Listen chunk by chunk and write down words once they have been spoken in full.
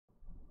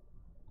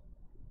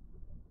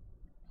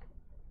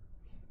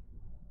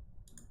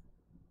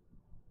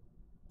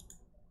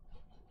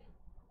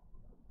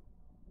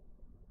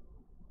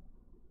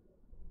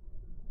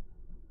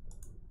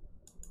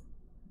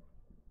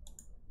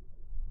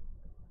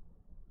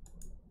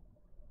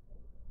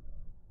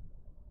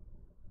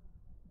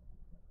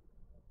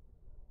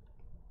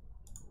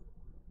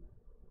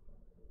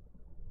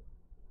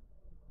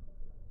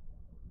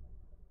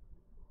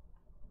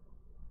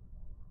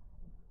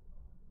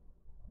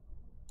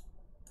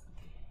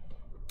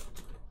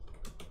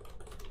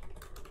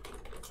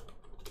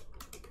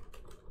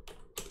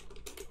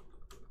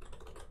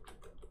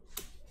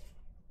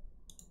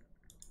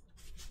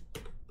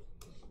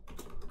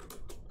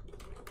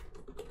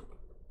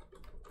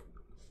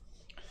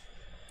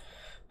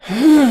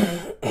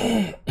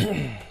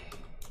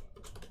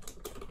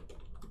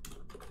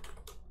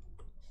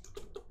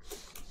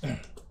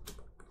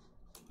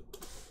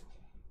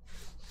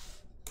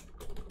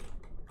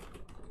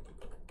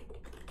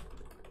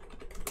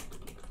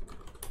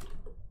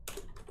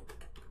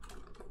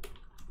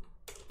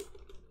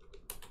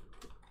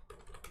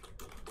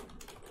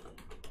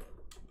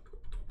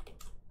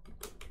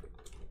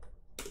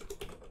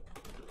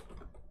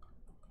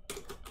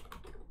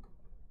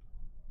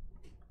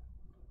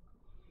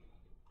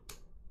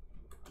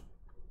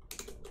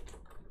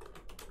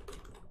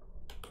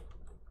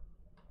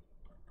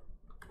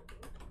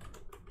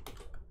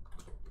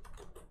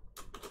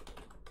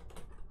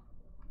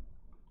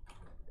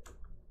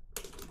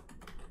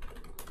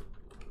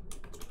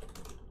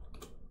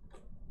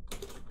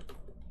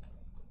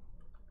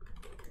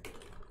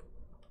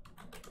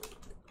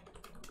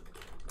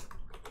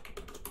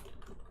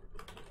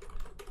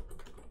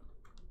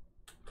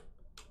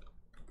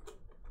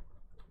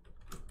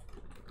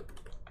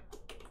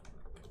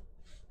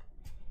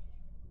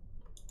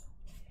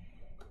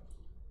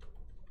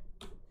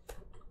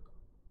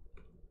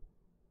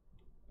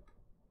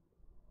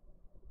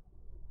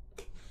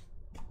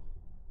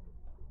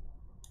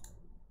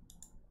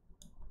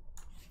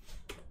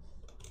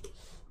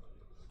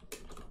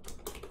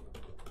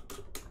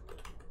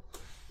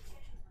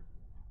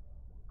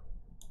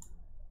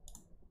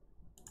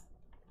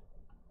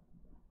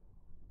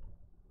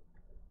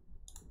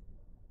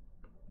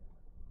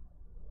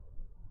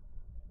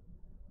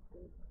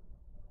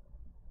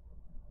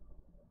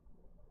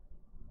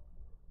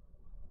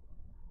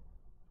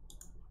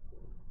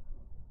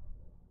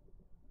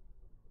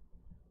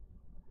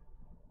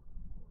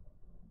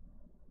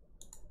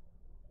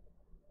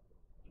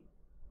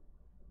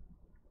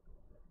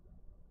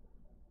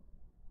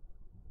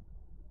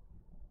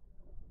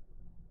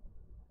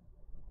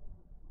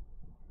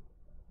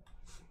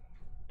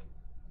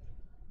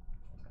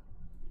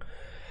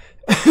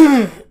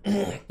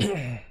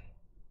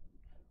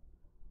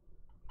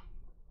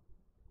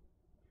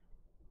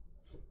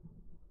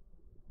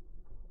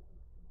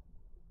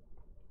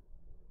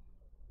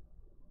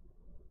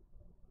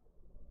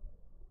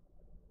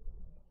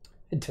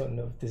I don't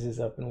know if this is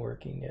up and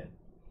working yet.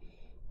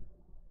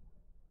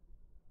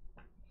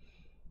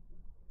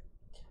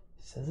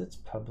 It says it's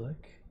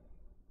public.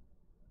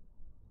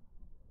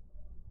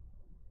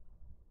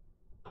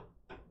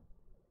 It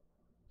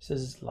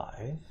says it's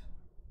live.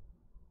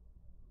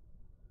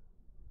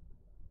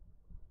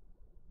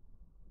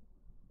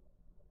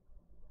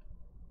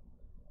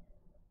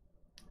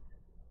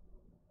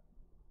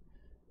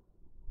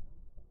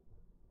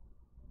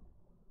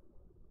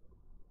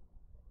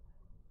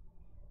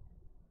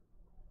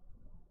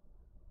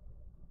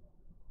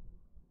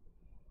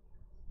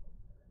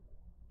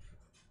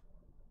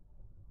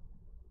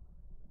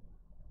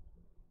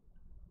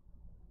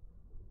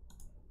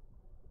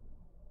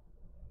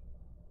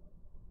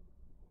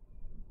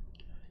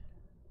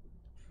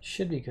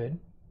 Should be good.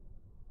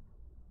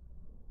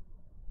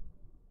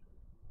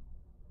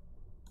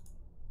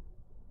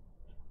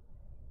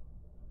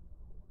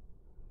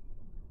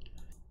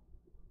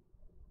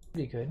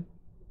 Pretty good.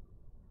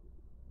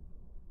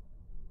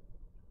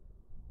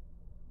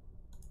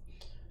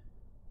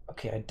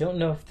 Okay, I don't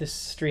know if this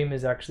stream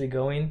is actually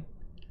going.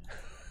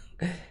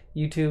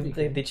 YouTube,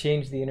 they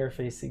changed the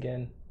interface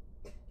again.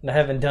 And I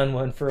haven't done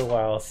one for a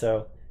while,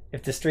 so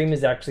if the stream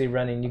is actually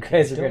running, you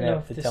guys are going to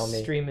have to tell me.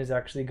 The stream is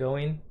actually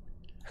going.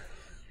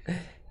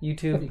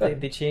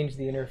 YouTube, they changed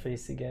the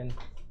interface again.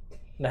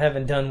 And I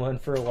haven't done one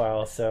for a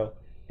while, so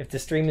if the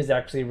stream is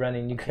actually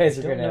running, you guys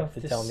are going to have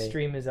to tell me. The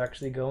stream is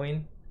actually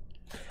going.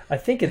 I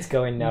think it's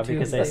going now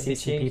because I see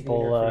some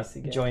people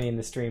joining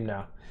the stream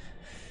now.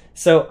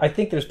 So I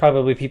think there's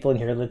probably people in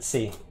here. Let's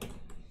see.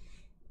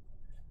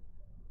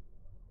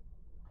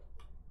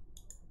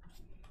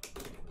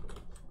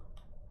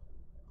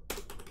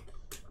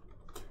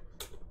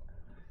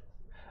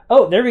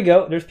 Oh, there we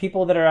go. There's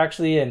people that are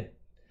actually in.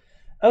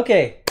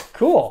 Okay,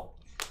 cool.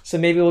 So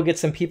maybe we'll get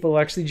some people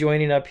actually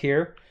joining up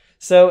here.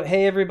 So,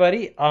 hey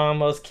everybody, I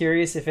was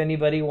curious if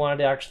anybody wanted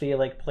to actually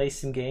like play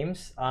some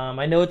games.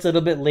 I know it's a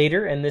little bit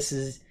later and this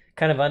is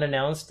kind of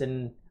unannounced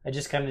and I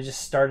just kind of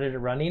just started it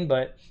running,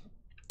 but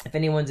if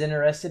anyone's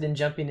interested in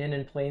jumping in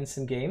and playing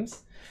some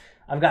games,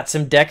 I've got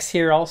some decks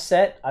here all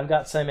set. I've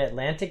got some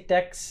Atlantic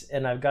decks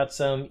and I've got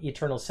some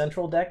Eternal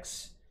Central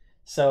decks.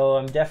 So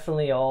I'm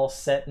definitely all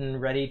set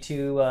and ready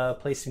to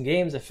play some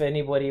games. If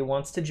anybody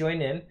wants to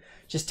join in,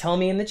 just tell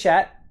me in the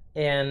chat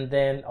and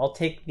then I'll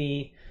take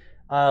the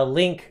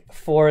link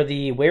for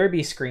the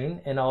Werribee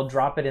screen and I'll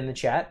drop it in the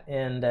chat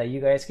and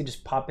you guys can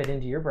just pop it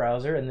into your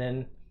browser and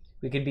then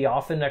we could be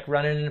off and like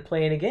running and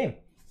playing a game.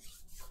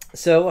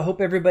 So I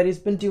hope everybody's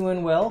been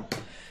doing well.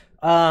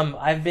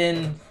 I've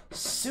been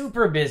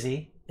super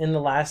busy in the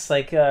last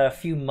like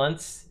few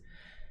months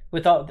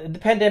with all the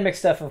pandemic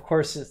stuff. Of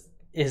course,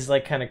 is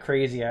like kind of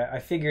crazy. I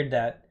figured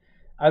that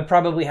I'd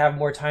probably have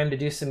more time to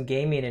do some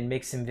gaming and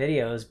make some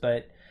videos,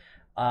 but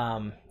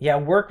yeah,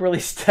 work really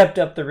stepped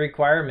up the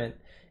requirement.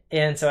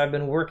 And so I've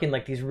been working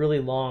like these really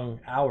long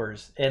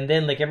hours. And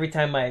then like every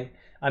time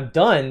I'm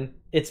done,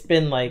 it's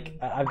been like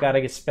I've got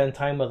to spend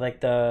time with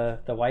like the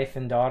wife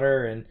and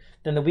daughter. And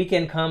then the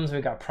weekend comes,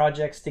 we've got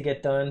projects to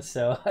get done.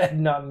 So I've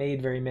not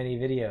made very many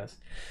videos.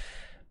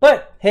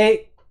 But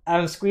hey,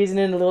 I'm squeezing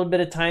in a little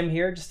bit of time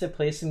here just to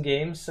play some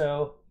games.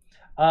 So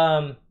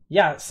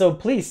yeah, so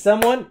please,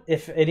 someone,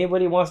 if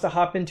anybody wants to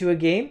hop into a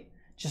game,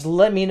 just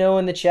let me know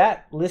in the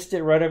chat. List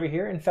it right over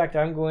here. In fact,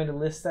 I'm going to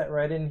list that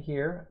right in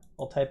here.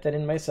 I'll type that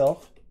in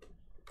myself.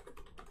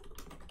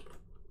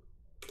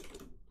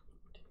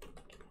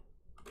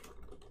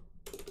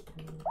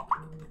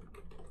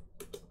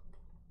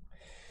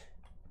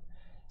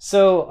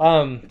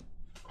 So,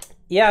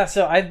 yeah,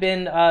 so I've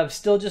been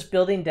still just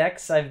building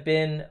decks. I've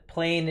been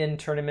playing in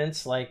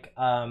tournaments like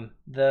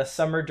the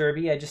Summer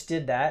Derby. I just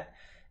did that.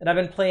 And I've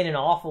been playing an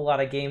awful lot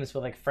of games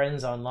with like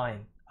friends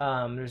online.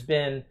 There's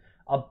been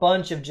a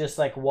bunch of just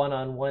like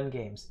one-on-one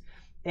games.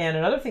 And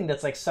another thing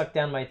that's like sucked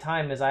down my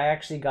time is I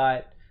actually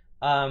got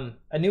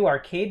a new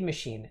arcade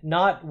machine.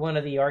 Not one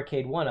of the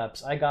arcade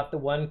one-ups. I got the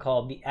one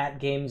called the At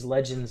Games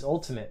Legends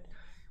Ultimate,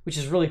 which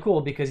is really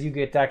cool because you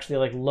get to actually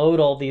like load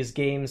all these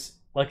games,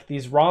 like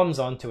these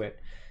ROMs onto it.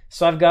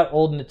 So I've got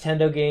old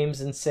Nintendo games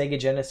and Sega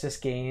Genesis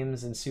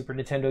games and Super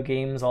Nintendo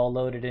games all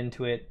loaded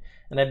into it.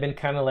 And I've been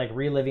kind of like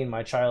reliving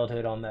my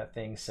childhood on that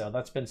thing. So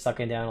that's been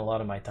sucking down a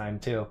lot of my time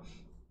too.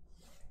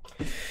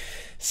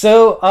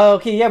 So,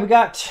 okay, yeah, we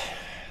got,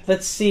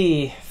 let's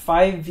see,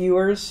 5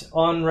 viewers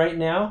on right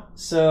now.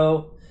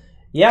 So,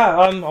 yeah,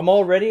 I'm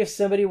all ready. If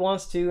somebody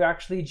wants to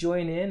actually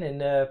join in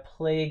and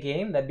play a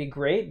game, that'd be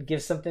great.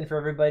 Give something for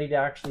everybody to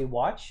actually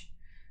watch.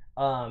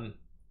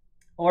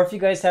 Or if you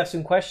guys have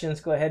some questions,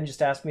 go ahead and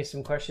just ask me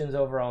some questions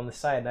over on the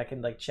side. I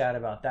can like chat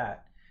about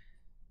that.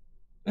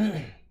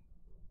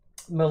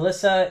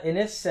 Melissa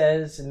Innes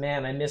says,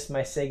 man, I miss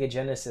my Sega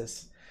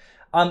Genesis.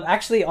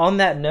 Actually, on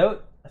that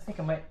note, I think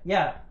I might,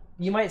 yeah,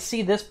 you might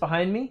see this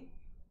behind me.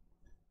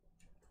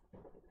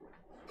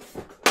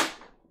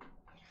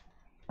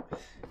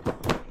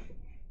 Let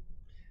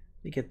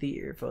me get the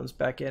earphones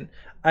back in.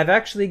 I've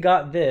actually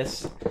got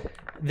this.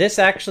 This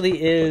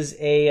actually is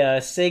a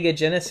Sega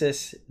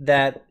Genesis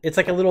that, it's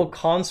like a little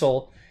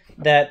console.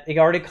 that it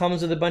already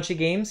comes with a bunch of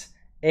games.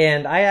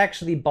 And I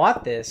actually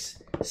bought this,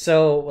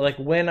 so like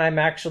when I'm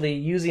actually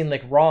using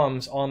like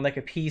ROMs on like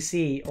a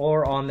PC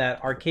or on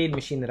that arcade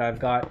machine that I've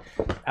got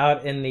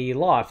out in the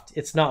loft,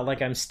 it's not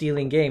like I'm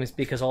stealing games,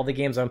 because all the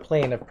games I'm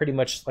playing are pretty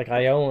much like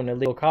I own a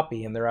legal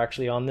copy and they're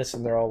actually on this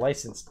and they're all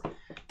licensed.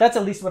 That's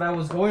at least what I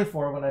was going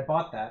for when I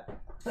bought that.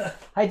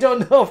 I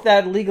don't know if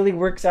that legally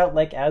works out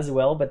like as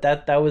well, but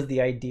that was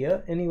the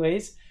idea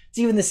anyways. It's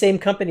even the same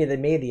company that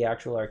made the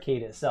actual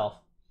arcade itself.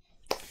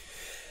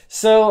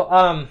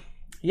 So,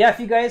 yeah,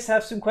 if you guys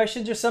have some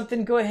questions or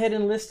something, go ahead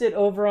and list it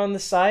over on the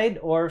side.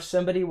 Or if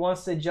somebody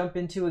wants to jump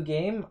into a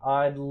game,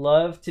 I'd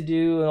love to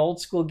do an old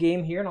school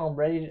game here, and I'm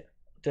ready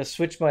to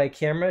switch my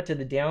camera to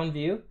the down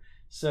view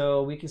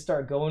so we can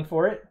start going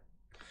for it.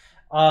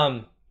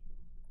 I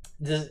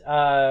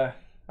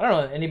don't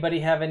know,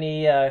 anybody have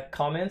any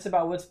comments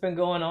about what's been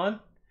going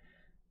on?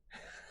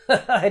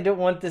 I don't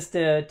want this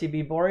to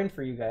be boring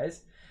for you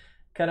guys.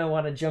 Kind of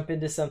want to jump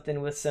into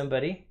something with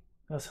somebody.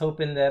 I was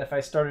hoping that if I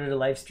started a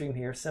live stream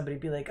here, somebody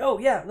would be like, oh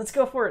yeah, let's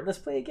go for it. Let's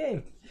play a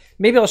game.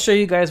 Maybe I'll show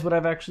you guys what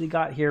I've actually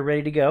got here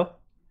ready to go.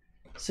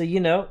 So you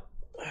know.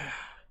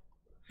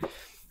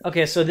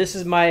 Okay, so this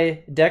is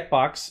my deck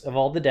box of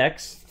all the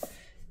decks.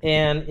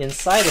 And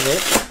inside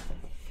of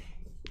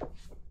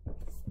it,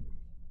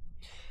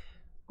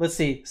 let's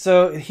see.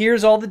 So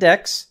here's all the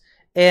decks.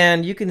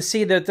 And you can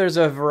see that there's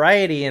a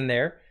variety in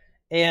there.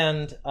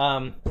 And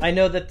I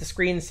know that the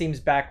screen seems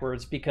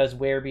backwards because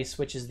Werby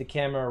switches the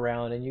camera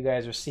around and you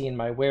guys are seeing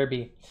my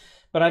Werby.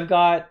 But I've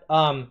got,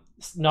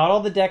 not all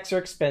the decks are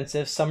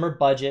expensive. Some are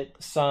budget.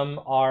 Some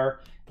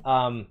are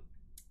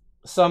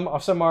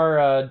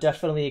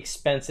definitely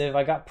expensive.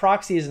 I got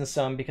proxies in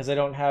some because I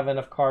don't have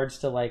enough cards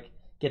to like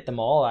get them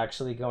all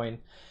actually going.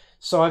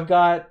 So I've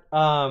got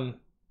a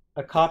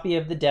copy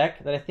of the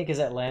deck that I think is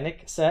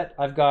Atlantic set.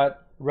 I've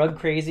got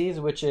Rug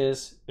Crazies, which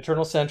is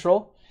Eternal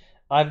Central.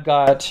 I've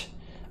got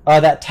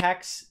that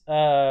Tax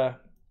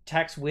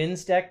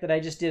Wins deck that I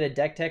just did a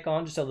deck tech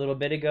on just a little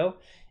bit ago,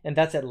 and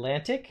that's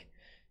Atlantic.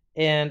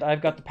 And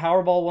I've got the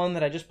Powerball one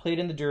that I just played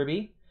in the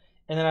Derby.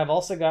 And then I've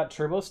also got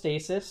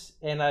Turbostasis,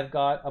 and I've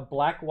got a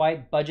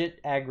black-white budget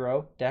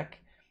aggro deck.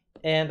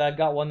 And I've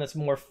got one that's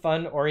more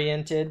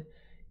fun-oriented,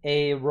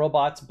 a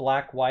robots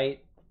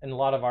black-white and a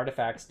lot of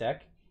artifacts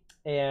deck.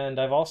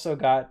 And I've also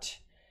got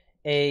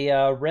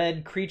a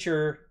red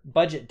creature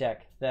budget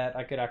deck that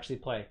I could actually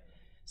play.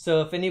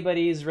 So if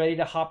anybody's ready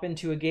to hop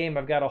into a game,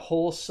 I've got a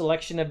whole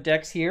selection of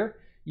decks here.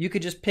 You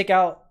could just pick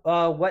out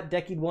what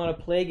deck you'd want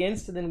to play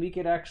against, and then we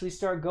could actually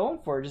start going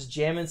for it, just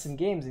jamming some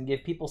games and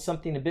give people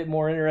something a bit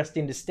more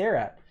interesting to stare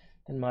at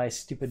than my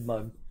stupid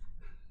mug.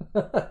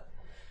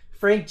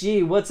 Frank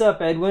G, what's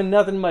up, Edwin?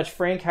 Nothing much.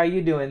 Frank, how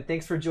you doing?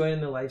 Thanks for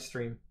joining the live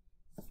stream.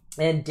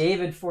 And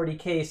David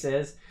 40K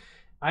says,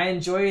 I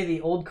enjoy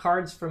the old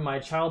cards from my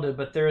childhood,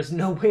 but there is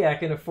no way I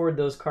can afford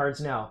those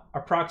cards now.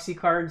 Are proxy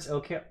cards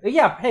okay?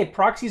 Yeah, hey,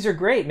 proxies are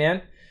great,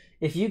 man.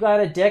 If you got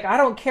a deck, I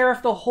don't care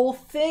if the whole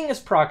thing is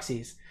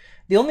proxies.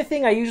 The only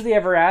thing I usually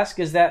ever ask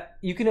is that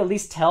you can at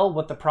least tell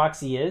what the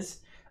proxy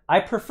is.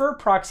 I prefer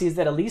proxies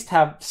that at least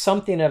have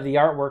something of the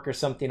artwork or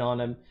something on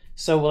them.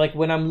 So like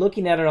when I'm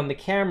looking at it on the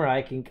camera,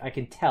 I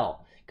can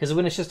tell. Because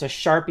when it's just a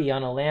Sharpie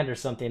on a land or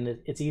something,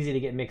 it's easy to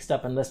get mixed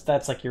up unless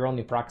that's like your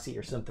only proxy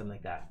or something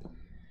like that.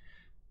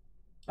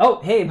 Oh,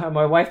 hey,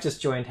 my wife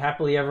just joined.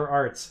 Happily Ever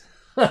Arts.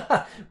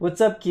 What's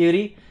up,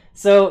 cutie?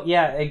 So,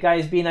 yeah,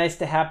 guys, be nice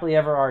to Happily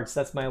Ever Arts.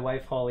 That's my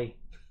wife, Holly.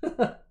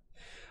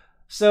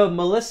 So,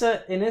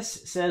 Melissa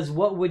Innes says,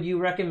 what would you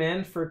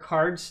recommend for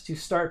cards to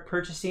start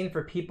purchasing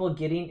for people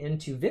getting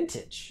into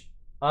vintage?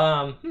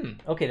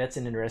 Okay, that's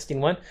an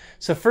interesting one.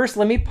 So, first,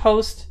 let me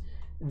post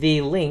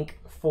the link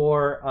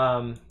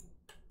for...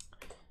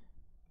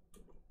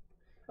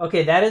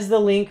 Okay, that is the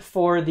link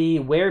for the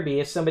Werby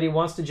if somebody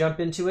wants to jump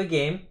into a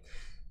game.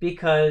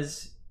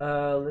 Because,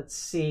 let's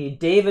see,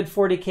 David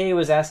 40K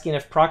was asking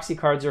if proxy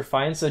cards are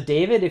fine. So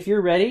David, if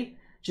you're ready,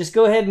 just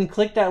go ahead and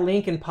click that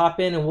link and pop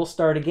in and we'll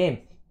start a game.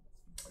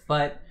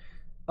 But,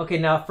 okay,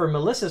 now for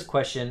Melissa's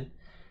question,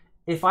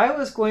 if I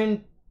was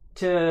going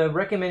to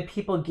recommend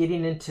people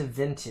getting into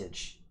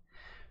vintage,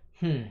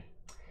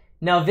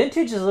 Now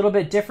vintage is a little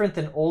bit different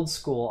than old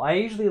school. I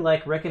usually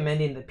like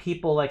recommending that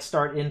people like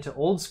start into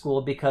old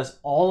school because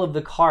all of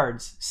the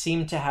cards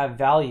seem to have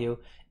value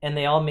and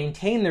they all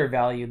maintain their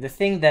value. The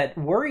thing that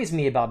worries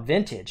me about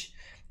vintage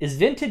is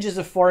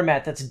a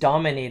format that's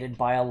dominated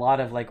by a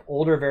lot of like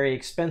older, very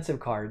expensive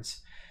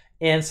cards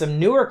and some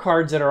newer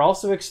cards that are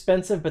also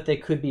expensive, but they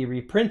could be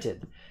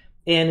reprinted.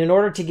 And in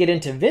order to get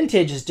into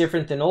vintage is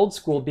different than old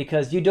school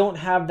because you don't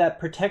have that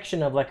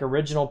protection of like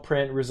original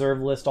print,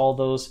 reserve list, all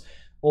those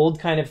old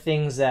kind of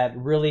things that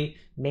really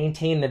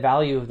maintain the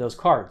value of those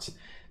cards.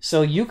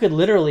 So you could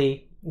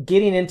literally,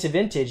 getting into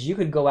vintage, you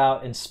could go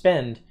out and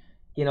spend,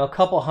 you know, a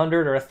couple $100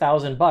 or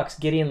 $1,000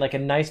 getting like a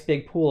nice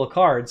big pool of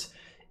cards.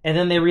 And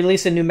then they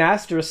release a new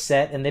Masters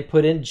set and they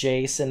put in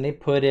Jace and they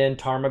put in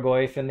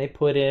Tarmogoyf and they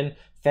put in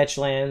Fetch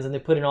Lands and they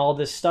put in all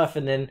this stuff.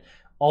 And then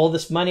all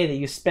this money that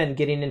you spent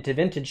getting into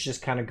vintage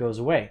just kind of goes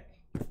away.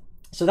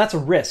 So that's a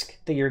risk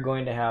that you're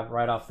going to have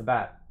right off the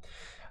bat.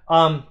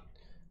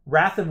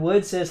 Wrath of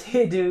Wood says,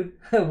 hey dude,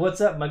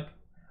 what's up,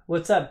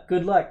 what's up?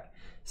 Good luck.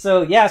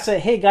 So yeah, so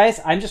hey guys,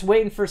 I'm just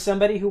waiting for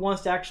somebody who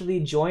wants to actually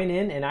join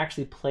in and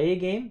actually play a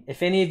game.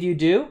 If any of you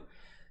do,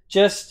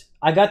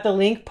 I got the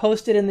link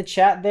posted in the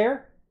chat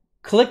there.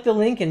 Click the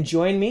link and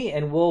join me,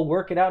 and we'll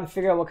work it out and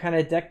figure out what kind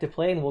of deck to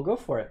play, and we'll go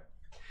for it.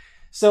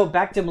 So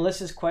back to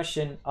Melissa's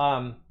question.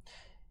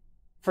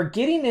 For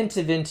getting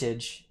into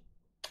Vintage,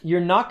 you're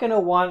not going to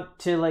want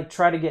to like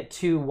try to get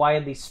too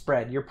widely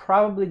spread. You're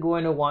probably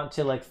going to want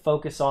to like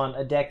focus on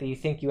a deck that you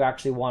think you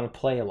actually want to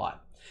play a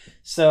lot.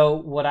 So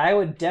what I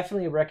would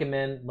definitely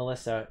recommend,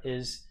 Melissa,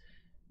 is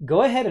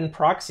go ahead and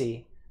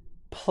proxy,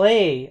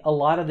 play a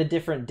lot of the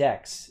different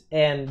decks,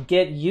 and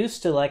get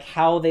used to like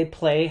how they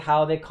play,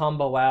 how they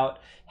combo out,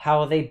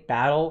 how they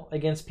battle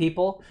against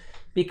people,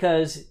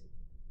 because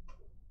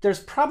there's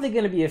probably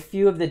going to be a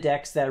few of the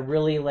decks that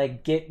really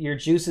like get your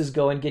juices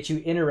going, get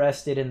you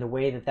interested in the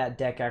way that that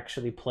deck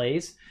actually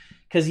plays,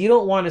 because you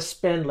don't want to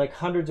spend like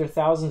hundreds or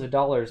thousands of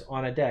dollars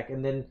on a deck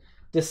and then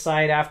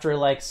decide after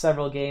like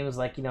several games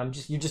like, you know,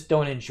 you just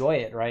don't enjoy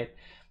it, right?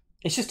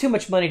 It's just too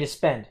much money to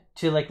spend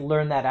to like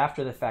learn that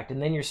after the fact, and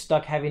then you're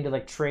stuck having to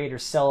like trade or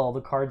sell all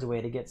the cards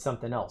away to get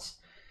something else.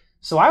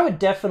 So I would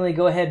definitely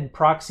go ahead and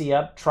proxy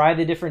up, try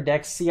the different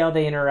decks, see how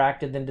they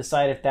interact, and then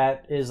decide if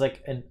that is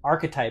like an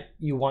archetype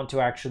you want to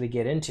actually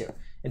get into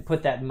and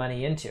put that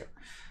money into.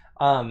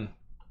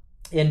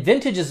 And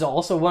Vintage is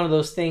also one of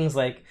those things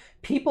like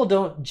people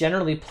don't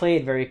generally play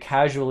it very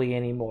casually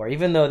anymore,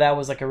 even though that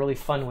was like a really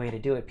fun way to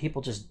do it.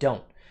 People just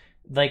don't.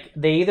 Like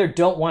they either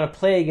don't want to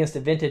play against a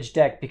Vintage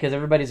deck because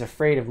everybody's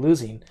afraid of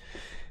losing,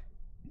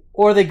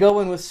 or they go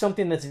in with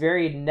something that's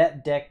very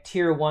net deck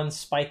tier 1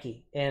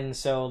 spiky. And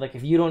so like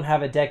if you don't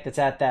have a deck that's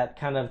at that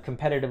kind of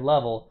competitive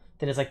level,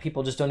 then it's like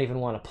people just don't even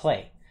want to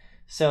play.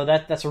 So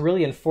that's a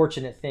really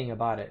unfortunate thing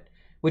about it,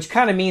 which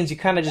kind of means you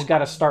kind of just got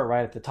to start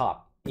right at the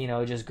top. You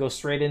know, just go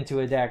straight into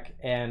a deck,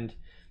 and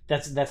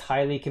that's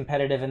highly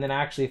competitive, and then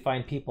actually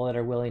find people that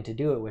are willing to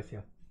do it with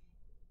you.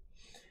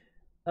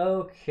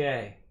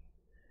 Okay.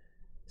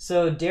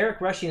 So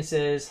Derek Rushing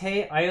says,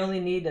 hey, I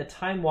only need a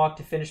time walk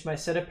to finish my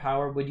set of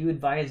power. Would you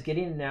advise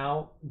getting it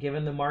now,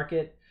 given the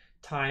market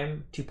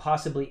time to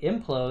possibly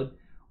implode,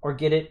 or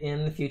get it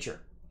in the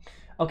future?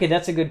 Okay,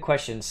 that's a good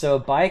question. So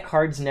buy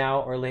cards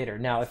now or later.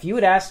 Now, if you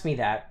had asked me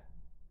that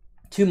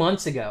 2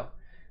 months ago,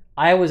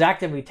 I was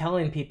actively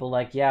telling people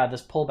like, yeah,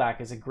 this pullback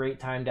is a great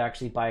time to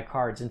actually buy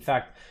cards. In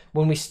fact,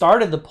 when we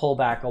started the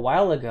pullback a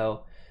while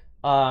ago,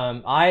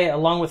 I,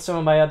 along with some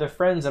of my other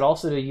friends that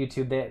also do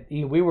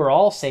YouTube, we were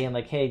all saying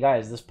like, hey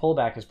guys, this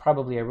pullback is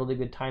probably a really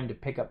good time to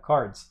pick up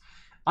cards.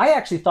 I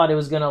actually thought it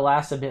was going to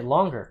last a bit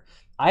longer.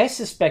 I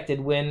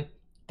suspected when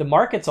the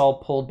markets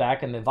all pulled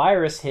back and the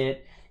virus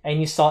hit and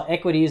you saw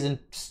equities and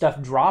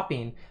stuff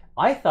dropping,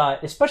 I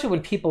thought, especially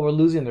when people were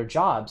losing their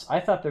jobs, I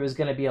thought there was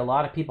going to be a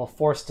lot of people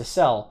forced to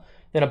sell.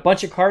 Then a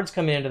bunch of cards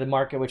coming into the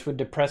market which would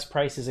depress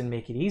prices and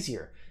make it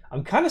easier.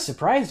 I'm kind of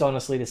surprised,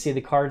 honestly, to see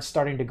the cards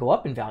starting to go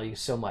up in value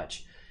so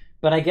much.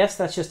 But I guess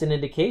that's just an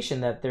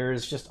indication that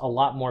there's just a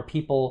lot more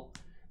people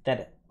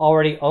that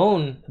already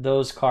own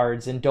those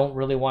cards and don't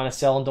really want to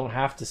sell and don't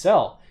have to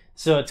sell.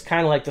 So it's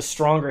kind of like the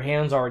stronger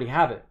hands already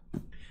have it.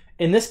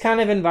 In this kind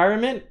of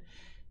environment,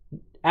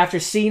 after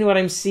seeing what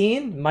I'm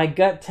seeing, my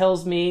gut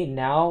tells me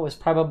now is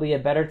probably a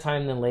better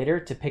time than later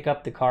to pick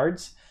up the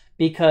cards,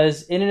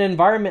 because in an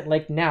environment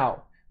like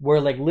now, where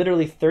like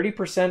literally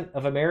 30%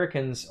 of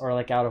Americans are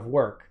like out of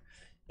work,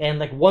 and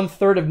like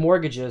 1/3 of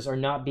mortgages are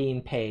not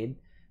being paid,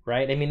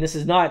 right? I mean, this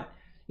is not,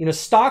 you know,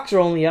 stocks are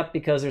only up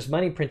because there's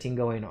money printing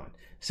going on.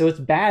 So it's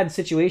bad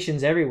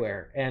situations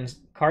everywhere, and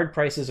card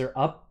prices are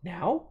up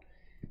now,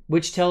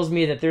 which tells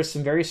me that there's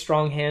some very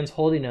strong hands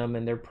holding them,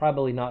 and they're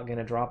probably not going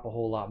to drop a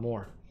whole lot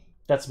more.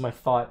 That's my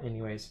thought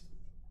anyways.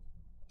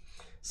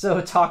 So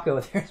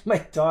Taco, there's my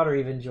daughter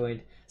even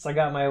joined. So I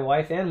got my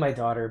wife and my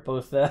daughter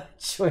both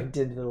joined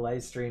into the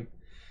live stream.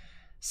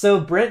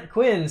 So Brent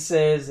Quinn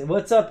says,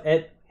 what's up,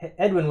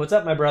 Edwin, what's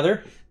up, my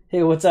brother?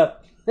 Hey, what's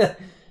up?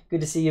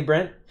 Good to see you,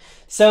 Brent.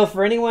 So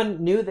for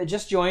anyone new that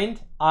just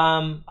joined,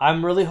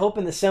 I'm really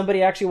hoping that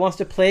somebody actually wants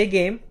to play a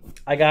game.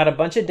 I got a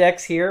bunch of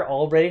decks here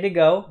all ready to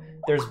go.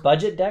 There's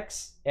budget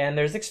decks and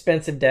there's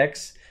expensive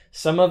decks.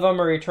 Some of them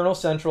are Eternal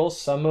Central,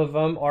 some of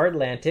them are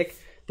Atlantic.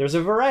 There's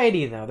a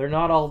variety though. They're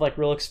not all like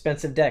real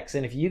expensive decks.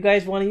 And if you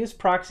guys want to use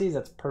proxies,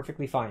 that's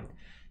perfectly fine.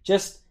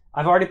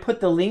 I've already put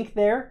the link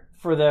there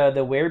for the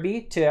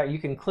Werebee you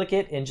can click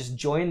it and just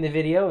join the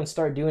video and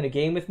start doing a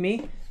game with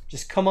me.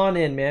 Just come on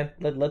in, man.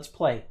 Let's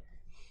play.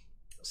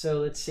 So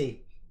let's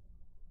see.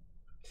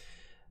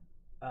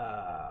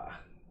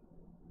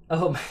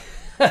 Oh,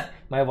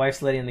 my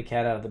wife's letting the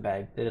cat out of the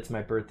bag that it's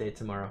my birthday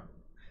tomorrow.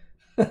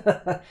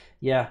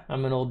 Yeah,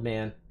 I'm an old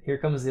man. Here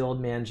comes the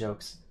old man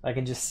jokes. I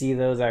can just see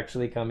those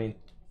actually coming.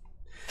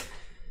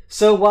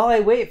 So while I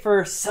wait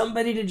for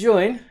somebody to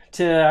join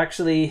to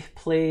actually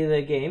play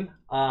the game,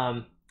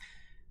 I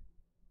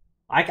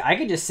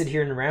could just sit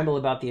here and ramble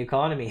about the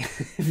economy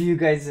if you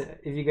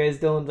guys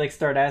don't like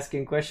start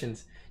asking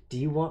questions. Do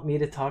you want me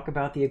to talk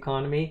about the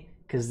economy?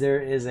 Because there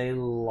is a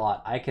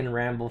lot. I can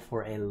ramble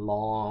for a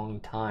long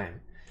time.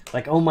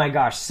 Like, oh my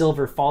gosh,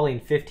 silver falling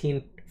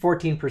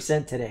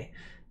 14% today.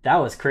 That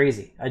was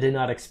crazy. I did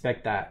not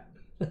expect that.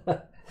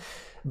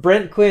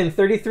 Brent Quinn,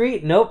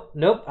 33? Nope,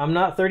 I'm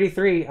not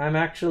 33. I'm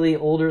actually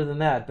older than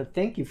that. But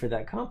thank you for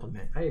that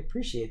compliment. I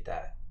appreciate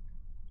that.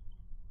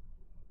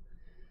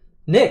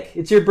 Nick,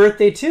 it's your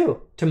birthday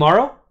too.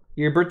 Tomorrow?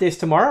 Your birthday's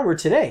tomorrow or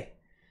today?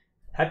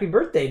 Happy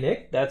birthday,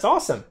 Nick. That's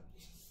awesome.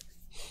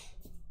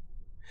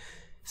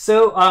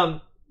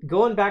 So,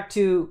 going back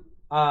to,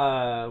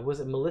 was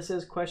it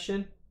Melissa's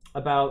question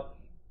about,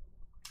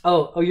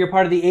 oh, you're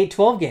part of the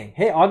 8/12 gang.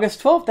 Hey, August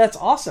 12th, that's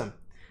awesome.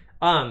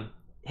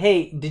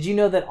 Hey, did you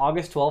know that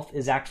August 12th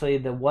is actually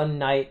the one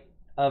night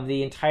of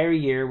the entire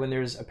year when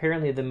there's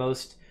apparently the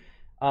most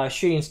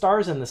shooting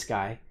stars in the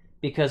sky,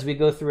 because we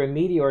go through a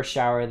meteor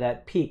shower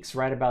that peaks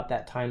right about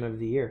that time of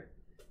the year.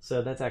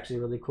 So that's actually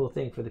a really cool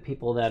thing for the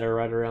people that are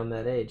right around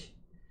that age.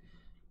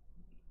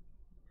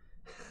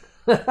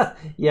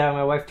 Yeah,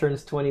 my wife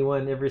turns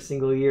 21 every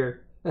single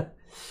year.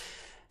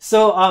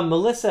 So,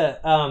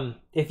 Melissa,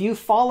 if you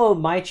follow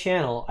my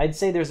channel, I'd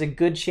say there's a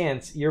good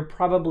chance you're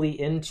probably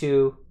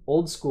into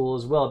old school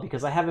as well,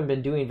 because I haven't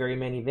been doing very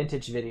many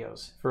vintage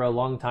videos for a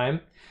long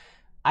time.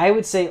 I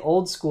would say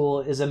old school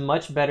is a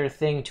much better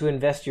thing to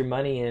invest your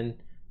money in,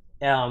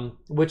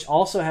 which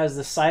also has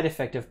the side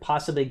effect of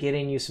possibly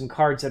getting you some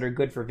cards that are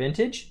good for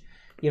vintage.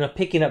 You know,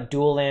 picking up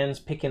dual lands,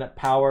 picking up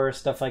power,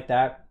 stuff like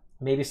that.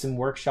 Maybe some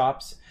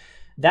workshops.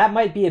 That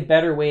might be a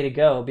better way to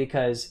go,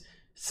 because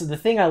so the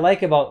thing I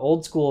like about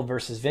old school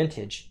versus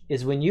vintage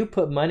is when you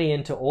put money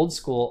into old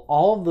school,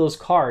 all of those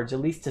cards,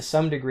 at least to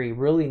some degree,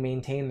 really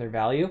maintain their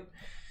value.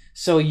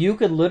 So you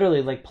could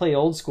literally like play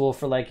old school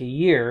for like a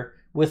year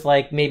with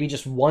like maybe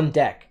just one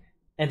deck,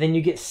 and then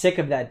you get sick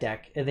of that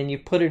deck, and then you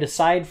put it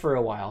aside for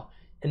a while,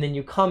 and then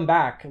you come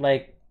back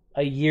like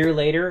a year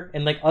later,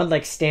 and like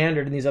unlike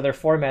standard and these other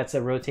formats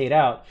that rotate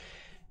out,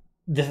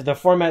 the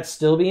format's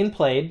still being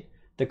played.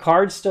 The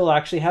cards still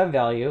actually have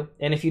value,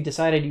 and if you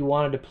decided you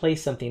wanted to play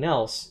something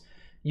else,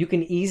 you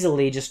can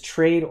easily just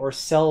trade or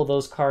sell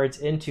those cards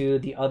into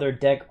the other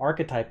deck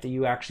archetype that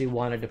you actually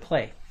wanted to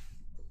play.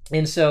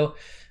 And so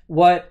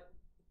what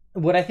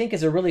I think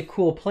is a really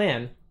cool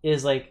plan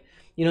is, like,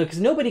 you know,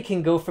 because nobody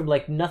can go from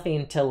like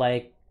nothing to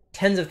like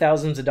tens of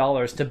thousands of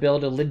dollars to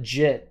build a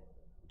legit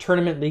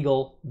tournament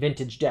legal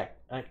vintage deck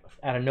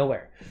out of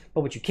nowhere.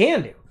 But what you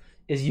can do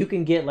is you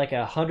can get like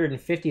a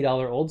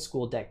 $150 old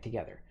school deck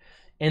together.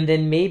 And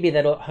then maybe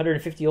that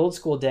 150 old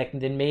school deck,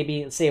 and then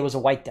maybe, say it was a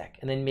white deck,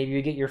 and then maybe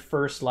you get your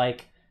first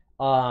like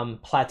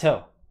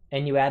plateau,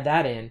 and you add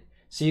that in,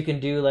 so you can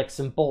do like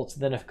some bolts,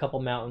 then a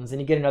couple mountains, then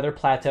you get another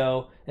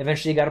plateau.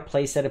 Eventually you got a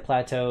play set of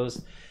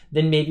plateaus.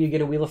 Then maybe you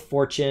get a Wheel of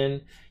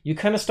Fortune. You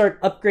kind of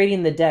start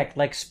upgrading the deck,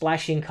 like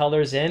splashing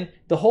colors in.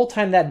 The whole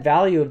time that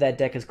value of that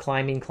deck is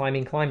climbing.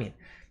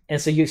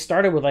 And so you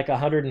started with like a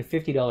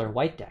 $150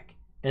 white deck,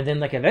 and then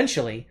like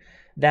eventually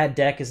that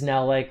deck is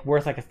now like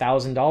worth like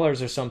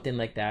 $1,000 or something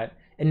like that.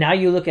 And now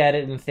you look at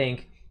it and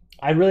think,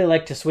 I'd really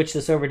like to switch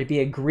this over to be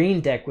a green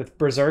deck with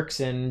berserks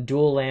and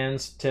dual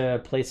lands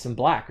to play some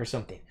black or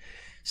something.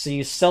 So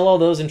you sell all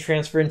those and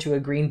transfer into a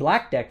green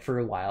black deck for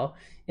a while,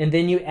 and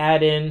then you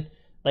add in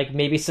like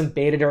maybe some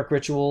beta dark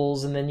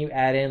rituals, and then you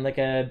add in like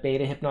a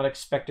beta hypnotic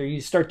specter. You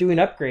start doing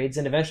upgrades,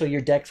 and eventually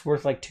your deck's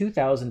worth like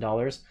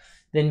 $2,000.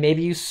 Then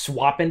maybe you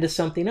swap into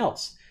something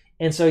else.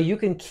 And so you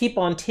can keep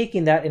on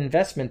taking that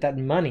investment, that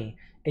money,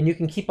 and you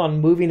can keep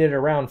on moving it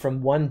around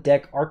from one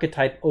deck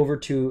archetype over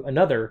to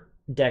another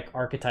deck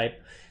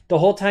archetype. The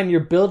whole time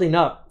you're building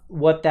up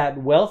what that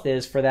wealth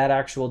is for that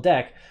actual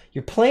deck.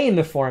 You're playing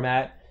the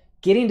format,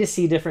 getting to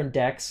see different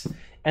decks,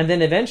 and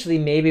then eventually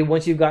maybe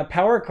once you've got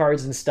power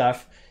cards and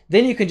stuff,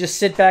 then you can just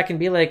sit back and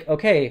be like,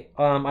 okay,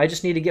 I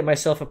just need to get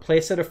myself a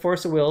playset of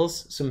Force of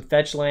Wills, some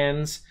fetch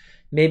lands,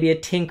 maybe a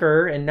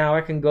Tinker, and now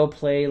I can go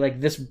play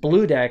like this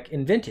blue deck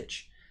in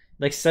Vintage.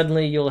 Like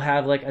suddenly you'll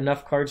have like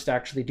enough cards to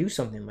actually do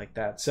something like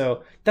that.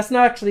 So that's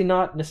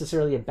not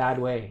necessarily a bad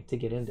way to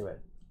get into it.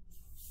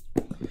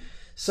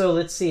 So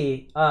let's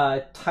see.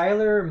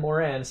 Tyler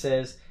Moran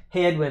says,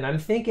 hey Edwin, I'm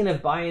thinking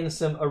of buying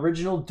some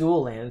original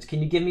dual lands.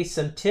 Can you give me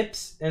some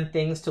tips and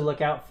things to look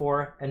out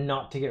for and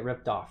not to get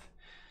ripped off?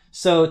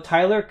 So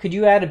Tyler, could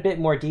you add a bit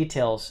more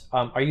details?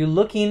 Are you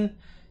looking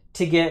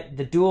to get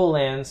the dual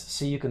lands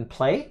so you can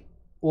play,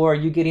 or are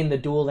you getting the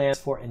dual lands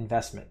for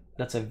investment?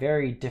 That's a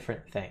very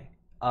different thing.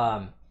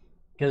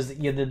 Because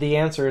the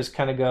answers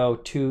kind of go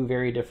two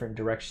very different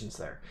directions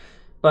there.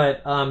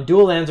 But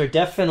dual lands are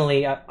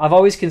definitely, I've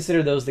always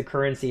considered those the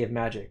currency of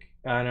Magic.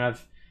 And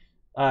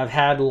I've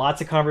had lots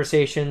of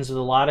conversations with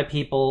a lot of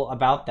people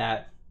about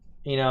that,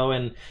 you know,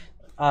 and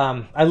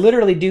I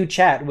literally do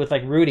chat with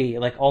like Rudy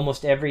like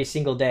almost every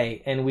single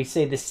day, and we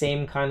say the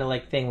same kind of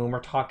like thing when we're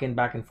talking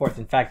back and forth.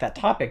 In fact, that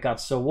topic got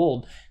so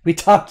old, we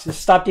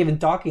stopped even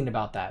talking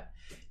about that,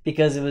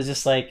 because it was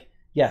just like,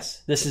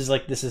 yes, this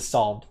is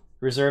solved.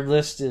 Reserve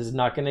list is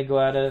not going to go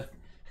out of,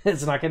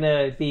 it's not going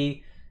to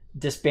be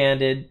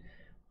disbanded.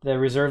 The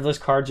reserve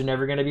list cards are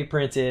never going to be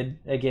printed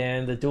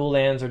again. The dual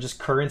lands are just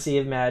currency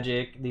of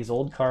Magic. These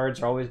old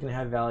cards are always going to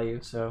have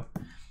value. So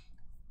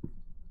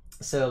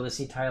let's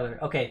see, Tyler.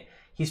 Okay,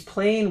 he's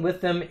playing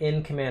with them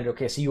in Commander.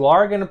 Okay, so you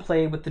are going to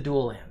play with the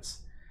dual lands.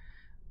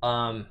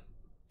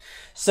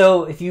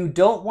 So if you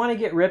don't want to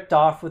get ripped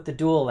off with the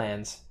dual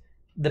lands,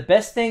 the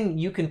best thing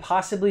you can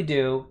possibly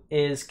do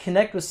is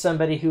connect with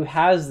somebody who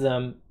has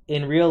them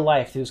in real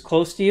life, who's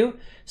close to you,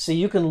 so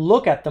you can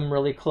look at them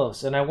really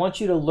close. And I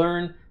want you to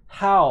learn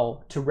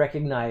how to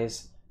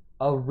recognize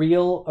a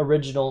real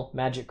original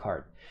Magic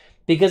card.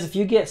 Because if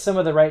you get some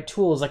of the right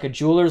tools, like a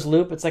jeweler's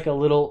loop, it's like a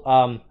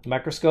little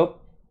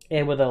microscope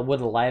and with a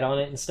light on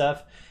it and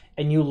stuff,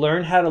 and you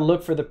learn how to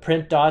look for the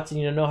print dots and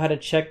you know how to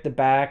check the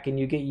back and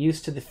you get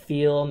used to the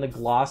feel and the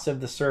gloss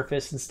of the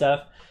surface and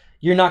stuff,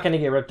 you're not going to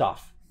get ripped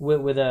off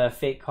with a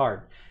fake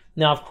card.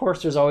 Now, of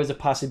course, there's always a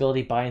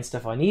possibility buying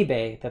stuff on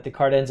eBay that the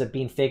card ends up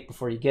being fake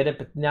before you get it,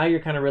 but now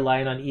you're kind of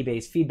relying on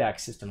eBay's feedback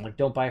system. Like,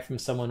 don't buy from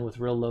someone with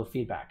real low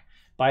feedback.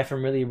 Buy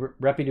from really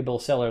reputable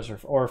sellers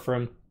or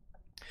from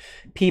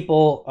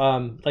people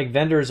like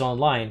vendors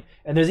online.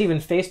 And there's even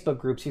Facebook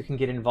groups you can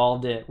get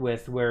involved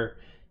with where,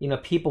 you know,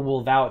 people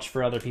will vouch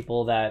for other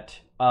people that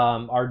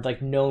are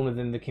like known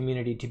within the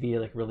community to be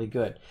like really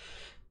good.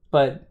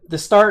 But the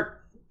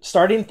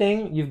starting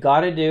thing you've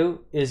got to do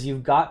is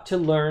you've got to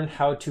learn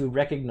how to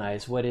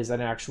recognize what is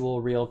an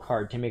actual real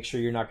card to make sure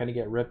you're not going to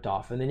get ripped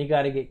off. And then you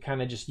got to get kind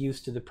of just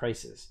used to the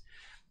prices.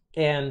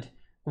 And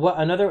what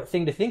another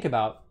thing to think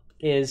about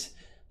is,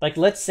 like,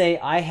 let's say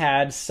I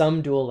had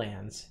some dual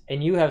lands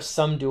and you have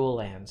some dual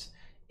lands,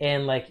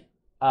 and like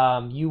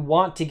you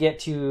want to get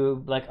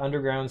to like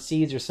Underground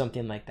Seeds or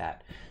something like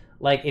that.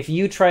 Like if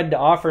you tried to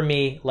offer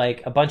me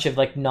like a bunch of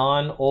like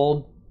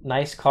non-old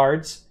nice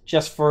cards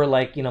just for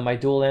like, you know, my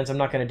dual lands, I'm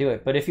not going to do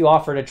it. But if you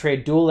offer to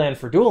trade dual land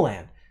for dual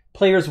land,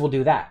 players will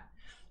do that.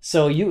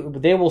 So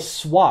they will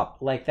swap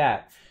like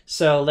that.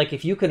 So like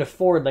if you can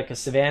afford like a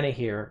Savannah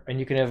here and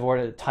you can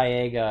afford a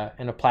Taiga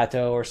and a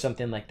Plateau or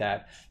something like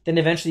that, then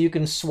eventually you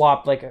can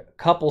swap like a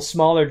couple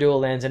smaller dual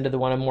lands into the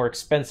one of more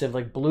expensive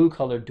like blue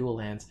colored dual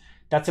lands.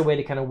 That's a way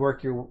to kind of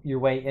work your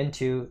way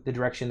into the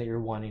direction that you're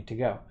wanting to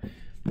go.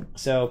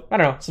 So I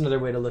don't know, it's another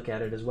way to look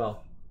at it as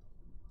well.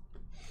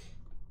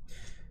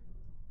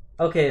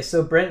 Okay,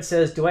 so Brent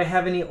says, do I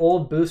have any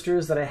old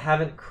boosters that I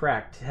haven't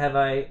cracked? Have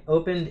I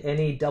opened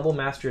any double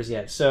masters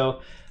yet? So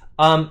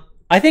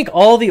I think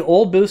all the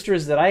old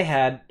boosters that I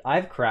had,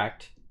 I've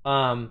cracked.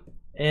 Some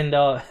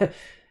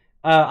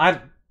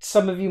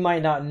of you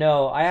might not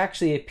know, I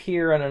actually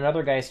appear on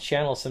another guy's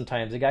channel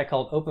sometimes, a guy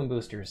called Open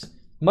Boosters,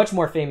 much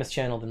more famous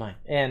channel than mine.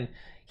 And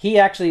he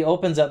actually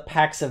opens up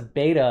packs of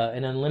beta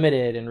and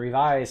unlimited and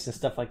revised and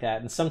stuff like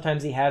that. And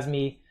sometimes he has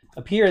me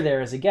appear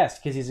there as a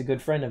guest because he's a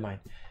good friend of mine.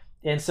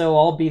 And so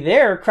I'll be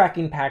there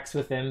cracking packs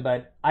with him,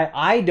 but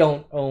I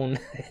don't own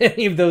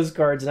any of those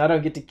cards, and I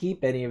don't get to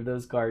keep any of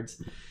those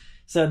cards.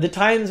 So the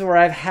times where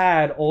I've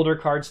had older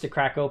cards to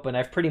crack open,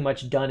 I've pretty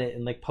much done it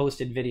and like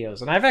posted videos.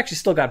 And I've actually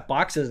still got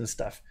boxes and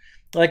stuff.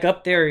 Like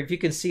up there, if you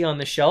can see on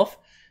the shelf,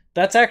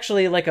 that's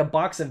actually like a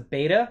box of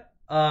beta,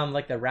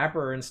 like the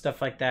wrapper and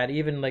stuff like that.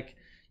 Even like,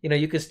 you know,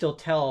 you can still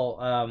tell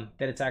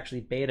that it's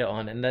actually beta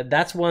on. And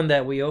that's one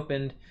that we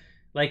opened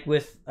like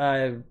with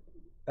all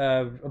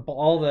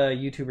the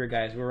YouTuber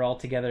guys. We were all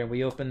together and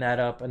we opened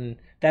that up, and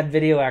that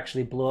video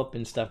actually blew up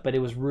and stuff, but it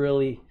was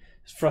really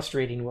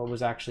frustrating what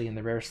was actually in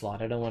the rare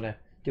slot. I don't want to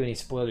do any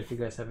spoilers if you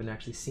guys haven't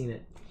actually seen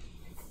it.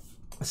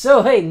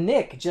 So hey,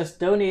 Nick just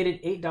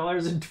donated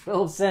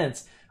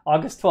 $8.12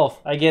 August 12th.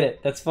 I get it,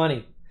 that's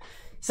funny.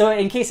 So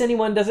in case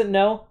anyone doesn't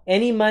know,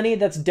 any money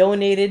that's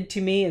donated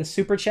to me in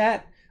Super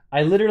Chat,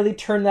 I literally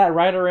turn that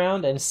right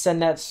around and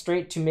send that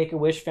straight to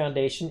Make-A-Wish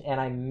Foundation, and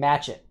I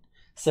match it.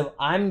 So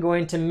I'm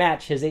going to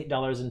match his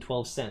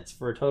 $8.12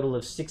 for a total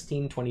of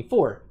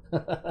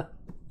 $16.24.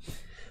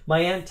 My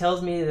aunt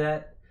tells me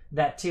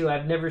that too.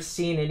 I've never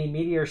seen any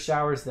meteor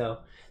showers though.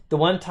 The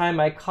one time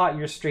I caught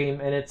your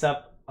stream and it's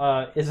up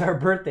is our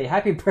birthday.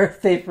 Happy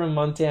birthday from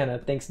Montana.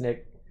 Thanks,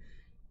 Nick.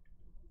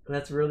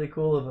 That's really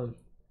cool of him.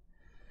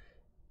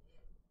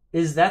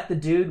 Is that the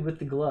dude with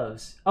the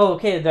gloves? Oh,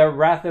 okay. The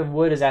Wrath of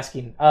Wood is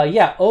asking.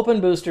 Yeah, Open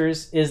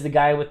Boosters is the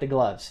guy with the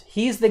gloves.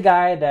 He's the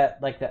guy that,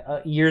 like,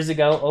 years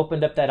ago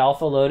opened up that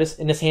Alpha Lotus,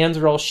 and his hands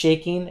were all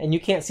shaking, and you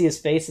can't see his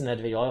face in that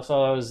video. All I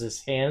saw was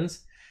his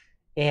hands,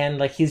 and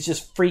like he's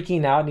just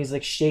freaking out, and he's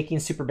like shaking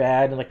super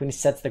bad, and like when he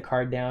sets the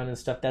card down and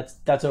stuff,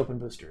 that's Open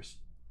Boosters.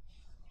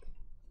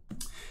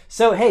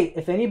 So hey,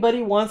 if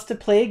anybody wants to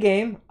play a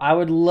game, I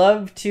would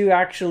love to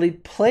actually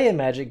play a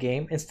Magic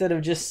game instead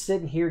of just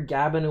sitting here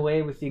gabbing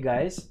away with you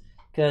guys.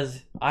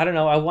 Because, I don't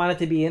know, I want it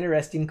to be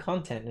interesting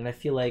content. And I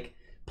feel like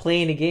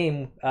playing a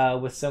game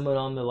with someone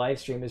on the live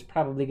stream is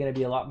probably going to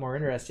be a lot more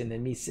interesting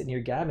than me sitting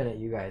here gabbing at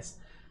you guys.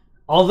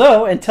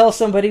 Although, until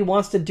somebody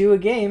wants to do a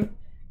game,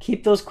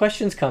 keep those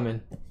questions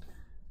coming. In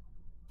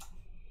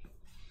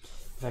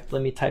fact,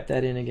 let me type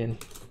that in again.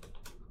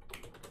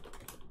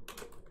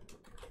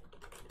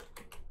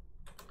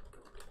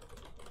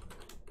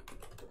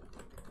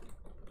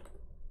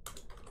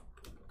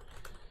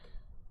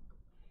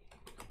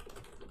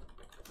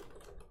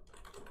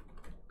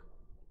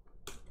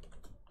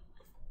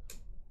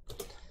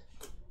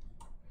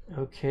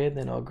 Okay,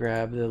 then I'll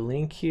grab the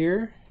link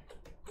here.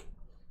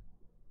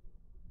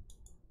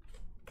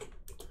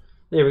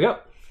 There we go.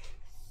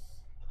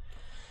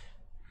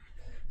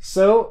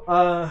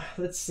 So,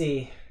 let's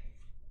see.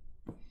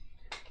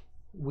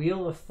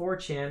 Wheel of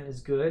 4chan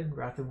is good,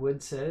 Wrath of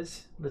Wood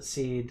says. Let's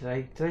see,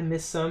 did I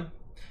miss some?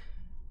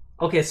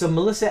 Okay, so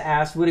Melissa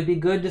asked, would it be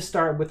good to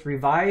start with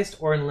revised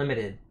or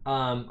unlimited?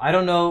 I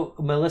don't know,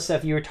 Melissa,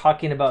 if you were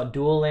talking about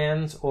dual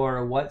lands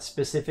or what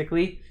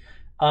specifically.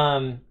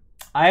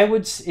 I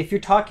would, if you're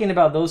talking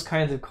about those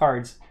kinds of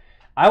cards,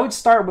 I would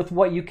start with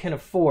what you can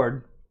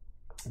afford,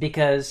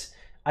 because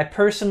I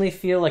personally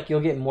feel like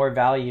you'll get more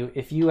value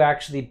if you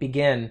actually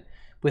begin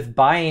with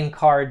buying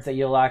cards that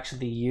you'll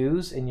actually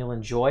use and you'll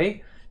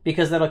enjoy,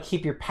 because that'll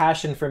keep your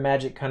passion for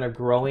Magic kind of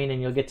growing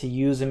and you'll get to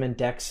use them in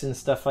decks and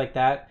stuff like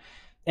that.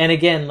 And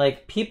again,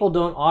 like, people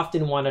don't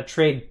often want to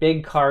trade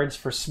big cards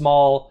for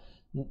small,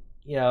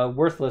 you know,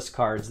 worthless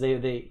cards.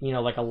 They you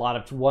know, like a lot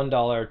of $1,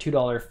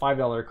 $2,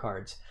 $5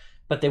 cards.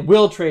 But they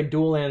will trade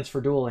dual lands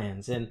for dual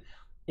lands. And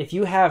if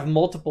you have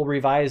multiple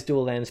revised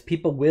dual lands,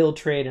 people will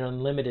trade an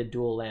unlimited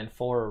dual land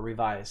for a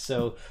revised.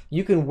 So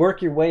you can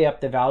work your way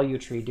up the value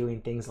tree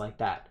doing things like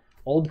that.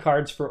 Old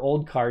cards for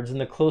old cards, and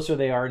the closer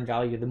they are in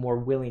value, the more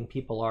willing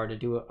people are to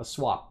do a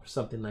swap or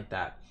something like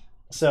that.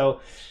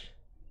 So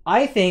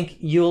I think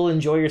you'll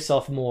enjoy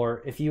yourself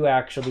more if you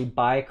actually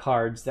buy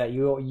cards that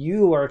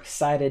you are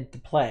excited to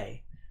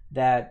play,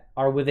 that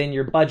are within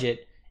your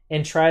budget,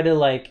 and try to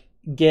like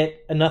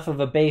get enough of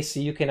a base so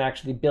you can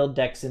actually build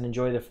decks and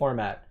enjoy the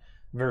format,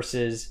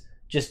 versus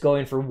just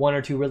going for one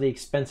or two really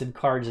expensive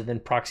cards and then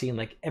proxying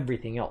like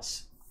everything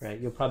else, right?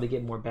 You'll probably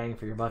get more bang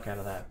for your buck out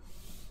of that.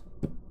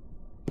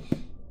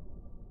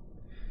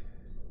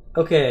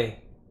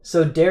 Okay,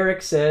 so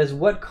Derek says,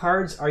 what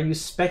cards are you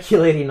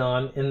speculating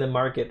on in the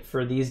market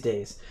for these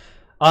days?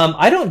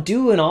 I don't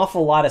do an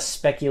awful lot of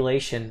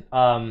speculation.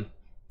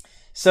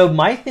 So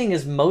my thing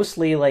is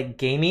mostly like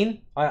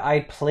gaming.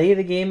 I play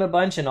the game a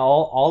bunch, and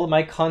all of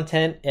my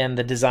content and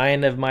the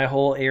design of my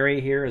whole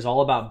area here is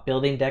all about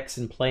building decks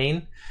and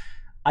playing.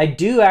 I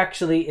do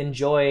actually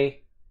enjoy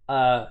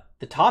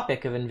the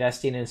topic of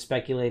investing and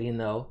speculating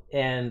though,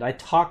 and I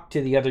talk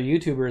to the other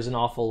YouTubers an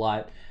awful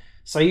lot.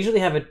 So I usually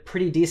have a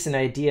pretty decent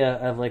idea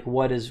of like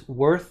what is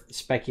worth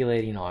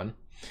speculating on.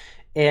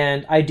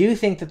 And I do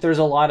think that there's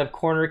a lot of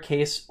corner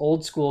case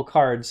old school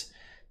cards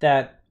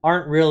that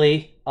aren't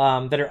really,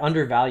 that are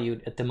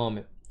undervalued at the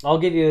moment. I'll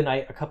give you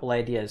a couple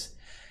ideas.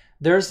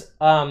 There's,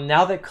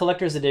 now that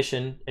Collector's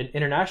Edition and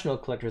International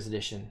Collector's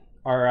Edition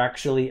are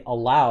actually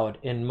allowed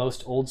in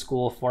most old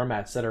school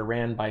formats that are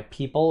ran by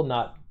people,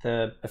 not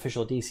the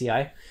official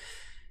DCI.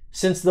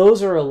 Since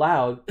those are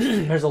allowed,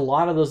 there's a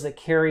lot of those that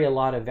carry a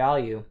lot of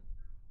value.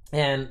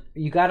 And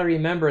you got to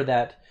remember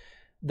that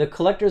the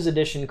Collector's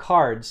Edition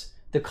cards,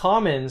 the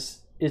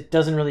commons, it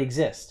doesn't really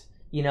exist.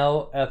 You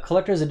know, a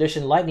Collector's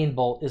Edition Lightning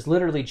Bolt is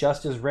literally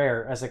just as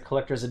rare as a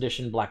Collector's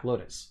Edition Black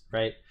Lotus,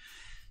 right?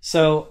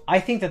 So I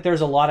think that there's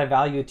a lot of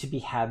value to be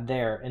had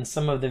there in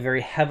some of the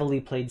very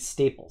heavily played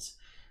staples.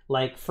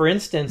 Like, for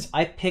instance,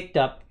 I picked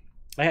up,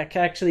 I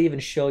can actually even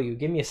show you.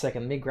 Give me a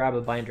second. Let me grab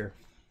a binder.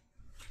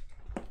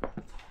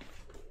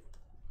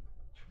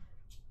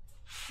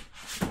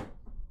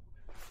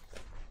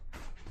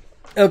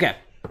 Okay.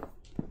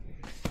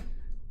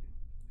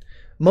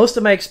 Most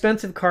of my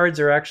expensive cards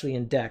are actually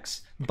in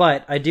decks,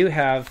 but I do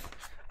have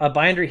a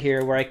binder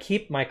here where I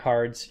keep my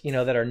cards, you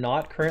know, that are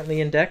not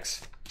currently in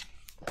decks.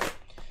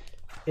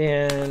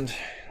 And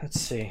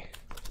let's see,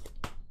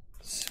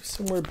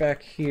 somewhere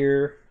back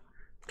here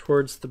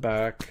towards the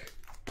back.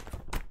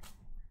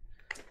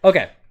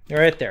 Okay,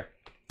 right there.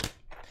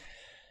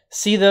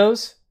 See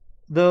those?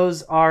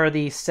 Those are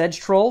the Sedge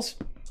Trolls.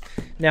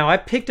 Now I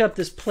picked up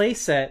this play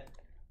set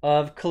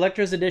of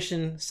Collector's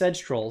Edition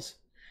Sedge Trolls,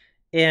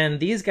 and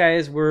these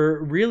guys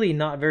were really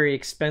not very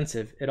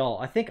expensive at all.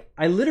 I think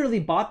I literally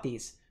bought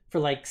these for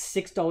like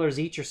 $6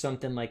 each or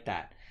something like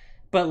that.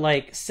 But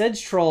like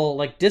Sedge Troll,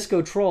 like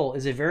Disco Troll,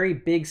 is a very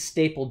big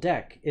staple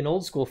deck in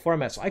old school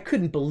format, so I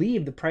couldn't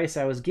believe the price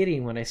I was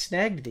getting when I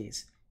snagged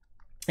these.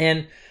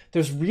 And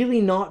there's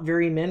really not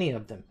very many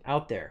of them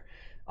out there.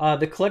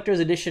 The Collector's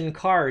Edition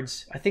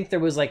cards, I think there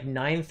was like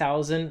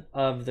 9,000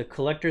 of the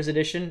Collector's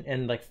Edition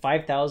and like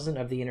 5,000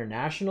 of the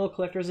International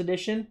Collector's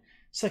Edition.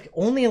 It's like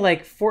only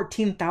like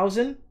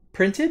 14,000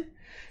 printed.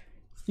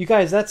 You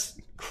guys, that's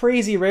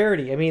crazy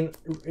rarity. I mean,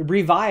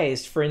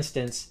 Revised, for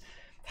instance,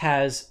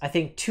 has, I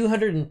think,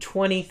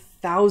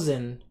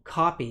 220,000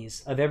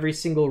 copies of every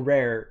single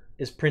rare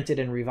is printed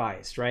and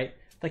revised, right?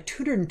 Like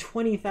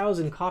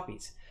 220,000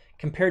 copies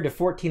compared to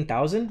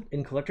 14,000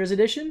 in Collector's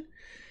Edition.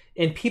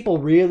 And people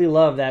really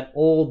love that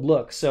old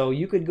look. So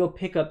you could go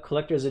pick up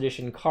Collector's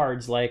Edition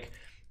cards like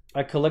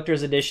a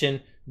Collector's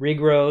Edition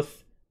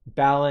Regrowth,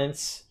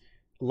 Balance,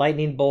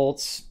 Lightning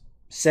Bolts,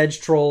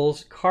 Sedge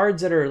Trolls,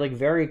 cards that are like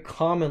very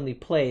commonly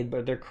played,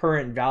 but their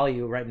current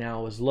value right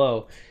now is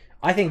low.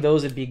 I think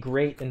those would be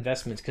great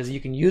investments because you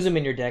can use them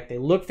in your deck. They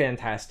look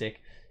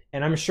fantastic,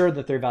 and I'm sure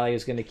that their value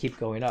is going to keep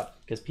going up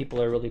because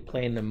people are really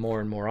playing them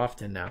more and more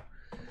often now.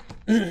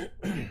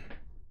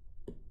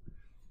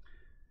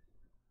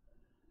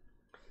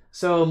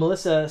 So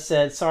Melissa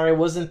said, sorry, I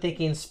wasn't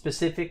thinking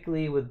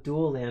specifically with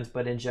dual lands,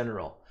 but in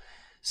general.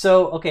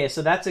 So, okay,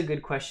 so that's a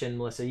good question,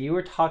 Melissa. You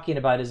were talking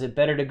about, is it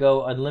better to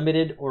go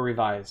unlimited or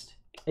revised?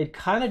 It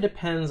kind of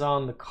depends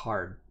on the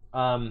card.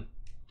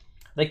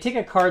 Like take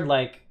a card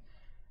like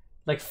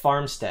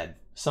Farmstead,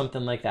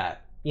 something like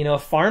that. You know,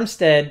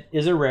 Farmstead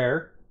is a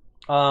rare.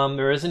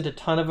 There isn't a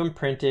ton of them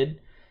printed,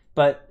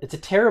 but it's a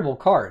terrible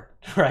card,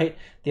 right?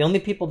 The only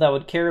people that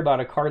would care about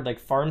a card like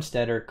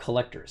Farmstead are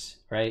collectors,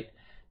 right?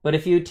 But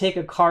if you take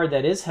a card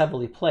that is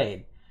heavily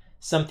played,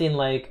 something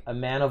like a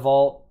Mana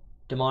Vault,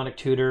 Demonic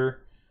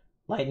Tutor,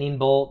 Lightning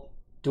Bolt,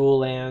 Dual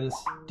Lands,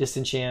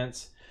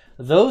 Disenchants,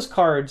 those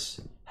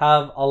cards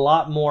have a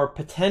lot more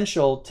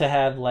potential to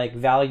have like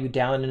value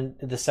down in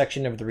the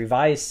section of the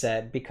revised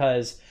set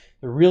because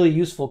they're really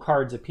useful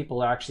cards that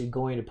people are actually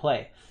going to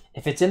play.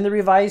 If it's in the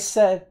revised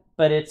set,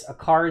 but it's a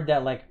card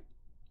that like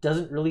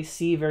doesn't really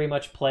see very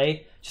much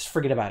play, just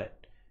forget about it.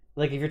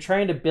 Like if you're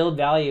trying to build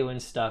value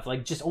and stuff,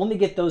 like just only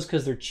get those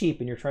because they're cheap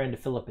and you're trying to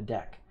fill up a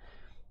deck.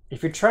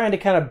 If you're trying to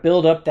kind of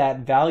build up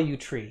that value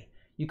tree,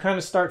 you kind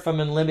of start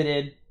from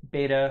unlimited,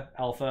 beta,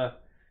 alpha,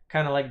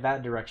 kind of like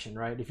that direction,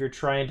 right? If you're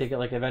trying to get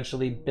like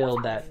eventually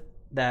build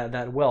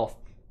that wealth.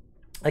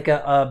 Like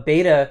a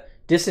beta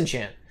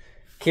disenchant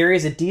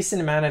carries a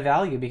decent amount of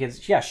value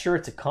because, yeah, sure,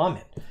 it's a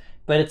common,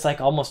 but it's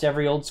like almost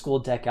every old school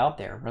deck out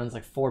there runs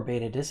like 4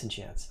 beta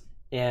disenchants.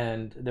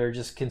 And they're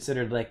just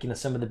considered like, you know,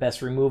 some of the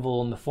best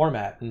removal in the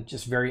format and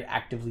just very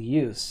actively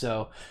used.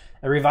 So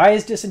a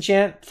revised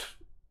disenchant,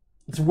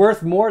 it's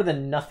worth more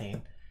than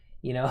nothing,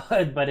 you know,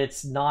 but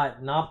it's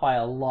not by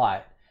a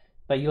lot,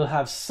 but you'll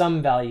have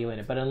some value in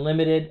it. But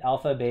unlimited,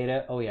 alpha,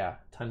 beta, oh yeah,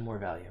 ton more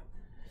value.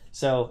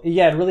 So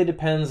yeah, it really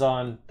depends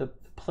on the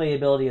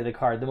playability of the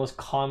card. The most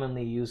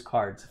commonly used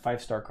cards,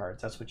 5-star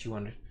cards, that's what you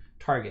want to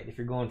target if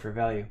you're going for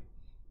value.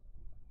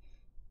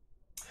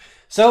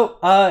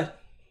 So,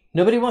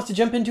 nobody wants to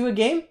jump into a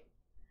game?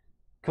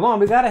 Come on,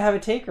 we got to have a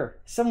taker.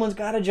 Someone's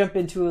got to jump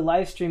into a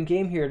live stream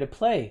game here to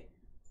play.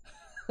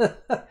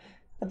 I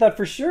thought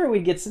for sure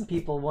we'd get some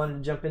people wanting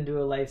to jump into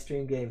a live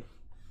stream game.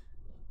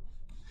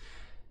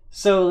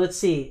 So let's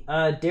see.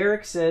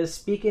 Derek says,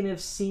 speaking of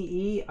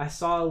CE, I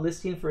saw a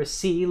listing for a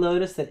CE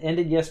Lotus that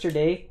ended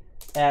yesterday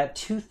at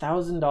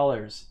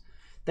 $2,000.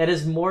 That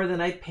is more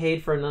than I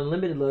paid for an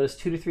unlimited Lotus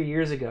 2 to 3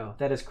 years ago.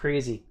 That is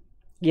crazy.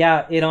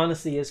 Yeah, it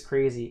honestly is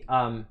crazy.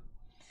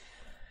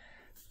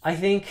 I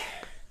think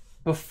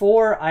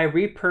before I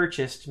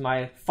repurchased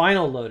my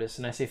final Lotus,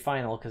 and I say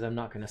final because I'm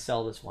not going to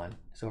sell this one.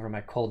 It's over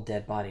my cold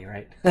dead body,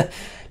 right?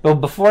 But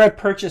before I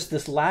purchased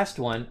this last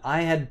one,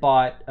 I had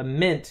bought a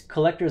mint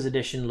collector's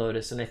edition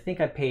Lotus, and I think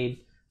I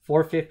paid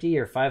 $450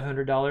 or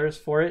 $500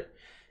 for it.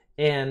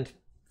 And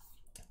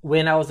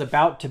when I was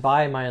about to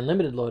buy my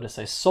unlimited Lotus,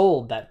 I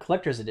sold that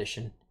collector's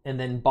edition and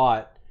then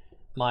bought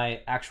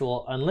my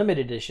actual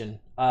unlimited edition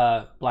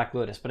Black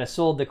Lotus. But I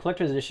sold the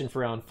collector's edition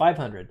for around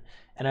 $500.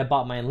 And I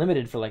bought my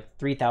unlimited for like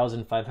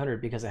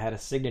 $3,500 because I had a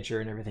signature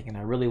and everything, and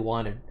I really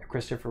wanted a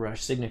Christopher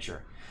Rush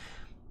signature.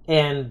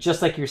 And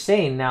just like you're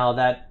saying now,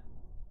 that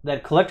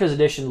collector's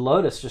edition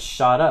Lotus just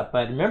shot up.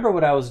 But remember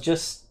what I was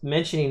just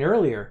mentioning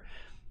earlier.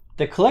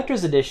 The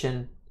collector's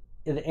edition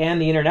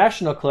and the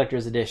international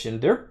collector's edition,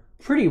 they're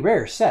pretty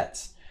rare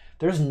sets.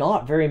 There's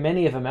not very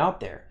many of them out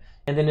there.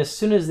 And then as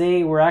soon as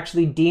they were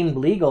actually deemed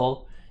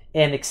legal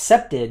and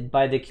accepted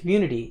by the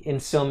community in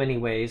so many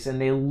ways,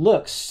 and they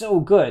look so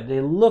good, they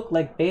look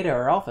like beta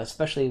or alpha,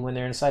 especially when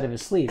they're inside of a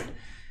sleeve,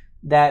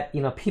 that,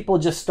 you know, people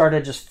just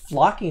started just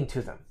flocking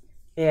to them.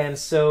 And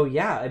so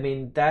yeah, I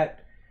mean,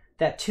 that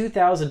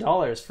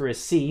 $2,000 for a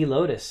CE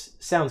Lotus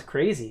sounds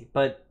crazy,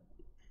 but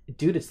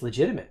dude, it's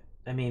legitimate.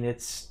 I mean,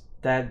 it's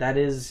that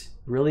is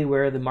really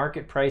where the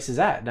market price is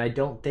at, and I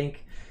don't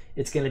think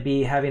it's going to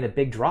be having a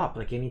big drop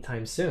like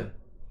anytime soon.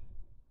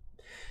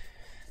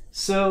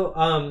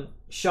 So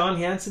Sean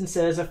Hansen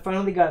says, I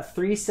finally got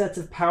 3 sets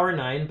of Power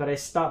 9, but I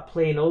stopped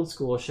playing old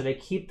school. Should I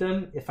keep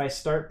them if I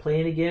start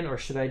playing again, or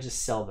should I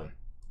just sell them?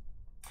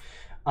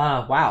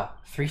 Wow,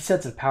 3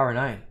 sets of Power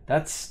 9.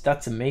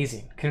 That's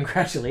amazing.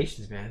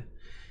 Congratulations,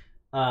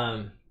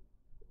 man.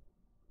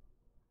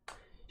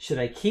 Should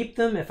I keep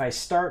them if I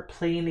start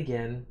playing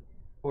again,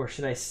 or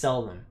should I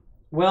sell them?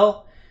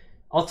 Well,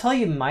 I'll tell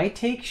you my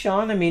take,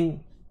 Sean. I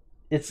mean,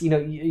 it's, you know,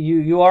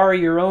 you are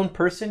your own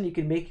person. You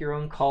can make your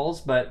own calls.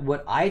 But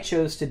what I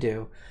chose to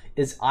do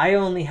is I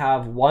only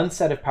have 1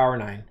 set of Power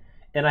 9,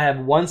 and I have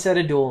 1 set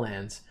of Dual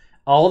Lands.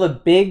 All the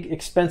big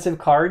expensive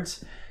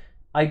cards,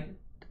 I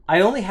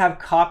only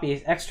have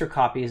extra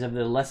copies of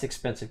the less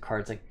expensive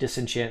cards like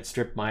Disenchant,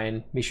 Strip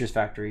Mine, Mishra's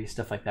Factory,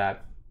 stuff like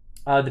that.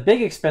 The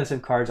big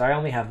expensive cards, I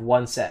only have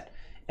 1 set.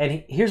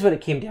 And here's what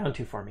it came down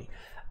to for me.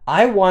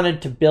 I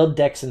wanted to build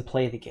decks and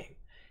play the game.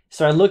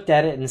 So I looked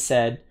at it and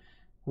said,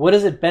 what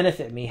does it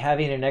benefit me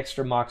having an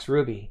extra Mox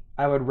Ruby?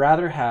 I would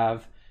rather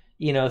have,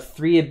 you know,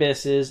 3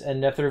 Abysses, a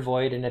Nether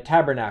Void, and a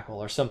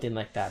Tabernacle or something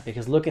like that,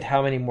 because look at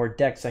how many more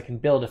decks I can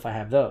build if I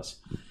have those.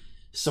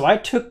 So I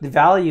took the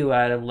value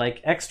out of like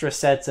extra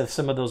sets of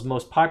some of those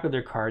most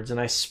popular cards and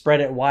I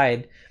spread it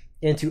wide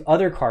into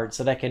other cards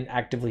that I can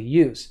actively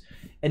use.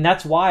 And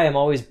that's why I'm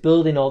always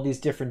building all these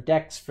different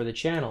decks for the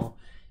channel,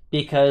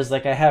 because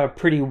like I have a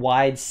pretty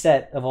wide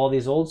set of all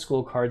these old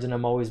school cards, and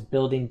I'm always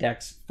building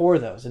decks for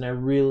those, and I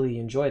really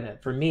enjoy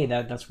that. For me,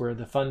 that's where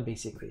the fun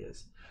basically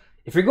is.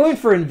 If you're going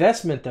for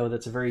investment, though,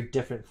 that's a very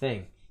different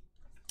thing.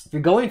 If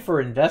you're going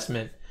for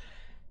investment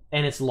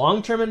and it's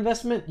long-term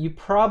investment, you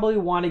probably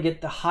want to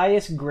get the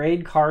highest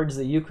grade cards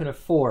that you can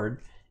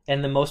afford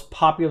and the most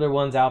popular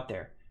ones out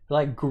there.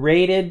 Like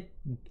graded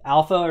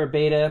alpha or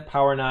beta,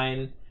 power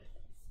 9,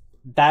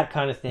 that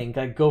kind of thing.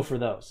 Like, go for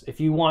those. If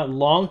you want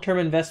long-term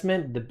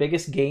investment, the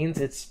biggest gains,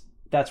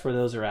 that's where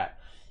those are at.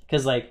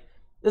 Because like,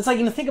 it's like,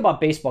 you know, think about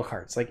baseball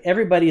cards. Like,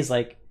 everybody's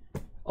like,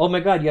 oh my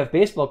God, you have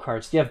baseball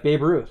cards. Do you have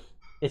Babe Ruth?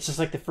 It's just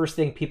like the first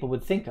thing people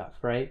would think of,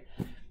 right?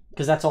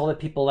 Because that's all that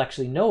people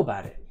actually know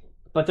about it.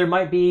 But there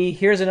might be,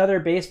 here's another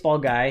baseball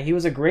guy. He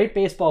was a great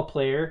baseball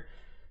player.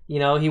 You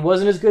know, he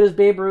wasn't as good as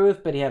Babe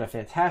Ruth, but he had a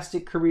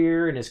fantastic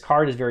career, and his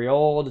card is very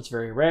old. It's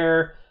very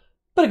rare,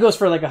 but it goes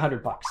for like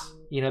 $100,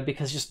 you know,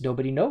 because just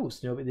nobody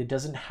knows. Nobody, it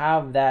doesn't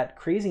have that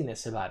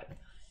craziness about it.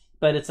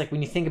 But it's like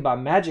when you think about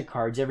Magic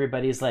cards,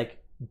 everybody's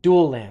like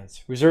dual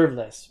lands, reserve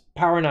list,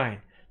 power 9.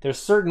 There's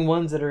certain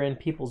ones that are in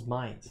people's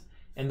minds,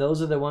 and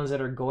those are the ones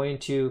that are going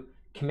to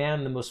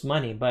command the most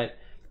money. But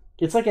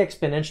it's like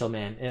exponential,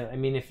 man. I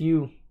mean, if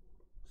you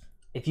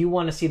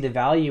want to see the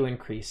value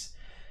increase,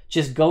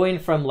 just going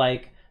from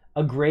like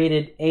a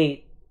graded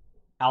 8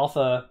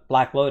 Alpha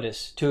Black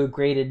Lotus to a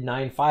graded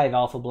 9.5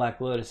 Alpha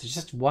Black Lotus, it's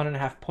just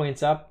 1.5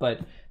 points up,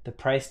 but the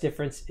price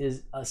difference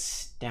is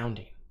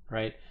astounding,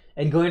 right?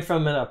 And going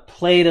from a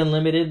played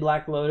unlimited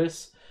Black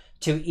Lotus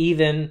to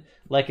even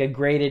like a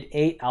graded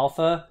 8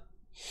 Alpha,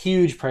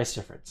 huge price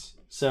difference.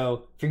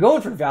 So if you're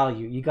going for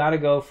value, you got to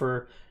go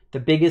for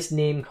the biggest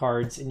name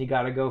cards, and you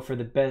got to go for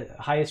the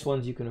highest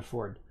ones you can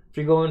afford. If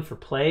you're going for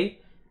play,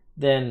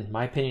 then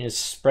my opinion is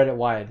spread it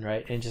wide,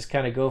 right? And just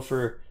kind of go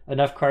for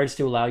enough cards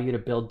to allow you to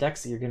build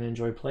decks that you're going to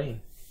enjoy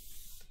playing.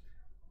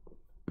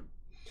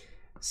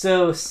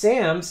 So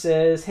Sam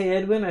says, hey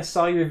Edwin, I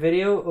saw your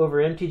video over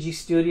MTG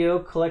Studio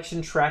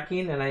collection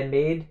tracking, and I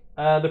made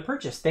the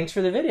purchase. Thanks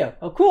for the video.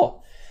 Oh,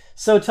 cool.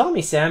 So tell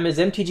me, Sam, is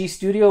MTG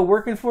Studio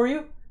working for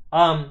you?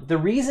 The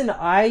reason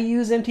I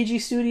use MTG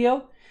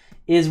Studio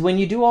is when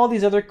you do all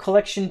these other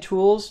collection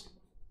tools,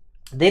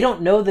 they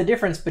don't know the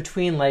difference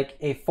between like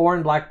a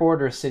Foreign Black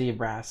Border City of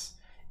Brass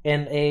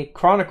and a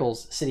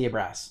Chronicles City of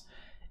Brass.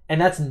 And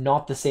that's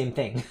not the same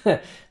thing.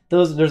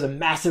 There's a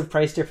massive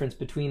price difference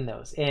between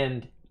those.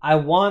 And I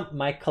want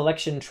my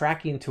collection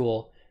tracking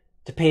tool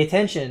to pay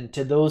attention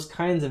to those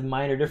kinds of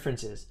minor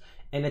differences.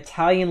 An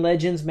Italian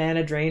Legends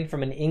mana drain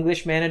from an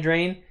English mana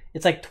drain,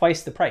 it's like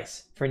twice the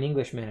price for an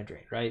English mana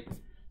drain, right?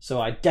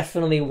 So I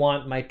definitely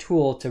want my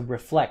tool to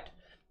reflect,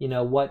 you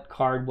know, what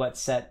card, what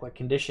set, what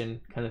condition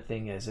kind of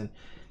thing is. And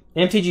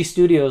MTG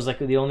Studio is like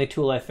the only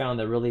tool I found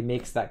that really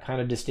makes that kind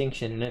of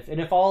distinction.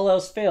 And if all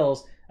else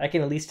fails, I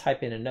can at least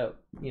type in a note,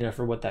 you know,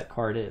 for what that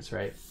card is,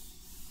 right?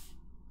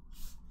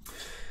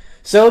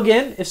 So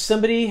again, if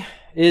somebody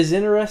is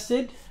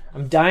interested,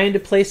 I'm dying to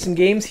play some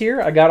games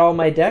here. I got all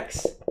my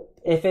decks.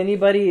 If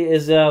anybody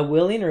is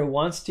willing or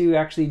wants to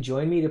actually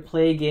join me to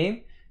play a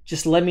game,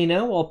 just let me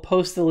know. I'll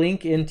post the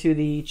link into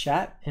the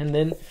chat, and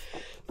then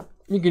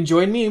you can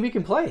join me and we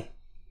can play.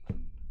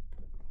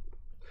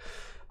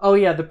 Oh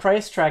yeah, the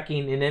price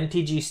tracking in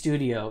MTG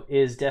Studio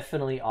is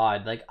definitely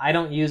odd. Like, I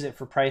don't use it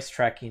for price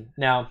tracking.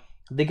 Now,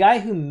 the guy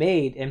who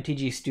made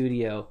MTG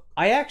Studio,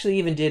 I actually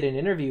even did an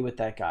interview with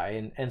that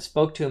guy and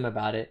spoke to him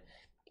about it.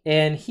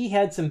 And he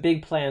had some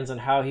big plans on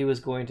how he was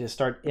going to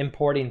start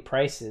importing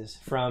prices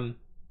from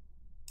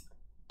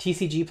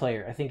TCG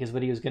Player, I think is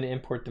what he was going to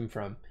import them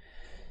from.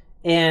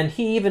 And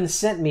he even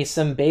sent me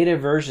some beta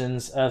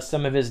versions of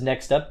some of his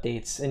next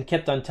updates and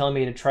kept on telling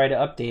me to try to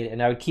update it,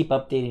 and I would keep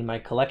updating my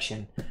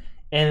collection.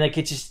 And like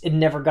it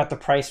never got the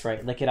price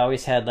right. Like, it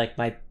always had like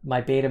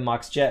my Beta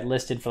Mox Jet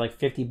listed for like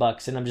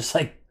 $50, and I'm just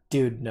like,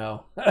 dude,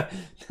 no.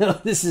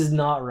 No, this is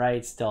not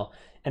right still.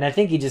 And I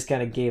think he just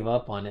kind of gave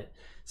up on it.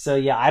 So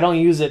yeah, I don't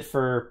use it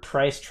for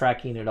price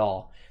tracking at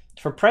all.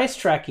 For price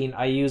tracking,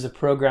 I use a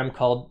program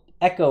called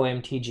Echo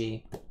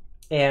MTG.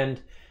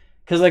 And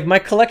because like my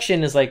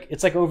collection is like,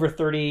 it's like over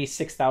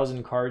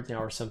 36,000 cards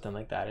now or something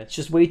like that. It's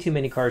just way too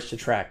many cards to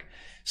track.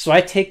 So I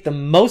take the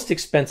most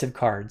expensive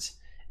cards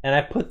and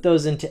I put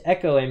those into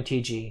Echo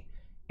MTG.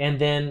 And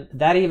then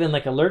that even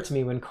like alerts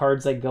me when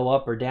cards like go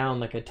up or down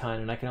like a ton.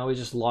 And I can always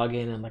just log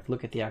in and like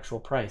look at the actual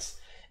price.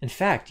 In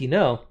fact, you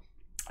know,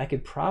 I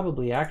could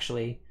probably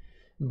actually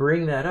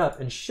bring that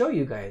up and show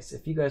you guys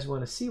if you guys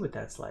want to see what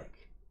that's like.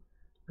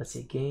 Let's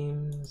see,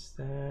 games,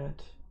 that,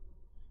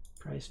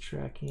 price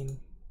tracking.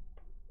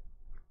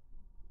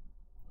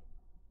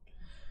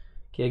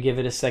 Okay, I'll give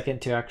it a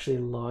second to actually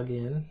log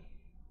in.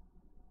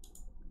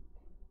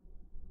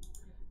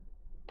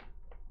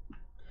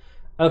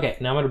 Okay,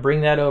 now I'm going to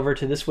bring that over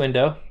to this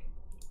window.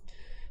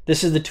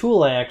 This is the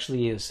tool I actually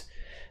use.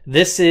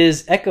 This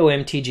is Echo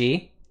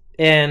MTG,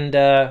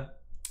 and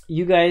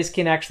you guys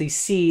can actually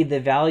see the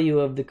value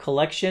of the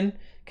collection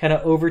kind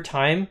of over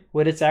time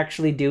what it's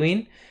actually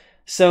doing.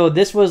 So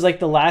this was like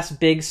the last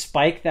big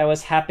spike that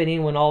was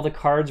happening when all the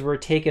cards were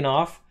taken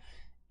off.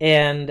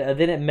 And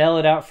then it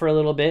mellowed out for a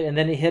little bit, and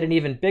then it hit an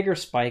even bigger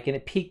spike, and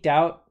it peaked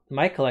out.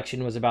 My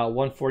collection was about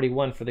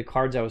 141 for the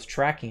cards I was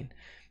tracking.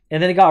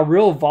 And then it got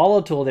real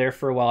volatile there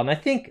for a while. And I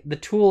think the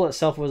tool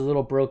itself was a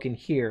little broken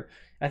here.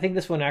 I think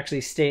this one actually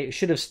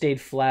should have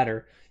stayed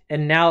flatter.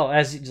 And now,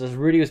 as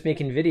Rudy was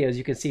making videos,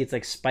 you can see it's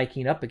like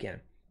spiking up again,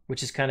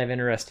 which is kind of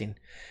interesting.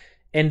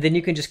 And then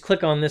you can just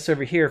click on this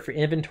over here for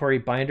inventory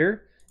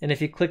binder. And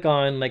if you click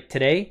on like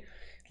today,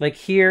 like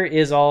here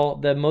is all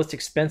the most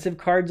expensive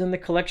cards in the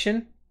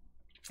collection.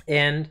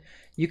 And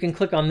you can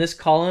click on this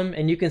column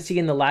and you can see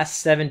in the last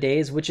 7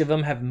 days which of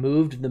them have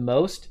moved the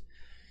most.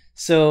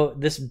 So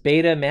this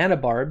beta mana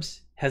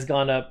barbs has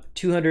gone up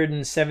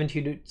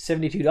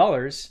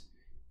 $272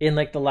 in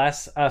like the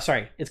last,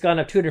 it's gone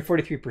up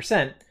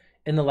 243%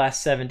 in the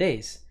last 7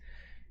 days.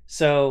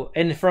 So,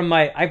 and from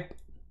my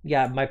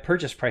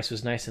purchase price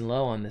was nice and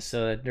low on this,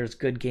 so there's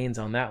good gains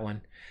on that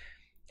one.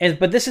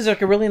 But this is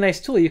like a really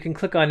nice tool. You can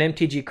click on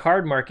MTG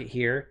Card Market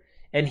here,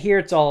 and here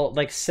it's all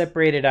like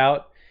separated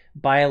out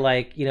by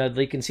like,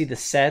 you can see the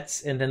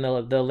sets and then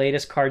the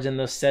latest cards in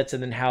those sets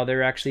and then how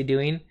they're actually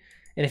doing.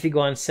 And if you go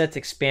on sets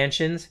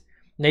expansions,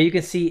 now you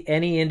can see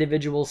any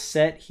individual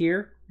set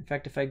here. In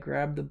fact, if I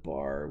grab the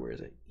bar, where is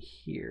it?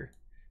 Here.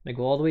 I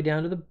go all the way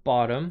down to the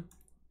bottom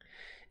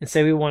and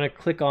say we want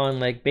to click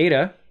on like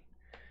beta.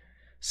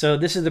 So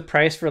this is the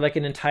price for like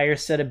an entire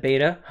set of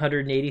beta,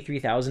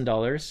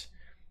 $183,000.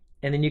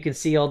 And then you can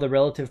see all the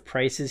relative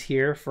prices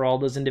here for all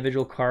those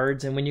individual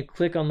cards. And when you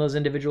click on those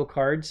individual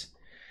cards,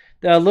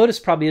 the Lotus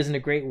probably isn't a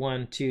great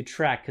one to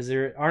track because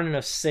there aren't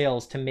enough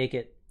sales to make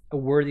it a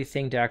worthy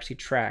thing to actually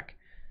track.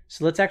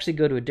 So let's actually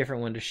go to a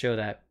different one to show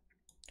that.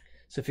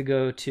 So if you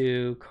go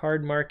to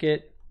Card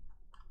Market,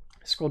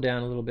 scroll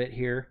down a little bit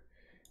here.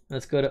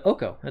 Let's go to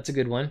Oko. That's a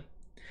good one.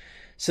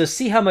 So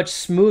see how much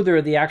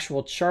smoother the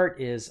actual chart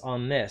is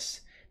on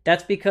this.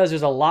 That's because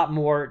there's a lot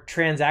more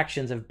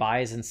transactions of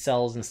buys and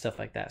sells and stuff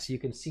like that. So you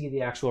can see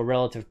the actual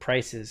relative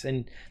prices.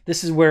 And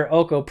this is where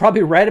Oko,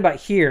 probably right about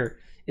here,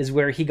 is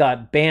where he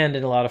got banned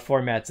in a lot of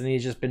formats, and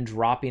he's just been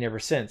dropping ever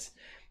since.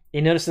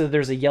 You notice that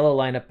there's a yellow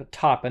line up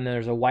top and then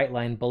there's a white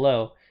line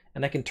below,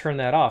 and I can turn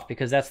that off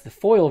because that's the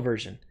foil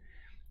version.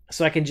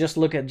 So I can just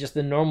look at just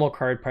the normal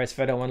card price if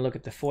I don't want to look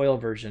at the foil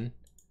version.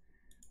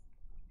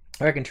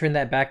 Or I can turn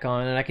that back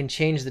on, and I can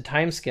change the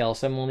time scale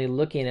so I'm only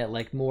looking at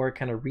like more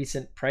kind of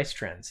recent price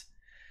trends.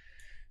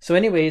 So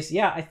anyways,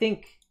 yeah, I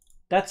think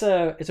it's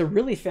a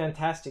really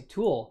fantastic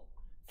tool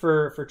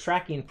for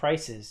tracking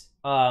prices.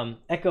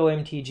 Echo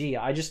MTG,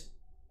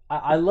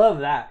 I love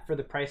that for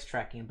the price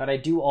tracking, but I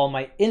do all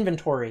my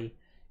inventory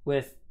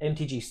with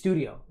MTG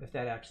Studio, if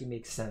that actually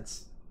makes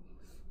sense.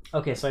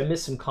 Okay, so I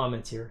missed some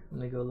comments here.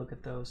 Let me go look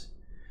at those.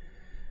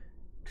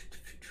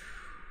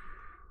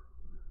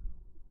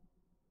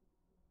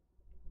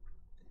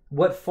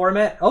 What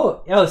format?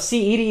 Oh,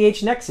 see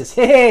EDH Nexus.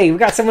 Hey, we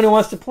got someone who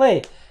wants to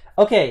play.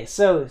 Okay,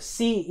 so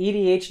see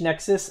EDH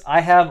Nexus.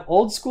 I have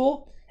old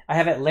school, I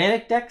have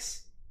Atlantic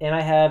decks, and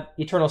I have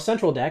Eternal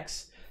Central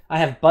decks. I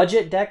have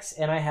budget decks,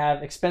 and I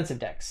have expensive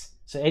decks.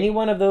 So any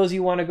one of those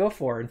you want to go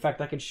for. In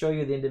fact, I could show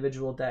you the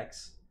individual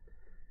decks.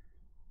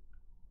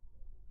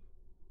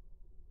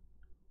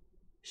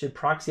 Should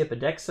proxy up a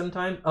deck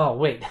sometime? Oh,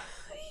 wait.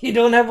 You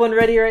don't have one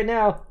ready right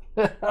now.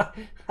 I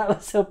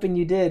was hoping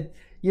you did.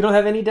 You don't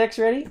have any decks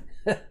ready?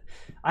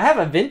 I have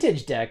a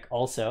vintage deck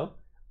also.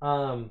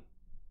 I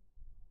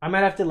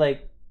might have to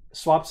like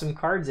swap some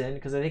cards in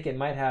because I think it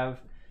might have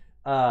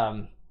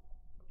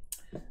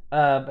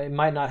it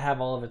might not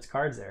have all of its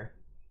cards there.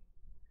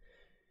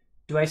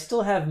 Do I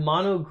still have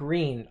mono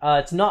green?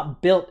 It's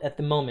not built at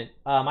the moment.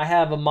 I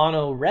have a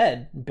mono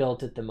red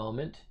built at the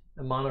moment.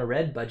 A mono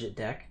red budget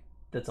deck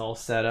that's all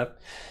set up.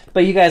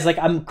 But you guys, like,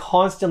 I'm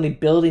constantly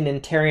building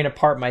and tearing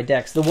apart my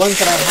decks. The ones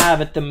that I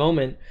have at the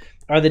moment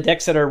are the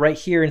decks that are right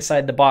here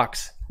inside the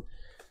box.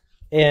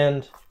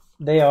 And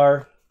they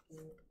are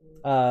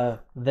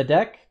the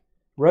deck,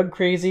 Rug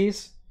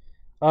Crazies,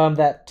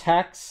 that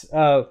tax,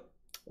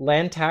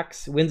 land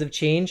tax, Winds of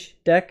Change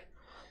deck,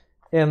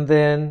 and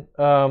then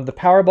the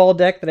Powerball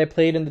deck that I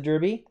played in the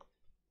Derby,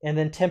 and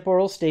then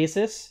Temporal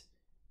Stasis,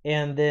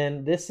 and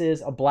then this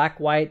is a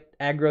black-white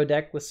aggro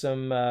deck with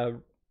some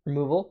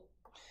removal,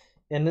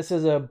 and this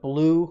is a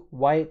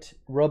blue-white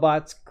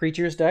robots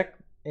creatures deck,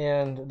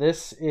 and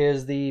this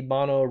is the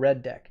mono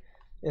red deck.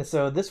 And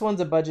so this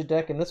one's a budget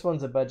deck, and this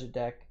one's a budget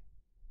deck.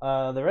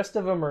 The rest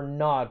of them are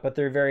not, but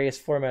they're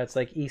various formats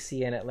like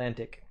EC and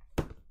Atlantic.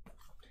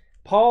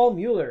 Paul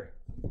Mueller.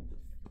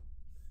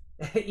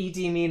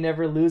 E.T. Me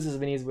never loses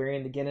when he's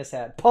wearing the Guinness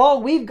hat.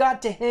 Paul, we've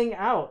got to hang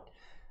out.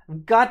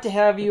 I've got to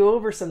have you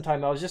over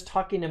sometime. I was just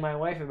talking to my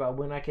wife about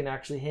when I can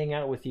actually hang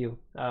out with you.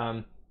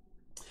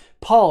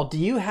 Paul, do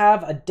you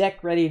have a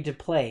deck ready to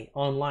play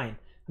online?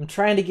 I'm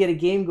trying to get a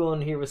game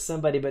going here with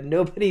somebody, but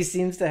nobody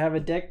seems to have a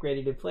deck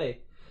ready to play.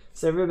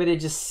 So everybody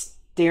just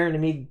staring at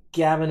me,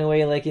 gabbing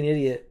away like an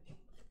idiot.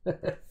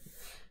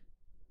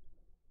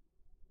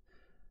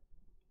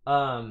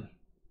 Um,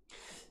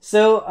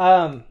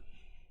 so,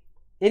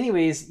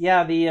 anyways,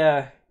 yeah,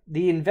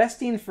 the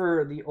investing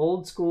for the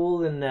old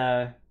school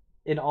and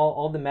in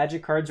all the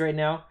Magic cards right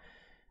now,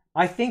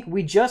 I think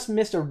we just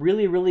missed a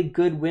really, really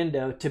good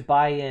window to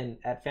buy in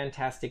at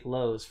fantastic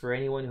lows for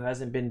anyone who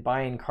hasn't been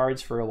buying cards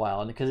for a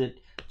while. And because it,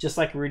 just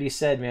like Rudy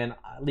said, man,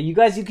 you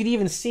guys, you could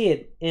even see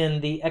it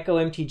in the Echo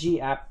MTG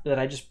app that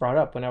I just brought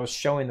up when I was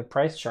showing the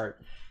price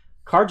chart.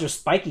 Cards are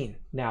spiking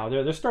now.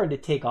 They're starting to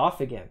take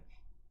off again.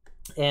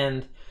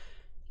 And,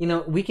 you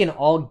know, we can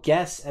all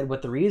guess at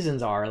what the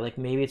reasons are. Like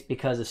maybe it's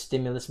because of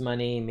stimulus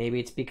money. Maybe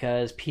it's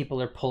because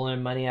people are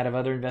pulling money out of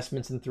other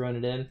investments and throwing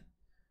it in.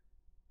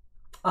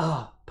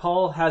 Ah,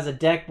 Paul has a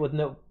deck with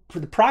no...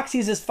 The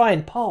Proxies is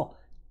fine. Paul,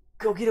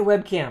 go get a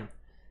webcam.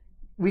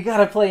 We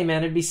gotta play,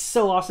 man. It'd be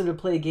so awesome to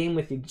play a game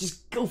with you.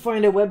 Just go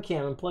find a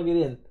webcam and plug it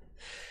in.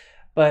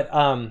 But,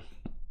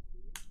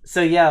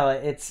 so yeah,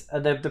 it's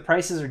the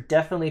prices are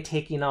definitely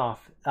taking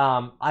off.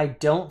 I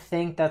don't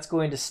think that's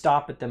going to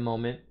stop at the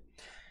moment.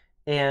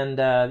 And,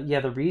 yeah,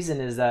 the reason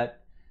is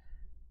that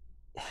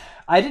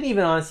I didn't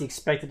even honestly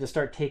expect it to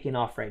start taking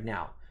off right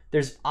now.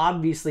 There's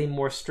obviously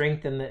more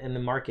strength in the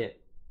market.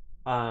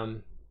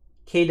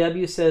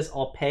 KW says,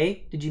 I'll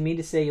pay. Did you mean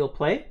to say you'll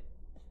play?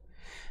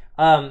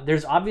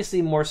 There's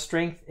obviously more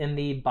strength in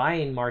the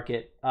buying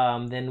market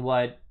than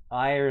what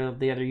I or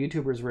the other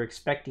YouTubers were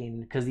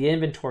expecting, because the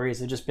inventories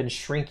have just been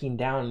shrinking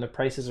down and the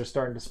prices are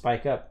starting to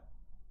spike up.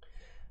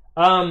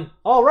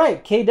 All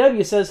right,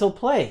 KW says he'll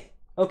play.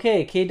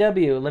 Okay,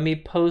 KW, let me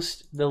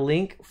post the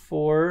link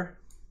for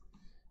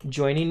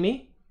joining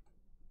me.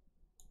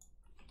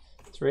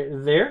 It's right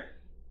there.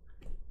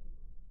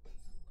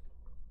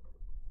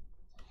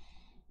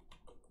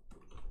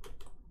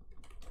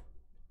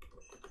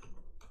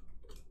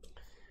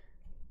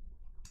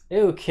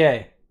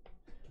 Okay,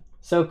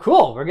 so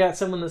cool. We got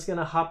someone that's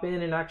gonna hop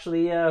in and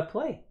actually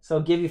play. So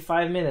I'll give you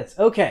 5 minutes.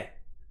 Okay,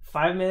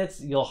 5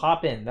 minutes. You'll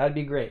hop in. That'd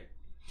be great.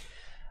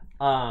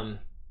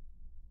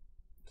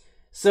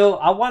 So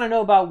I want to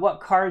know about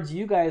what cards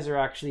you guys are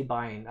actually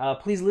buying.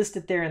 Please list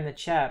it there in the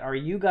chat. Are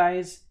you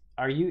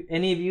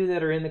any of you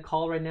that are in the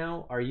call right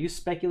now? Are you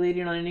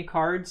speculating on any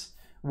cards?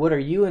 What are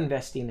you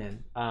investing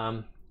in?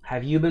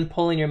 Have you been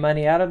pulling your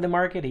money out of the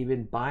market? Have you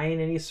been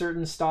buying any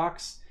certain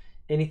stocks?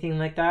 Anything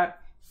like that?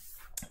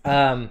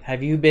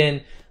 Have you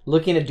been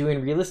looking at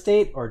doing real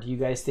estate, or do you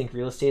guys think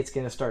real estate's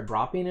going to start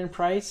dropping in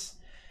price?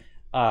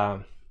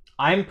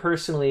 I'm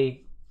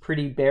personally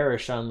pretty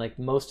bearish on like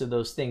most of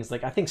those things.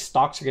 Like I think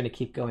stocks are going to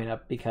keep going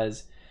up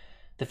because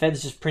the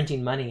Fed's just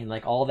printing money and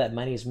like all that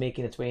money is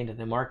making its way into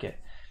the market.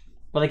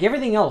 But like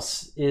everything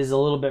else is a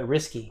little bit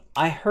risky.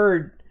 I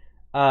heard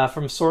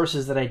from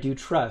sources that I do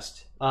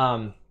trust,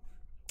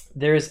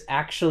 there's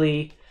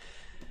actually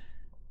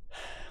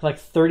like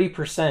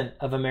 30%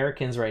 of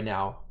Americans right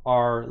now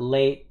are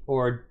late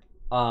or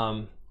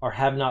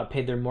have not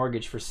paid their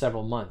mortgage for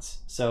several months.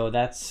 So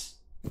that's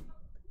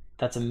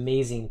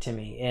amazing to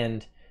me.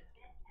 And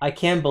I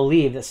can't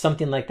believe that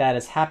something like that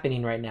is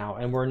happening right now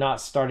and we're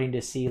not starting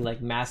to see like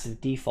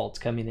massive defaults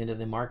coming into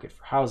the market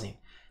for housing.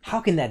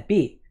 How can that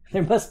be?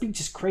 There must be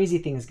just crazy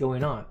things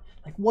going on.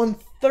 Like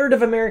 1/3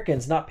 of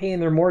Americans not paying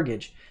their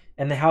mortgage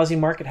and the housing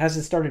market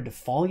hasn't started to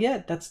fall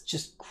yet? That's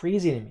just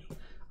crazy to me.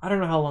 I don't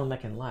know how long that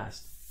can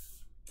last.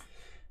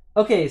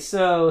 Okay,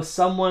 so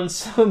someone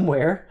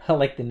somewhere, I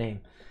like the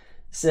name,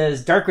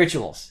 says Dark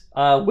Rituals.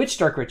 Which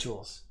Dark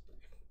Rituals?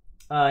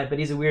 But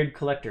he's a weird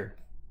collector.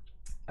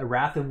 A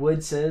Wrath of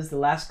Wood says, the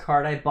last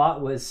card I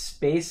bought was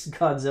Space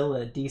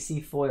Godzilla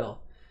DC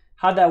foil.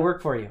 How'd that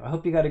work for you? I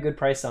hope you got a good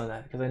price on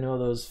that, because I know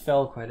those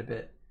fell quite a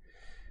bit.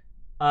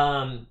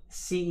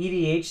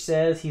 CEDH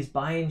says he's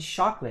buying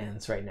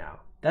Shocklands right now.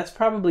 That's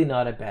probably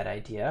not a bad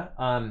idea.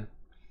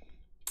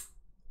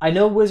 I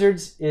know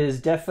Wizards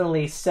is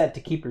definitely set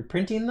to keep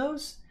reprinting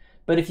those,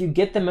 but if you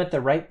get them at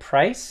the right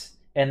price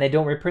and they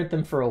don't reprint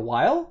them for a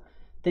while,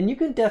 then you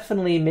can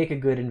definitely make a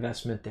good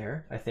investment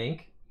there, I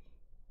think.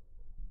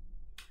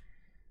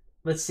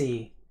 Let's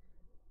see.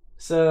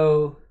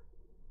 So,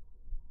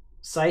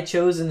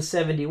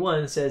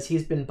 Psychosen71 says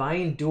he's been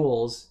buying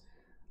duels.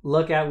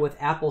 Look out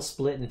with Apple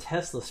split and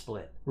Tesla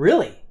split.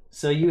 Really?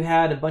 So you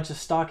had a bunch of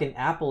stock in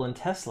Apple and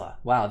Tesla.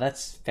 Wow,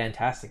 that's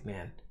fantastic,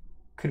 man.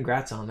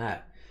 Congrats on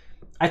that.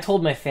 I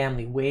told my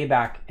family way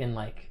back in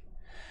like,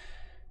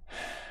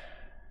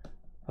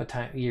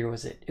 what year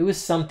was it? It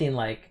was something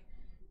like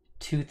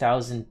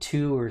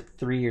 2002 or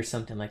 3 or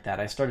something like that.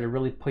 I started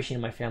really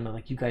pushing my family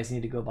like, you guys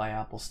need to go buy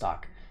Apple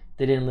stock.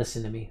 They didn't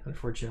listen to me,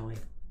 unfortunately.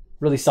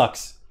 Really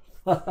sucks.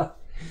 So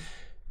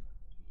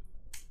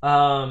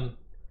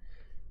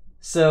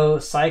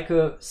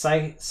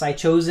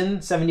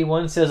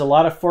Psychosen71 says a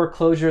lot of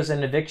foreclosures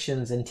and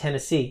evictions in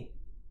Tennessee.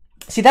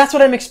 See, that's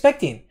what I'm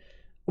expecting.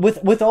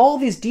 With all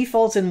these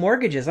defaults and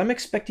mortgages, I'm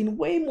expecting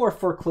way more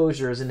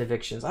foreclosures and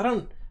evictions. I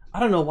don't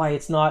know why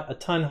it's not a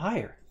ton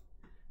higher.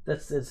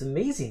 That's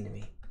amazing to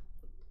me.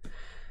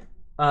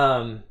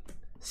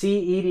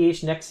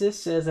 CEDH Nexus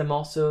says I've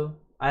also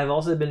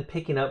been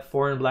picking up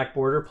foreign black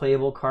border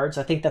playable cards.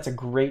 I think that's a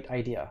great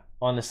idea,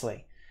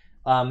 honestly.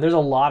 There's a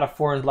lot of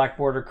foreign black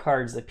border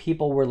cards that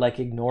people were like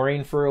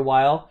ignoring for a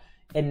while,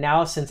 and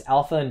now since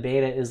alpha and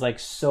beta is like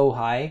so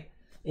high,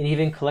 and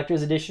even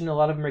collector's edition, a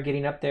lot of them are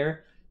getting up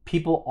there.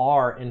 People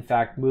are in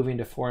fact moving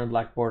to foreign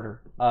black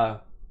border.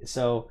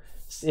 So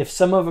if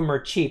some of them are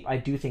cheap, I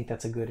do think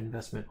that's a good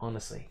investment,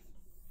 honestly.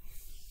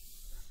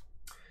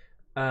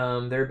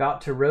 They're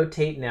about to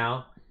rotate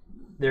now.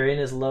 They're in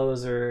as low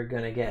as they're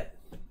gonna get.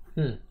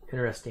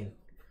 Interesting.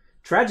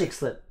 Tragic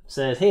Slip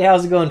says, hey,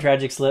 how's it going,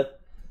 Tragic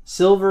Slip?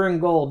 Silver and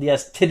gold.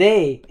 Yes,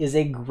 today is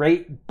a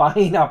great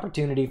buying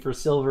opportunity for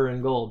silver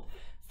and gold.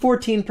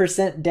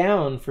 14%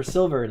 down for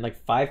silver and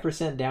like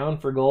 5% down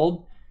for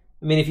gold.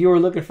 I mean, if you were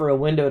looking for a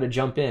window to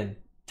jump in,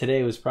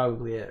 today was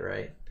probably it,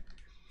 right?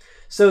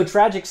 So,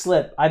 Tragic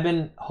Slip, I've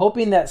been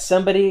hoping that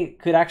somebody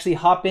could actually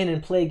hop in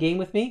and play a game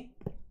with me.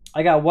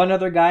 I got one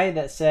other guy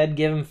that said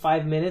give him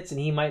 5 minutes and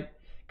he might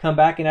come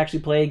back and actually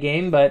play a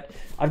game, but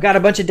I've got a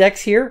bunch of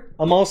decks here.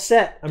 I'm all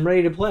set. I'm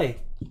ready to play.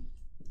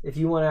 If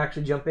you want to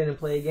actually jump in and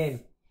play a game.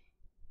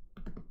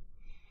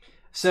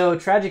 So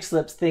Tragic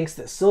Slips thinks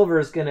that silver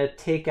is going to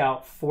take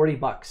out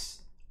 $40.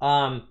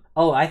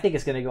 I think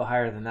it's going to go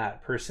higher than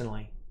that,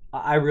 personally.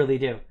 I really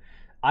do.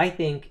 I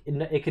think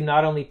it can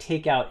not only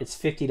take out its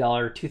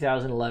 $50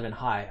 2011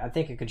 high, I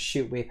think it could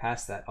shoot way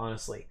past that,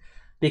 honestly.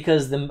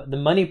 Because the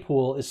money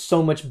pool is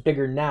so much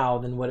bigger now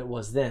than what it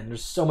was then.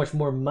 There's so much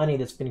more money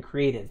that's been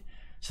created.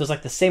 So it's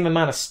like the same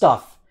amount of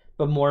stuff,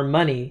 but more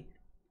money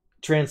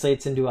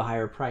translates into a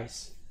higher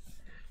price.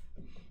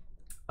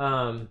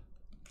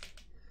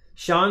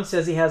 Sean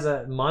says he has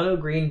a mono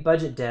green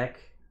budget deck,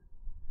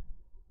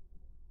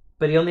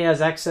 but he only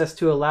has access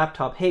to a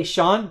laptop. Hey,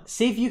 Sean,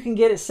 see if you can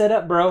get it set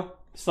up, bro.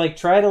 It's like,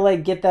 try to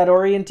like get that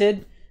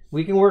oriented.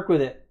 We can work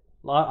with it.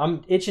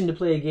 I'm itching to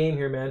play a game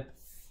here, man.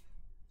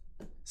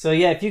 So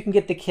yeah, if you can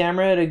get the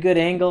camera at a good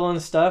angle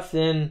and stuff,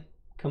 then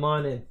come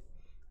on in.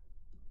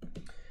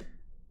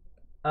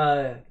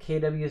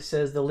 KW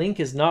says the link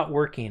is not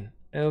working.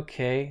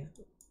 Okay,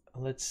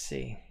 let's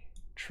see.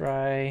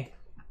 Try.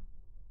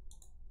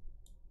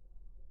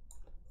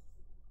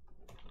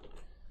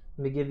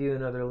 Let me give you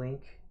another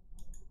link.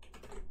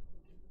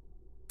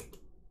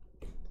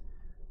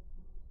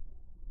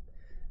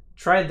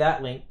 Try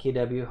that link,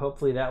 KW.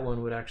 Hopefully that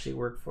one would actually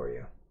work for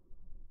you.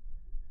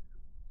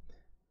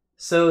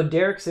 So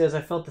Derek says,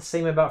 I felt the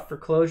same about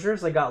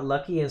foreclosures. I got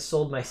lucky and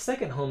sold my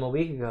second home a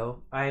week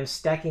ago. I am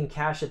stacking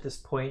cash at this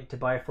point to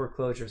buy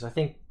foreclosures. I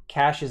think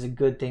cash is a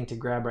good thing to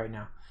grab right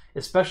now,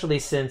 especially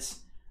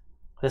since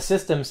the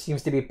system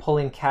seems to be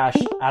pulling cash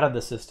out of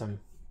the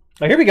system.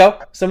 Oh, here we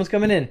go. Someone's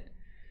coming in.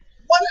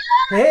 What?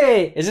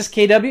 Hey, is this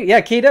KW?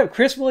 Yeah, KW.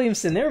 Chris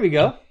Williamson. There we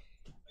go.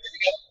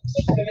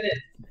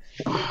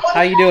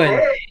 How you doing?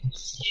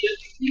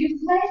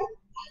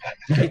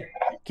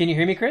 Can you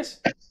hear me, Chris?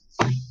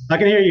 I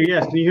can hear you,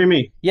 yes. Can you hear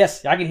me?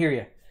 Yes, I can hear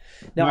you.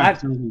 Now, Right.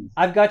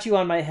 I've got you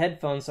on my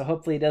headphones, so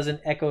hopefully it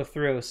doesn't echo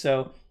through.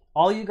 So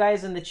all you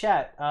guys in the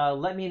chat,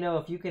 let me know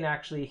if you can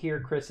actually hear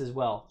Chris as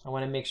well. I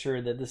want to make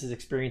sure that this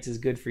experience is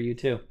good for you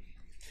too.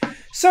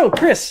 So,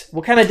 Chris,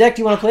 what kind of deck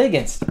do you want to play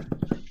against?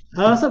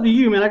 It's up to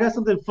you, man. I got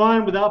something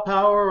fun without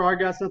power, or I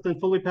got something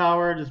fully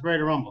powered, just ready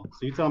to rumble.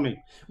 So you tell me.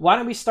 Why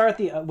don't we start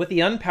with the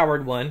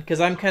unpowered one,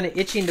 because I'm kind of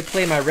itching to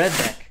play my red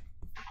deck.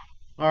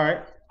 All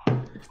right.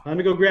 Let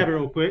me go grab it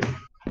real quick.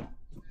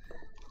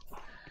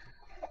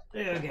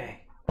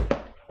 Okay.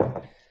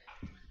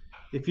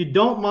 If you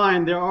don't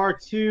mind, there are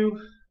 2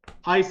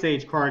 Ice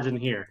Age cards in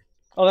here.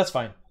 Oh, that's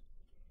fine.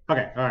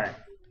 Okay, all right.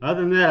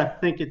 Other than that, I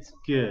think it's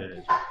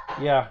good.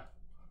 Yeah.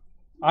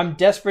 I'm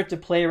desperate to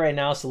play right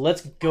now, so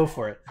let's go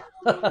for it.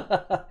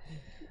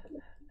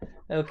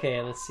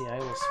 Okay, let's see. I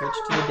will switch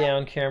to the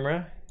down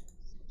camera.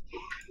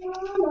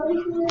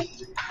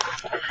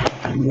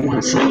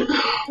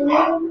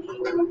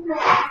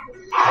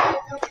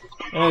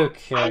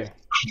 Okay.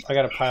 I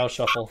got a pile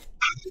shuffle.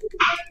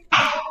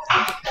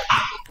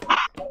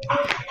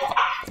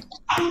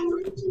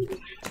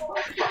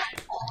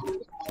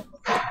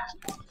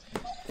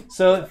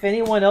 So if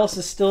anyone else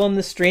is still in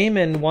the stream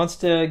and wants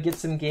to get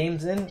some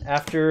games in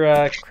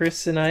after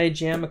Chris and I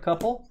jam a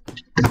couple,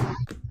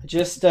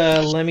 just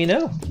let me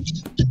know.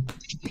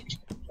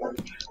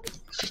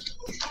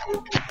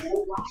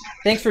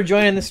 Thanks for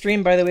joining the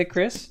stream, by the way,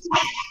 Chris.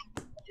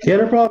 Yeah,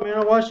 no problem, man.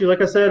 I watched you.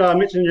 Like I said, I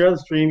mentioned your other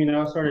stream. You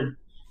know, I started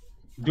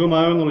doing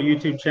my own little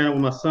YouTube channel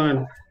with my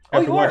son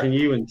after watching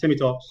you and Timmy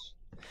Talks.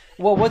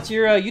 Well, what's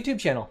your YouTube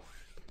channel?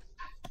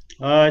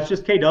 It's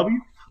just KW.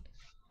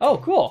 Oh,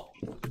 cool.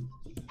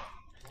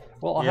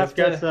 Well, I'll have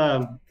it's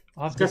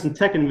got some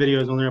Tekken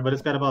videos on there, but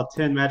it's got about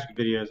 10 Magic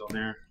videos on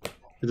there.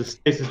 There's a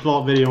Stasis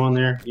Vault video on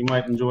there you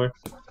might enjoy.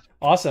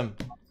 Awesome.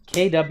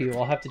 KW,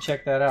 I'll have to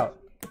check that out.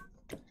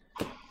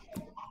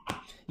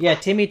 Yeah,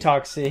 Timmy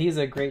Talks, he's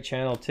a great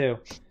channel too.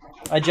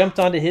 I jumped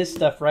onto his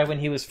stuff right when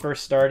he was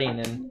first starting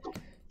and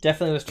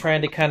definitely was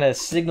trying to kind of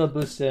signal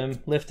boost him,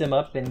 lift him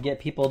up, and get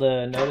people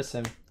to notice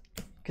him.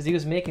 Because he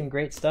was making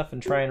great stuff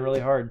and trying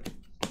really hard.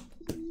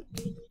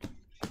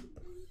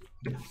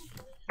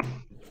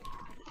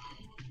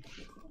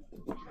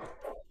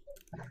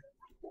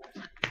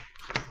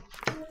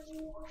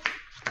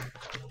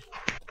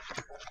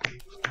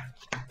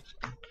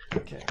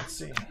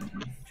 see.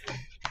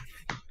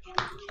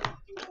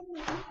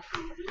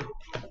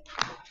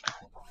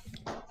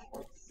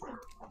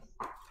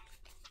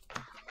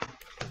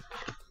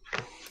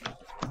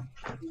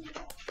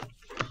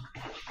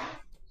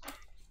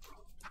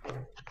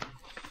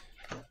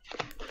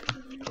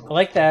 I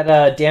like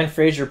that Dan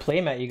Fraser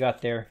playmat you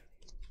got there.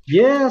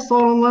 Yeah, I saw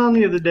it online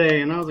the other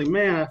day, and I was like,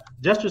 man,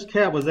 Jester's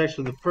Cat was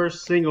actually the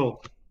first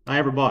single I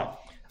ever bought.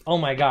 Oh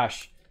my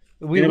gosh.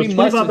 And it was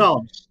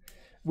 $25.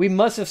 We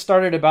must have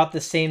started about the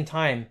same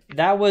time.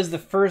 That was the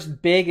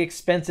first big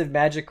expensive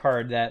Magic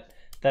card that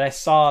I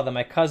saw that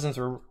my cousins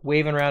were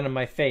waving around in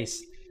my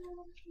face.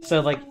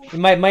 So like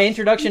my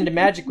introduction to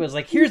Magic was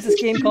like, here's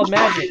this game called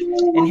Magic,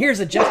 and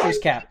here's a Jester's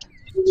Cap.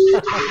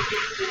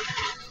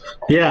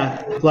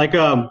 Yeah, like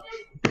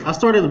I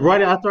started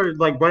right after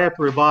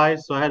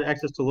Revise, so I had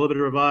access to a little bit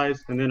of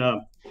Revise, and then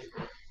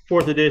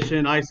fourth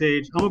edition, Ice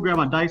Age. I'm gonna grab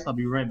my dice. I'll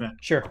be right back.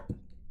 Sure.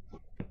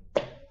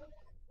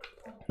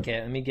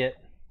 Okay, let me get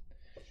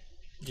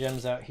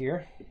gems out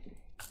here.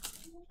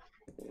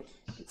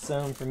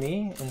 Some for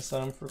me and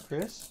some for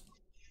Chris.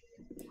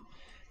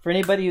 For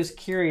anybody who's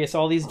curious,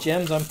 all these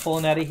gems I'm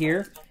pulling out of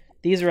here,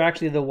 these are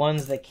actually the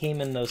ones that came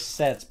in those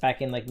sets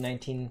back in like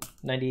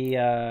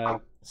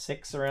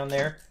 1996, around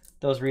there.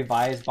 Those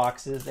revised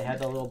boxes, they had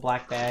the little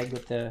black bag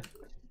with the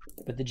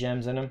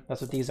gems in them.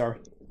 That's what these are.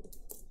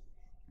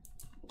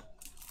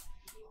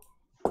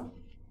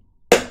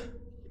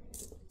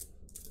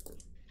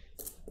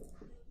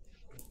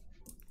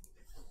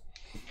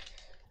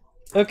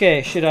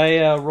 Okay, should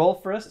I roll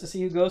for us to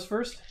see who goes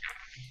first?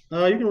 You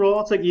can roll.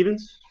 I'll take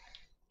evens.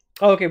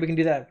 Oh, okay, we can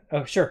do that.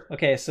 Oh, sure.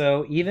 Okay,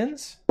 so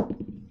evens.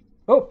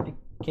 Oh, it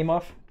came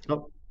off.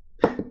 Oh.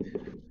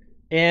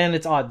 And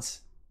it's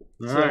odds.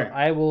 All so right.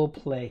 I will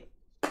play.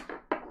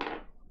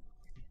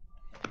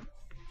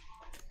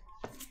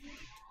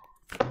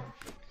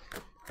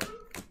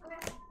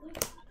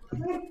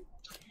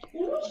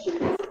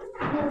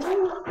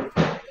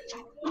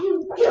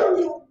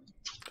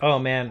 Oh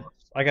man,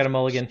 I got a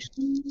mulligan.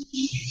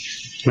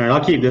 All right,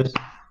 I'll keep this.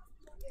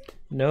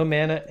 No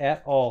mana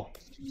at all.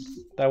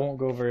 That won't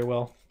go very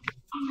well.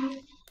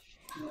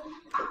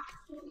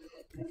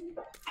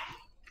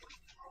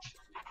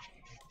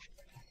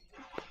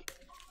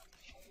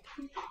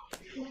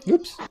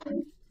 Oops.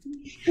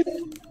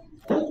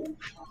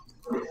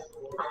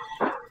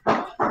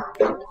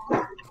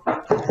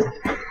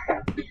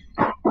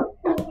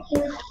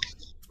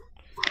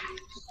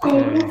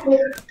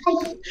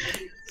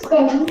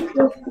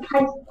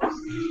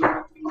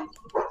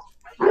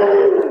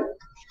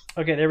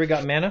 Okay, there we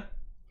got mana.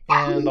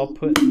 And I'll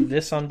put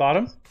this on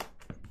bottom.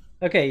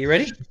 Okay, you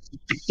ready?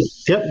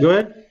 Yep, go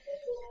ahead.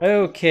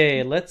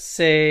 Okay, let's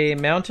say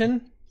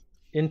mountain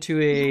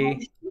into a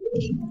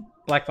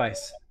black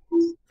vice.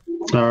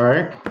 All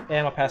right.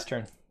 And I'll pass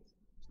turn.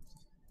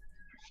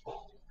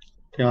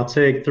 Okay, I'll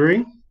take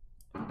 3.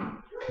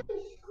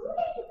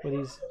 What are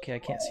these? Okay, I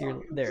can't see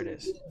your... There it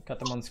is. Got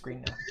them on the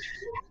screen now.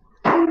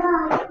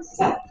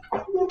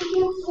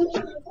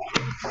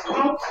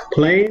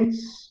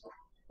 Plains.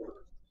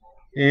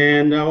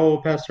 And I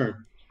will pass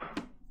turn.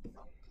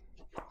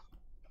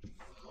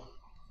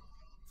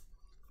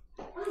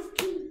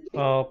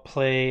 I'll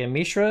play a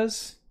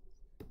Mishra's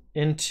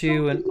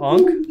into an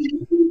Ankh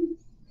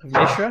of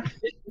Mishra.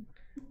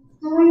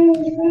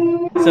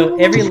 So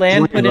every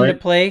land put into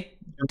play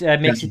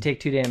makes you take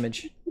 2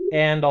 damage.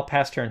 And I'll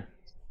pass turn.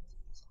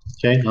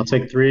 Okay, I'll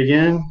take 3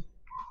 again.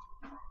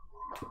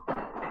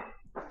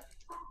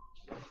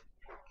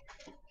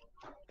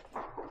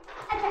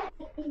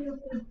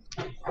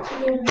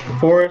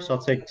 Forest, I'll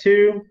take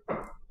 2. I'm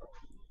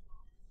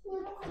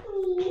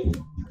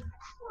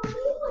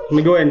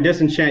gonna go ahead and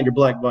disenchant your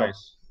black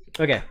vice.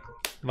 Okay,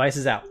 vice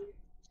is out.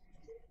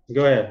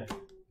 Go ahead.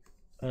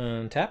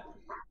 Tap.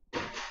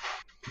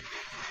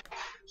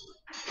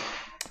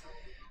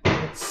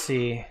 Let's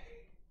see.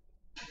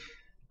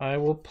 I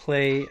will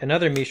play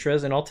another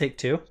Mishra's and I'll take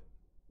 2.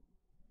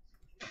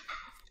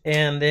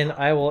 And then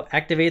I will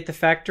activate the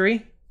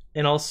factory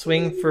and I'll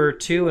swing for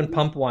 2 and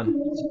pump 1.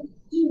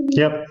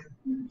 Yep.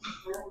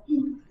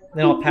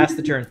 Then I'll pass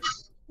the turn.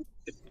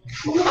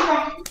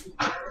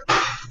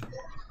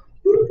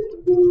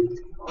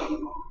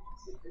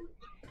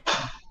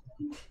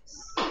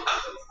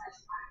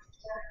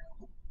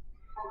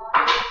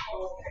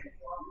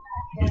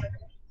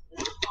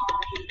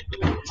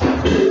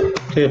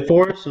 Okay, a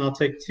forest, and I'll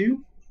take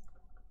 2.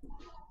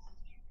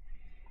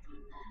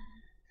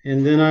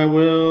 And then I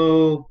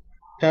will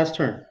pass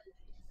turn.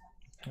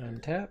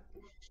 Untap.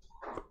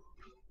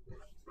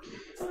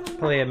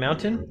 Play a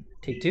mountain.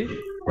 Take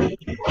 2.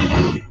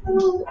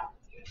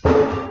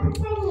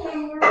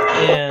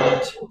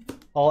 And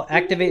I'll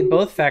activate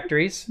both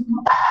factories. And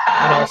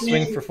I'll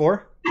swing for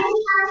 4.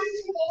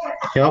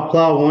 Okay, I'll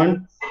plow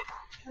 1.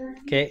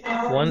 Okay,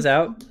 1's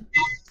out.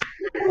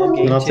 I'll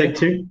gain And I'll 2. take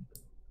 2.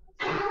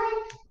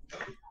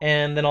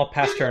 And then I'll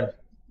pass turn.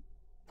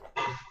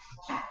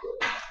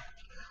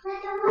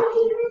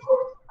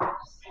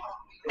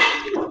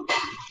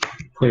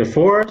 Play a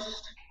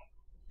forest.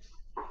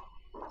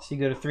 So you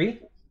go to 3.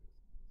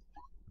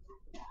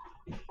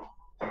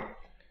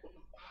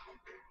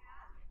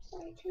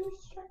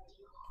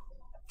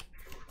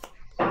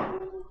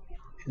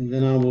 And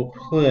then I will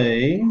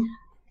play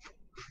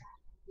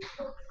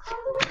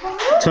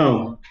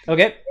Tone.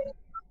 Okay.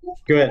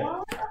 Go ahead.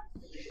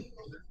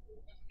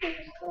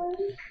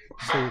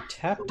 So you're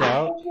tapped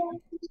out.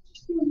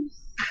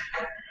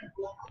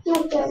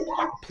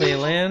 Play a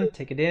land,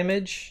 take a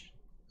damage.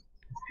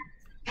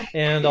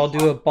 And I'll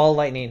do a ball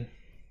lightning.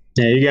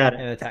 Yeah, you got it.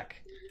 And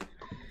attack.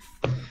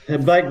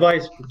 And Black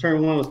Vice for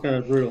turn 1 was kind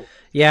of brutal.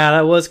 Yeah,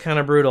 that was kind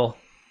of brutal.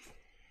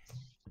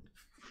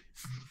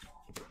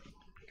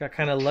 Got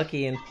kind of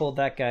lucky and pulled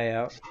that guy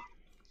out.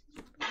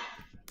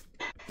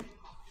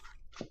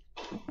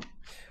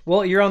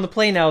 Well, you're on the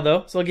play now,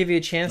 though, so I'll give you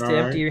a chance to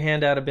empty your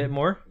hand out a bit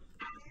more.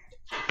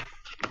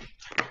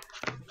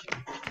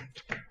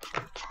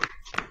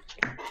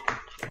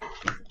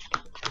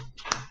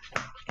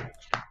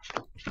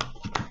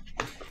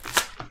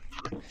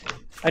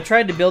 I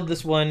tried to build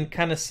this one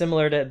kind of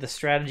similar to the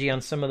strategy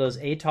on some of those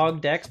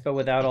ATOG decks, but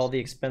without all the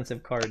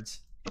expensive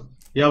cards.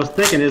 Yeah, I was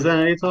thinking, is that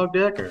an ATOG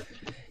deck? Or?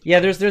 Yeah,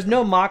 there's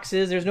no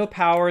moxes, there's no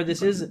power.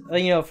 This is,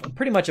 you know,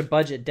 pretty much a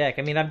budget deck.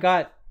 I mean, I've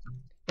got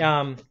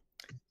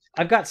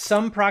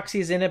some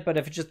proxies in it, but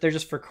if it's just they're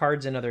just for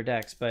cards in other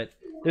decks. But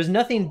there's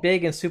nothing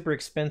big and super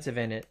expensive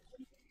in it,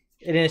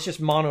 and it's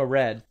just mono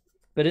red,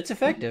 but it's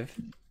effective.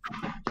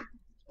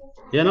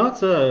 Yeah, no,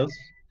 it's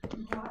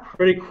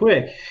pretty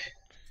quick.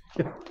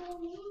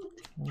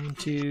 1,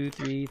 2,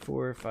 3,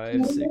 4,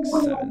 5, 6,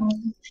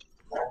 7.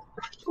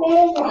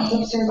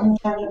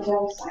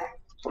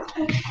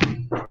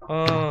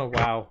 Oh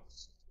wow!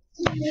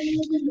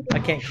 I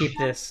can't keep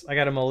this. I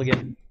got a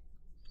mulligan.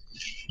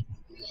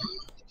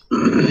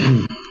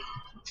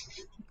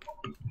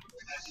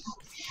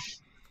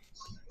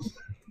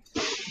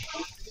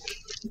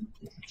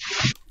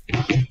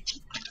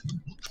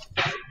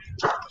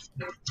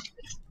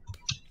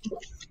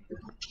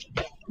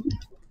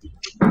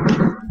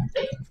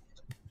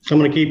 I'm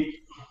gonna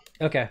keep.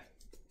 Okay.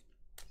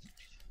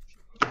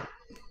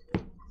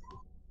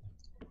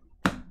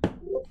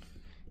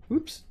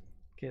 Oops.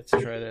 Okay, let's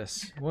try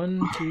this.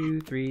 1,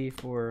 2, 3,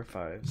 4,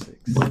 5,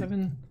 6,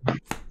 7.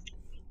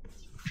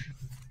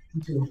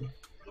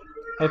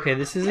 Okay,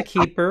 this is a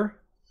keeper,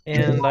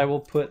 and I will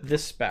put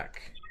this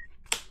back.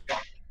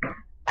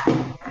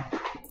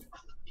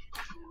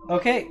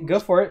 Okay, go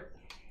for it.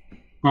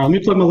 All right, let me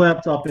plug my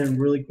laptop in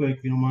really quick,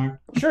 if you don't mind.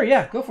 Sure,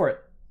 yeah, go for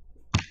it.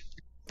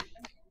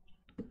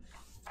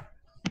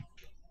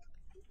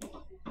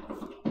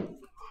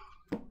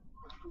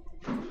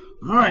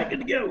 All right, good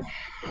to go.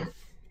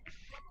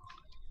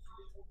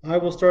 I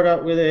will start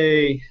out with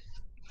a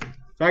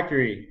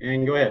factory,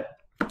 and go ahead.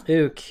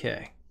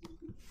 Okay.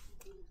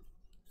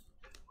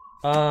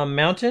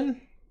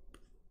 Mountain,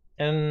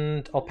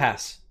 and I'll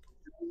pass.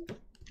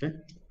 Okay.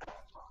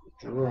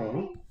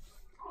 Draw.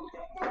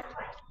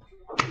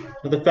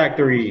 With the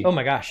factory. Oh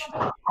my gosh.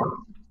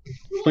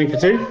 Swing for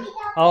 2.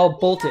 I'll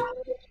bolt it.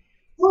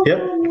 Yep.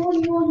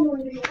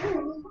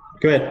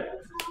 Go ahead.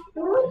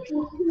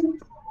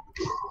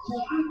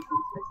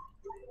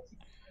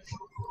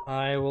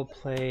 I will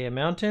play a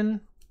mountain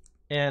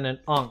and an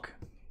Ankh,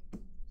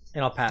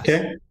 and I'll pass.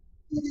 Okay.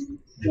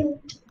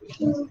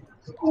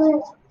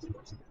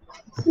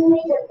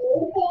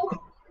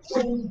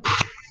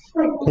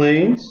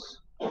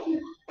 Planes.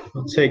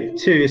 I'll take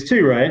 2. It's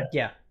 2, right?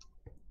 Yeah.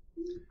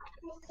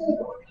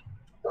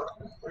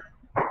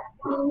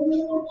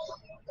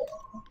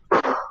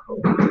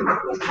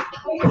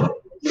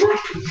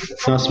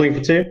 So I'll swing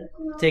for 2.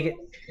 Take it.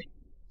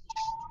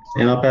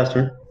 And I'll pass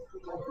turn.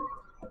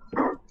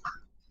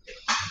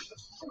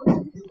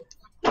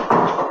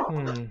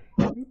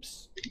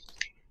 Oops.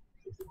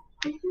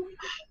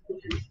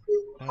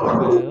 I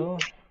will.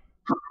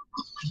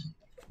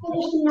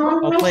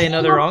 I'll play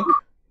another Ankh.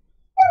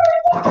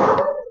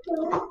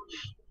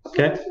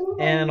 Okay.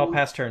 And I'll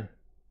pass turn.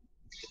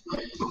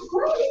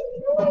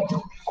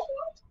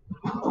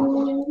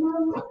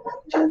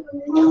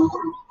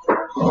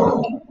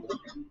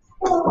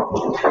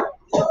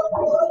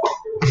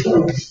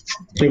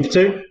 Swing for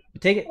 2.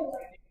 Take it.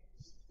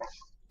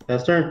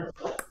 Pass turn.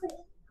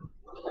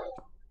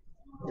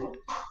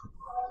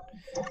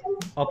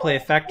 I'll play a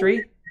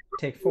factory.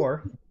 Take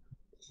 4.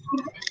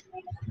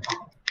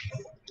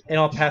 And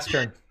I'll pass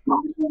turn.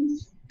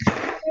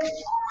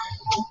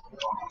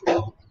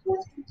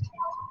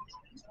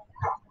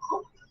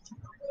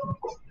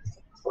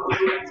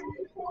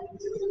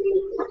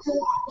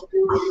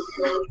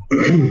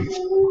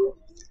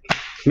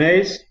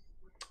 Maze.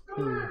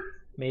 Ooh,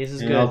 maze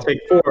is And good. I'll take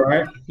 4,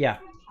 right? Yeah.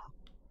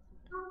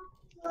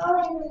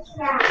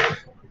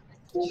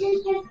 This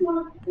is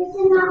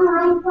not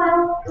my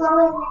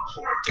problem.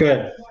 Go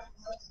ahead.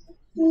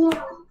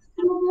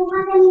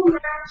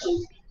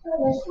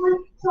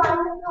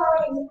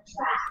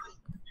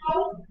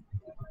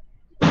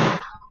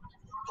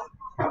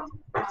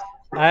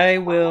 I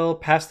will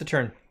pass the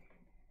turn.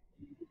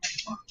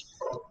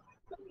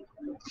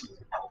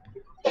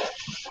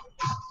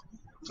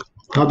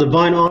 I'll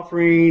divine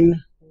offering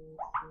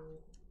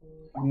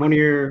one of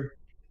your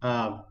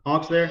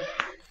Ankhs there.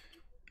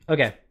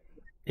 Okay.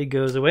 It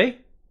goes away,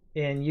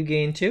 and you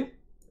gain 2.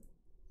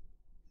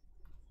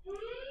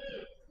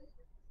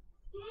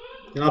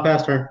 And I'll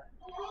pass turn.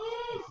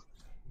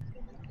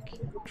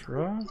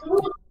 Draw.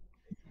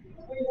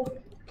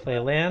 Play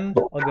a land.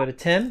 I'll go to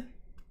 10.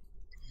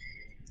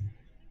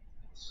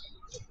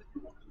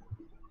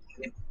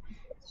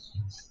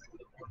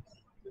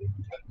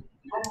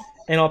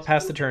 And I'll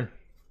pass the turn.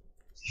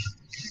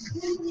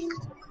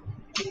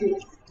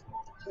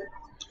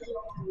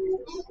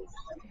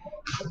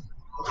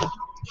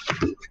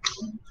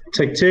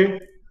 Take 2.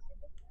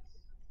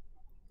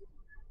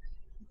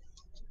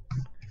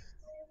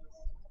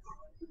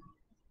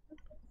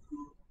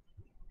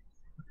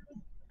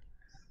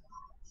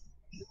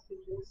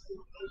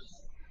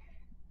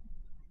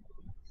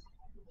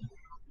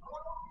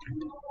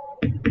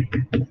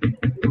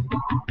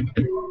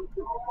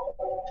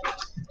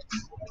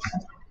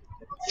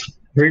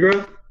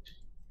 Regrowth?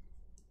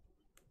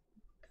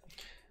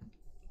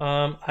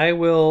 I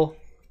will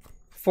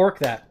fork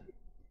that.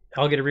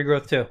 I'll get a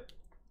regrowth too.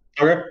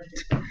 Okay.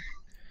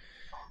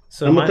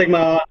 So I'm going to take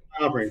my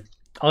offering.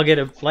 I'll get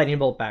a lightning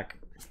bolt back.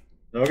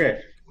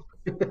 Okay.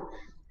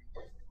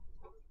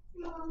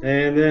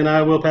 And then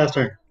I will pass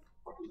turn.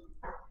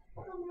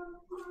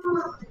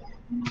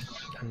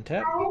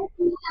 Untap.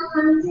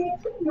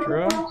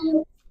 Draw.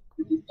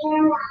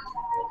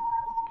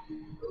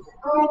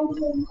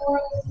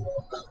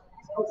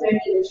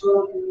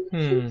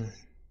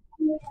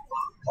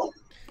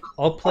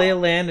 I'll play a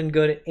land and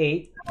go to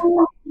 8.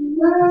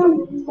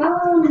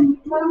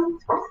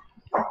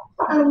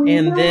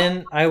 And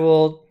then I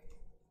will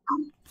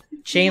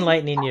chain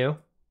lightning you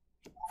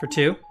for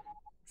 2.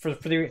 For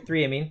 3,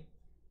 I mean.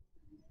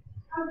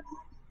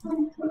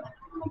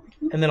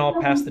 And then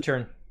I'll pass the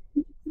turn.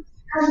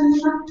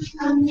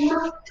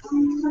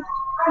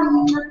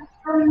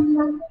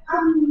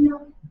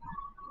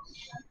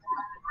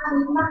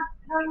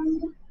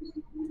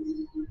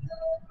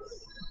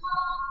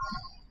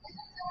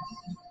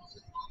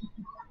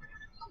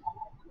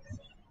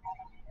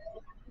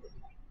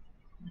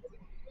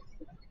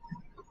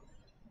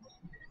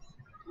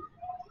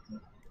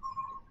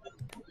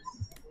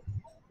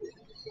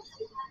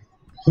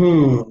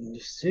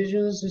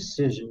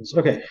 Decisions.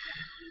 Okay.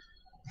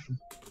 2,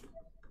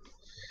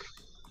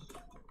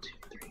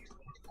 3,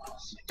 4, 5,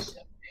 6,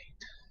 7, 8.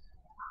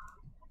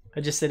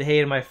 I just said hey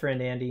to my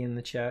friend Andy in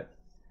the chat.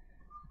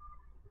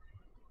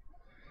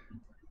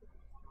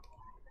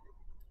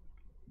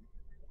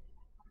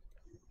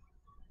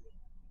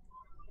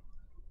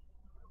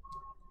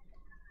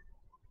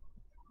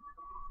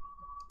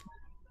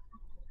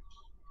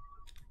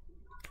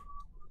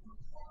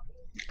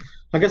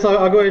 I guess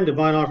I'll go ahead and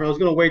Divine Offering. I was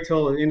going to wait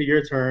till the end of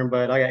your turn,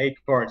 but I got 8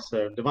 cards.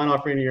 So Divine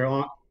Offering to your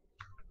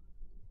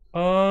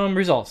on.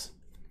 Resolves.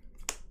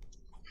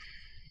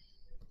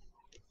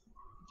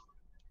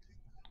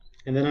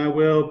 And then I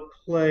will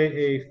play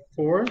a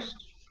Forest.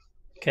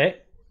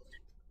 Okay.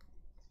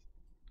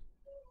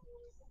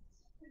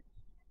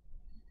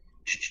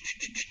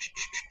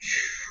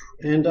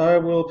 And I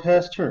will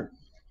pass turn.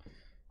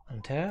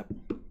 Untap.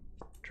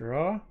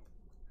 Draw.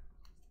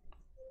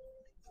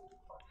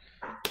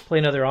 Play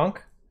another Ankh,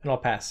 and I'll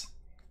pass.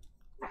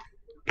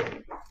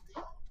 Look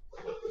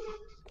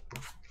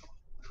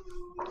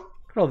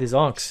at all these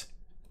Ankhs.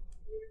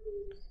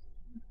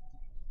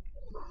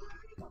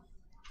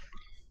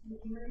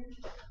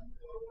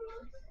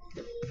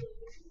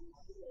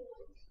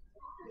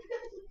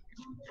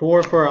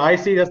 Four for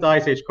Icy. That's the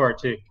Ice Age card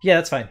too. Yeah,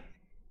 that's fine.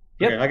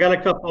 Yep. Okay, I got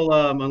a couple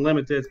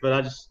unlimiteds, but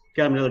I just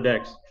got them in other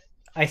decks.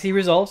 Icy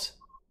resolves.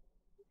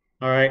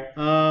 All right.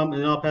 And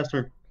then I'll pass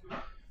turn.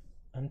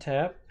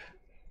 Untap.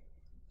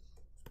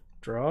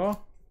 Draw.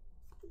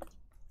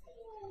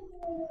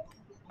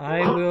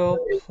 I will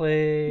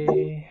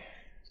play.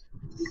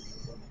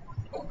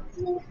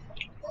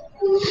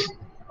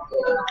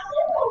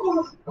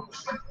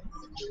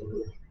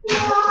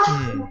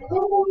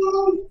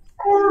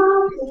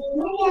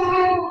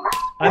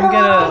 I'm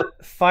gonna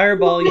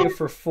fireball you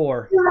for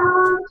 4.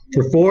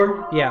 For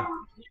 4? Yeah.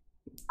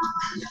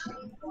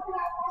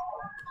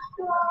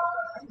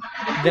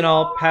 Then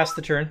I'll pass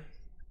the turn.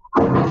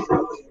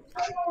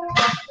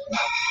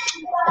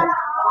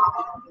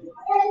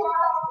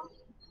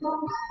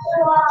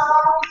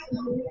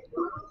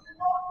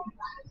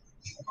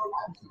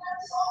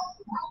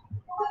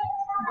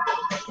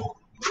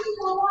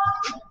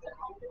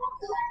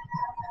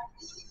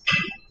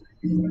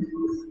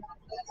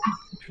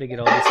 Try to get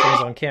all these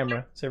things on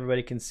camera so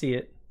everybody can see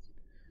it.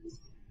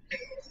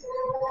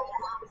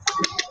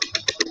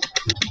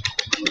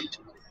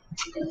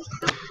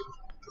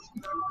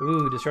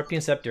 Ooh,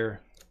 Disrupting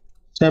Scepter.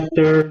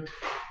 Scepter.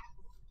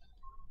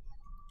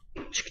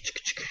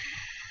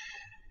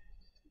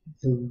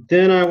 And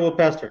then I will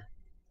pass turn.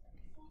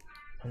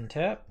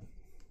 Untap.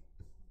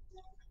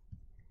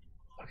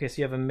 Okay, so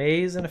you have a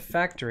maze and a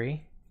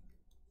factory.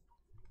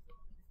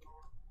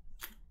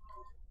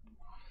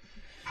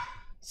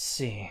 Let's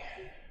see.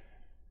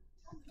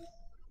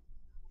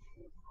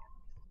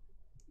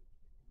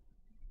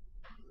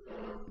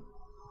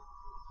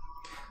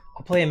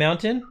 I'll play a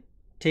mountain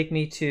take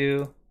me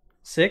to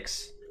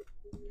 6.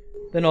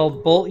 Then I'll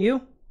bolt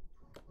you.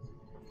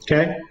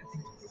 Okay.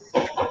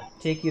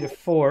 Take you to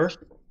 4.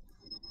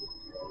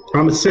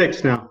 I'm at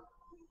 6 now.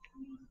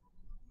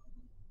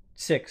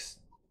 6.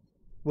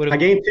 I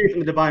gained 2 from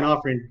the divine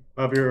offering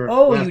of your.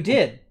 Oh, last you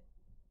did.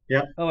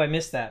 Yep. Oh, I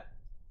missed that.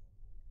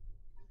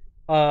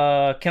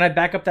 Can I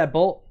back up that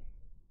bolt?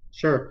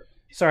 Sure.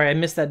 Sorry, I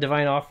missed that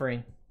divine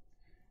offering.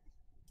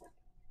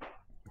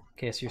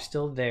 Okay, so you're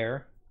still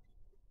there.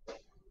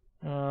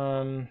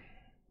 That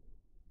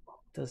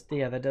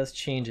does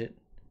change it.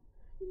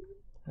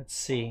 Let's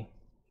see.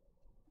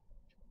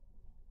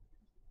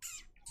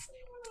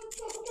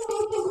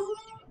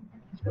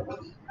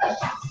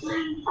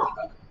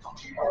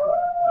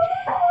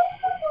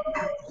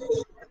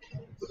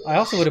 I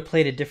also would have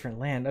played a different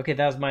land. Okay,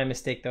 that was my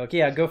mistake though. Okay,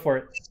 yeah, go for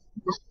it.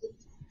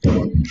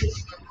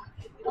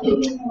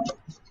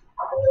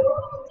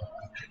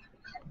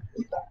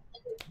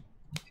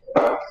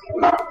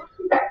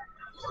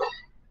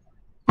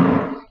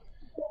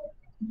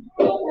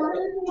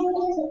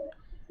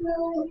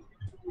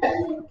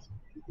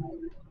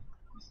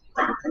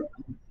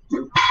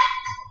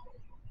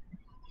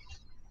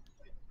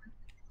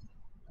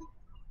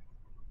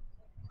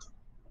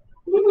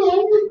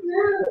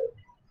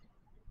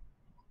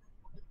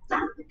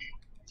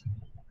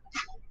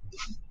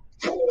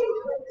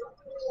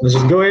 Let's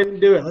just go ahead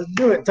and do it. Let's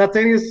do it.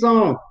 Titania's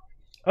song.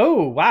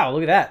 Oh, wow,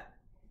 look at that.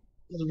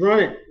 Let's run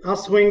it. I'll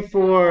swing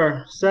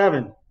for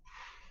 7.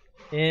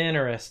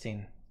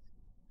 Interesting.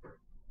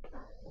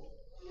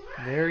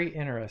 Very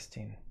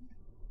interesting.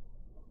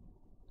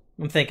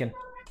 I'm thinking.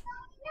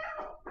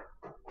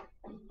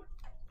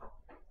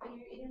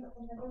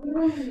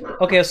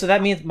 Okay, so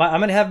that means I'm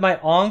going to have my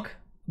Ankh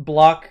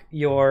block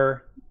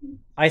your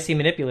IC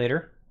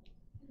manipulator.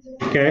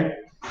 Okay.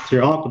 So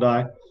your Ankh will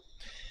die.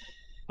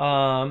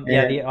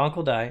 Yeah, the Ankh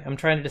will die. I'm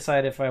trying to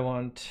decide if I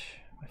want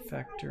my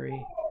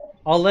factory.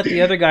 I'll let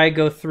the other guy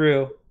go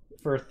through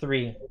for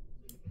 3.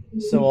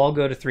 So I'll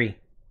go to 3.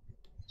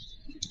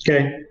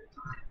 Okay.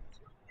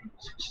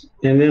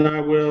 And then I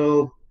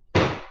will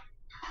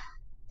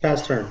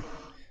pass turn.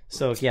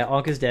 So yeah,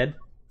 Ankh is dead.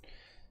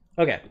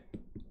 Okay.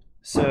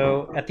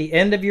 So at the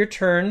end of your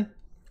turn,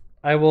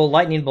 I will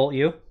lightning bolt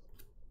you.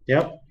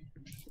 Yep.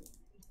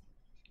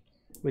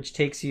 Which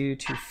takes you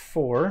to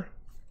 4.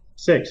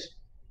 6.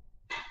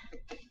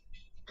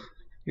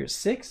 You're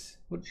 6?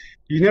 What?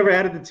 You never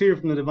added the 2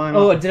 from the divine.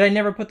 Oh, offering. did I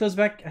never put those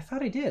back? I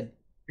thought I did.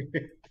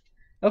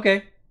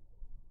 Okay.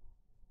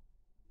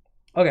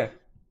 Okay.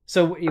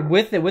 So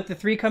with the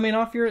 3 coming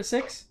off, you're at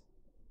 6?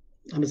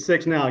 I'm at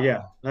 6 now.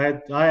 Yeah.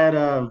 I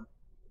had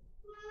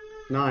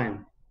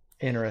 9.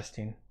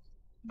 Interesting.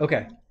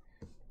 Okay.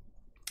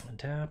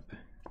 Untap.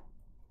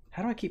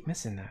 How do I keep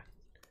missing that?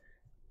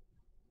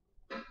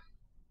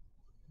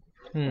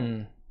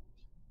 I'm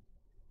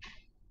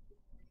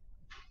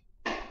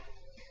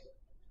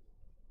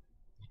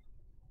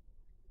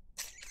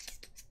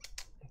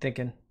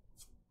thinking.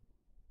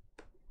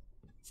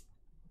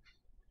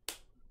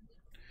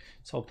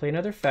 So I'll play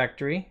another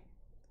factory.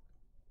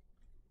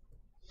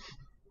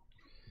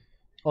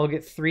 I'll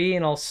get 3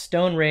 and I'll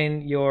stone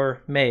rain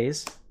your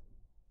maze.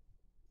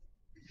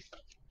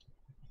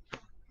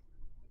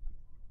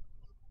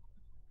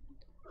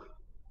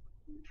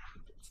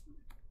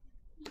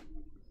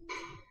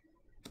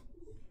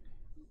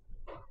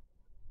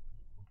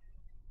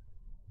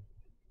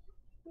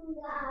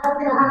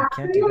 I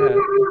can't do that.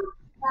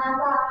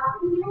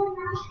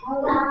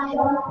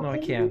 No, I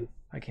can.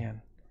 I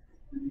can.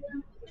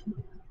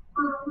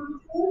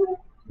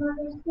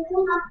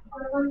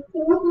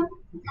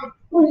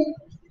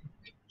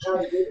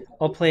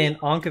 I'll play an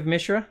Ankh of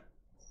Mishra.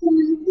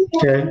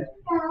 Okay.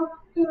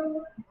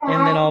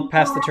 And then I'll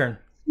pass the turn.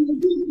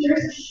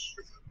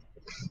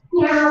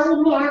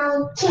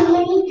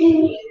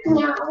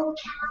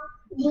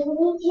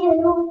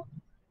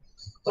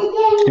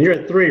 And you're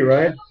at 3,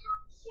 right?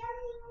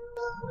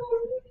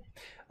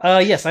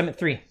 Yes, I'm at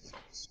 3.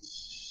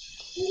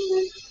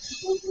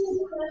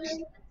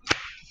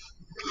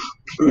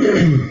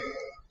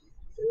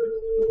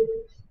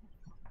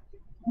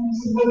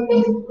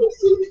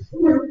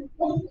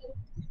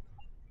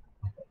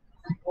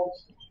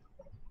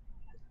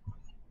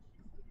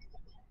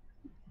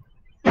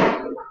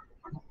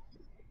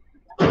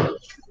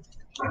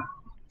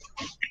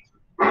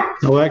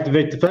 I will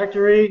activate the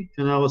factory,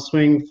 and I will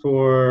swing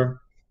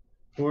for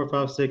 4,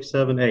 5, 6,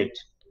 7, 8,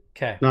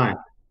 Okay. 9.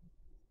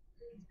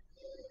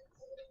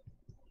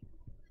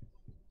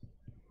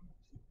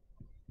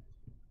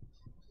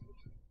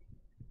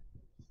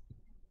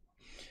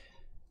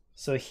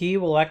 So he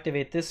will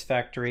activate this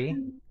factory,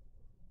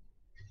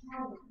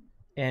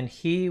 and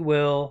he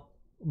will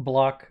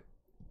block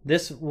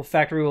this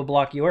factory will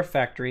block your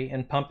factory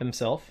and pump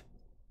himself.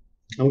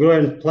 I'm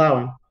going and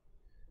plowing.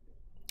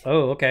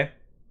 Oh, okay.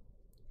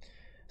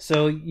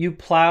 So you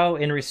plow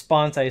in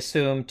response, I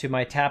assume, to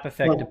my tap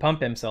effect to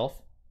pump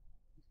himself.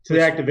 To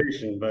the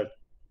activation, but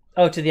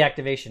Oh, to the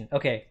activation.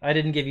 Okay, I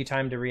didn't give you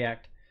time to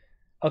react.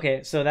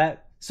 Okay, so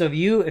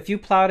if you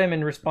plowed him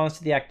in response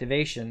to the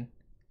activation,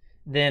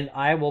 then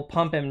I will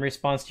pump him in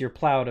response to your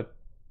plow to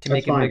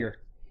make him fine. bigger.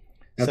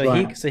 That's so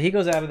fine. he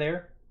goes out of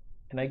there,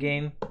 and I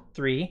gain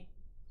 3.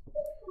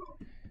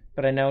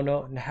 But I now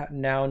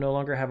no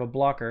longer have a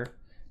blocker.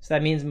 So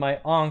that means my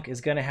Ankh is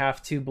going to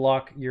have to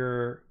block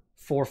your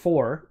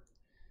 4/4,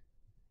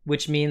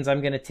 which means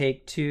I'm going to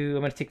take 2.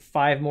 I'm going to take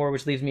 5 more,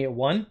 which leaves me at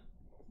 1.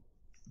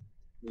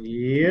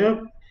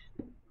 Yep.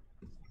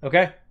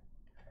 Okay.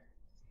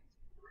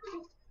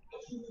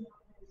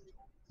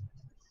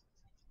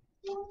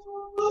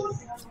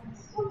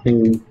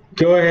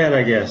 Go ahead,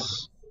 I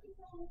guess.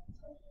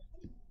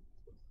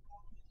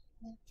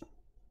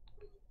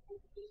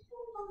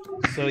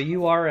 So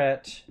you are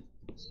at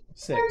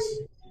 6.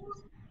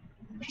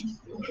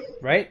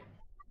 Right?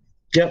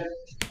 Yep.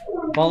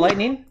 Ball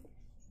lightning?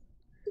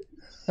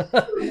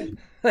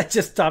 I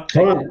just stopped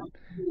Hold taking on.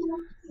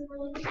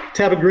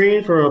 Tap a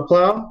green for a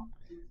plow.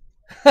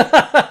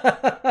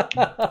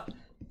 it.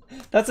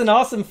 That's an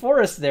awesome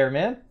forest there,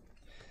 man.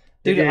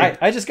 Dude, Yeah.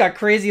 I just got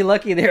crazy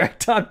lucky there. I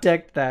top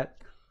decked that.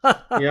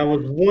 Yeah, I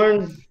was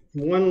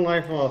one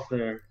life off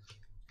there.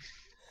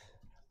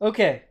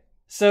 Okay.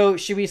 So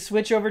should we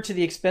switch over to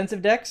the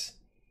expensive decks?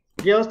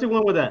 Yeah, let's do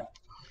one with that.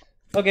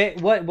 Okay,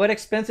 what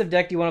expensive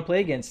deck do you want to play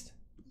against?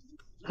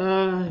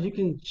 You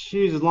can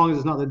choose as long as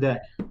it's not the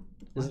deck.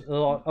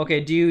 Okay,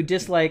 do you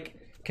dislike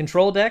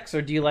control decks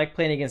or do you like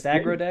playing against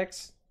aggro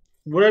decks?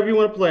 Whatever you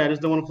want to play, I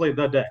just don't want to play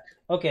the deck.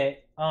 Okay,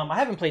 I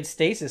haven't played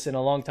Stasis in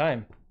a long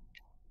time.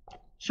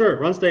 Sure,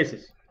 run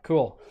stasis.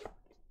 Cool.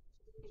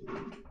 All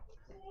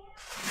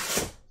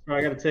right,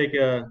 I got to take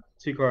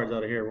 2 cards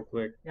out of here real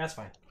quick. Yeah, that's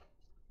fine.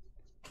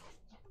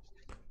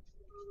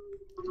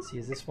 Let's see,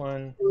 is this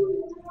one?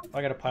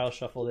 I gotta pile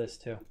shuffle this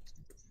too.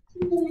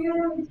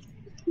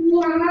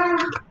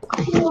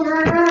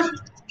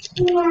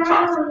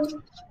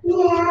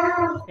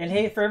 And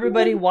hey, for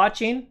everybody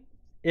watching,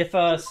 if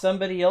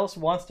somebody else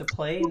wants to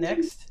play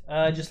next,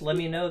 just let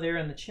me know there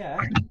in the chat.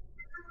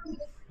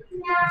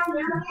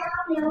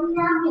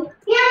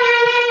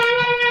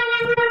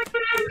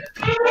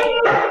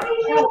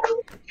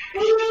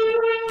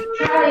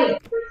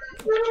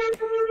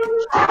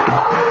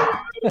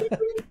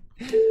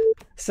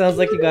 Sounds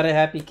like you got a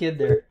happy kid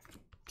there.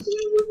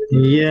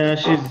 Yeah,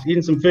 she's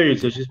eating some food,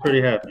 so she's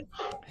pretty happy.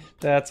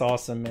 That's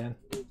awesome, man.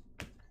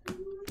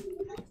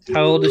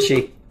 How old is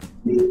she?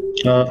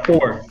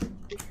 4.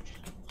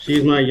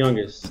 She's my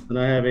youngest, and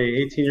I have a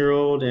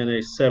 18-year-old and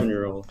a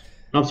 7-year-old.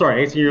 I'm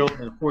sorry, 18-year-old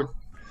and a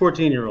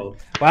 14-year-old.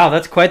 Wow,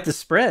 that's quite the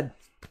spread.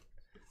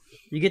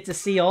 You get to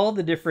see all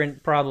the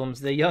different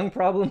problems, the young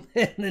problem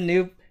and the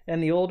new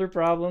and the older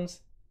problems.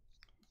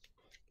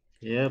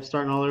 Yeah, I'm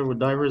starting all over with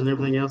divers and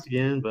everything else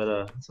again,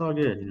 but it's all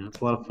good. You know,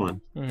 it's a lot of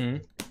fun. Mm-hmm.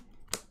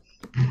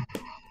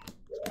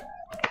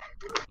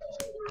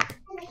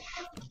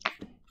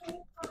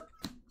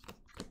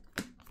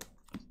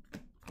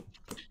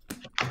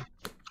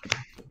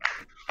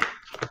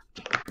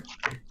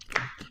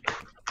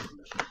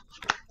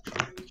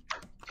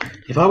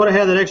 If I would have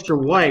had that extra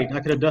white,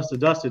 I could have dusted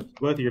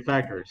both of your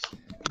factories.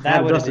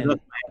 That would have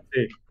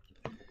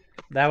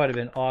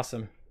been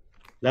awesome.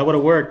 That would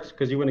have worked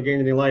because you wouldn't have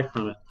gained any life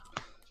from it.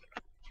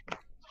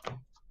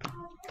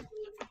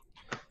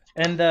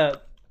 And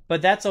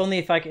but that's only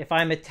if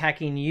I'm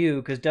attacking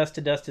you, because dust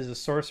to dust is a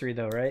sorcery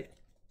though, right?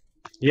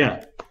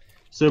 Yeah.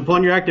 So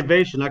upon your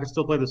activation, I can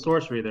still play the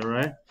sorcery there,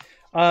 right?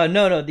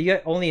 No,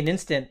 only an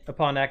instant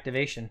upon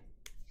activation.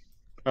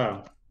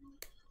 Oh.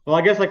 Well,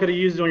 I guess I could have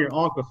used it on your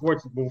Ankh before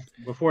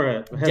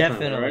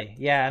Definitely, time, right?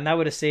 yeah, and that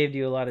would have saved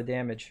you a lot of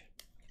damage.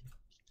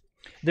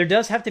 There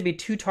does have to be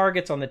 2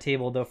 targets on the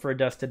table though for a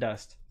dust to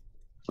dust.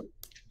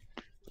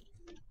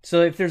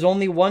 So if there's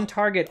only 1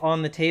 target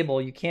on the table,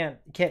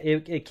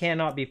 it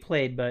cannot be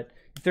played. But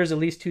if there's at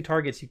least 2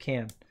 targets, you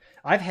can.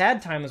 I've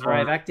had times where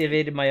I've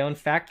activated my own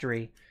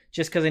factory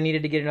just because I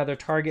needed to get another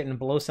target and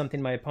blow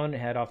something my opponent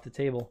had off the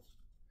table.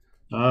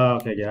 Oh,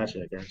 okay,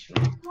 gotcha.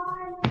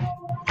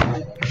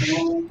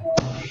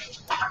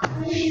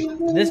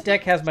 This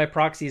deck has my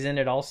proxies in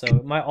it also.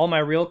 All my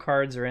real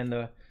cards are in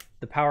the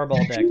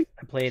Powerball deck.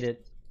 I played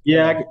it.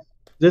 Yeah,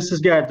 this has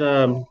got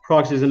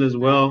proxies in it as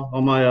well.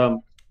 All my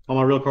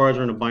real cards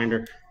are in a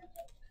binder.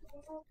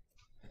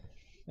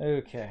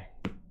 Okay.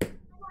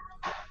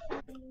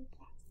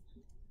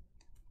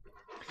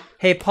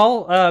 Hey,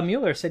 Paul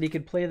Mueller said he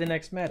could play the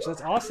next match.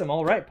 That's awesome.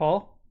 All right,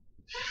 Paul.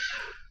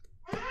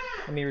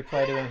 Let me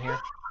reply to him here.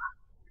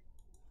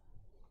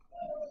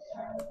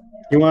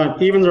 You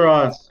want evens or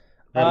odds?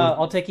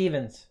 I'll take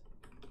evens.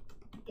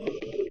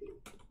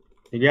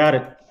 You got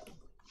it.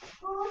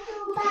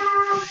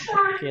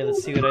 Okay,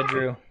 let's see what I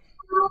drew.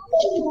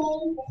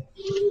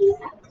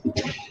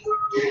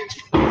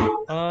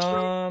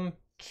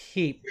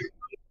 Keep.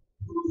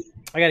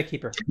 I got a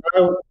keeper.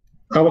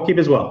 I will keep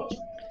as well.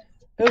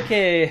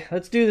 Okay,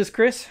 let's do this,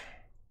 Chris.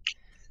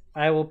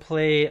 I will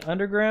play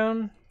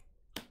Underground,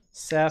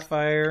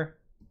 Sapphire,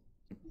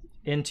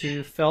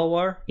 into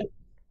Felwar,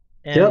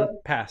 and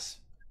pass.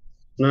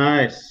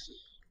 Nice.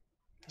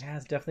 Yeah,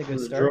 it's definitely a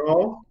good start.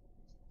 Draw.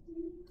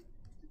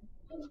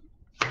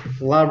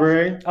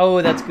 Library.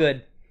 Oh, that's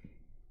good.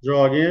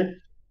 Draw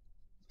again.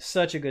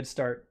 Such a good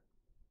start.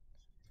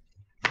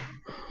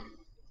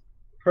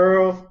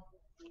 Pearl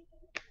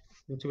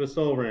into a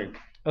soul ring.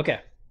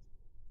 Okay.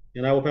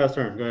 And I will pass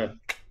turn. Go ahead.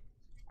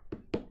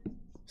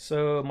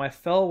 So my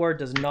Fell Ward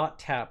does not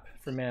tap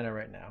for mana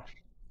right now.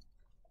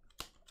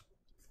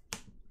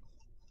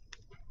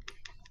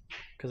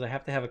 Because I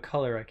have to have a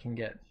color I can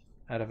get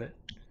out of it.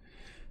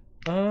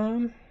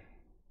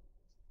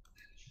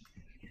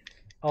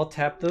 I'll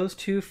tap those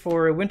two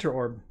for a Winter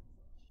Orb.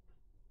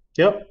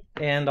 Yep.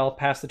 And I'll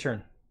pass the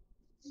turn.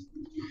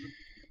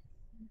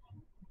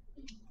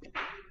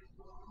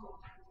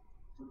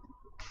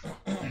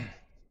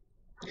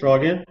 Draw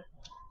again.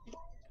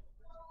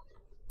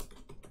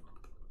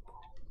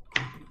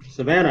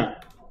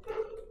 Savannah.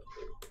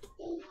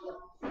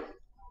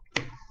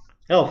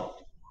 Elf.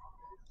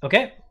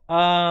 Okay.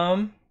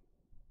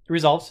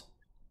 Resolves.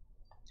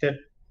 Okay.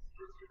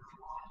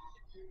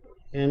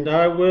 And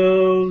I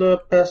will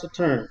pass the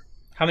turn.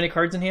 How many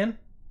cards in hand?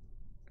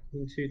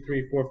 1, 2,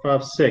 3, 4,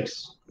 5,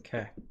 6.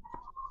 Okay.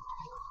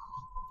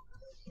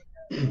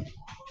 You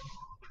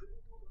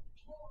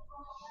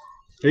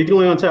can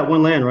only untap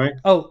one land, right?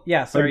 Oh,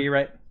 yeah, sorry, you're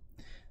right.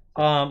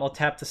 I'll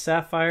tap the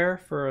Sapphire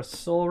for a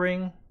Soul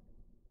Ring.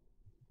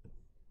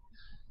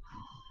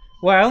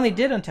 Well, I only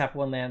did untap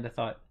one land, I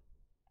thought.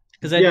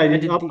 Because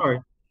I'm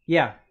sorry.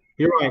 Yeah.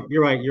 You're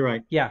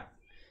right. Yeah.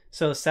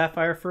 So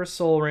Sapphire for a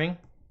Soul Ring.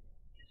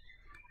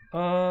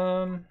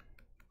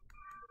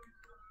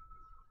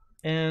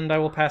 And I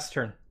will pass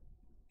turn.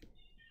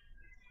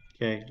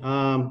 Okay.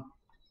 I'm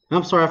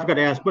sorry, I forgot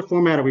to ask. What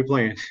format are we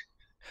playing?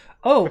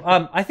 Oh,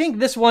 I think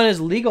this one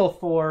is legal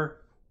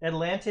for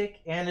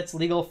Atlantic and it's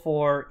legal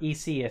for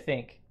EC, I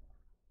think.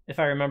 If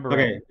I remember right.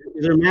 Okay.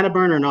 Is there mana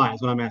burn or not?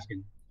 Is what I'm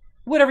asking.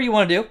 Whatever you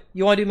want to do.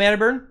 You want to do mana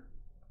burn?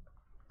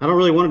 I don't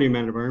really want to do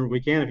mana burn.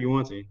 We can if you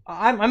want to.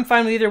 I'm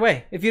fine with either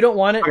way. If you don't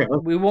want it,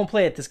 we won't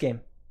play it this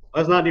game.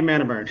 Let's not do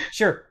mana burn.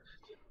 Sure.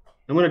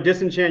 I'm going to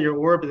disenchant your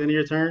orb at the end of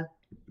your turn.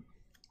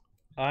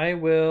 I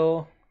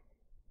will.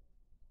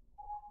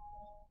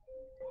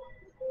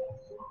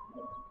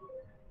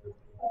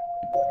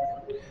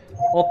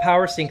 I'll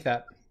power sync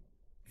that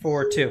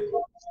for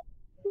 2.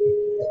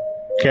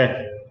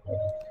 Okay.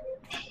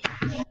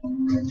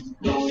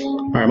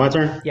 All right, my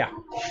turn? Yeah. 2,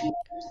 3,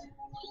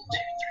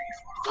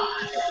 4,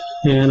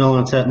 5. And I'll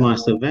untap my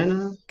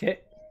Savannah. Okay.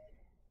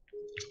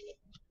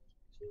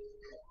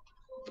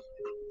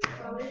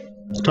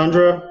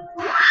 Tundra.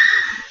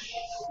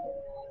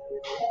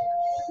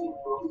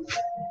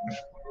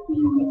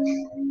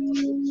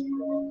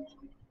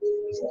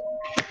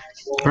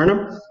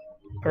 Arnhem.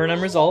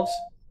 Arnhem resolves.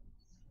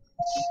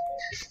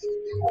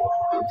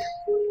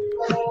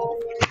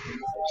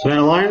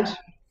 Savannah Lions.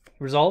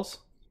 Resolves.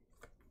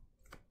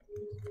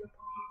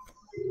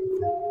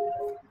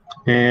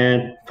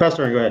 And pass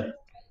turn, go ahead.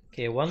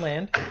 Okay, one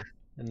land.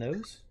 And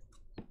those.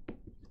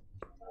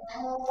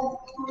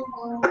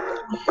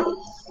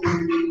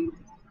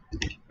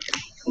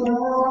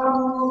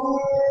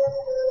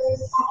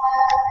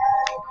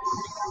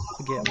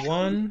 We get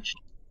one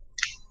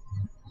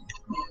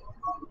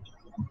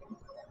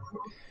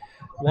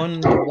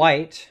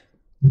white,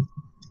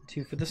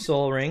 2 for the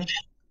Soul Ring,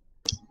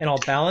 and I'll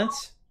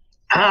balance.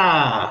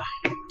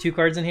 2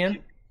 cards in hand.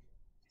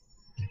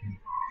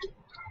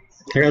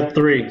 I got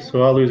 3,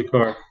 so I'll lose a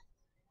card.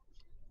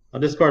 I'll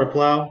discard a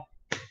plow.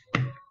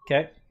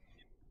 Okay.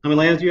 How many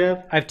lands do you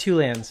have? I have 2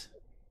 lands.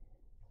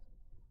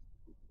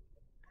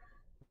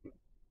 You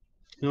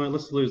know what?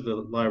 Let's lose the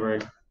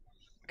library.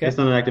 Okay. It's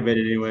not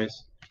activated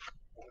anyways.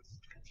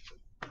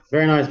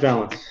 Very nice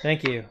balance.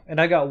 Thank you.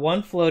 And I got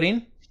 1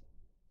 floating.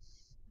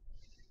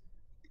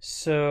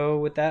 So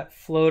with that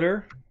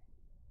floater,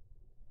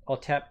 I'll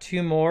tap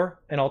 2 more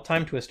and I'll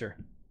Time Twister.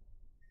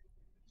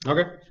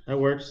 Okay, that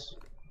works.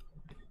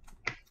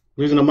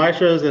 Losing a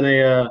Maestras and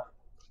a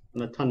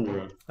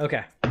Tundra.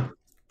 Okay.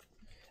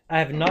 I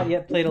have not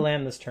yet played a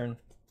land this turn.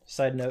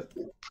 Side note.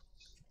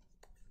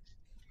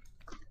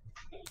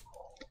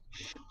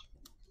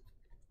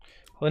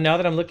 Well, now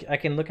that I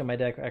can look at my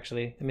deck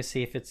actually. Let me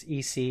see if it's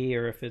EC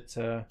or if it's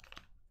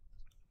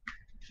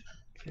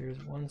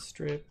There's 1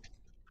 strip.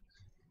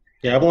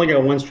 Yeah, I've only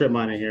got 1 strip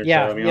mine in here.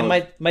 Yeah, so, I mean,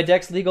 yeah. My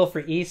deck's legal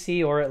for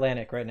EC or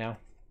Atlantic right now.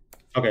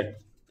 Okay.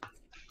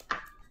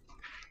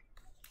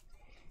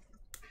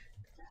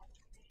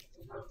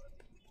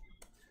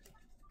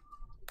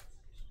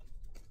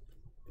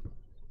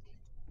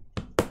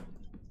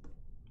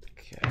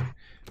 Okay.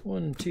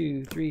 1,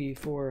 2, 3,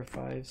 4,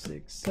 5,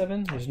 6,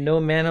 7. There's no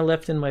mana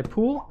left in my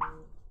pool.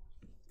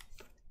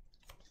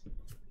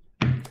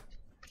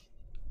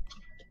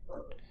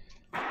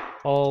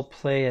 I'll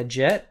play a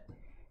Jet.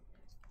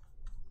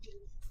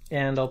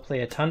 And I'll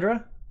play a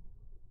Tundra.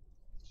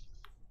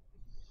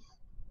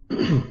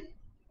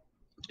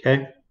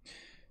 Okay.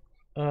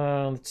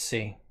 Let's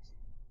see.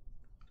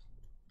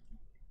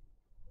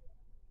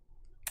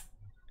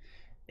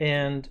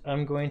 And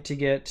I'm going to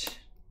get...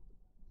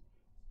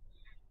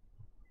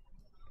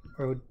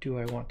 Or do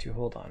I want to?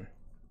 Hold on.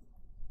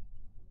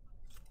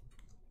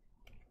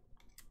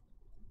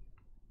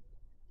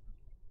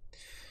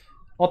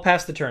 I'll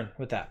pass the turn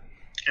with that.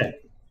 Okay.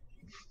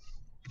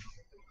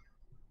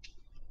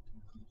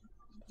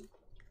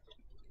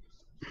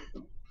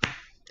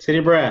 City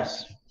of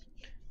Brass.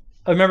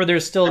 Oh, remember,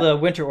 there's still the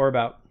winter orb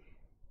out.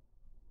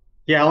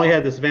 Yeah, I only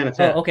had the Savannah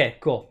tap. Oh, okay,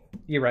 cool.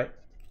 You're right.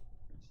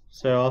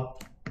 So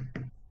I'll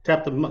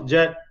tap the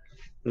jet,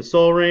 the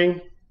soul ring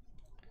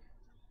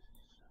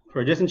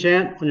for a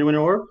disenchant on your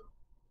winter orb.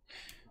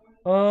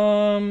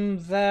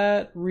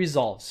 That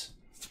resolves.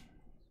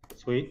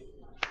 Sweet.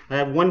 I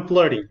have one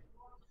floaty.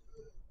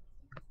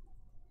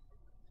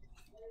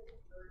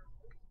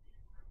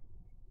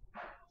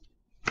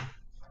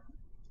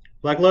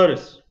 Black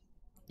Lotus.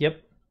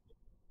 Yep.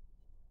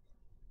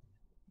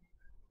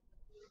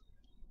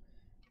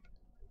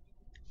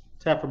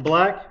 Tap for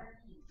black.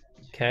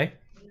 Okay.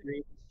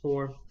 3,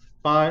 4,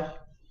 5.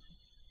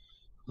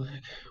 Black.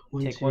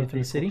 Take 2, one from 3,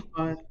 the city.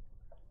 4, 5.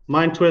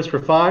 Mind Twist for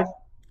 5.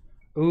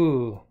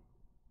 Ooh.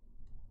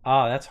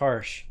 Ah, that's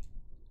harsh.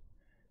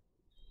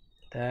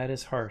 That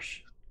is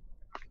harsh.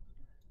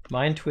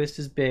 Mind Twist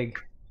is big.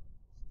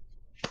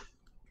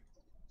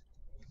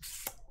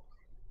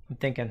 I'm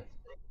thinking.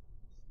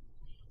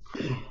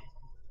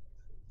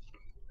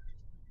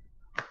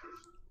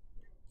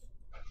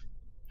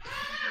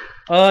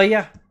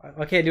 Yeah.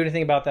 I can't do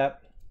anything about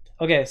that.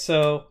 Okay,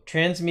 so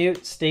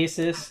transmute,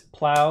 stasis,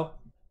 plow,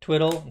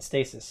 twiddle, and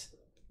stasis.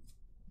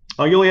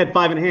 Oh, you only had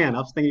 5 in hand. I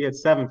was thinking you had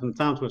 7 from the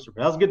Time Twister.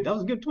 That was good. That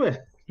was a good twist.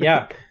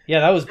 Yeah,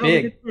 that was That was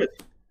a big. good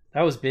twist.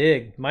 That was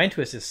big. Mind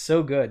Twist is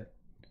so good.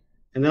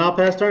 And then I'll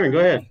pass turn. Go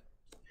ahead.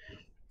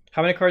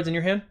 How many cards in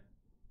your hand?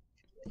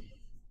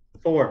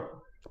 4.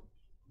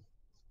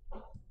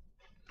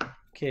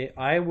 Okay,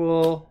 I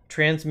will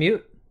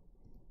transmute.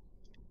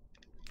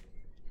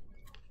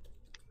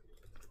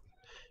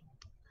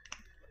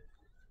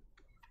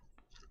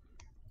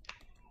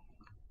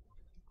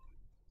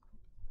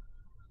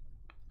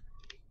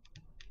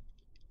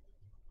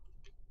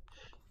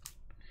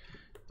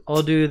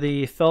 I'll do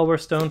the Felwar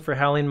Stone for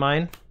Howling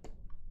Mine,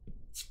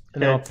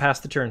 and then I'll pass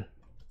the turn.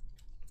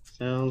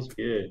 Sounds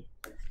good.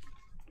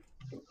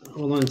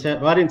 Hold on.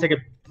 Well, I didn't take a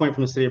point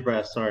from the City of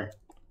Brass. Sorry.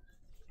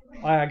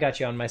 I got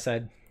you on my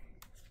side.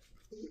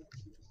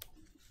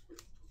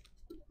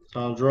 So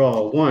I'll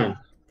draw 1,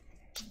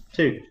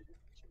 2.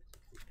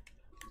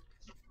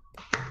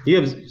 You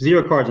have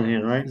 0 cards in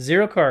hand, right?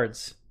 0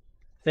 cards.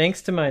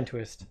 Thanks to Mind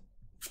Twist.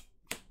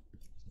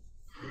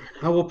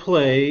 I will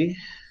play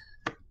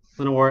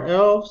Llanowar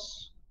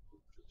Elves,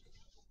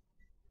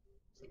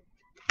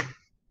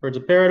 Birds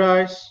of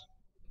Paradise,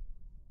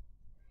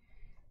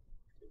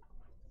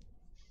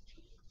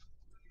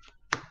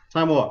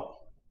 Time Walk.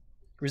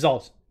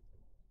 Resolves.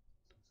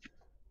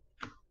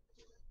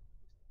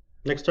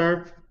 Next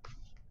turn.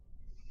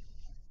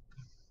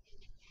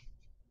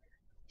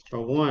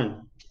 Draw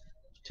 1,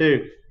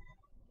 2.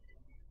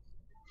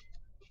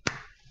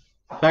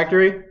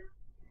 Factory.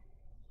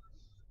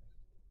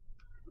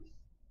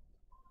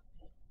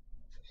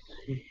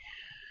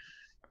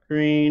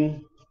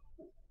 Green.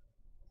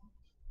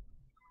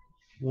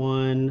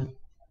 1,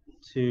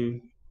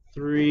 2,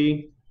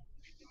 3.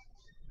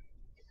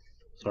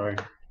 Sorry.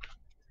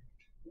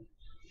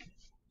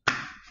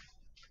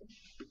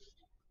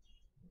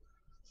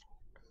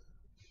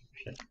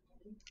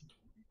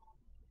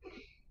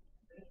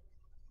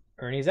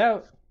 Ernie's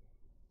out.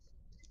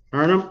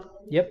 Earn them.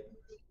 Yep.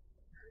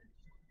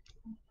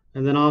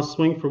 And then I'll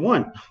swing for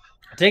 1.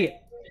 I'll take it.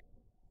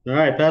 All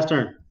right, pass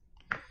turn.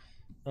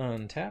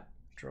 Untap.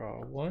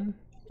 Draw 1,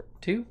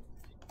 2.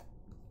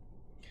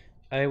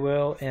 I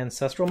will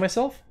Ancestral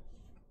myself.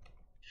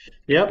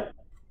 Yep.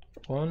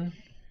 1,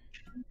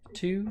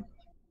 2,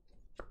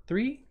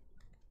 3.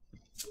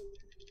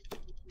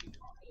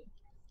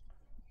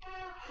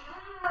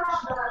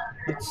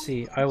 Let's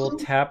see. I will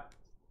tap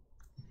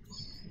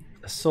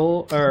a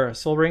soul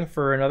ring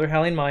for another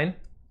Howling Mine,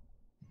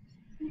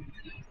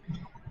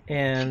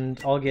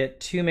 and I'll get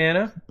 2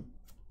 mana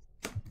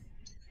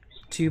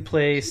to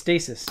play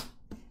Stasis.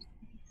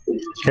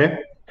 Okay.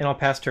 And I'll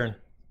pass turn.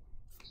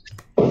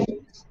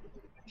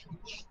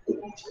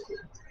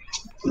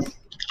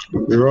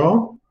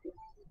 Draw.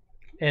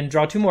 And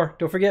draw 2 more.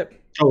 Don't forget.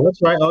 Oh,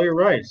 that's right. Oh, you're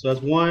right. So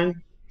that's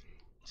 1,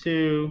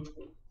 2,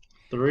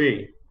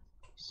 3.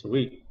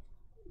 Sweet.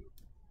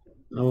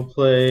 I will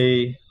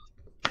play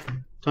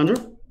Tundra.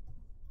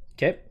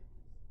 Okay.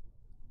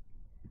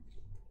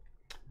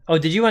 Oh,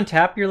 did you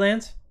untap your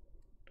lands?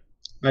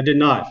 I did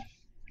not.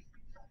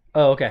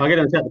 Oh, okay. I'll get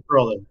untap the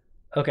Pearl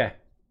though. Okay.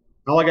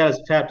 All I got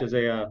is tapped is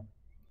a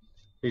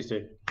these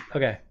 2.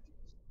 Okay.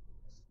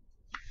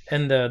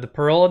 And the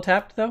Pearl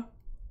untapped though?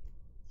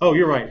 Oh,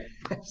 you're right.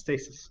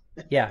 Stasis.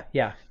 Yeah,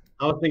 yeah.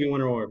 I was thinking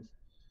Winter Orb.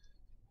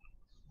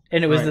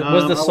 And it was Right,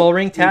 was the Soul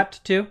Ring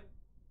tapped too?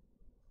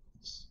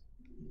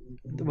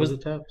 Was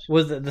it tapped?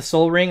 Was the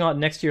Soul Ring on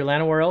next to your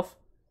Llanowar Elf?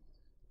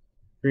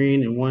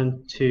 Green and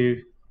 1,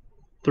 2,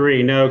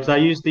 3. No, because I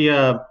used the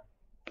let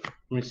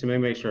me see, let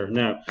me make sure.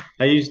 No.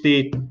 I used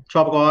the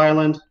Tropical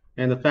Island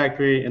and the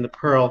Factory and the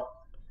Pearl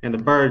and the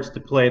birds to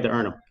play the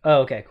Urnham.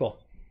 Oh, okay, cool.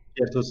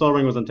 Yeah, so the Soul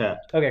Ring was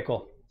untapped. Okay,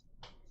 cool.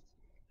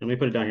 Let me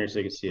put it down here so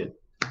you can see it.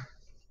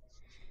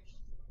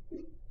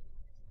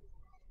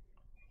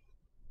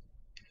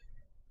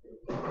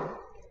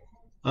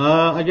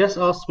 I guess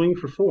I'll swing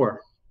for 4.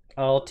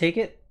 I'll take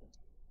it.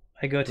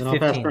 I go to Then I'll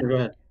pass 15. turn. Go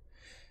ahead.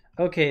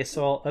 Okay,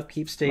 so I'll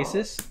upkeep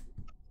stasis.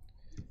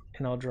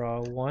 And I'll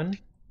draw 1,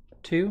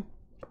 2,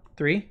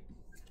 3.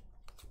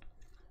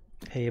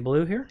 Pay a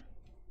blue here.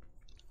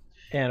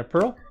 And a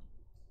pearl.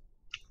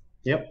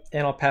 Yep.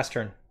 And I'll pass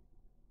turn.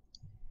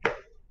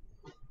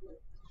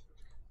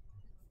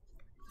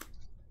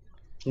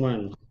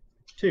 One,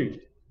 2,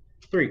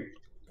 3.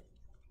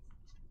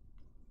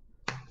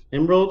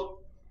 Emerald.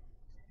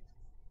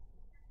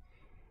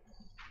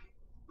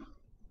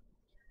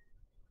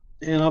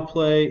 And I'll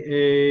play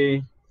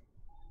a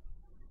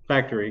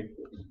factory.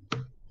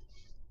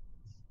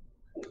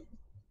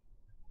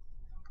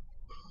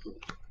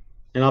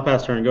 And I'll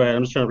pass turn. Go ahead.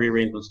 I'm just trying to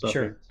rearrange my stuff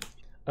Sure. here.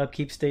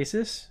 Upkeep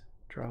stasis.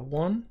 Draw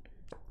 1,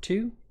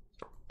 2,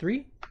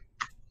 3.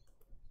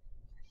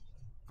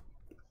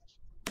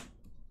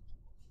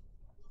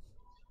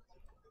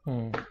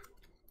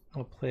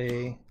 I'll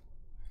play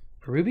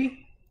a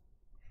ruby.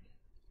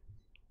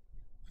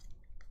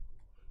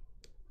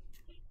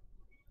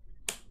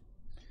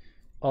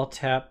 I'll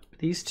tap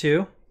these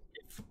 2.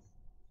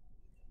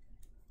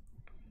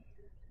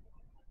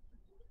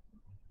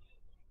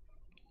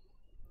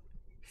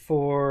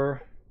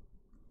 For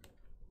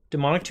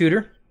Demonic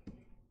Tutor.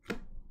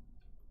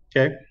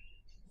 Okay.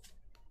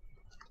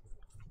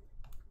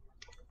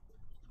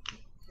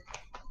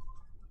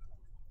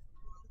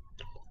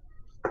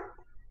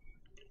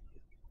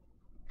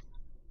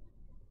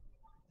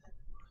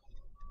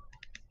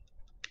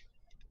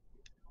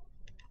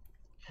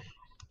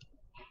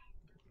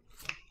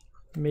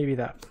 Maybe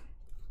that.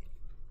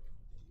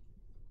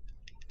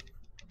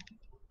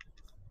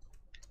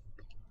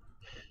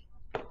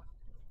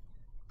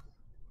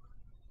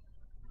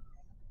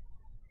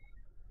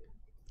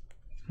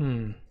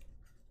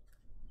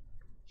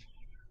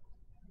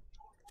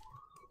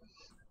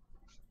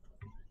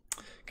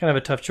 Kind of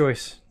a tough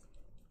choice.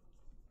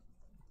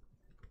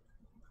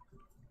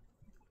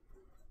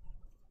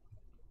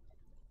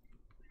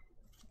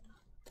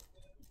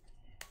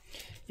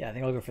 Yeah, I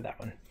think I'll go for that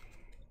one.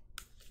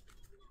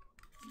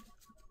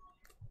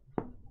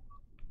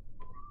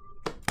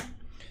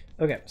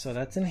 Okay, so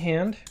that's in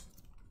hand.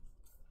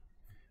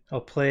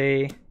 I'll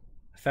play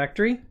a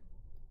factory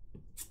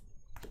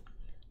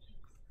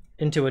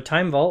into a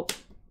time vault.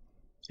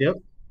 Yep.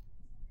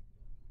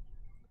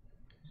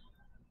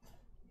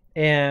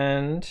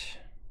 And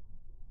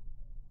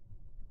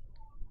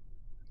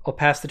I'll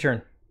pass the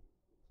turn.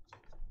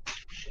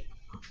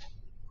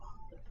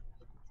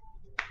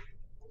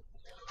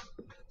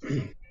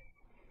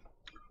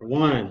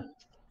 One,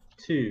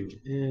 2,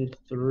 and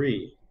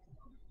 3.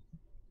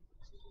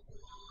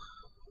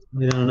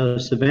 We got another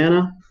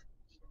Savannah.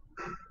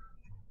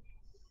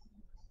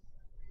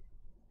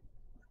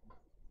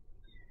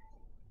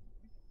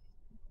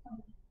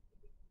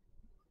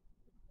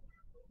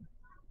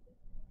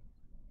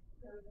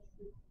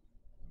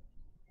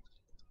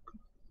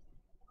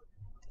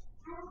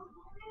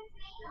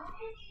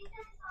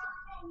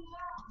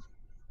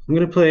 I'm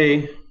going to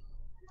play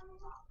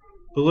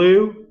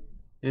blue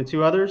and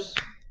 2 others.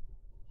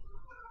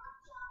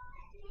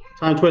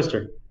 Time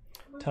Twister.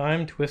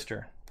 Time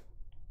Twister.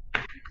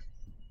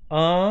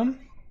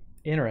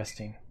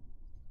 Interesting.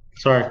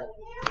 Sorry.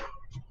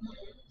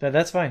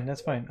 That's fine.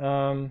 That's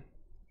fine.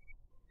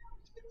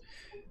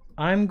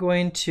 I'm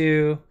going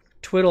to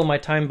twiddle my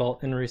time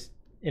vault in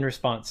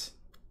response.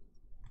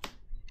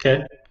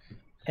 Okay.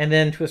 And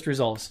then twist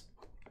resolves.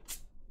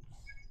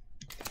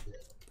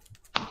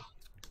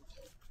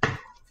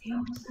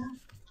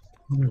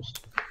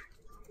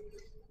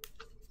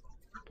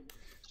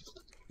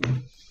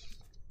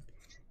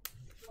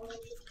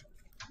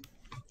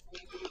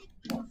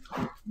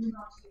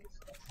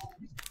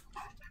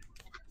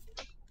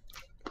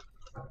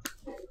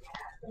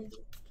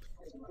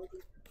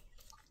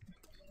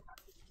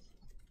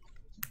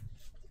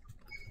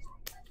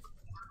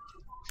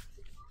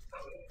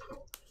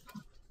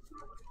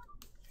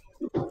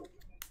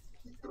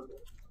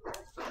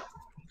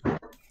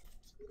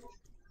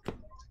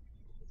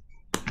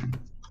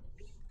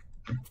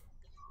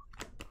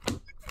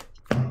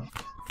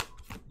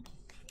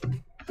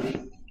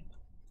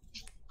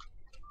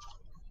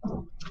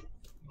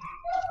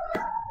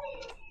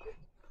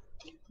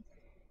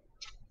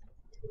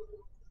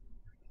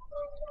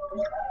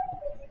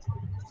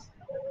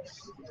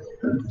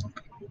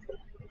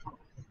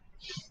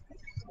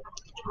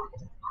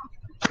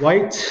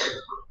 White.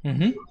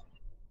 Mm-hmm.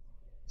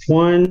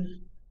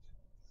 1,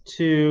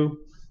 2,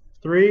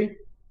 3.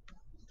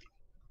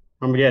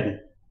 Armageddon.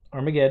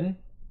 Armageddon.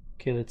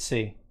 Okay, let's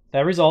see.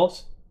 That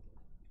resolves.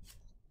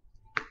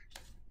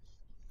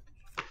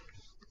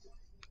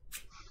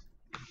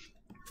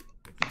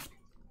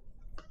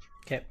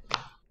 Okay.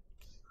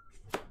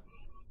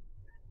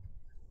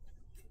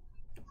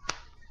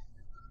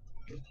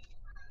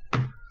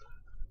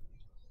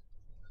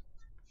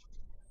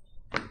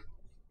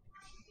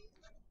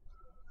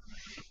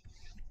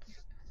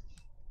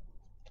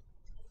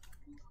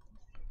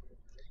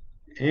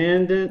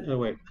 And then, oh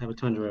wait, I have a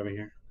Tundra over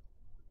here.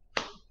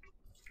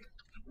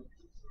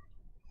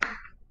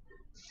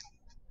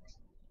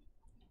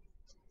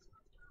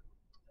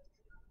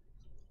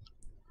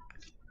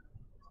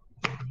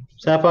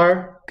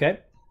 Sapphire. Okay.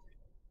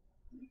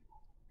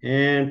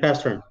 And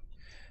pass turn.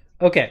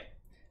 Okay.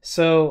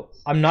 So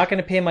I'm not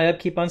going to pay my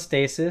upkeep on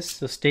stasis.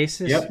 So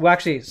stasis. Yep. Well,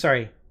 actually,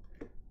 sorry.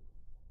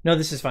 No,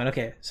 this is fine.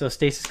 Okay. So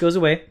stasis goes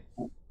away.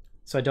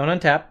 So I don't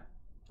untap.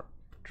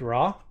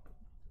 Draw.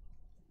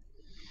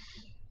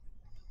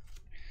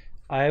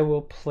 I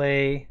will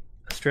play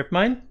Strip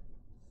Mine.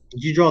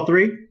 Did you draw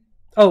 3?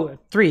 Oh,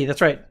 3. That's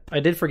right. I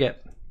did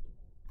forget.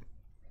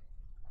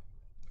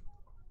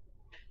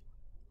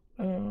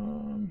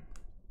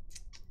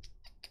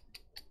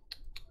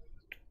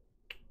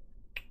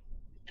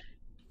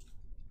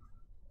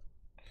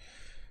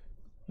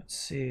 Let's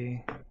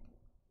see.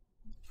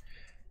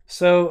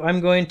 So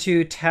I'm going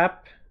to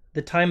tap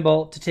the Time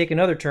Bolt to take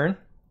another turn.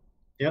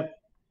 Yep.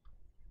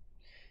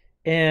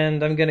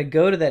 And I'm going to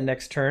go to that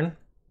next turn.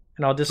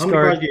 And I'll discard.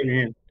 How many cards do you have in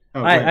your hand?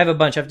 Oh, I have a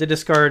bunch. I have to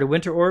discard a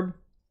Winter Orb.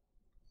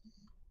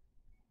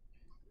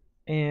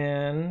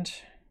 And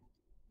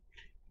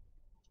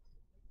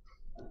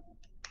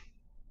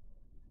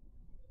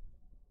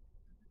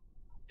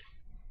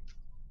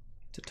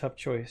it's a tough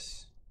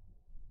choice.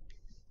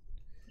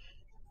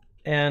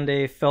 And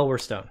a Felwar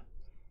Stone.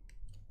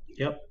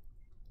 Yep.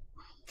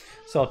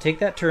 So I'll take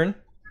that turn.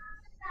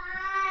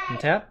 And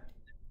tap.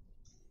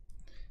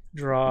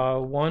 Draw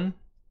 1,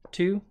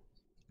 2,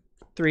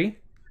 3.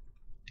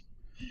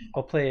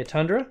 I'll play a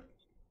Tundra.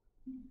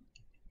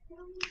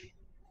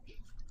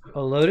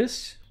 A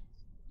Lotus.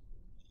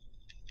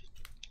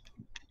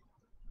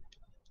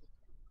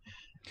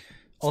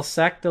 I'll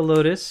sack the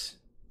Lotus.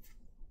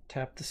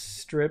 Tap the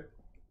Strip.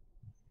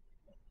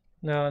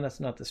 No, that's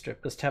not the Strip.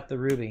 Let's tap the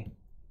Ruby.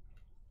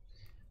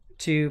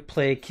 To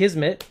play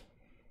Kismet.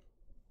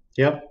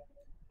 Yep.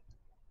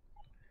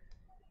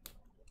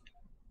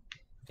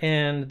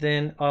 And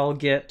then I'll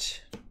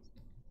get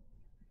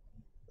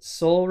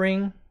Soul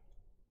Ring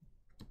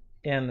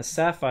and the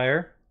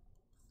Sapphire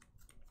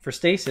for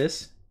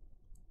stasis.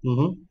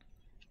 Mm-hmm.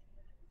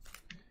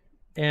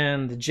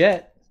 And the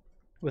Jet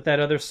with that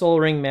other Soul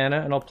Ring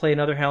mana, and I'll play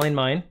another Howling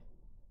Mine.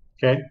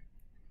 Okay.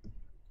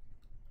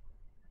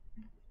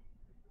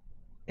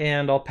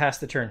 And I'll pass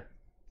the turn.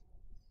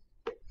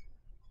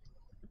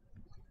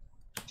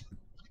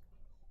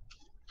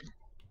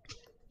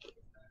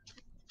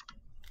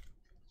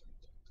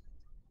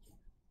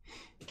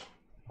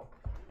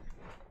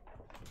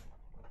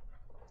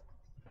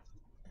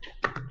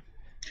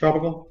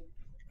 Tropical.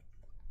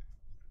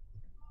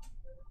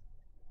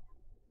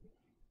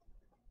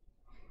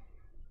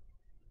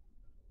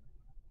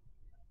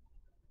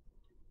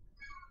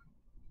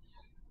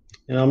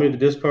 And I'll move to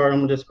discard. I'm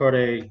going to discard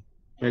a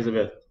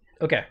Elizabeth.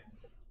 Okay.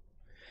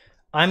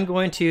 I'm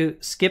going to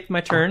skip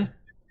my turn,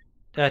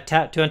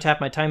 tap to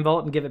untap my Time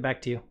Vault and give it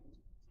back to you.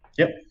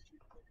 Yep.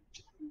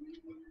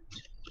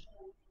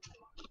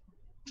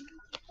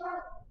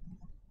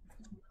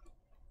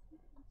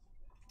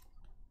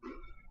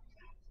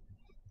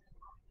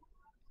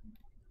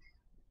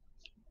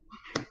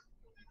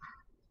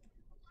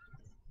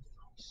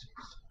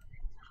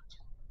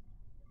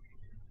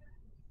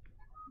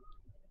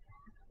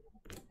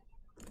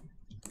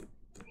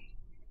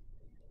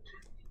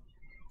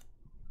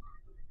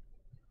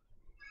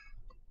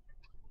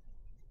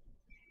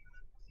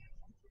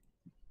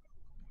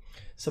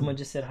 Someone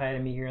just said hi to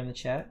me here in the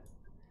chat.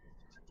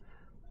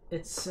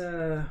 It's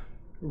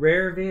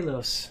Rare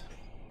Velos.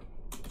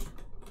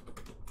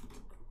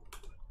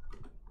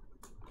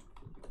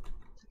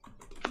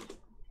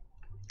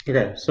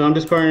 Okay, so I'm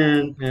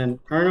discarding and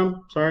earn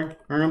them. Sorry,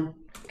 earn them.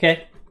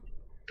 Okay.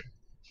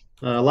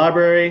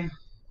 Library,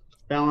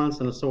 balance,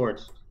 and the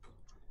swords.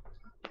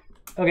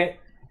 Okay.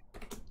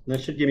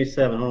 That should give me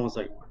 7. Hold on 1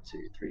 second. 1, 2,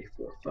 3,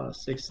 4, 5,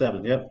 6,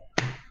 7. Yep.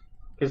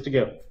 Good to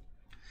go.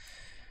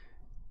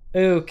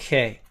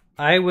 Okay.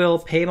 I will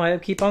pay my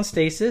upkeep on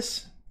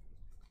stasis.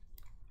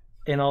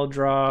 And I'll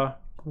draw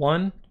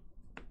 1,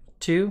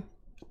 2,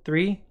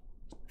 3,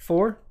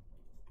 4.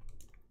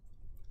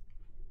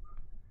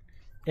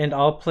 And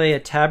I'll play a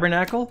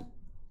Tabernacle.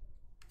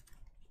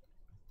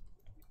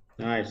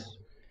 Nice.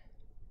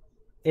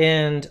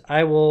 And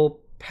I will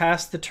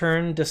pass the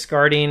turn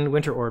discarding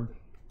Winter Orb.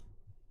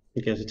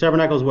 Okay, so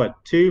Tabernacle is what?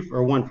 2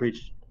 or 1 for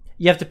each?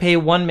 You have to pay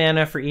 1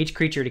 mana for each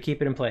creature to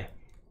keep it in play.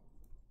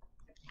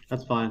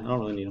 That's fine. I don't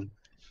really need them.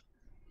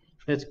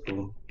 It's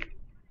cool.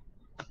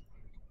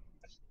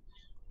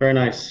 Very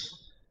nice.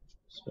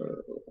 So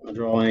I'm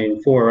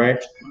drawing 4,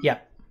 right? Yeah.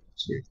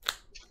 2,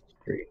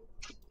 3,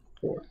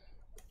 4.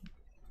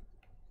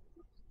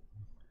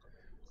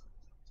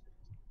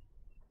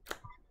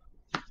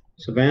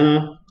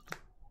 Savannah.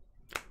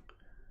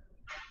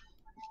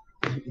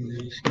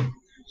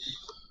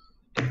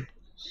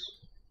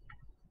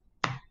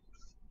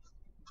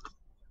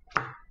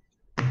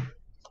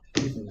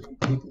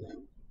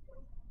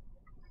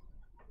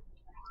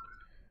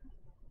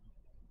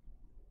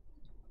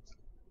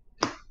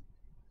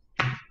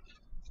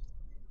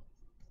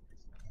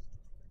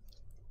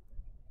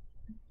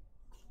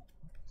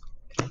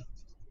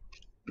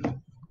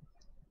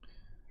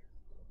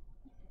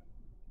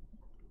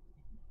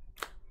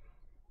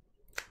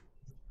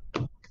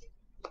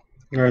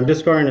 All right, I'm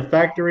discarding a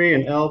factory,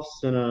 an elves,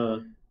 and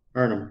a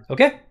Arnhem.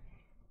 Okay.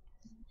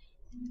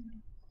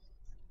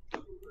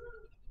 And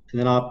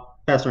then I'll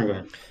pass turn. Go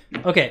ahead.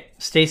 Okay.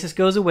 Stasis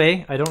goes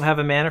away. I don't have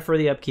a mana for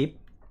the upkeep.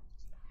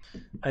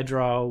 I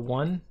draw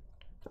 1,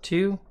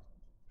 2,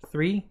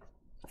 3,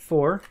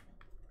 4.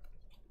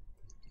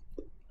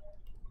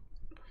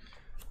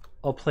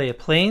 I'll play a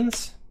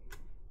Plains.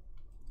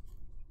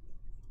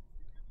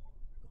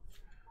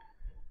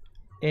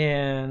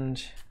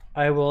 And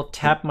I will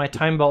tap my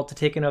Time Vault to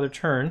take another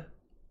turn.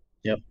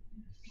 Yep.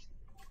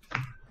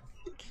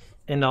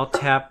 And I'll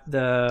tap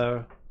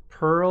the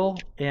Pearl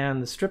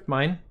and the Strip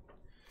Mine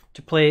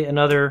to play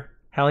another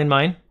Howling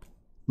Mine.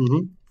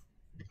 Mm-hmm.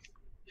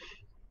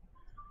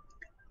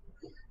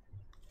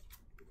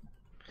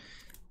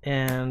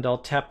 And I'll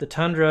tap the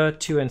Tundra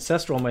to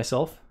Ancestral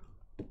myself.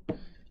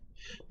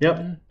 Yep.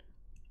 1,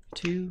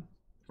 2,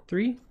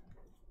 3.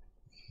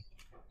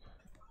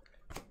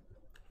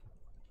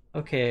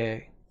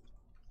 Okay.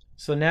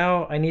 So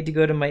now I need to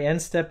go to my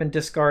end step and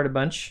discard a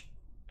bunch.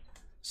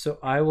 So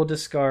I will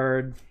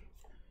discard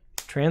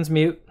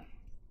Transmute,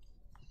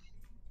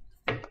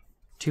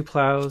 2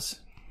 Plows,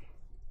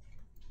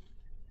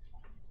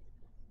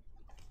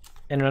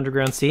 and an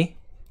Underground Sea.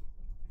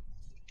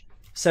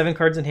 7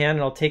 cards in hand,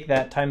 and I'll take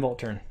that Time Vault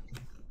turn.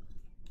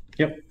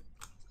 Yep.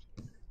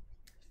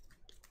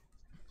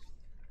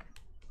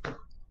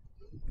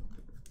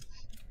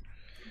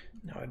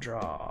 Now I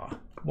draw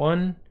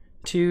 1,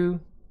 2,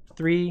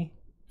 3,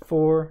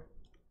 4,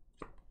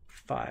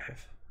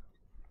 5.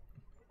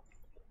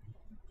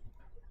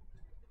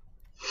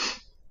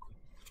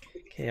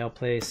 Okay, I'll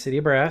play City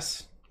of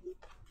Brass.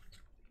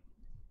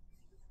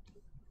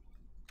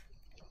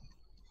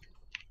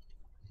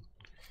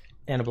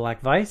 And a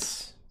Black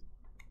Vice.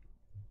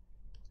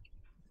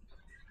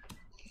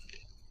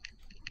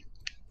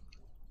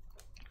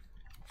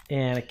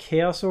 And a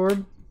Chaos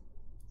Orb.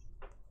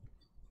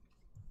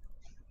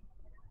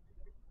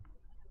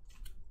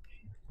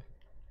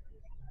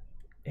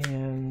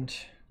 And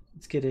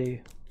let's get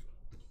a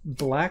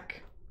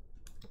black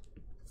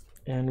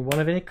and one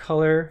of any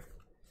color,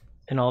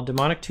 and I'll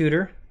Demonic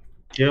Tutor.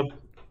 Yep.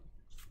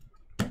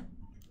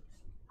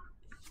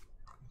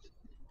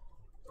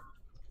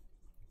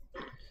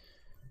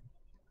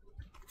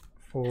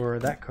 For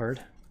that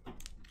card.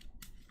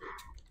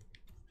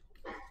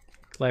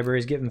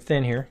 Library's getting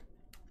thin here.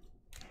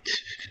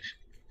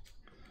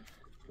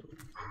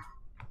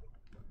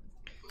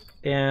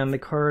 And the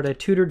card I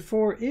tutored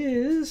for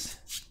is,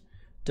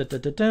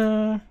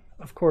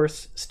 of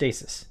course,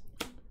 Stasis.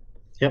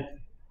 Yep.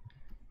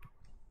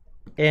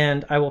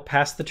 And I will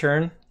pass the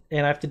turn,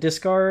 and I have to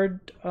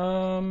discard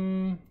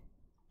Plains.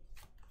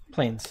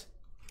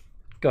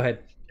 Go ahead.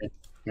 Okay.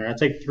 All right, I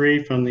take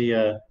 3 from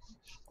the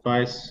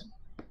Vice.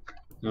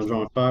 And I'm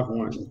drawing 5.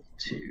 1,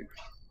 2,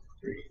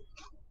 3,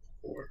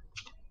 4,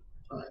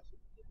 5.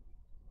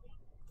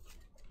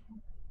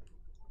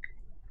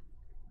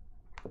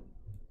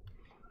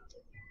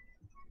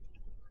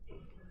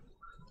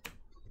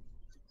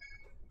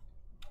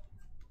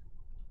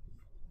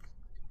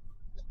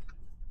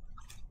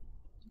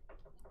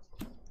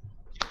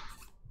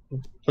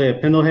 Play a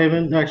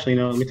Pendlehaven. Actually,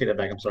 no, let me take that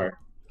back. I'm sorry.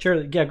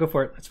 Sure, yeah, go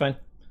for it. That's fine.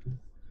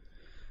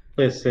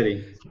 Play a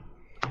city.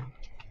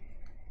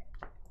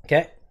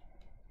 Okay.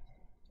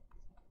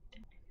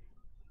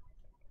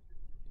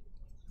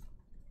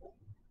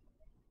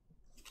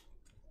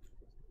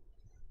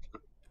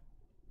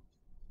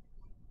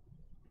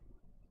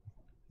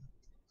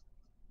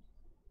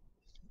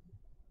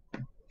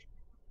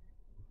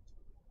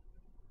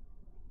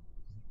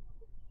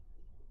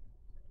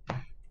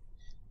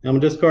 I'm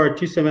going to discard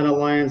 2 Savannah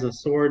Lions, a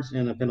Swords,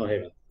 and a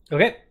Pendlehaven.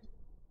 Okay.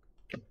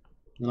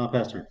 Then I'll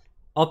pass turn.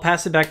 I'll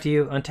pass it back to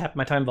you. Untap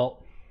my Time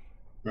Vault.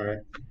 All right.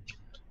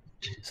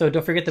 So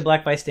don't forget the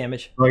Black Vice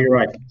damage. Oh, you're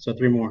right. So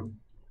 3 more.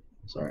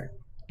 Sorry.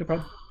 No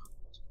problem.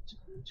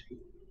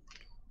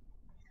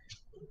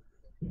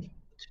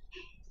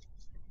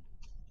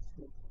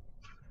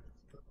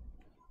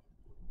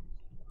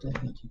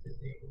 Definitely keep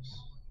these.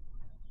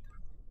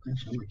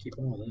 Actually, I'm going to keep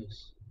all of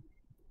this.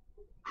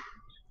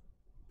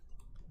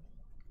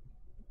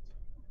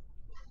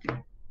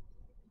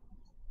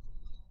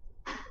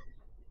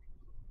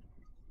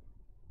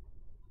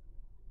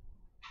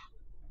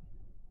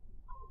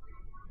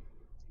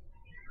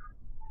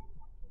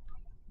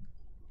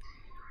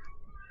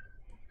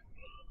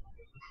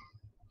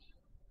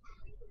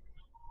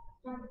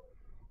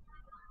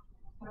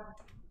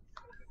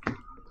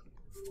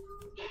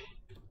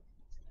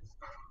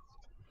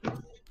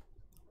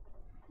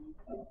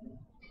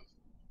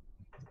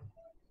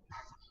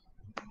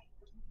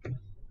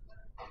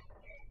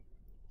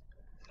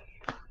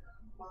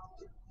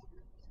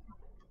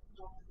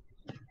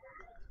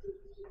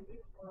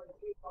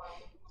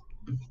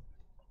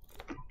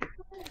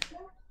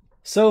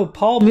 So,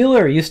 Paul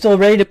Mueller, you still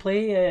ready to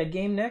play a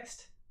game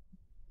next?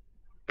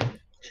 Did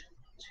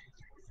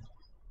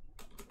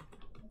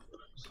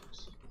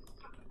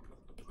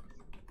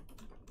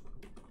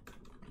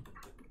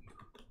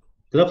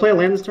I play a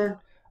land this turn?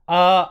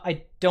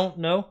 I don't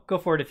know. Go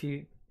for it if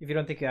you If you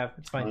don't think you have,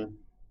 it's fine.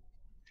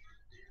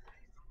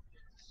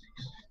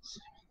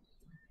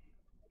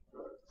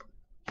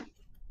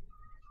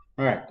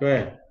 All right, go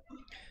ahead.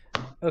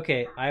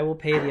 Okay, I will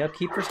pay the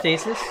upkeep for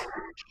stasis.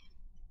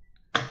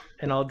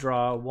 And I'll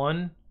draw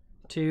 1,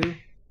 2,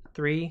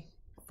 3,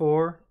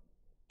 4,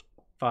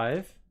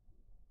 5.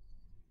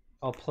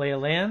 I'll play a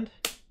land.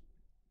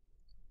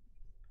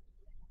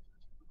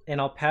 And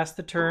I'll pass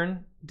the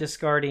turn,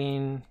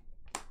 discarding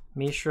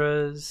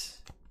Mishra's...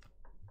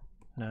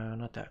 No,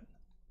 not that.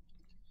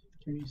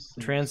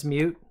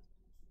 Transmute,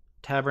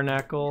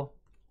 Tabernacle,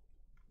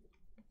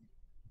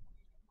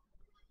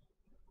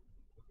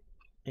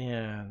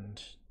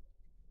 and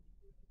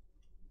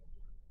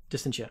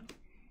Disenchant.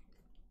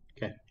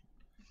 Okay.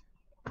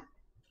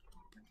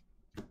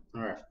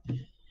 All right.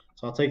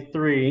 So I'll take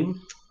 3.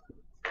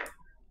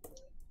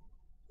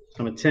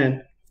 I'm at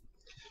 10.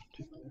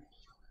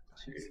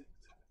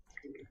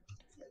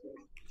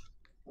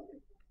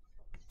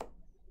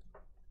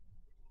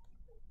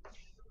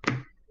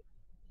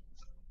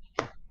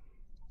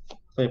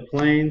 Play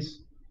planes.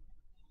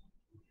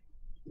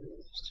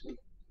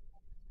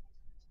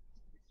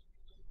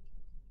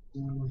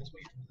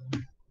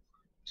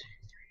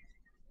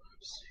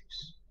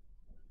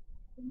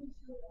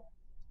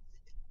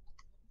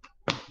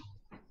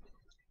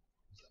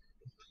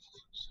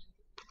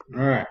 All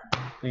right,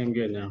 I think I'm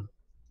good now.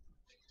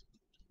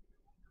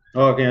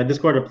 Oh, okay, I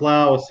discard a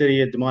plow, a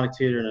city, a demonic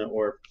tutor, and an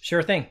orb.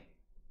 Sure thing.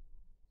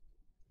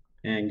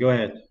 And go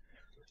ahead.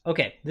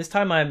 Okay, this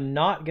time I'm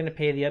not going to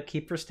pay the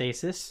upkeep for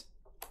stasis.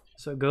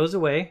 So it goes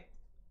away.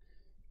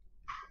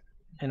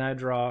 And I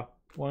draw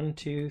 1,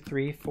 2,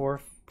 3,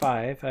 4,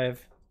 5. I have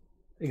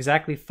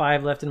exactly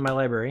 5 left in my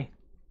library.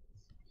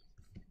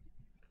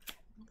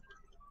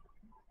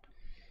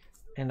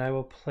 And I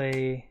will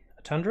play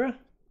a Tundra.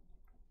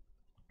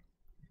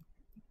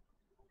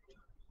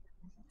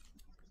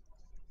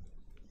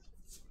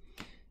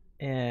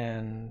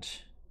 And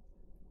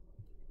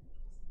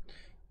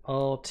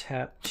I'll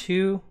tap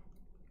 2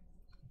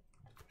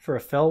 for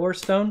a Fellwar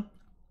Stone.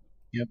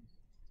 Yep.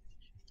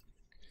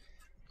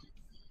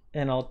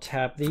 And I'll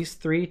tap these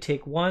 3,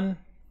 take 1,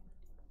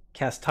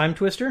 cast Time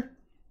Twister.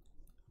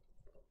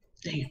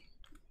 Damn.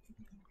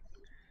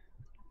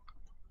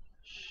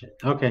 Shit.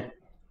 Okay.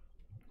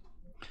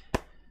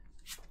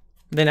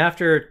 Then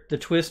after the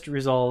twist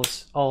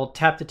resolves, I'll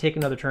tap to take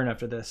another turn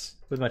after this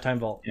with my Time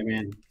Vault. Yeah,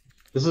 man.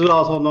 This is what I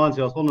was holding on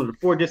to. I was holding on to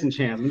 4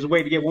 disenchants. I'm just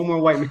waiting to get one more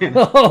white man.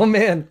 Oh,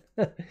 man.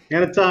 And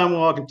a Time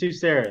Walk and 2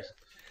 Sarahs.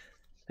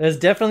 That's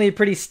definitely a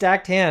pretty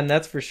stacked hand,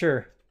 that's for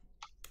sure.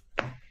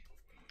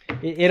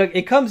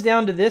 It comes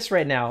down to this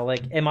right now.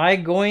 Like, am I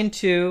going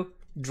to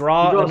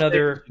draw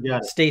another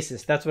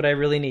stasis? That's what I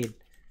really need.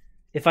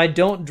 If I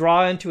don't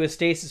draw into a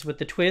stasis with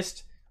the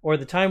twist or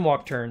the Time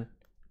Walk turn,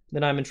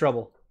 then I'm in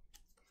trouble.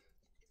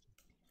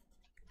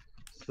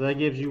 So that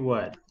gives you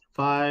what?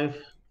 5...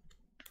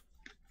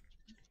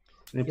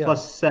 and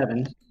plus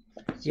 7. So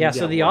yeah,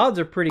 so the odds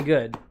are pretty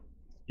good.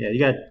 Yeah, you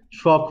got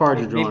 12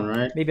 cards you're drawing,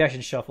 right? Maybe I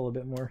should shuffle a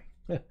bit more.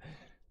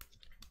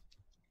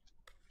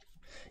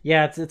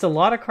 Yeah, it's a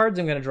lot of cards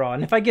I'm going to draw.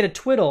 And if I get a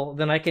twiddle,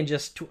 then I can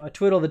just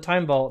twiddle the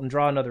Time Vault and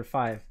draw another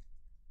 5.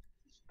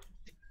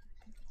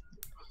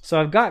 So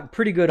I've got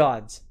pretty good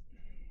odds.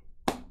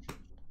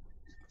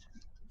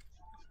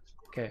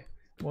 Okay,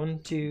 1,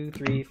 2,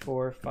 3,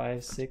 4,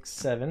 5, 6,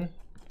 7.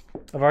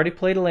 I've already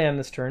played a land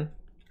this turn.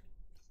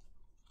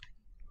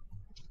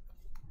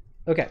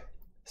 Okay,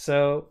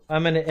 so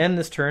I'm going to end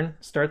this turn,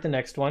 start the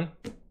next one.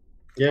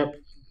 Yep.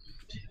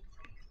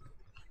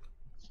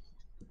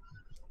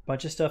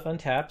 Bunch of stuff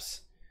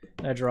untaps.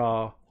 I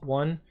draw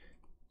 1,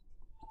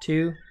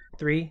 2,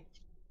 3,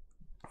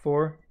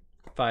 4,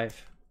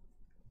 5.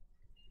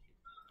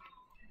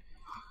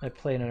 I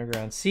play an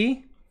Underground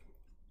Sea.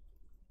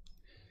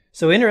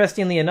 So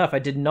interestingly enough, I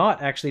did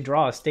not actually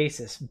draw a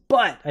stasis,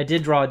 but I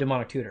did draw a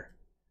Demonic Tutor.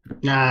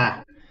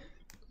 Nah.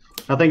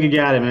 I think you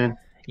got it, man.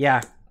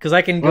 Yeah, because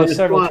I can go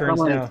several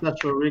turns now.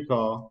 Natural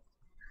recall.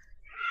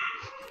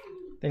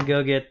 Then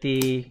go get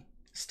the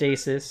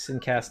stasis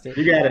and cast it.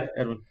 You got it,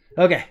 Edwin.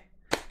 Okay.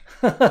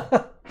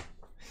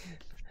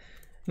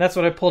 That's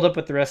what I pulled up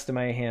with the rest of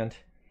my hand.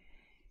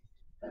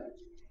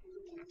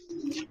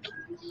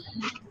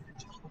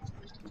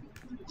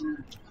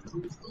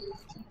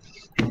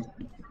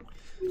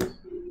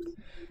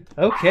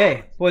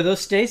 Okay. Boy,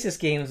 those stasis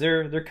games,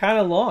 they're kind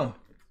of long.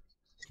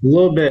 A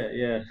little bit,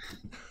 yeah.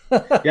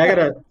 Yeah,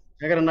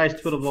 I got a nice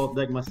Twiddle Vault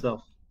deck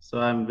myself, so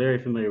I'm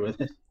very familiar with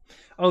it.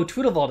 Oh,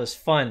 Twiddle Vault is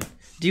fun.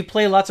 Do you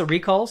play lots of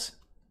recalls?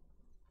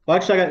 Well,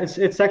 actually,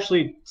 it's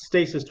actually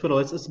Stasis Twiddle.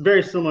 It's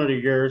very similar to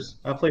yours.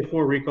 I play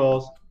 4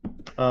 recalls,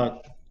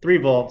 3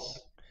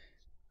 vaults,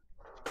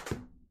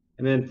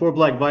 and then 4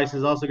 black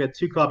vices. Also got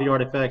 2 copy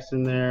artifacts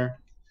in there.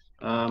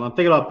 I'm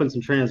thinking about putting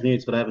some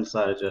transmutes, but I haven't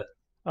decided yet.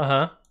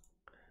 Uh-huh.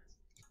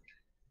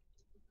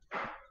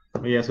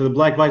 But yeah, so the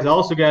black vice. I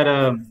also got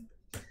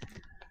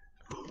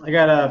I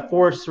got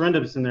 4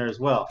 Serendibus in there as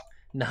well.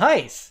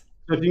 Nice.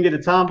 So if you can get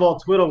the Time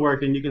Vault Twiddle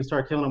working, you can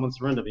start killing them with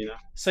Surrender, you know?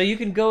 So you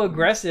can go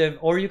aggressive,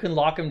 or you can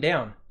lock them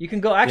down. You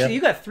can go. Actually, Yep.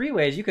 you got 3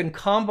 ways. You can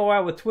combo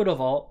out with Twiddle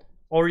Vault,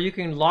 or you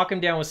can lock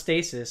them down with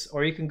Stasis,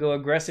 or you can go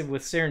aggressive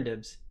with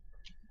Serendibs.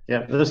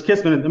 Yeah, there's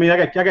Kissman. I mean, I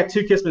got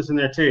 2 Kissmans in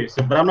there too.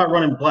 So, but I'm not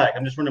running black.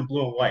 I'm just running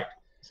blue and white.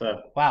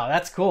 So. Wow,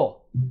 that's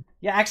cool.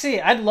 Yeah,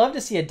 actually, I'd love to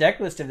see a deck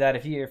list of that.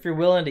 If you're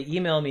willing to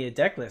email me a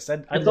deck list,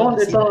 I'd love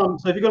to see that.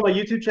 So if you go to my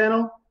YouTube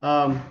channel,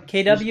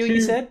 KW, you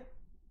said?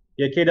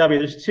 Yeah, KW.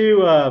 There's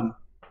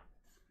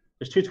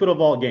 2 Twiddle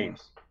Vault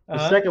games.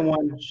 The second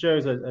one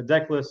shows a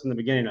deck list in the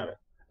beginning of it.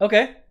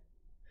 Okay.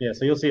 Yeah,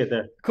 so you'll see it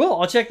there. Cool.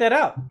 I'll check that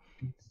out.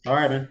 All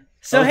right, man.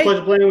 So, it was a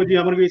pleasure playing with you.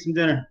 I'm going to go eat some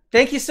dinner.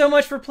 Thank you so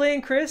much for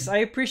playing, Chris. I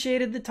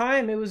appreciated the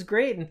time. It was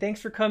great, and thanks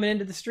for coming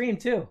into the stream,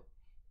 too.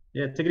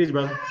 Yeah, take it easy,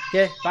 brother.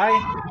 Okay,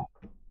 bye.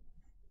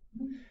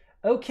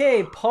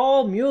 Okay,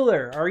 Paul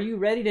Mueller, are you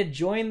ready to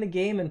join the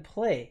game and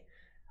play?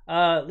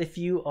 If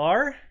you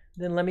are,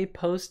 then let me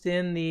post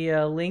in the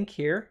link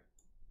here.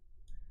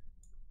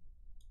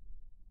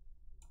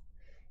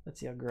 Let's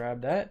see, I'll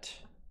grab that.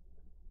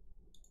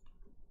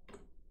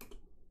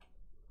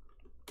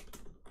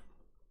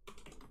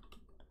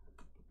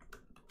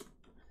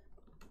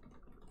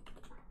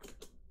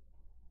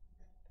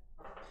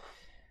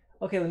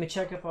 Okay, let me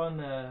check up on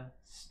the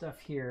stuff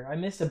here. I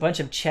missed a bunch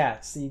of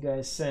chats that you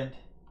guys sent.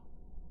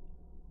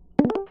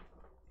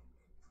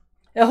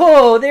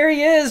 Oh, there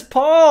he is,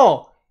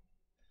 Paul!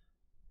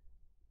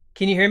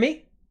 Can you hear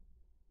me?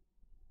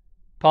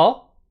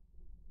 Paul?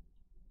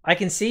 I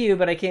can see you,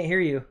 but I can't hear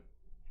you.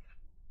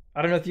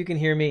 I don't know if you can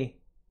hear me.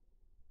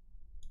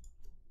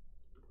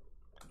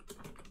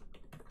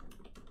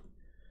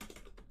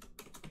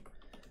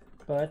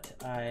 But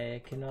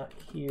I cannot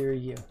hear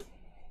you.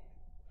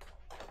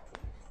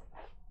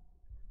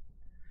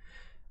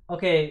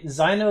 Okay,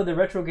 Zyno the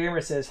Retro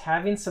Gamer says,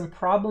 having some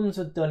problems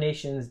with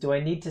donations. Do I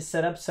need to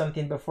set up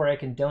something before I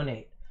can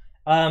donate?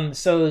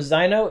 So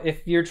Zyno,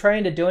 if you're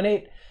trying to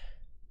donate,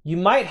 you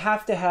might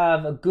have to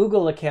have a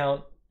Google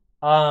account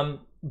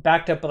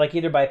backed up like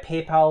either by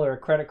PayPal or a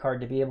credit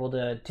card to be able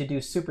to do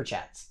super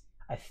chats.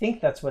 I think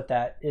that's what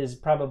that is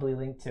probably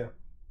linked to.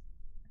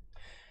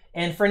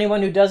 And for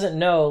anyone who doesn't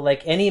know,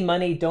 like any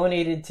money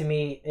donated to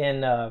me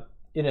in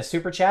a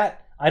super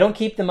chat, I don't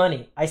keep the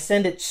money. I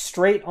send it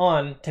straight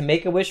on to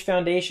Make-A-Wish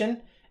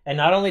Foundation. And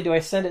not only do I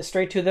send it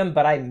straight to them,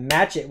 but I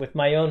match it with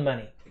my own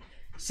money.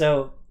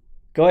 So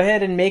go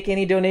ahead and make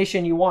any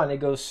donation you want. It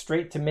goes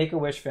straight to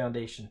Make-A-Wish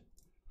Foundation.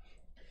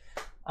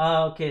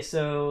 Okay,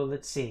 so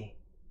let's see.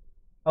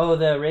 Oh,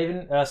 the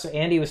Raven. So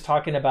Andy was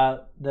talking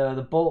about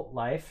the Bolt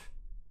life.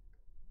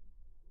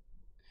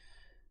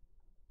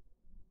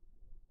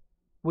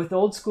 With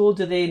old school,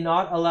 do they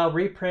not allow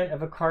reprint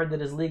of a card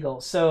that is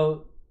legal?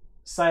 So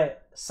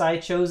Psy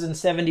Chosen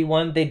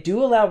 71, they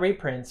do allow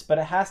reprints, but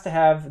it has to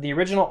have the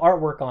original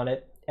artwork on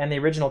it and the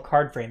original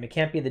card frame. It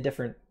can't be the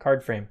different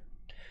card frame.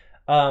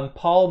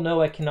 Paul,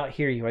 no, I cannot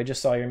hear you. I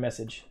just saw your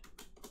message.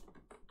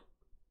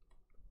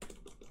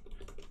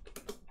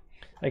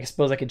 I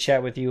suppose I could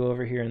chat with you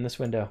over here in this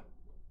window.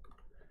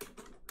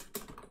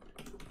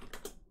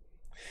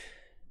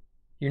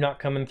 You're not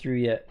coming through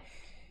yet.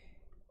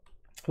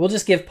 We'll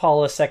just give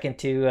Paul a second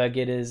to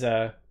get his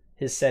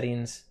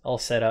settings all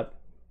set up.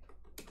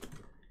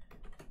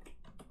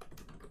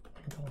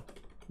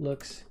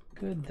 Looks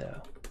good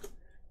though.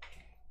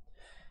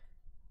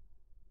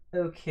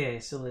 Okay,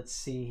 so let's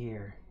see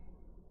here.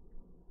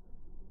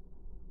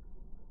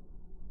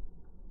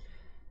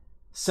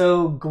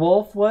 So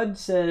Gwolfwood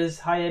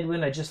says, hi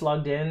Edwin, I just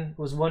logged in.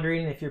 Was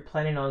wondering if you're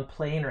planning on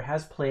playing or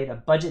has played a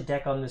budget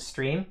deck on this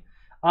stream.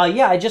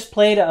 Yeah, I just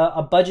played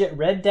a budget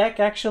red deck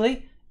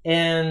actually,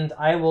 and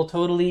I will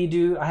totally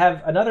do. I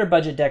have another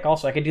budget deck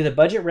also. I could do the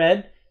budget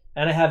red,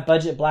 and I have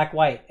budget black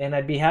white, and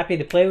I'd be happy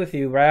to play with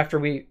you right after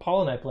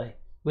Paul and I play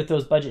with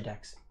those budget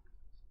decks.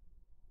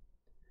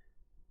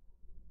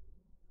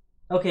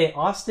 Okay,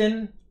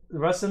 Austin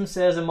Russum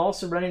says, I'm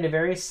also running a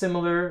very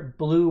similar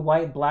blue,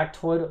 white, black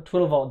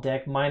Twiddle Vault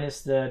deck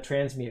minus the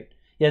Transmute.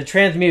 Yeah, the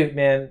Transmute,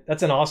 man,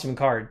 that's an awesome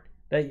card.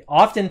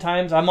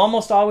 Oftentimes, I'm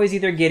almost always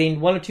either getting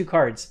one of two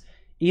cards.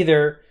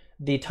 Either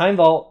the Time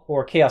Vault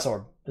or Chaos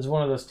Orb is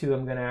one of those two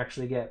I'm going to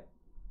actually get.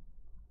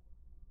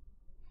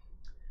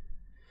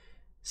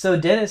 So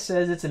Dennis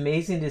says, it's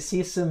amazing to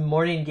see some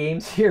morning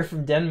games here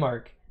from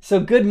Denmark. So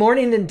good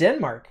morning in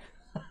Denmark.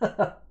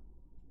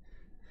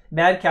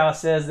 Mad Cow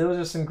says, those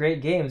are some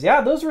great games. Yeah,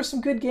 those were some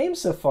good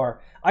games so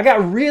far. I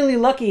got really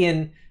lucky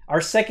in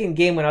our second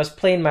game when I was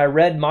playing my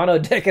red mono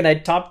deck and I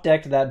top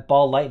decked that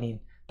Ball Lightning.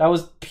 That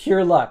was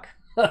pure luck.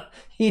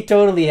 He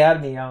totally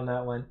had me on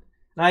that one.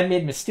 And I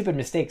made stupid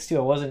mistakes too.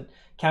 I wasn't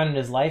counting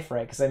his life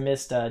right because I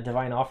missed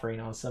Divine Offering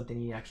on something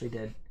he actually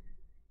did.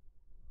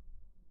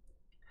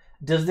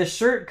 Does this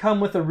shirt come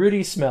with a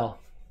Rudy smell?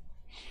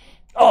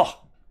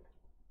 Oh!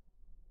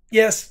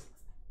 Yes!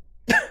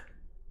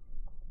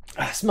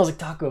 Smells like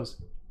tacos.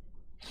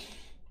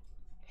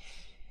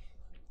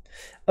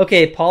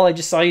 Okay, Paul, I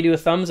just saw you do a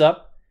thumbs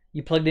up.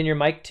 You plugged in your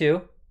mic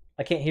too.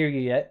 I can't hear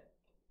you yet.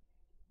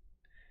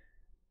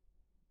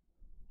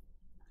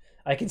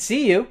 I can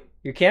see you.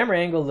 Your camera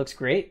angle looks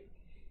great.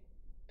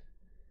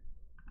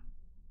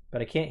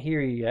 But I can't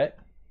hear you yet.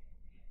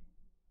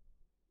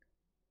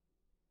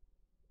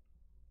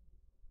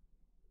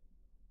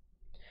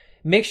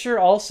 Make sure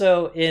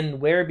also in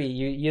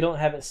Werribee you don't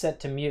have it set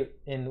to mute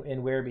in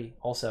Werribee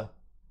also.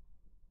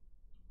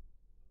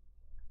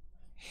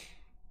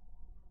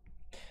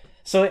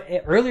 So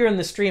earlier in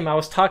the stream I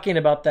was talking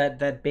about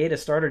that beta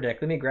starter deck.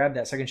 Let me grab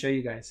that so I can show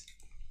you guys.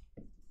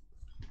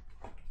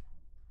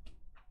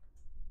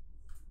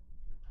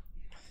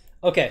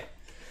 Okay,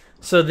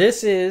 so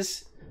this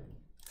is,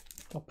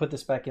 I'll put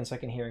this back in so I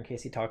can hear in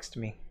case he talks to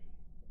me.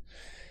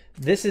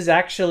 This is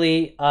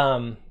actually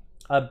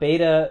a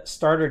beta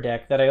starter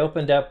deck that I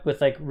opened up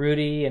with like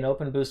Rudy and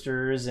Open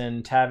Boosters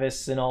and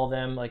Tavis and all of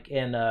them, like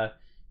in the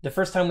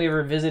first time we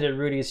ever visited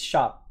Rudy's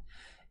shop.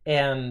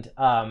 And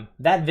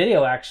that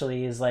video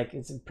actually is like,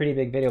 it's a pretty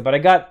big video, but I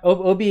got,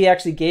 OB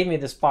actually gave me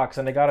this box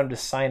and I got him to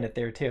sign it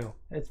there too.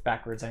 It's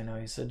backwards, I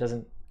know, so it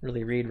doesn't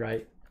really read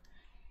right.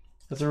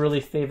 It's a really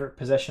favorite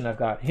possession I've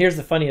got. Here's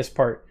the funniest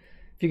part.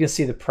 If you can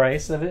see the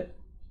price of it.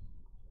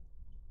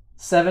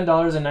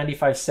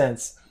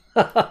 $7.95.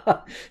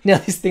 Now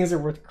these things are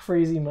worth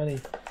crazy money.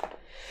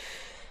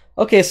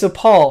 Okay, so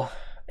Paul,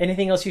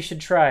 anything else you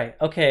should try?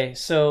 Okay,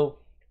 so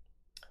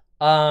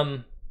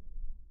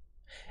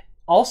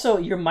also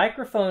your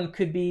microphone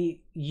could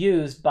be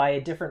used by a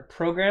different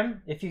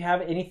program. If you have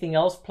anything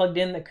else plugged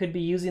in that could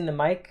be using the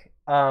mic,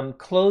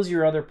 close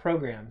your other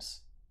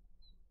programs.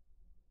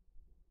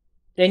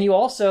 And you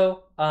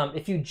also,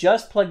 if you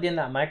just plugged in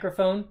that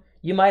microphone,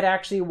 you might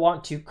actually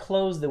want to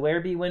close the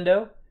Werribee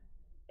window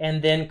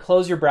and then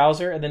close your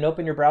browser and then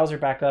open your browser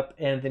back up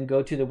and then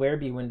go to the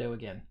Werribee window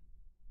again.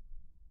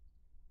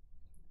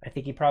 I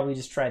think he probably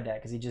just tried that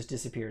because he just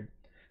disappeared.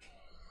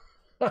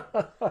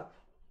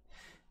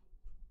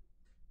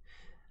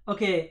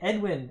 Okay,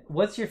 Edwin,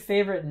 what's your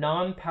favorite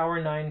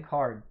non-Power 9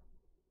 card?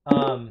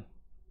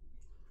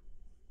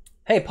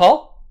 Hey,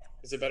 Paul?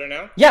 Is it better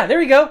now? Yeah, there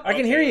we go. I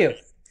can Okay. hear you.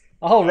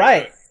 All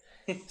right.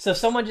 So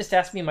someone just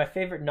asked me my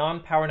favorite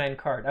non-Power 9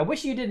 card. I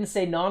wish you didn't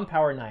say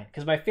non-Power 9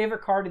 because my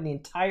favorite card in the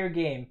entire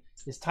game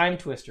is Time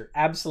Twister.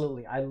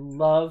 Absolutely. I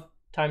love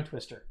Time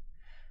Twister.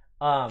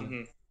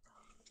 My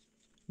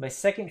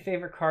second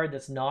favorite card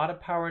that's not a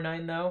Power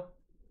 9 though.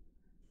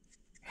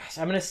 Gosh,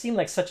 I'm going to seem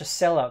like such a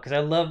sellout because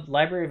I love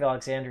Library of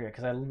Alexandria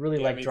because I really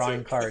like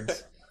drawing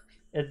cards.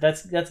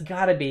 That's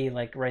got to be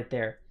like right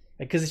there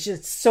because it's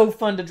just so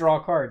fun to draw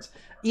cards.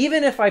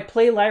 Even if I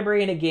play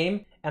Library in a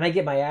game and I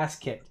get my ass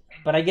kicked,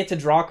 but I get to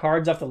draw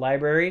cards off the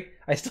library,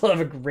 I still have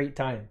a great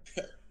time.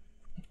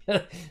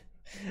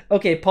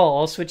 Okay, Paul,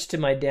 I'll switch to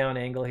my down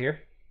angle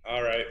here.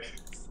 All right.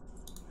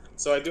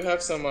 So I do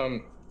have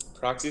some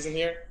proxies in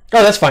here.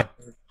 Oh, that's fine.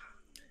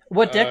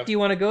 What deck do you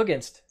want to go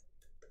against?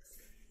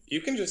 You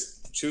can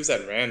just choose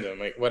at random,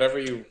 like whatever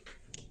you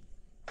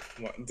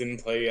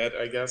didn't play yet,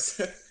 I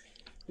guess.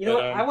 You know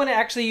what? I want to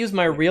actually use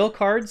my real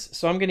cards,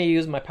 so I'm going to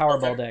use my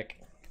Powerball deck.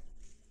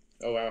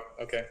 Oh, wow.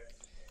 Okay.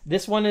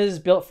 This one is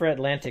built for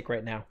Atlantic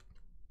right now.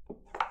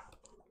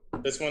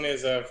 This one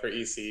is for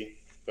EC,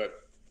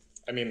 but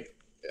I mean,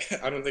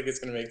 I don't think it's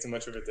going to make too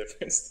much of a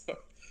difference.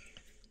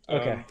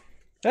 Okay.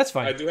 That's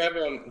fine. I do have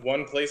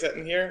one playset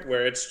in here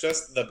where it's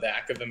just the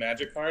back of the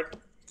Magic card.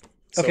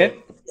 So Okay.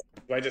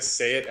 do I just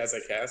say it as I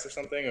cast or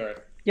something?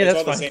 Or Yeah, it's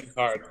that's all fine. the same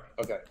card.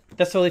 Okay.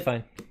 That's totally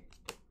fine.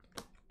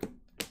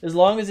 As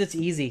long as it's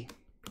easy.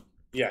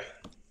 Yeah.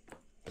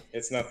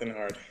 It's nothing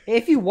hard.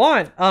 If you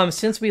want,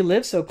 since we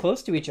live so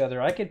close to each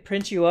other, I could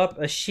print you up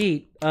a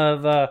sheet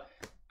of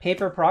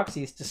paper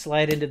proxies to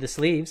slide into the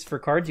sleeves for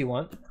cards you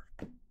want.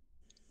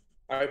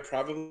 I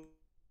probably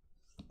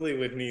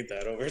would need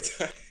that over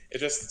time. It's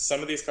just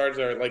some of these cards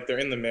are like they're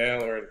in the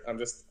mail or I'm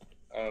just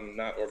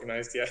not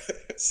organized yet.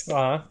 So,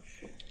 Uh-huh.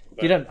 but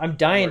Dude, I'm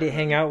dying to working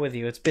hang on it. out with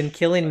you. It's been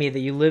killing me that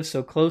you live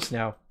so close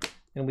now,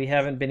 and we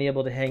haven't been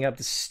able to hang out.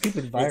 This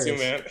stupid virus. Me too,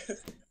 man.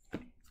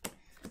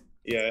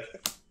 Yeah.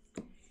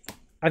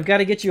 I've got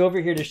to get you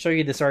over here to show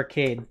you this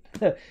arcade.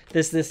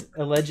 this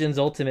Legends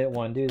Ultimate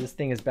one, dude. This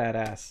thing is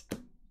badass.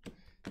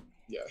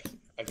 Yeah.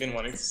 I've been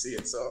wanting to see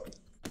it, so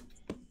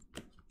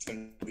it's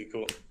gonna be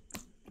cool.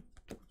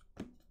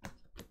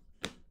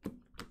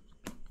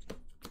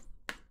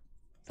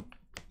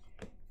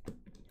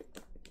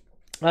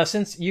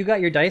 Since you got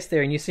your dice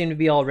there and you seem to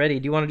be all ready,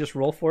 do you want to just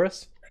roll for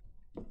us?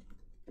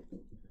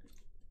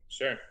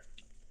 Sure.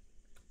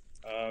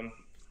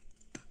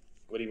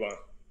 What do you want?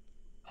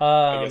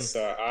 I guess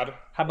odd.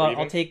 How or about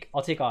even?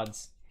 I'll take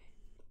odds.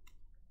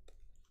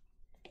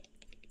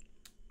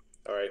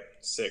 All right,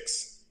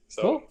 6.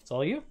 So Cool. It's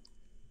all you.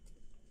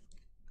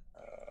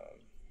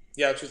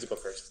 yeah, I'll choose to go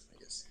first, I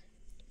guess.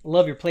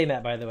 Love your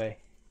playmat, by the way.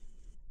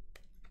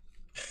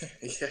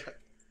 Yeah.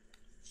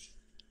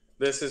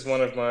 This is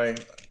one of my.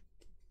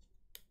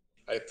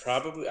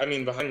 I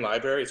mean, behind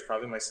Library, it's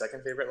probably my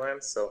second favorite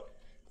land. So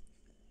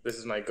this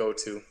is my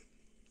go-to.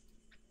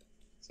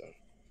 So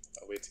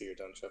I'll wait till you're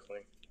done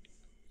shuffling.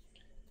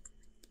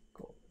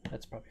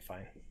 That's probably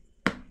fine.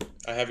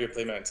 I have your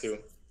playmat too.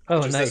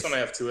 Oh, Just nice. this one, I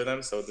have 2 of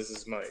them. So this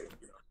is my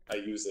I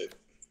use it.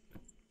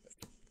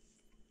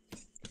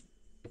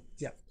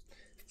 Yep.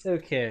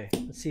 Okay,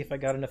 let's see if I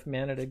got enough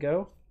mana to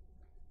go.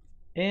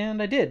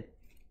 And I did.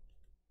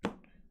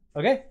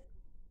 Okay.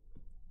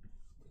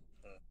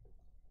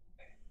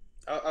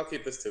 I'll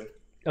keep this too.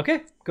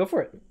 Okay, go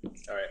for it.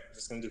 All right,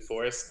 just gonna do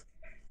forest.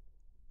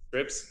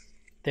 Scripts.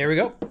 There we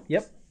go.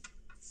 Yep.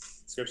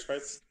 Scripts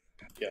cards.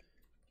 Yeah.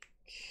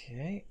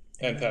 Okay.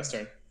 And pass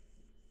turn.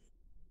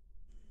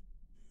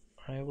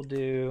 I will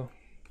do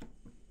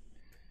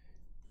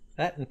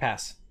that and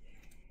pass.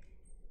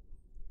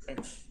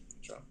 Okay.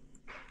 Draw.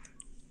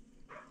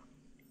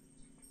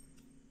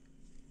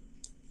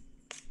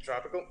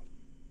 Tropical.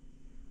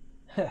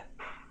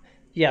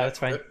 Yeah, that's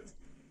fine. Good.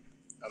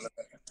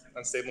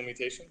 Unstable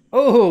mutation.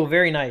 Oh,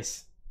 very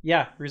nice.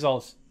 Yeah,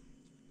 resolves.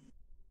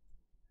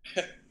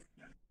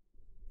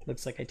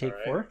 Looks like I take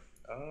All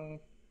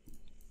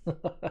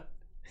 4.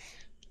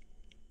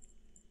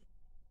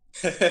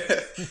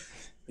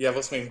 Yeah,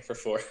 we'll swing for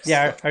 4.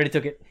 Yeah, I already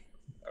took it.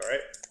 All right,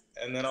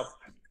 and then I'll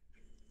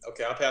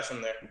pass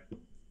from there.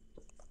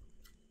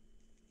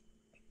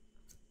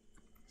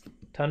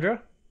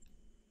 Tundra,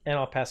 and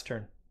I'll pass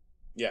turn.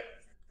 Yeah.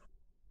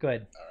 Go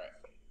ahead. All right.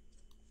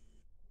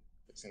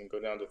 It's gonna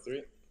go down to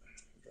 3.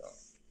 Draw.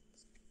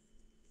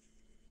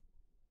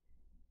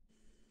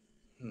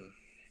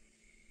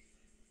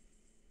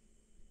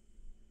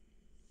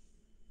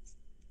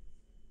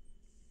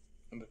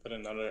 I'm gonna put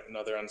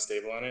another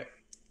unstable on it.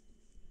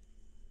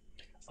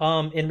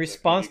 In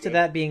response to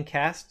that being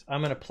cast,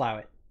 I'm gonna plow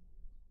it.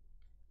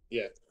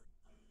 Yeah.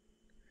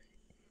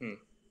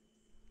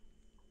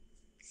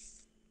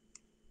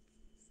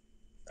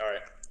 All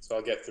right. So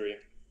I'll get 3.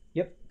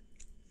 Yep.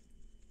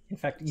 In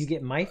fact, you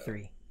get my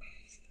 3.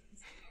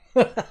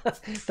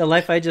 The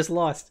life I just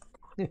lost.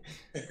 And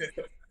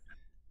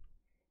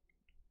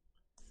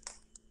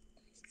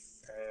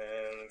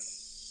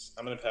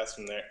I'm gonna pass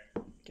from there.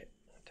 Okay.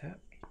 Tap.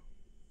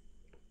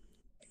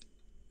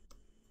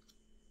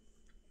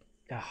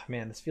 Ah,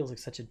 man, this feels like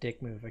such a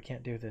dick move. I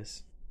can't do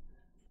this.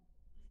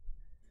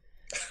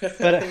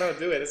 But, no,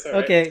 do it. It's all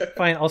right. Okay,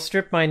 fine. I'll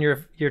strip mine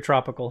your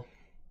tropical.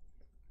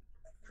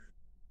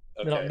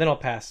 Okay. Then I'll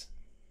pass.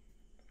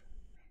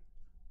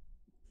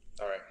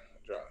 All right.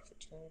 Draw for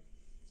turn.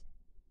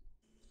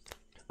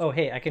 Oh,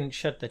 hey, I can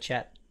shut the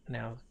chat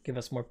now. Give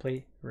us more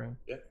play room.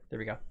 Yeah. There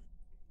we go.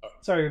 Oh.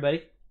 Sorry,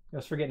 everybody. I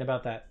was forgetting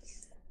about that.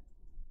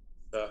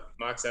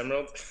 Mox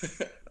Emerald.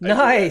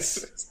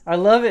 Nice. I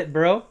love it,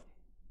 bro.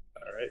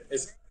 All right.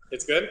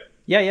 It's good?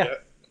 Yeah.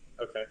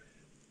 Okay.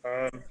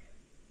 I'm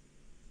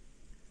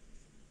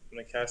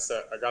gonna cast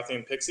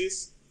Argothian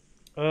Pixies.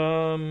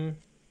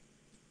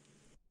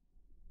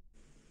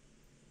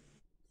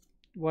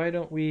 Why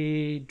don't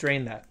we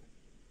drain that?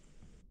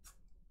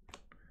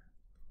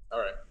 All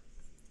right.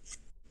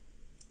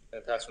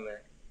 And pass from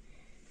there.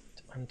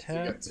 Untap. So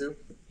you got 2.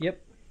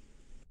 Yep.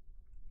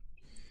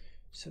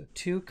 So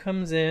 2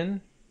 comes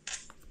in,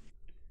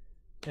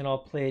 and I'll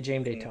play a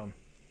James Day Tome.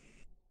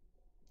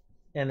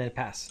 And then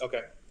pass.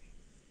 Okay.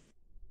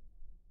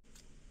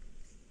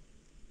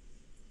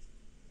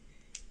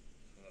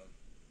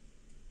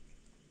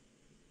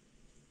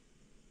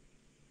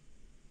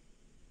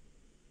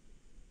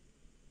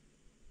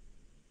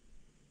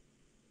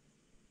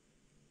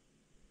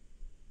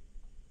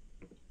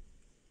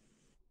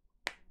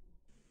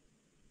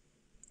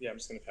 Yeah, I'm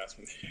just gonna pass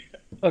from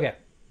there. Okay.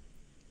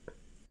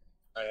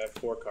 I have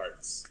 4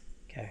 cards.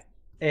 Okay.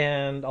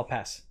 And I'll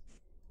pass.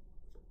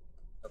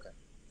 Okay.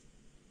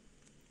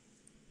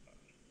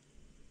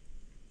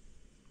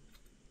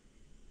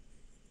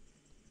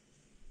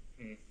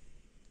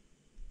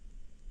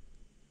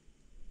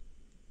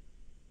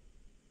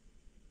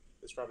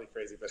 It's probably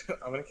crazy, but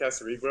I'm gonna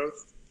cast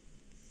Regrowth.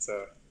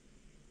 So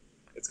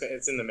it's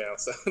in the mail,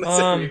 so that's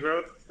a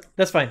Regrowth.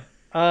 That's fine.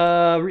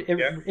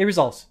 It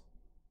resolves.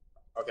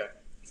 Okay.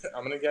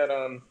 I'm gonna get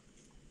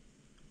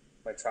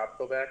my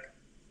tropical back.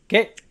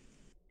 Okay.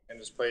 And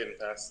just play it and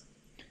pass.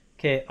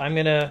 Okay, I'm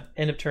gonna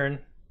end of turn.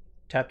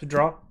 Tap to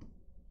draw.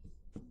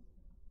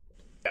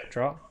 Yeah.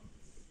 Draw.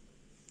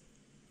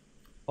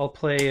 I'll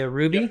play a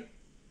Ruby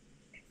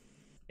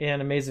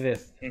and a Maze of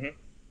Ith. And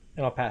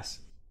I'll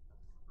pass.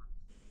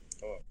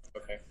 Oh,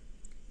 okay.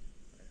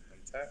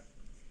 Untap.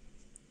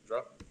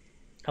 Draw.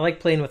 I like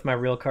playing with my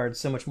real cards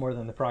so much more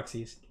than the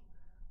proxies.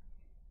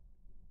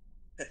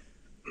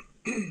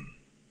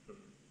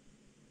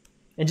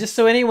 And just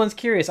so anyone's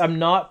curious, I'm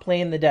not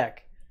playing the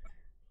deck.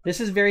 This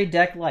is very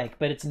deck-like,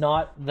 but it's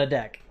not the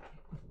deck.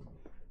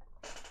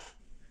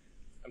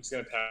 I'm just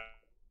gonna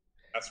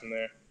pass from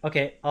there.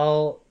 Okay,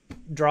 I'll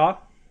draw,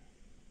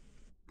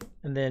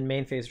 and then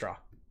main phase draw.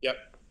 Yep.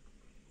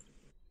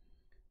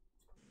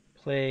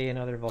 Play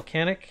another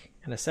Volcanic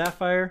and a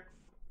Sapphire.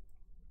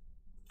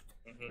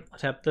 I'll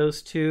tap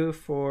those 2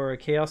 for a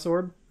Chaos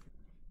Orb,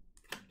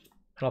 and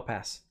I'll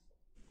pass.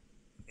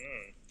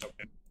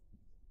 Okay.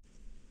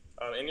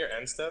 In your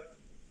end step.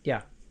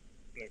 Yeah.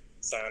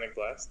 Psionic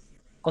Blast.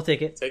 I'll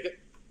take it. Take it.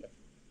 Yeah.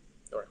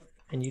 All right.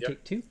 And you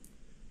take 2.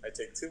 I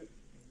take 2.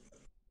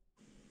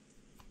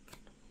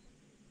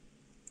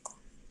 All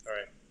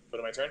right. Go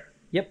to my turn?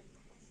 Yep.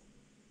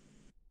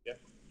 Yeah.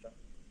 Sure.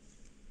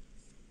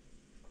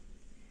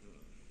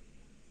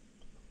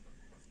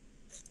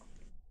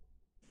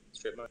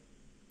 Strip mine.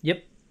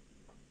 Yep.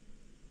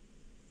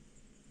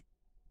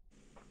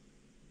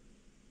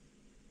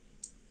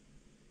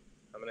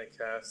 I'm gonna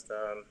cast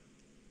now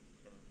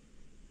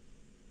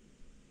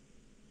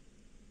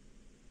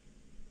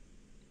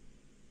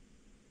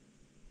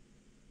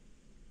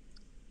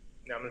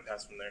I'm gonna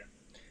pass from there.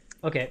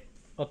 Okay.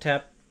 I'll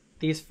tap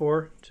these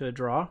 4 to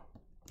draw.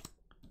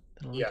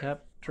 Then I'll Yeah. untap,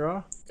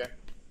 draw. Okay.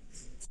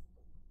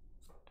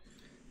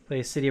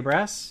 Play City of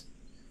Brass.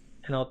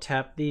 And I'll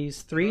tap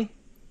these 3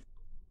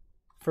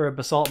 for a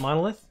Basalt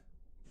Monolith.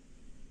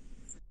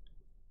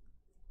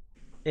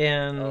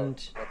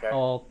 And okay.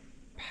 I'll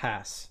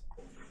pass.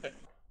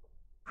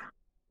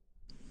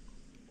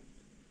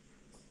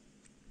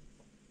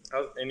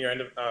 In your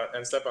end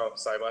step, I'll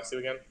side blast you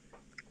again.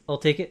 I'll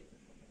take it.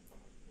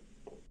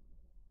 And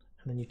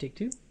then you take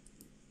 2.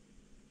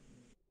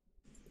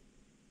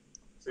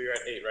 So you're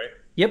at 8, right?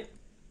 Yep.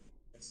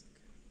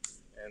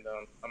 And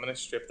I'm gonna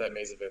strip that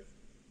Maze of It.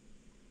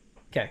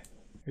 Okay.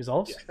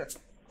 Resolves. Yeah.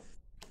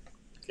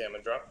 Okay, I'm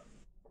gonna draw.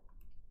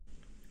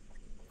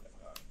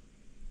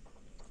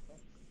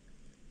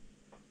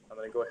 I'm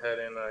gonna go ahead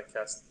and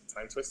cast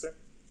Time Twister.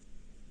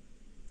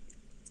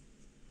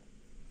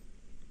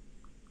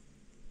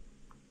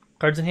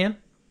 Cards in hand?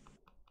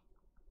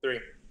 3.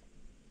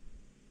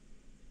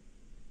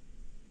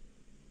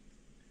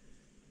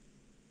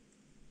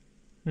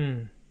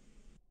 Hmm.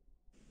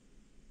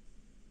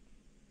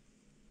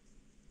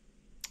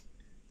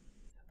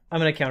 I'm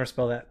going to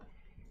counterspell that.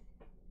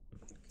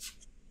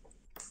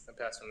 And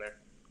pass from there.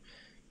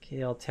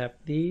 Okay, I'll tap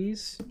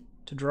these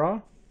to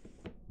draw.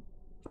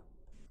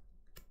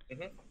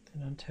 Mm-hmm.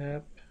 Then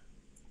untap.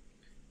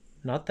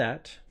 Not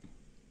that.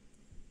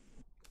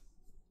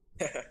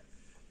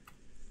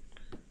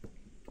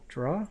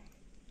 Draw.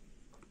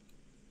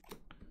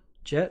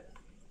 Jet.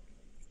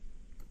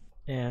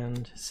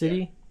 And City.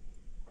 Yeah.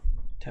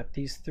 Tap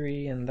these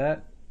 3 and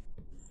that.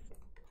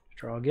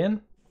 Draw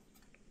again.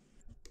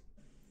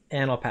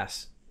 And I'll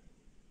pass.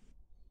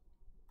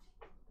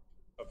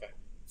 Okay.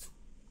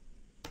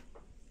 I'm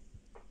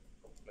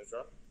gonna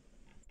draw.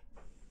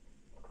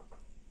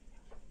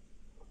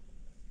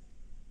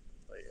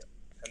 Play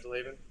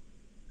Pendelhaven.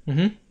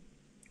 Mm-hmm. And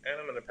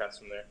I'm gonna pass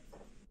from there.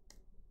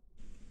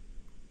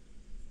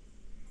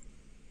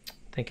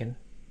 Thinking.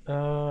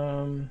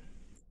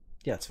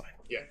 Yeah, it's fine.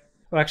 Yeah.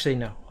 Oh, actually,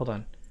 no. Hold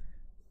on.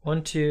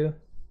 1, 2,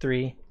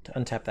 3 to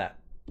untap that.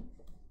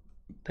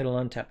 That'll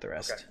untap the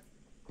rest. Okay.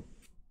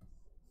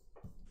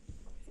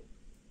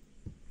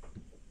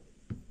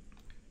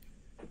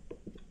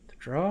 To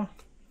draw.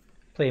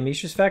 Play a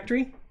Mishra's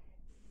Factory.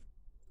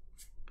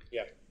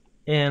 Yeah.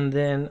 And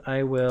then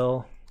I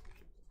will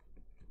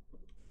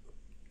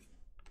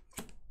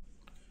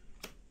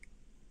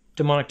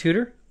Demonic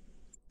Tutor.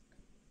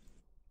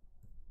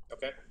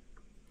 Okay.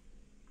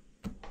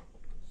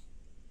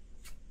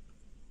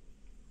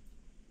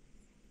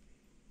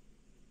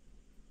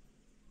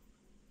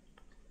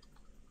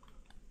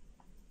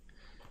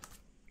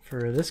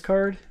 For this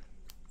card.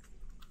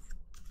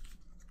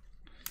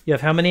 You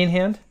have how many in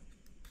hand?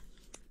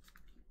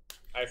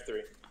 I have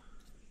 3.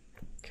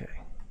 Okay.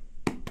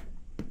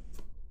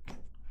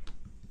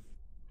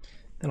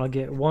 Then I'll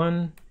get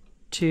 1,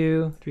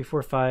 2, 3,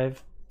 4,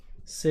 5,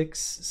 6,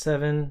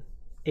 7,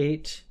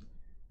 8,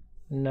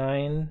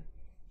 9.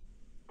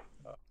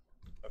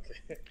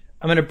 Okay.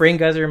 I'm gonna Brain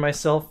Geyser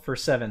myself for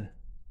 7.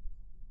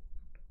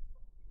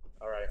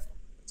 All right.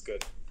 That's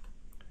good.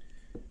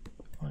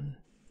 1,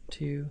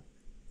 2,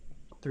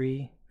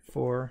 3,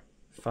 4,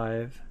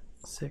 5,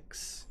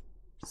 6,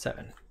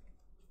 7.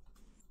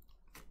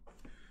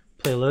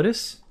 Play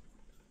Lotus.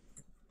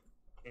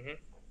 Mm-hmm.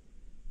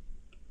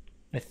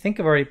 I think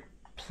I've already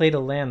played a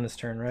land this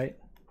turn, right?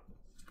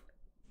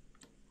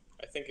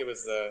 I think it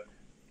was the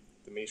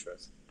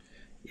Mishras,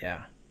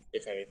 Yeah.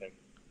 if anything.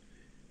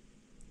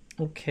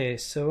 Okay,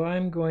 so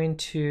I'm going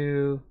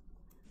to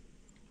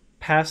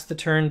pass the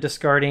turn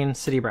discarding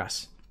City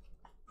Brass.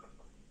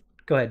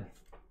 Go ahead.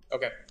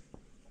 Okay.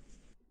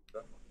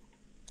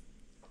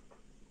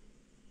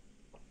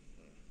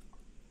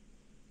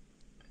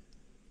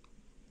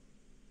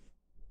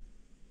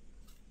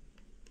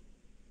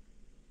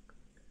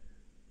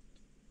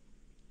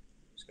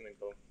 Just gonna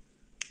go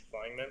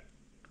Flying Man.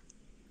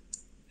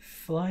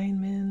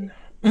 Flying Man.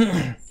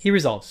 He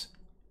resolves.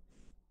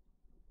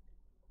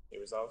 He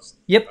resolves.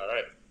 Yep. All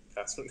right.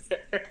 Pass from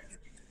there.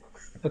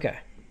 Okay.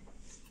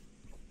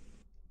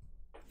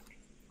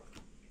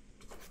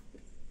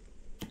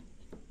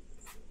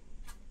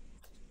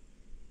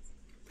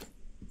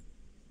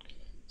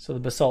 So the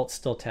Basalt's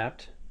still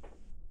tapped.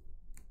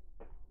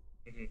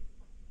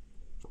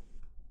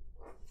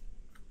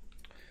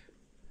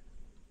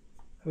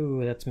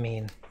 Ooh, that's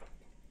mean.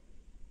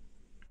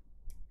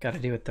 Gotta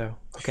do it though.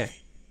 Okay.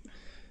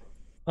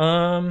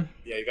 Yeah,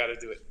 you gotta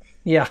do it.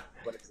 Yeah.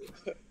 What is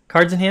it?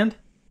 Cards in hand?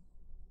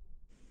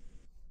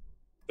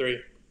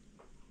 3.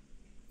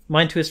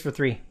 Mind Twist for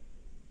 3.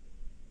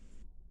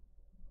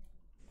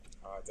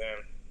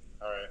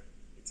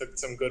 took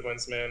some good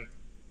ones, man.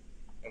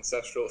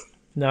 Ancestral,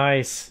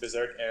 Nice.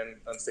 Berserk, and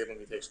Unstable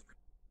Mutation.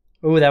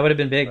 Ooh, that would have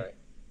been big. Right.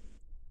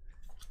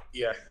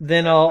 Yeah.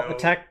 Then I I'll know.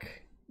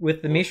 attack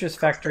with the Mishra's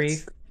Factory.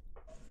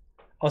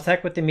 I'll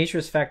attack with the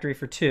Mishra's Factory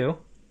for 2.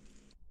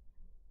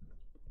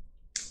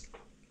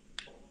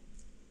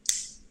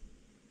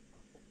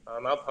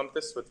 I'll pump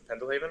this with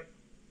Pendlehaven.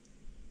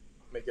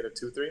 Make it a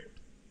 2/3.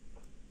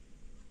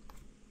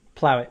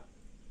 Plow it.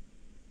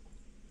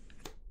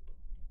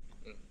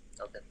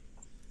 Okay.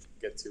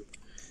 Get 2.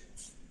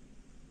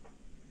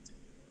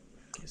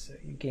 Okay, so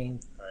you gain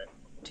All right.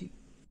 2.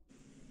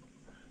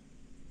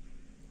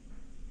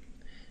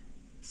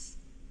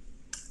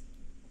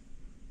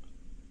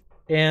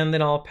 And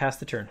then I'll pass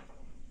the turn.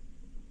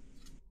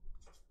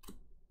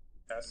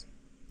 Pass.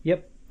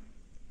 Yep.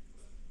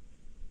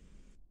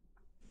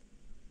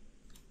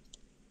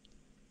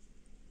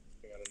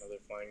 We got another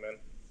Flying Man.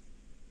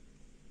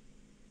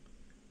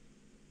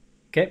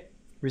 Okay.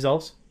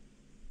 Resolves.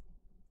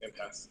 And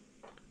pass.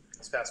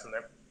 Let's pass from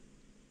there.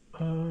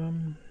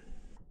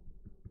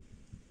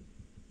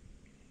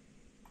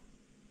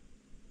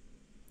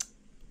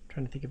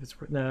 Trying to think if it's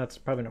worth. No, it's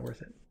probably not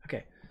worth it.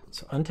 Okay.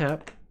 So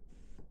untap.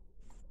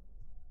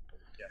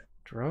 Yeah.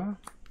 Draw.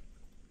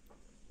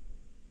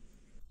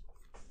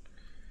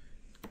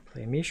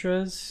 Play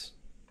Mishra's.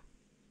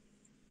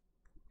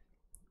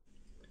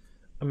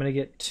 I'm going to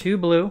get 2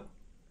 blue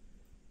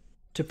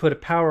to put a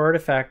power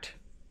artifact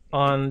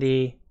on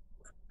the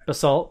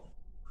Basalt.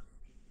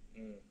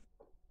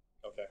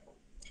 Okay.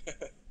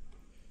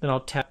 Then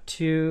I'll tap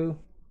 2.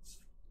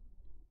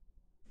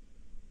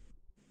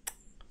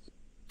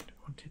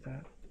 Don't do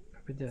that.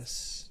 Probably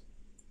this.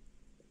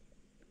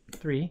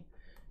 3.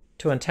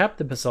 To untap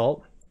the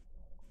Basalt.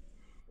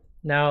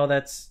 Now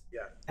that's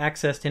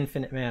accessed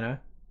infinite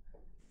mana.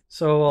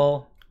 So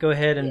I'll go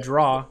ahead and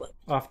draw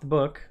off the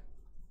book.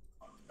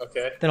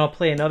 Okay. Then I'll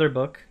play another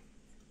book.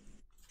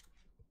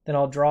 Then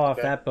I'll draw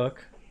off that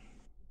book.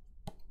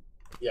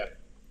 Yeah.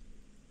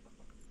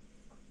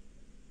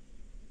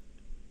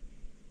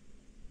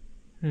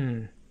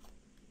 Then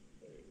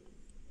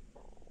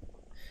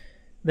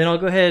I'll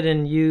go ahead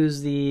and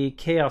use the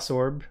Chaos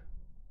Orb.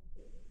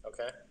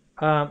 Okay.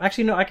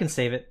 Actually, no, I can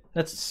save it.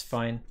 That's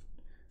fine.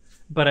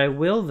 But I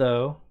will,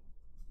 though.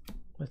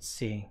 Let's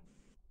see.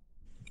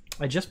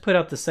 I just put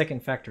out the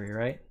second factory,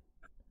 right?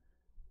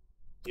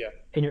 Yeah.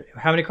 And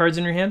how many cards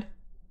in your hand?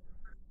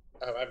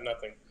 I have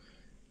nothing.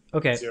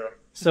 Okay. 0.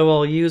 So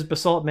I'll use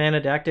Basalt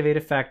Mana to activate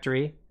a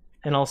factory,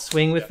 and I'll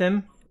swing with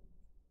him.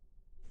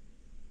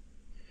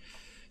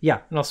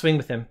 Yeah, and I'll swing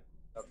with him.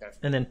 Okay.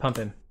 And then pump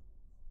him.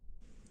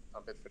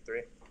 Pump it for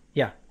 3.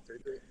 Yeah.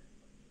 3/3.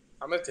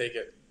 I'm gonna take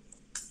it.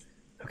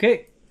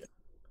 Okay.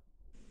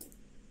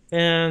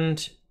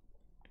 And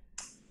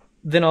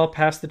then I'll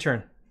pass the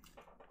turn.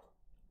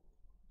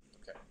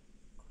 Okay.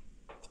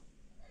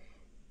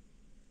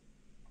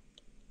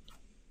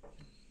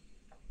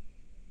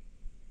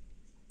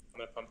 I'm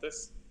gonna pump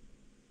this.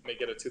 Make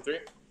it a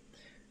 2/3.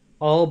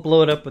 I'll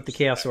blow it up with the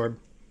Chaos Orb.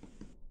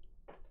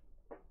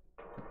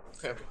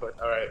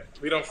 All right.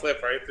 We don't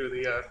flip, right? Through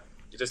the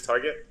you just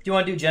target. Do you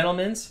want to do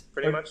Gentleman's?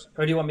 Pretty much.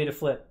 Or do you want me to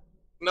flip?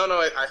 No.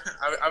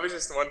 I was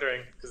just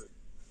wondering because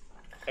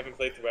I haven't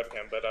played through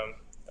webcam, but all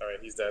right,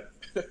 he's dead.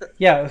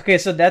 Yeah. Okay.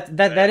 So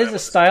that is a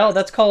style.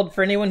 That's called,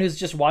 for anyone who's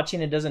just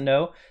watching and doesn't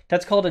know,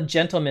 that's called a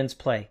Gentleman's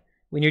play.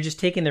 When you're just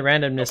taking the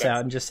randomness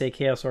out and just say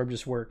Chaos Orb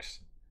just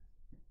works.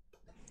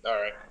 All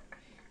right.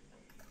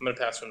 I'm gonna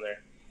pass from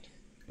there.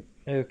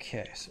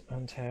 Okay. So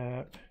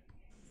untap.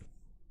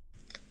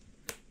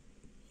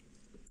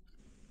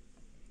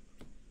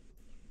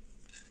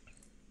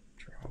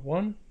 Draw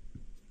 1.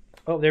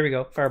 Oh, there we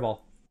go.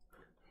 Fireball.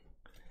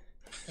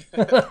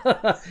 All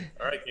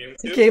right, game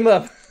 2. It came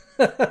up.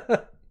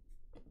 Let's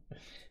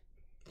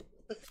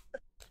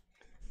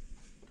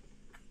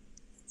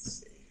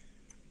see.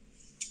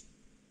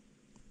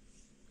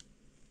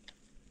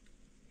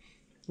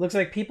 Looks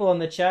like people in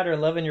the chat are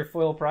loving your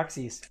foil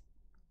proxies.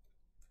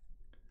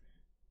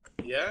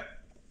 Yeah,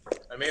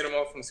 I made them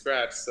all from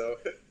scratch, so.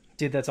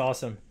 Dude, that's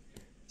awesome.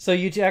 So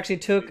you actually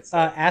took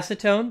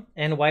acetone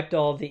and wiped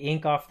all the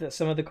ink off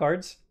some of the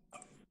cards?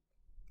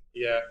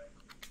 Yeah.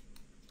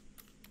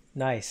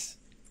 Nice.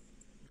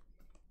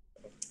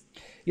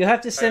 You'll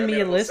have to send me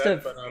a list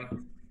of...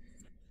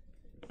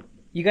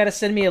 You got to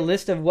send me a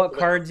list of what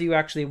cards you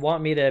actually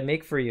want me to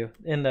make for you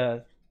in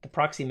the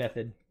proxy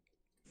method.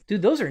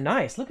 Dude, those are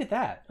nice. Look at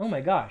that. Oh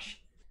my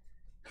gosh.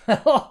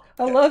 I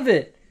love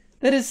it.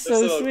 That is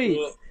so sweet.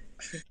 Cool.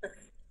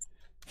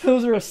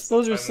 Those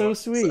are so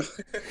sweet.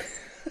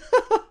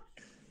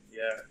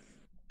 Yeah.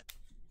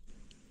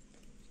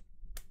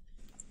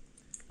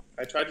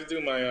 I tried to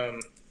do my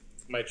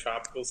my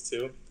tropicals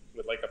too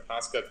with like a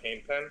Posca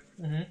paint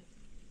pen,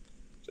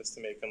 just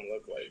to make them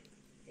look like,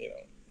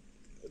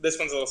 this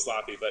one's a little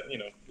sloppy, but you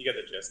get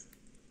the gist.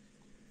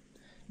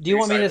 Do you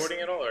want me to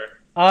sideboarding at all,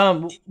 or?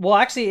 Well,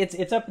 actually,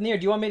 it's up in the air.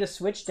 Do you want me to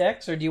switch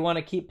decks, or do you want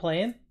to keep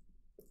playing?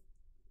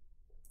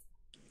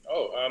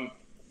 Oh,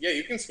 yeah,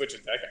 you can switch a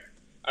deck.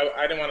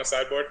 I didn't want to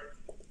sideboard,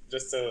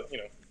 just to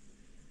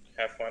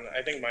have fun.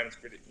 I think mine's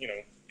pretty,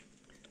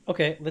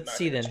 Okay, let's not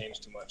see gonna then.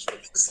 change too much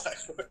with the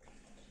sideboard.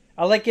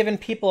 I like giving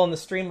people on the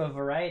stream a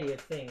variety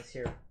of things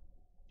here.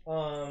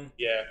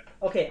 Yeah.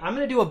 Okay, I'm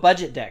gonna do a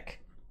budget deck.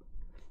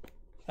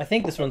 I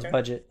think this one's Okay.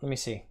 budget. Let me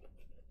see.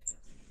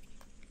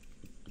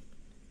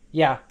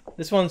 Yeah,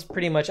 this one's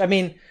pretty much. I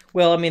mean,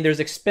 there's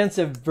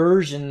expensive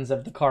versions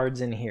of the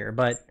cards in here,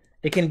 but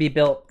it can be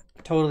built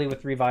totally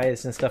with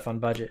revised and stuff on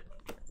budget.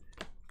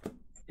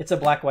 It's a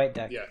black-white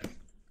deck. Yeah.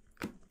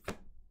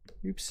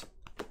 Oops.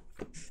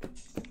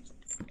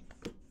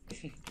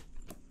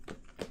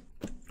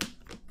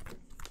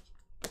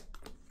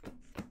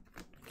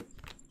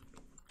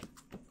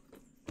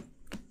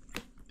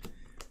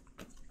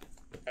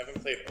 I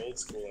haven't played old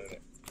school in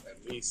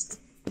at least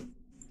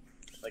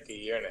like a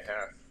year and a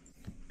half.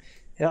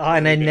 Yeah,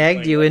 and I We've been nagged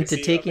playing you into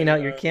Legacy taking up out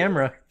in, your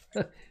camera.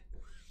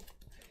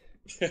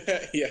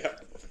 Yeah.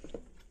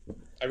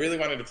 I really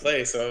wanted to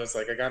play, so I was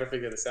like, I gotta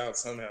figure this out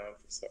somehow.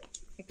 So.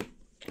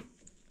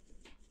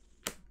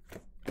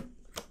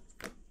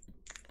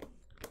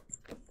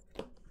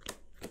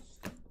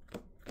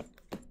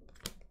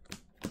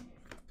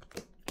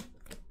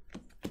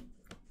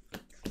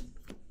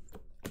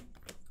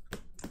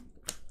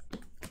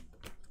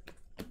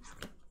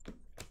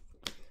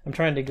 I'm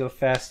trying to go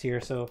fast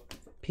here so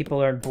people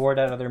aren't bored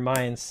out of their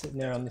minds sitting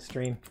there on the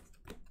stream.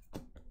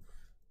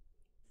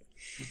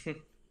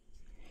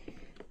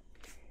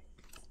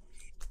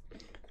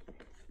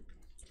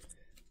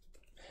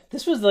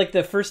 This was like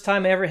the first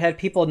time I ever had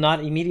people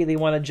not immediately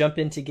want to jump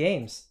into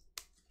games.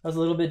 That was a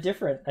little bit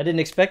different. I didn't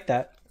expect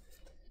that.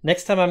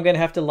 Next time I'm going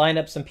to have to line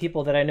up some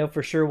people that I know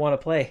for sure want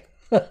to play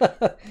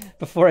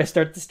before I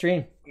start the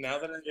stream. Now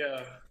that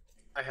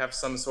I have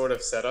some sort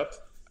of setup,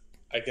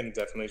 I can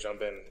definitely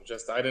jump in.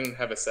 Just I didn't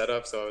have a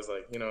setup, so I was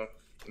like,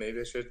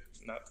 maybe I should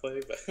not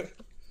play. But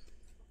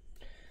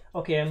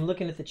Okay, I'm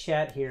looking at the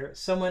chat here.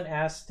 Someone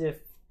asked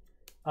if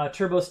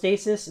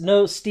Turbostasis.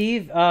 No,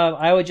 Steve,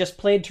 I just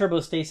played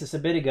Turbostasis a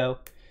bit ago.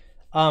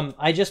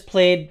 I just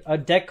played a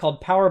deck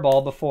called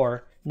Powerball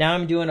before. Now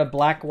I'm doing a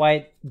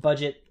black-white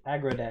budget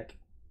aggro deck.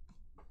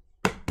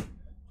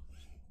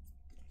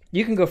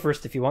 You can go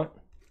first if you want.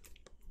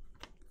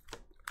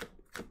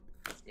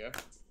 yeah.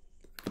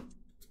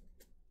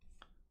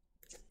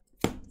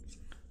 Let's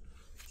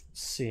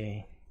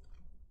see.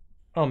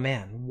 Oh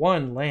man,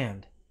 one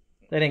land.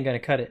 That ain't gonna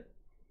cut it.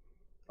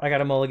 I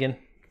got a mulligan.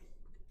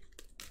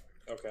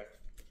 Okay.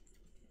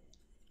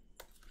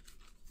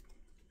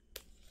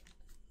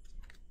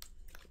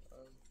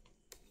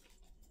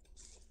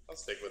 I'll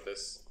stick with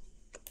this.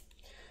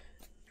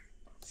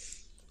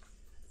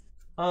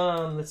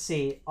 Let's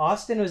see.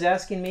 Austin was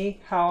asking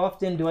me how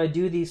often do I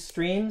do these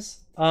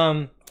streams.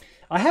 I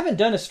haven't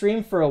done a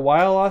stream for a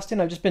while, Austin.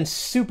 I've just been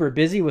super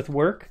busy with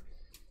work.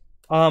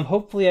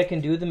 Hopefully I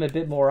can do them a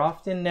bit more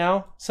often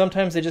now.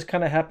 Sometimes they just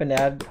kind of happen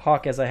ad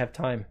hoc as I have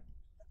time.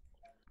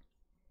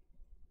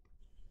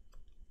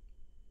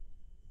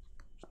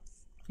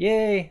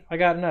 Yay, I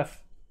got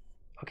enough.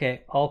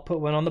 Okay, I'll put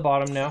one on the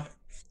bottom now.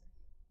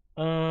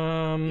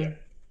 Yeah.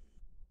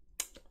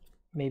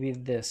 Maybe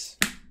this.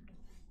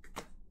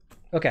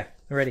 Okay,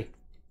 I'm ready.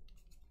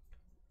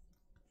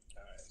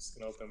 Alright, just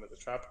gonna open with a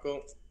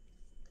tropical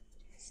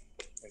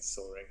and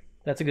Soul Ring.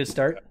 That's a good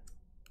start.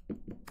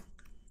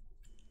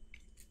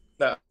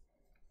 No,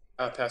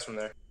 I'll pass from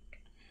there.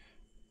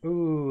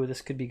 Ooh,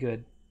 this could be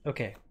good.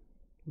 Okay,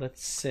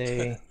 let's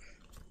say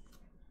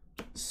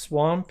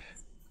swamp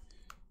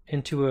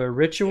into a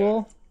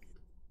ritual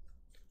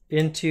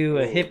into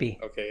a Ooh, hippie.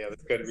 Okay, yeah,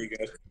 that's gotta be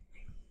good.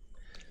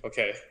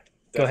 Okay,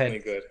 Go ahead. definitely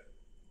good.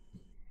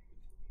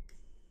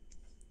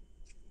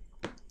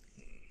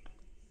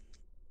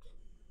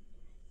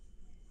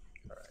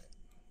 Alright,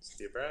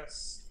 Steve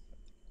Brass.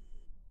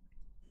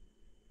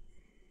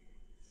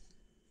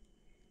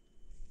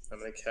 I'm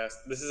gonna cast.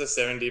 This is a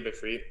Serendib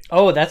Ifrit.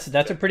 Oh, that's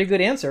a pretty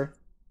good answer.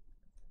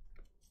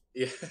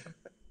 Yeah.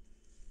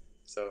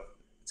 So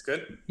it's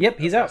good. Yep,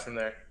 he's I'll out. pass from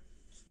there.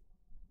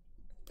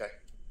 Okay.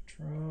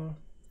 Draw.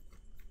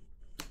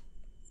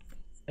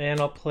 And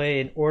I'll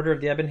play an Order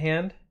of the Ebon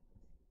Hand.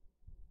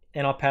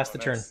 And I'll pass the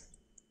turn. Nice.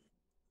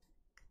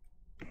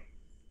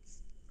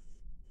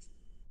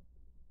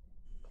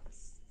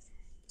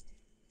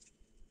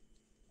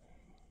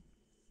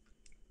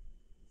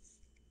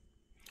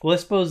 Well, I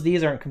suppose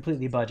these aren't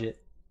completely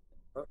budget.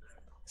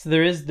 So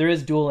there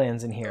is dual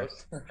lands in here.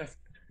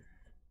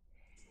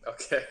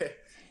 Okay.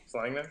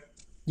 Flying them.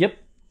 Yep.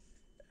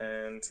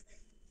 And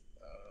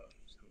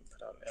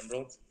put out an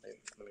Emerald. Wait,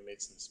 let me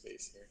make some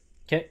space here.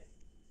 Okay.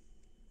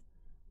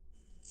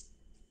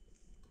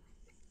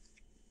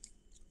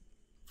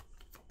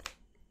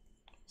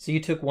 So you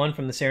took one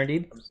from the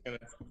Serendib? I'm just gonna.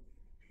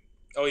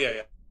 Oh yeah,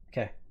 yeah.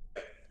 Okay.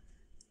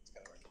 Just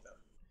gonna write it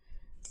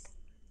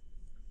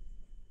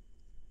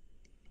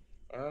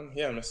down.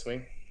 Yeah, I'm gonna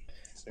swing.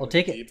 I'll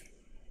take it. Deep.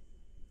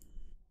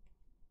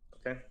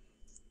 Okay.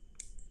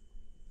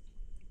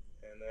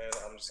 And then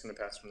I'm just gonna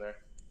pass from there.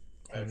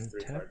 I have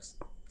 3 Tap. cards.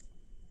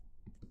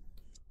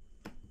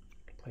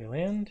 Play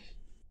land.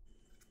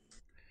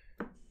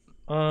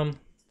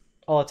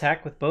 I'll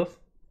attack with both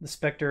the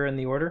Spectre and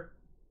the Order.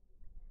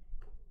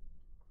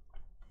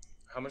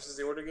 How much does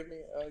the order give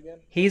me again?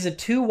 He's a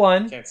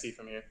 2/1. Can't see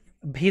from here.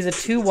 He's a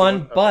 2/1, 2/1,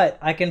 okay. but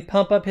I can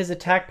pump up his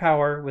attack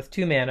power with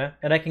 2 mana,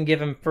 and I can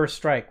give him first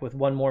strike with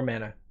 1 more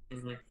mana.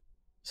 Mm-hmm.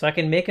 So I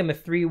can make him a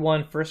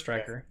 3/1 first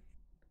striker.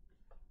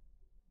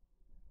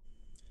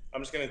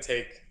 I'm just gonna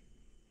take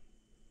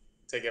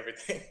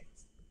everything.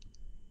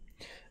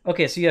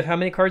 Okay, so you have how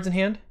many cards in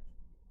hand?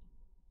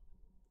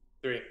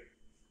 3.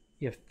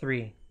 You have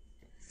 3.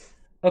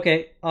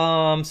 Okay,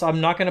 so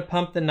I'm not gonna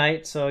pump the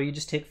knight, so you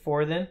just take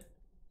 4 then,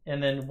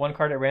 and then 1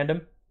 card at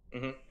random.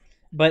 Mm-hmm.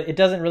 But it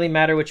doesn't really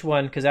matter which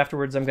one, because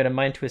afterwards I'm gonna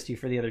Mind Twist you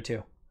for the other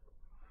 2.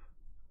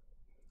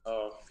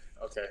 Oh,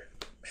 okay.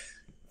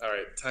 All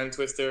right. Time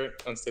Twister,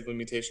 Unstable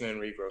Mutation, and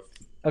Regrowth.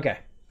 Okay,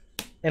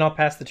 and I'll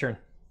pass the turn.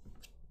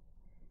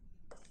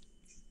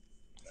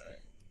 All right.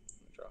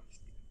 Draw.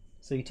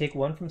 So you take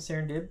 1 from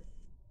Serendib.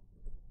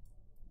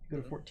 You go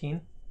to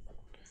 14.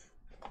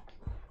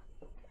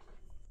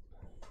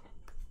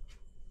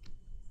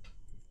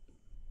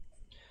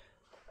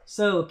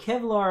 So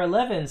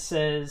Kevlar11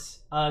 says,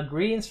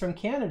 greetings from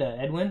Canada,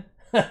 Edwin.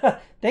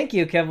 Thank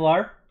you,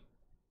 Kevlar.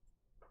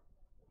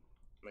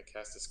 I'm gonna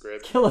cast a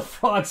Scrib. Killer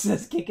Frog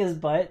says, kick his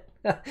butt.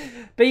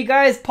 But you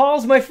guys,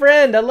 Paul's my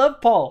friend. I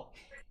love Paul.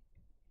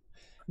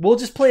 We'll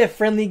just play a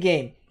friendly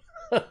game.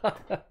 I'm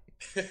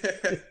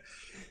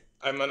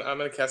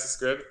gonna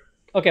cast a Scrib.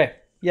 Okay.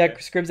 Yeah,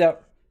 Scrib's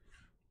out.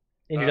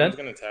 And you're I'm done?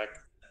 gonna attack.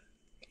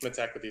 I'm gonna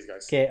attack with these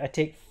guys. Okay, I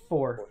take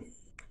 4.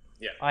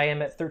 Yeah. I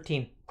am at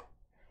 13.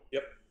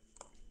 Yep.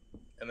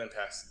 And then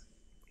pass.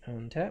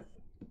 Untap.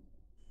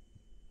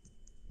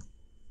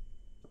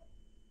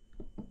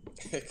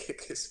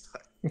 Kick his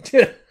butt.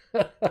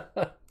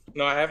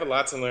 No, I have a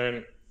lot to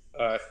learn,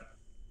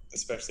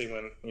 especially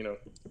when,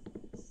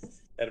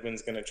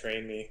 Edwin's going to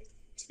train me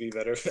to be a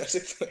better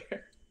Magic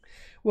player.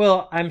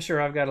 Well, I'm sure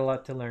I've got a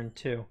lot to learn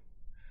too.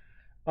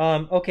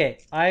 Okay,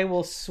 I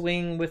will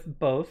swing with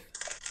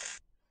both.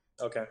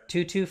 Okay.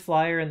 2/2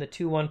 flyer and the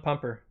 2/1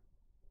 pumper.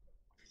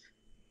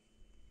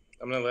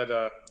 I'm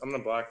gonna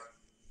block.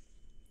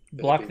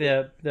 Block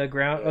the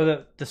ground.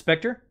 Oh, the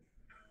Spectre?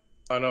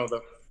 Oh no,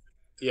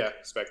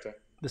 Spectre.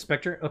 The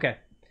Spectre? Okay.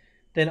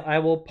 Then I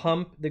will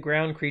pump the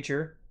ground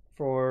creature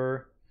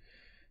for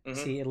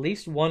let's see, at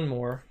least 1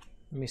 more.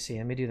 Let me see.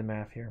 Let me do the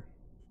math here.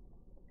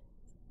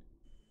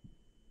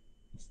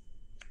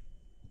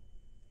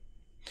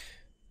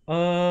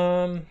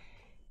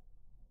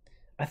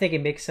 I think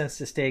it makes sense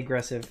to stay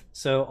aggressive.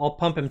 So I'll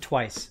pump him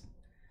twice.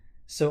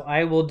 So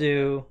I will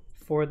do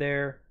 4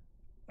 there,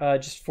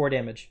 just 4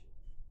 damage.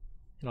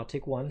 And I'll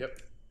take 1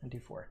 and do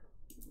 4.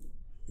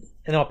 And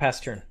then I'll pass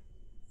turn.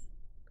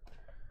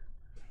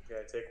 Okay,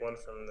 I take 1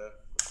 from the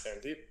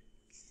Serendip.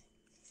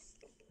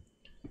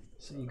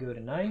 So you go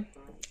to 9.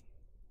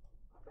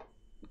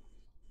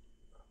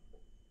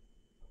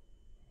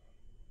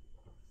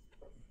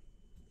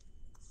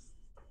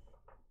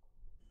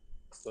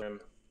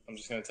 I'm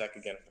just going to attack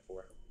again for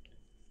 4.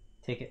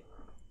 Take it.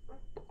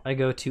 I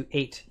go to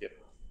 8. Yep.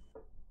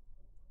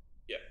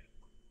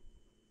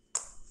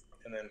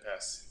 And then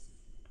pass.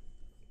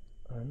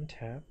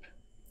 Untap.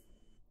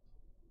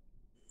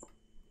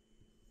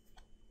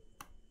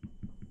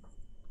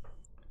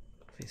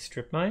 Please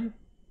strip mine.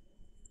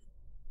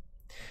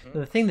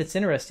 The thing that's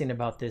interesting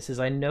about this is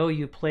I know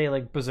you play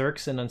like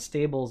Berserks and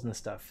Unstables and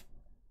stuff.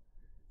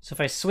 So if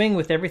I swing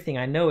with everything,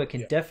 I know it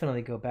can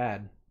definitely go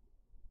bad.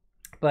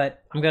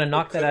 But I'm going to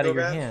knock that out of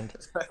your hand.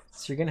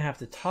 So you're going to have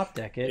to top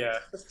deck it. Yeah.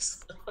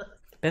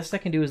 Best I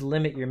can do is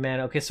limit your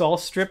mana. Okay, so I'll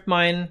strip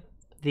mine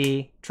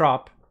the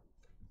Trop.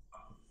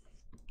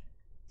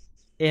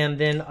 And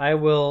then I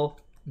will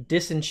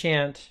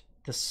disenchant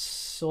the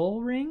Soul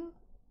Ring.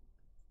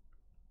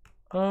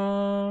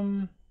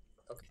 Or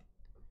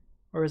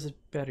is it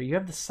better? You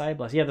have the Side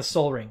Blast. Yeah, the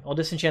Soul Ring. I'll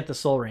disenchant the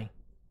Soul Ring.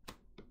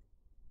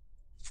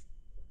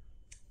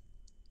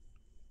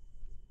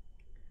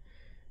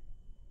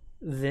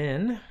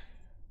 Then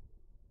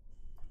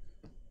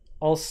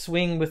I'll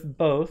swing with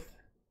both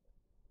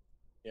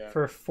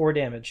for 4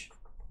 damage.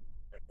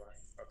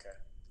 Okay.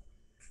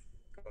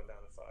 Going down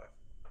to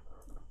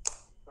 5.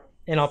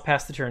 And I'll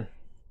pass the turn.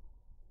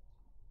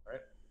 All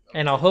right.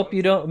 And I'll hope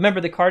you don't...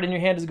 Remember, the card in your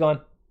hand is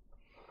gone.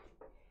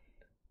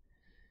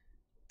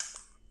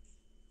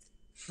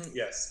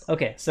 Yes.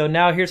 Okay, so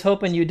now here's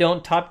hoping you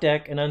don't top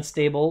deck an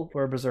Unstable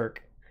or a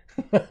Berserk.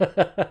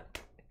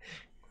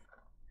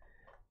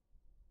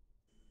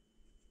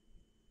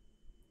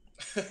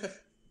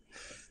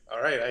 All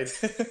right,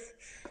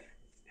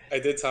 I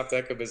did top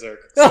deck a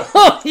Berserk. So.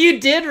 Oh, you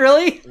did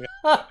really?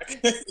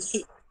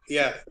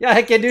 Yeah. Yeah,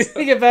 I can do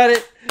anything about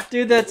it,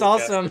 dude. That's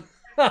awesome.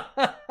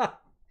 Okay,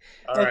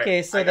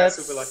 Right. so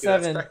that's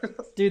 7,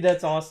 dude.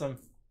 That's awesome.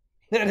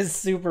 That is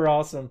super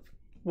awesome.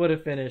 What a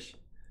finish.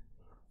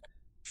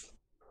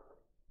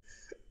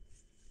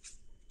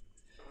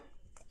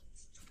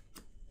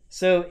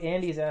 So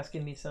Andy's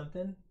asking me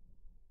something.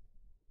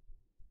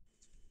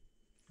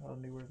 Oh, let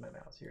me, where's my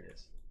mouse? Here it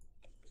is.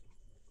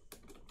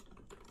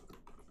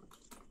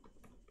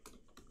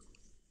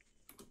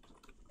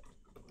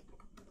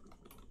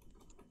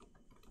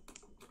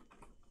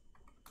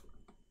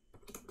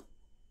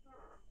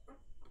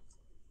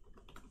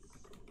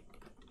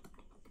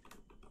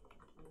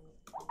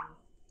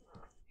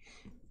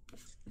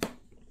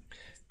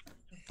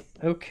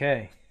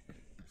 Okay.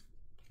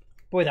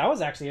 Boy, that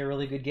was actually a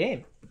really good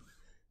game.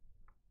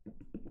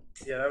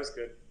 Yeah, that was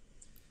good.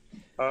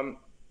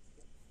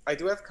 I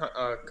do have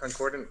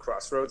concordant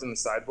crossroads in the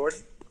sideboard.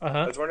 I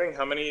Uh-huh. was wondering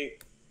how many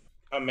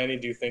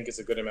do you think is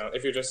a good amount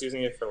if you're just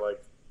using it for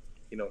like,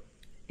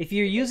 If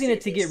you're against using the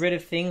it to get abyss. rid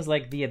of things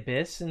like the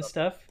abyss and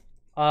stuff,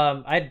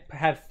 I'd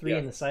have 3 Yeah.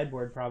 in the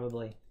sideboard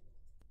probably.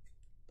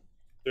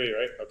 3,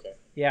 right? Okay,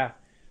 Yeah.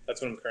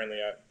 that's what I'm currently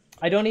at.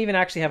 I don't even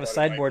actually have a Thought it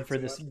might sideboard be for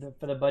too this much.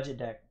 for the budget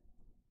deck.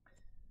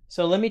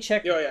 So let me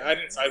check. Yeah, I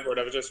didn't sideboard.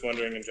 I was just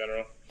wondering in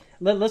general.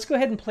 Let's go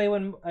ahead and play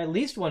at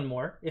least one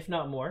more, if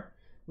not more.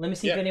 Let me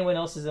see if Yeah. anyone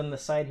else is on the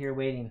side here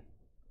waiting.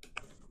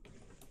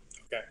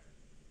 Okay.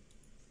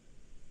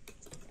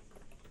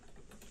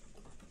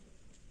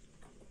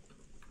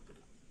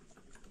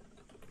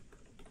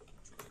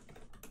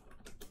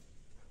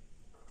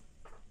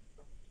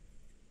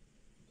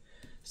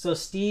 So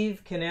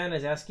Steve Canan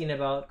is asking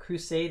about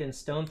Crusade and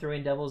Stone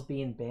Throwing Devils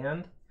being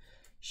banned.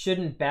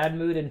 Shouldn't Bad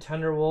Mood and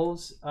Thunder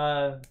Wolves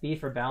be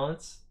for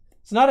balance?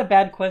 It's not a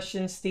bad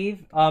question,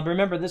 Steve.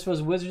 Remember, this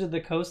was Wizards of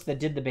the Coast that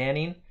did the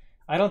banning.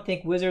 I don't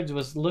think Wizards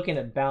was looking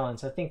at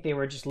balance. I think they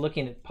were just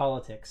looking at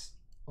politics,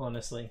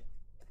 honestly.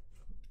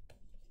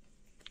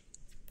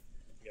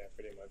 Yeah,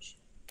 pretty much.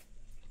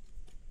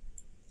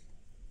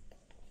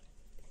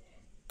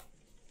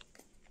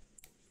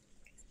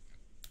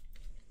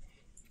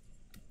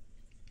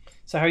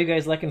 So how are you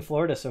guys liking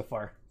Florida so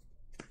far?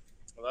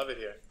 I love it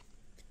here.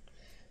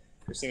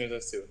 Christina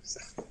does too. So.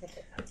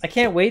 I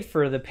can't wait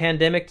for the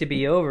pandemic to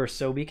be over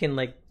so we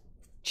can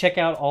check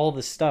out all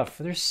the stuff.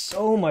 There's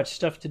so much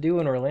stuff to do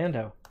in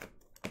Orlando.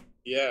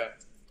 Yeah,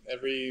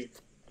 every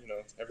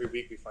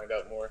week we find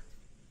out more.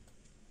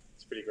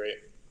 It's pretty great.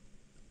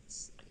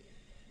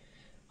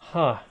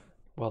 Huh.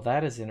 Well,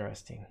 that is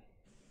interesting.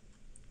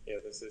 Yeah,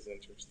 this is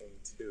interesting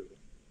too.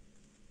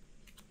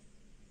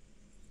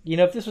 You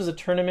know, if this was a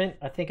tournament,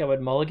 I think I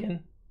would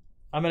mulligan.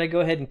 I'm going to go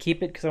ahead and keep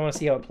it because I want to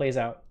see how it plays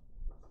out.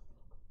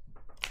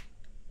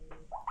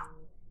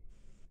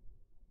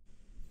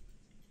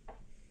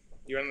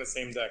 You're on the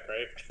same deck,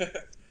 right?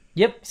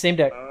 Yep, same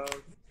deck.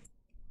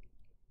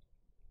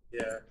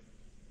 Yeah.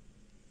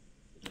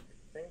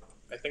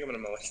 I think I'm gonna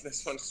mulligan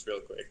this one just real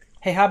quick.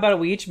 Hey, how about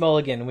we each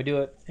mulligan and we do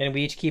it and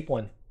we each keep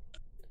one?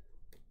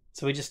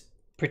 So we just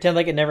pretend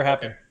like it never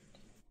happened. Okay.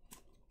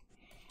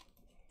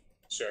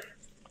 Sure.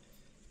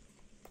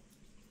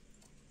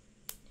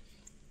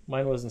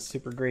 Mine wasn't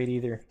super great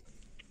either.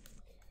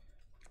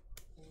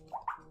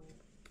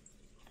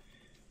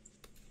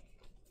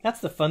 That's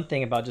the fun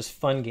thing about just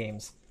fun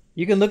games.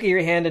 You can look at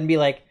your hand and be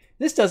like,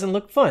 this doesn't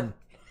look fun.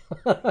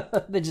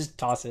 Then just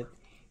toss it.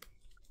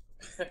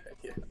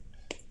 Yeah.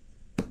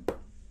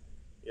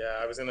 Yeah,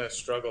 I was gonna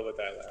struggle with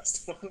that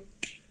last one.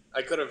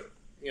 I could have,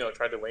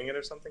 tried to wing it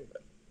or something,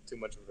 but too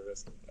much of a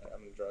risk. Alright,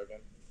 I'm gonna draw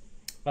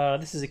again.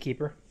 This is a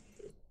keeper.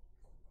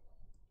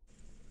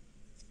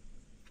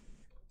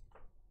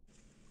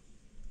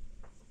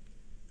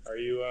 Are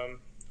you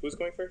who's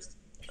going first?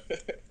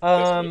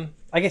 I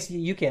guess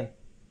you can.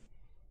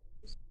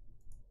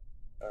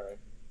 Alright.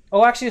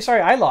 Oh, actually,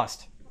 sorry, I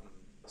lost.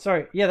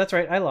 Sorry. Yeah, that's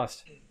right, I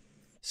lost.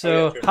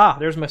 So, Oh, yeah,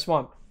 there's my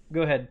swamp.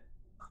 Go ahead.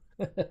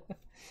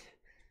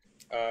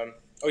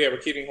 Oh yeah, we're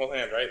keeping whole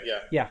hand, right? Yeah.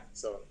 Yeah.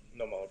 So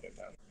no mulligan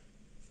down.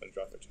 Gonna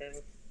drop a turn.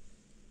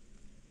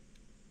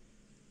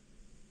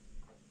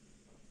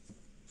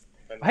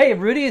 And Hey,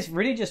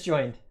 Rudy just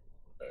joined.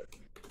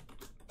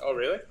 Oh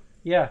really?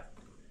 Yeah.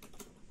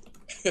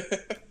 That's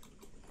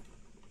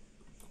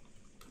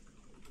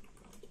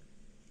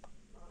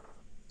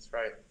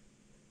right.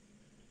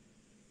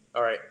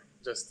 Alright,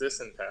 just this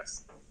and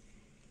pass.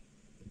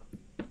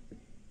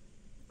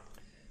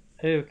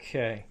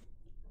 Okay.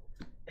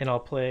 And I'll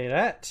play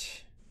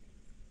that.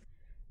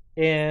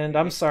 And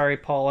I'm sorry,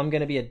 Paul. I'm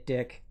going to be a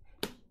dick.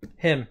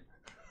 Him.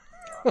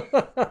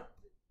 I'm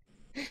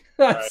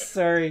Right.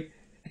 sorry.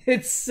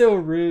 It's so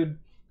rude.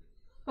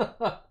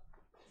 How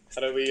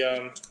do we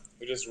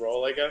just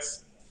roll, I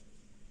guess?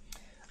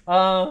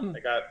 How I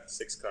got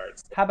 6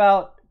 cards.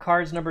 about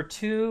cards number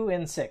 2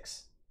 and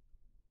 6?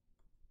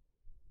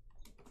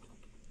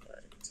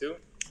 Alright, 2.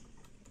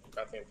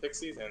 Gotham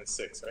Pixies and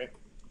 6, right?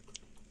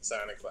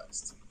 Psionic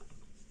Blast.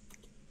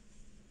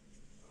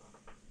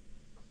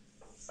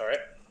 Alright.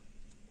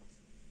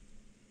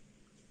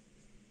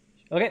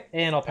 Okay,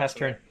 and I'll pass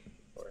turn.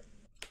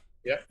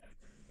 Yeah?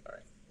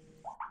 Alright.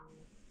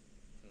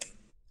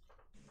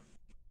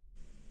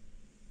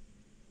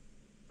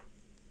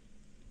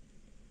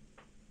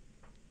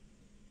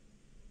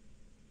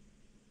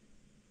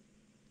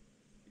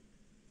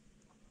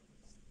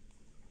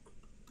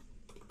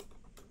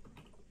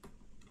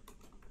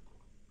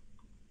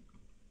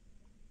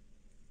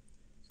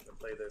 Just gonna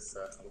play this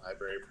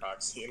library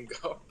proxy and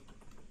go.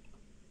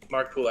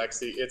 Mark Poole,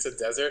 actually, it's a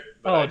desert.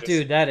 But Oh, I just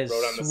dude, that is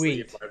wrote on the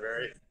sweet. sleeve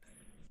library.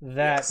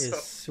 That Yeah, is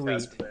so sweet.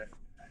 pass from there.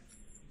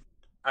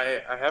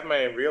 I have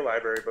my real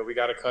library, but we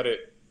gotta cut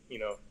it.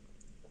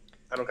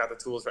 I don't got the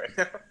tools right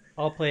now.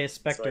 I'll play a So I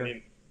Spectre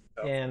need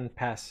help. and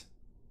pass.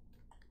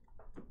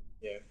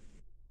 Yeah.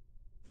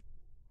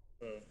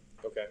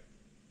 Okay.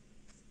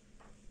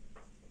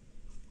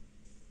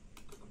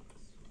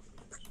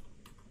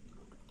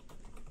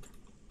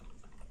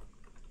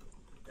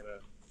 And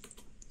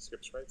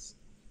script sprites.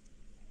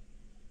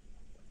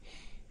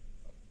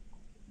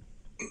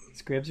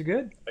 Scribs are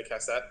good. I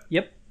cast that.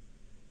 Yep.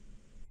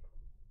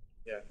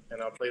 Yeah,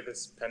 and I'll play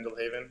this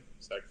Pendlehaven,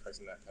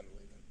 sacrificing that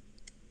Pendlehaven.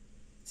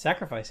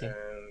 Sacrificing.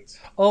 And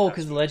oh,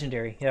 because the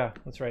legendary. Yeah,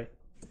 that's right.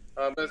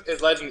 But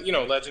it's legend,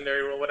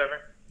 legendary rule,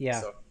 whatever.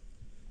 Yeah. So,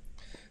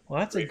 well,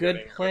 that's a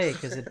good play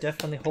because it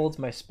definitely holds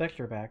my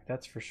Spectre back.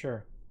 That's for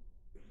sure.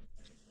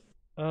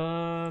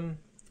 I'll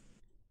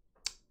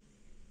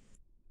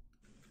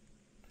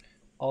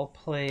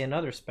play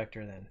another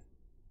Spectre then.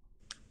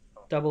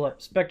 Double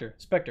up. Spectre.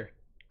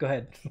 Go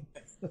ahead.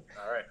 All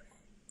right.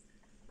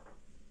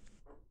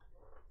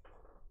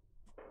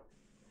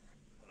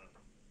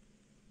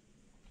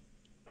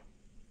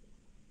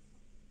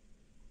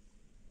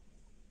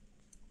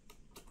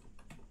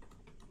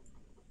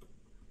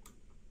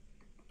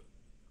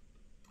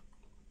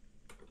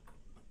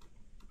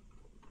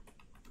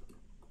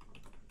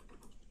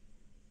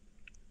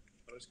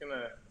 I'm just gonna,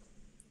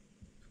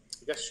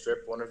 I guess,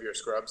 strip one of your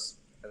scrubs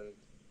and.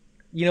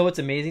 You know what's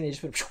amazing? They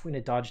just went and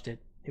it dodged it.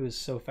 It was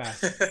so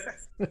fast.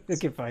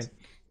 Okay, fine.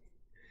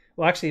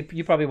 Well, actually,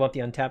 you probably want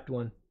the untapped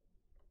one.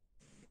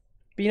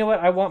 But you know what?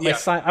 I want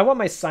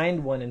my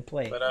signed one in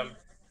play. But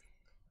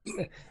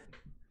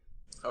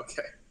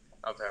okay,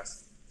 I'll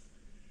pass.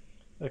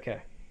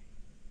 Okay.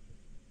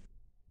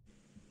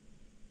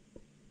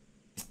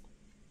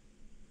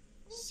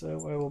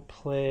 So I will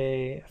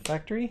play a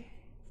factory.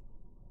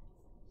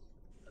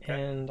 Okay.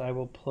 And I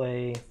will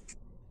play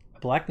a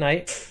Black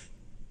Knight.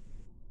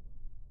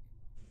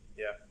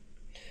 Yeah.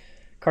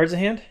 Cards in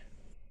hand?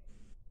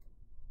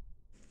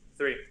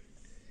 3.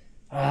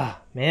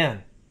 Ah,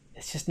 man.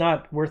 It's just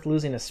not worth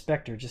losing a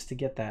Spectre just to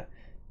get that.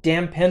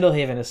 Damn,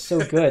 Pendlehaven is so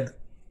good.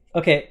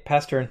 Okay,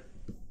 pass turn.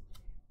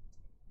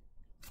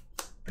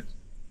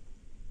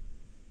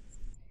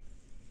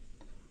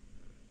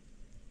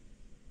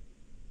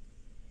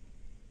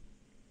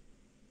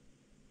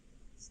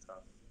 It's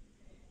tough.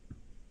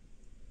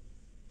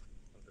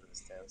 I'm a bit of a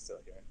standstill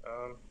here.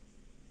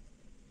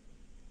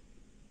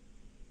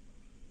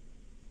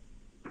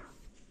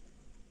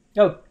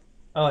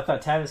 Oh, I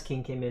thought Tavis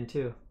King came in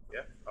too.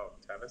 Yeah. Oh,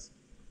 Tavis.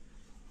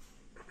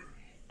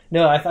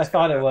 No, I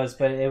thought it was,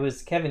 but it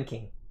was Kevin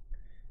King.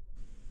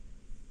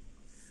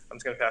 I'm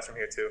just gonna pass from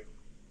here too.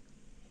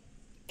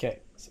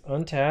 Okay, so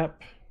untap,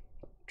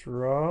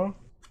 draw.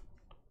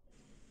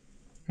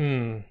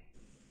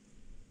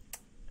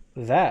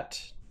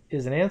 That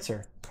is an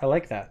answer. I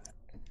like that.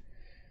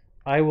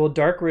 I will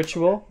Dark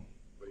Ritual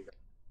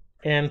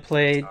and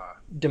play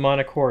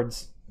Demonic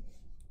Hordes.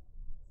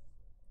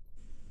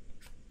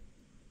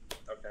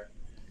 Okay.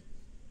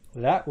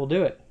 That will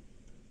do it.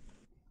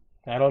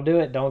 That'll do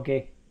it,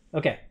 donkey.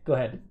 Okay, go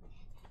ahead.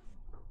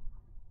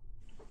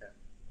 Okay.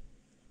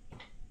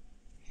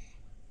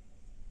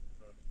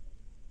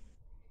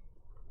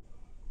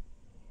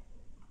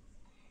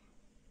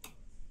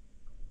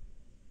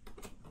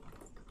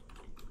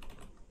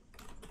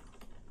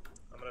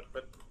 I'm gonna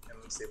put an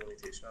unstable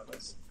mutation on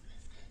this.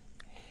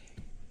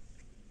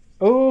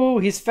 Oh,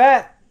 he's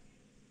fat.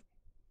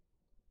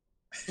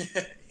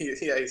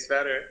 Yeah, he's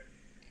fatter.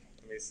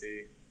 Let me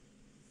see.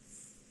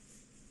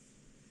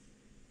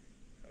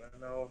 I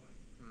don't know.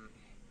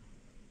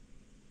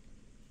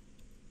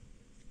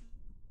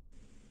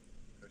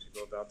 How should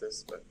go about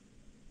this, but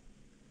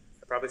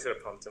I probably should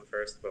have pumped him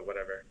first, but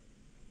whatever.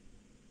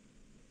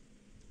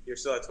 You're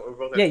still at 20. We're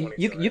both at 20.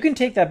 Yeah, you can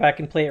take that back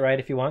and play it right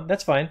if you want.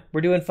 That's fine. We're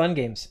doing fun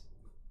games.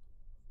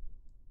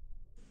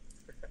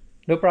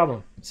 No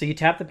problem. So you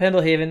tap the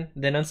Pendlehaven,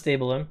 then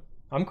unstable him.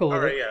 I'm cool with it.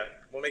 Alright, yeah.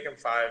 We'll make him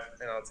 5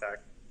 and I'll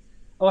attack.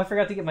 Oh, I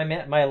forgot to get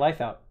my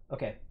life out.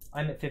 Okay,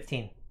 I'm at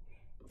 15.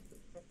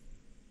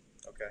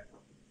 Okay.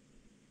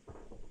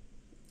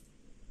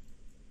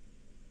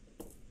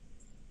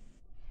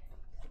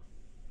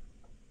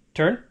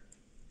 Turn?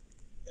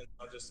 And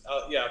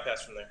I'll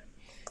pass from there.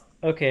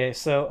 Okay,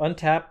 so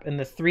untap, and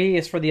the 3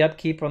 is for the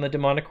upkeep on the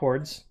Demonic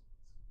Hordes.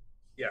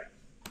 Yeah.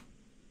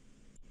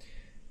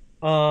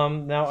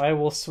 Now I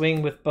will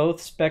swing with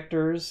both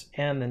Spectres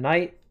and the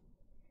Knight,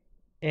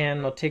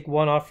 and I'll take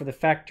 1 off for the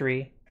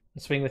factory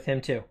and swing with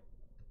him too.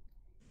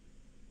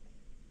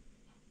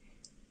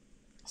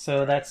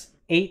 So that's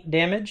 8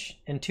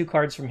 damage and 2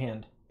 cards from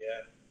hand.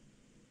 Yeah.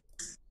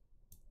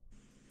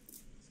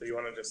 So you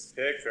want to just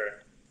pick,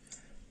 or?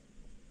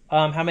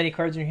 How many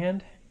cards in your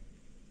hand?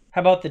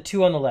 How about the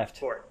 2 on the left?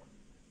 4.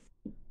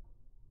 I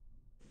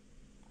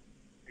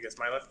guess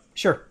my left?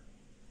 Sure.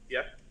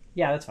 Yeah?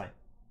 Yeah, that's fine.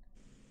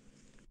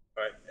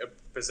 Alright.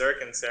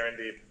 Berserk and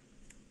Serendib.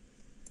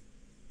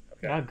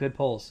 Okay. Ah, good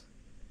pulls.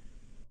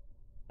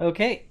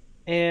 Okay,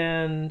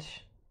 and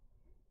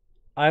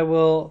I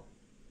will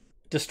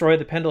destroy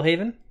the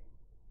Pendlehaven.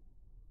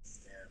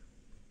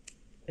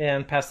 Yeah.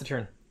 And pass the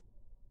turn.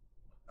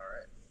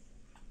 Alright.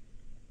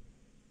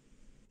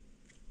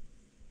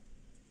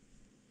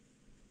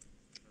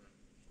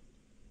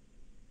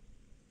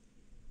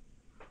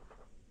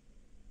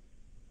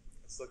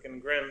 looking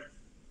grim.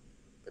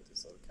 Put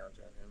this little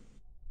counter on him.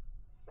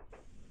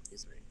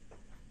 He's me.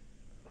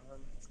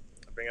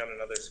 I'll bring out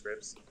another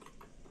scripts.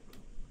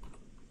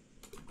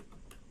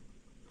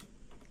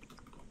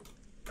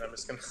 I'm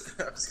just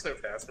gonna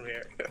pass from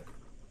here.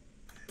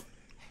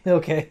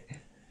 Okay.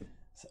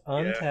 So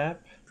untap. Yeah,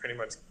 pretty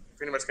much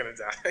gonna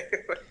die.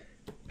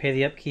 Pay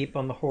the upkeep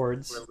on the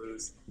hordes. We'll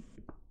lose.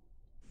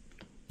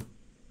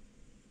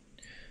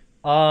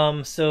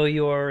 So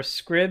your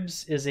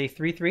Scribs is a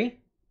 3/3.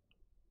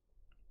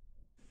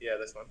 Yeah,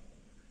 this one.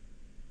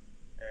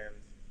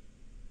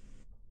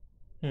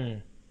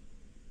 And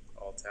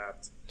all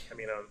tapped. I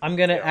mean, I'm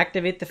gonna yeah,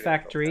 activate the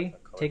factory,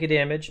 take a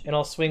damage, and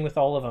I'll swing with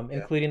all of them, Yeah.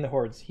 including the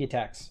hordes. He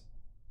attacks.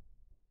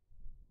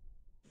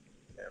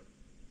 Yeah.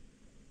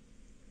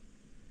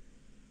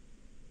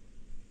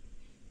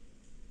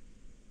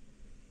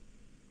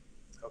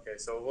 Okay,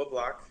 so we'll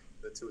block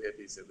the 2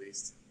 hippies at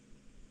least.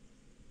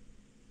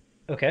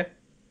 Okay.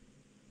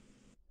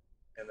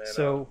 And then,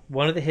 So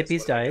one of the this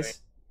hippies one we're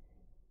dies,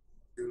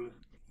 doing 2.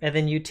 and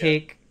then you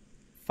take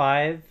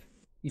 5.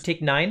 You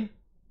take 9.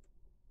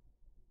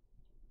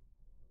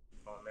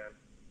 Oh man.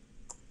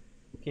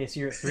 Okay, so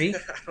you're at 3,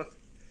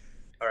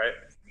 All right.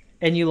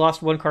 and you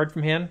lost 1 card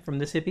from hand from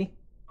this hippie.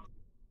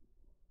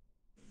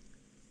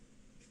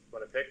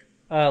 Want to pick?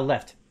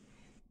 Left.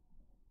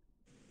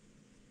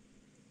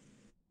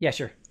 Yeah,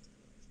 sure.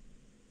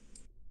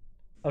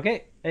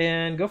 Okay,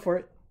 and go for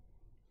it.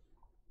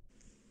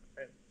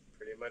 Right.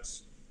 Pretty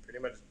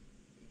much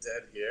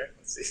dead here.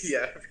 Let's see.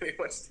 Yeah, pretty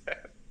much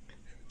dead.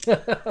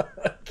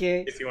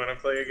 Okay. If you want to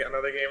play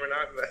another game or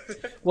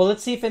not. Well,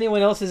 let's see if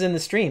anyone else is in the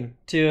stream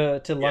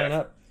to line Yeah.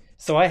 up.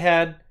 So I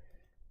had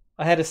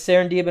a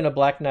Serendib and a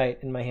Black Knight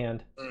in my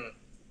hand.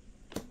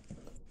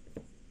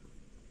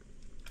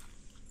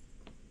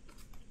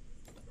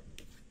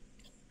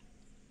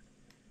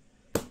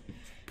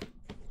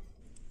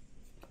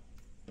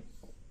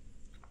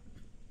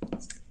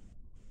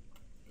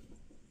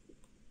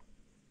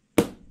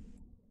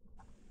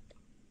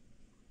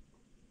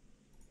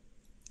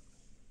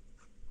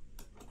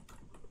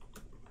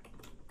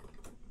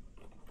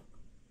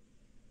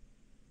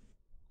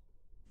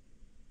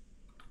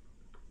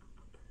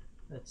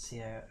 Let's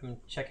see. I'm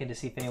checking to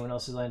see if anyone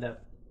else is lined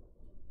up.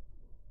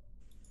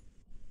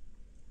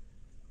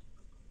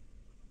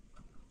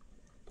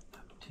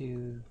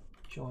 To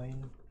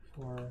join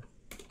for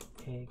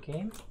a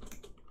game.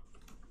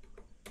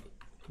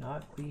 If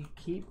not, we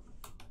keep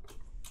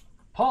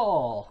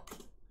Paul.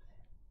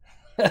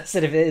 I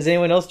said, is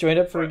anyone else joined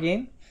up for a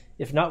game?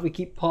 If not, we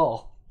keep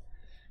Paul.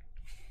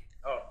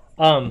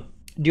 Oh.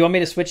 Do you want me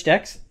to switch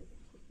decks?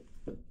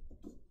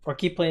 Or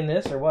keep playing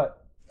this, or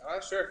what?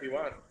 Sure, if you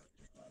want.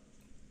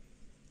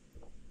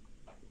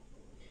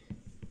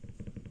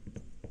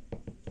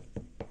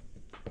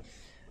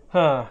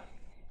 Huh.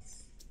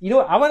 You know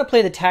what? I want to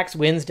play the Tax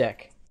Wins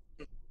deck.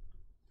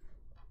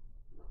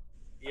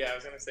 Yeah, I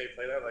was gonna say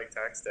play that like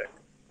tax deck.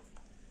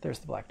 There's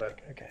the black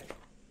deck. Okay.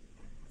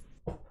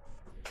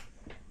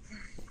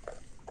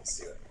 Let's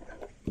see what.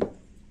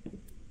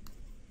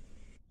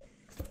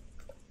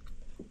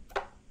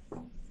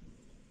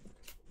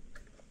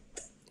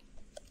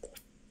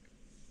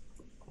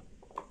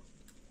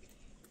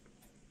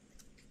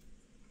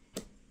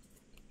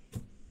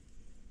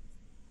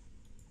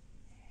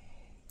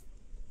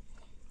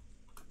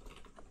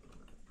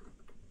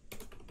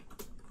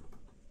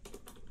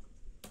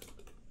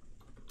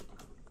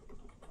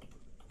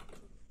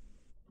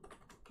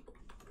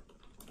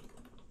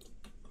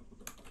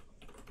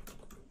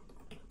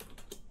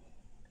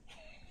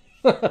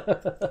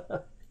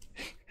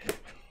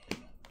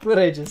 What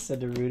I just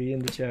said to Rudy in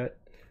the chat.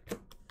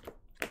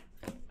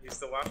 You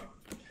still watching?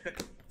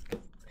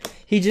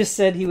 He just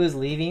said he was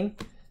leaving,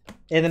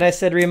 and then I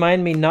said,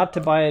 "Remind me not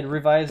to buy a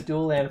revised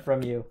dual land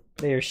from you.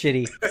 They are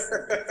shitty."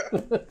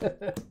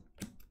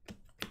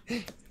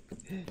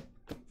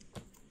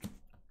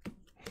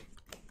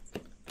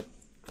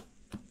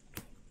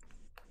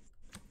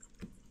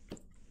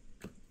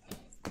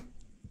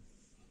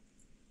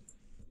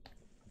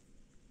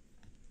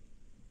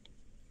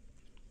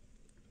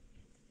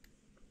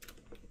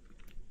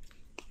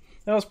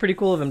 That was pretty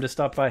cool of him to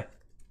stop by.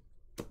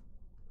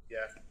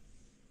 Yeah.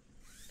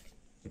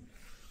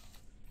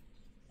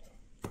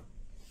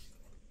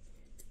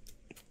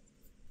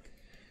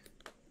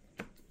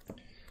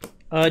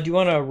 Do you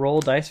want to roll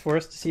dice for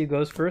us to see who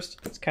goes first?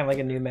 It's kind of like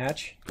a new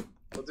match.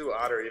 We'll do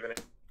odd or even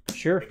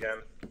Sure.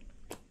 again.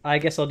 I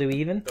guess I'll do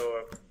even.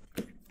 So,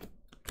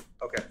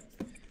 okay.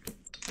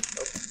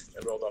 Oh,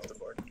 I rolled off the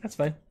board. That's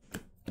fine.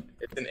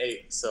 It's an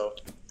 8, so.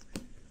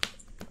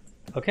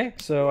 Okay,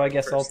 so I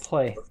guess I'll First.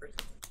 play. Go first.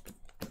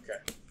 Okay.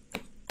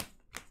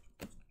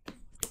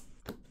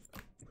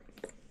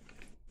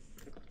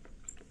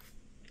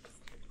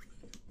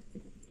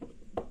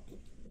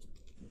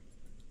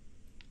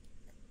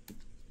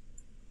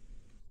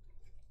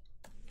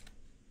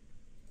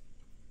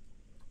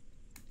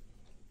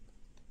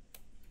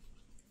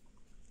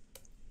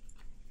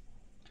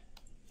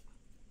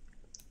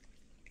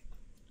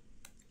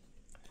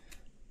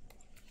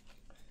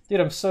 Dude,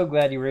 I'm so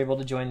glad you were able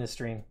to join the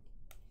stream.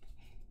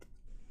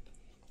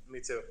 Me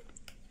too.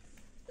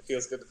 It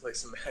feels good to play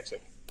some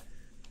Magic. Do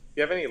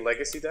you have any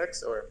legacy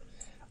decks or?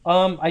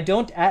 I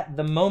don't at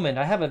the moment.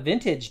 I have a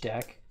vintage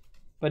deck,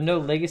 but no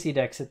legacy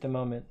decks at the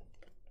moment.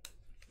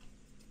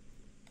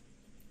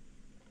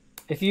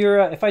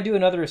 If I do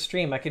another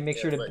stream, I can make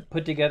sure to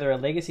put together a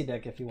legacy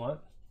deck if you want.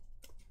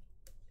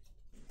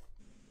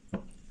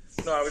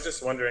 No, I was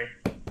just wondering.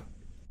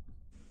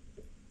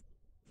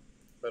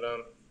 But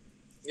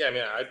yeah, I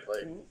mean, I'd play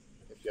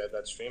if you had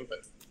that stream, but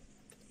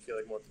I feel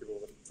like more people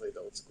would play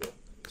the old school.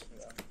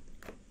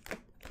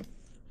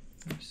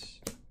 Oops.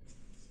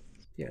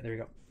 Yeah, there we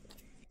go.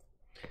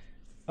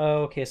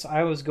 Okay, so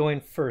I was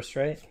going first,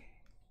 right?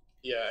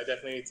 Yeah, I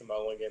definitely need to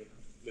mulligan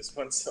this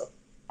one, so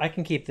I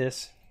can keep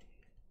this.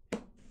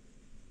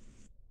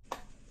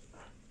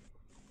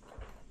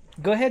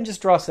 Go ahead and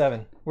just draw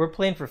 7. We're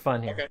playing for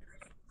fun here. okay.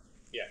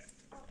 Yeah.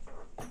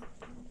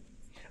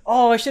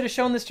 Oh, I should have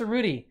shown this to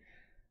Rudy.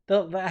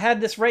 I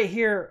had this right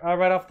here,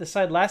 right off the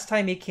side. Last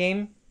time he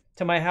came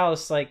to my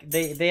house, like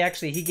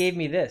he gave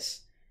me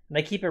this, and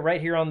I keep it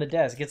right here on the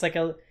desk. It's like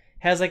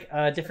has like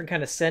a different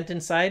kind of scent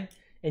inside,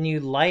 and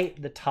you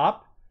light the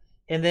top,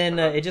 and then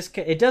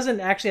it doesn't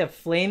actually have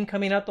flame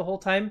coming out the whole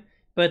time,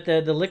 but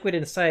the liquid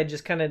inside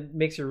just kind of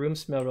makes your room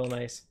smell real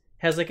nice.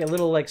 Has like a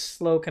little like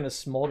slow kind of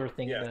smolder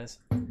thing it does.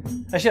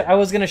 I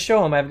was gonna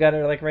show him. I've got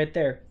it like right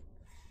there.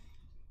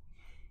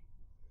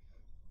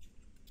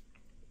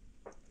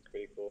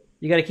 Pretty cool.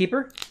 You got a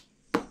keeper?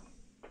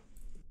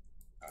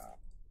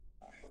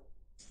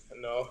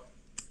 No.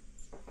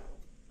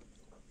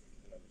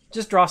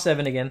 Just draw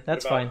 7 again.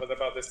 That's fine. What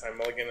about this time?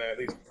 Mulligan at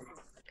least.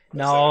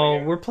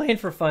 No, we're playing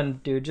for fun,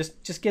 dude.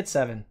 Just get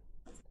 7.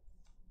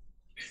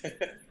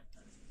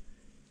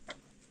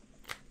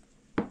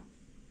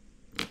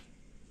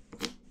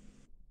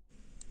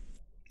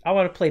 I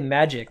want to play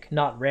Magic,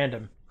 not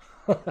random.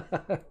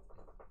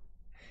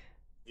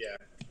 Yeah.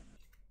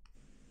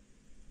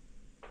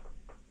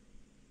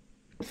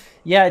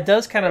 Yeah, it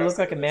does kind of look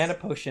like a mana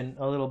potion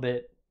a little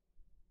bit.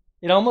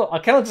 It kind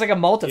of looks like a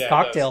malted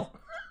cocktail.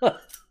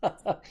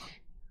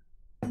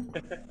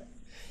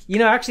 You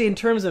know, actually, in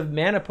terms of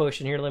mana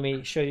potion, here, let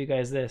me show you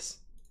guys this.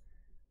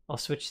 I'll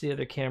switch to the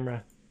other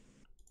camera.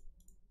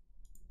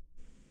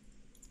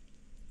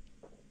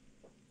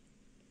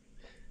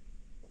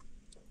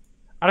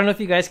 I don't know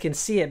if you guys can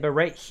see it, but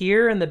right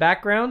here in the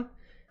background,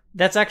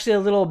 that's actually a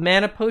little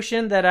mana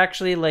potion that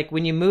actually, like,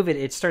 when you move it,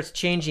 it starts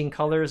changing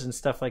colors and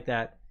stuff like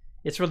that.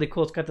 It's really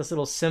cool. It's got this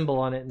little symbol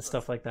on it and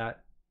stuff like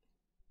that.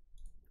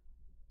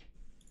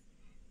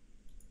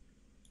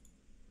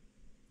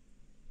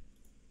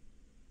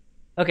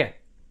 Okay,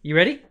 you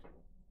ready?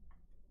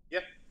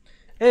 Yep.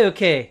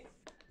 Okay,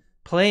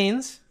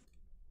 planes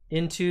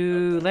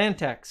into land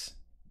tax,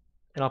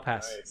 and I'll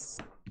pass. Nice.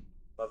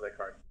 Love that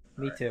card.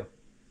 Me too.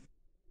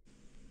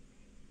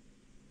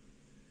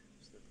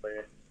 Just gonna play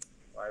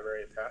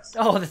library and pass.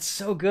 Oh, that's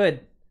so good.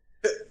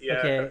 Yeah.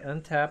 Okay,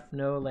 untap,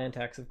 no land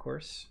tax, of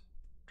course.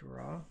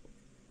 Draw.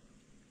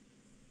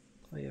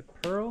 Play a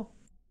pearl.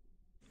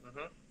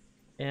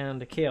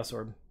 And a chaos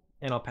orb,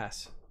 and I'll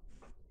pass.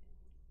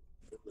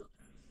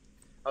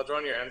 I'll draw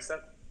on your end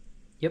step.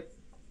 Yep.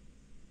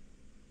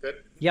 Good?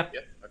 Yeah.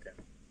 Yep. Okay.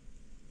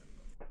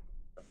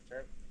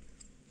 Turn.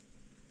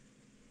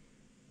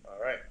 All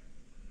right.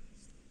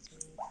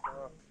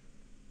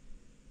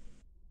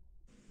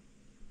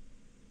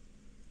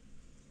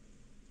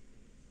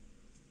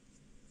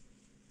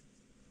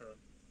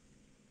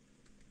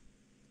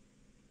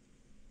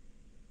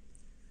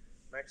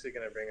 I'm actually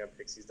going to bring up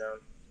Pixies down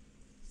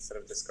instead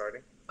of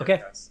discarding. Okay.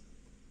 Pass.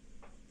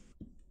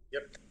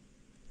 Yep.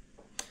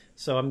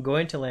 So I'm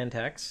going to land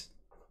tax.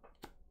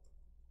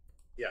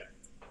 Yeah.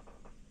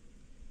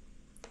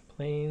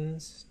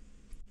 Planes.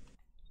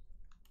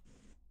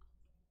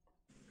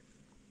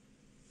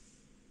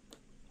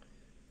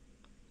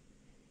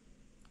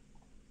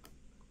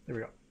 There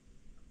we go.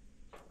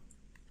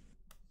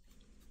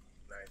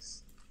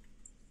 Nice.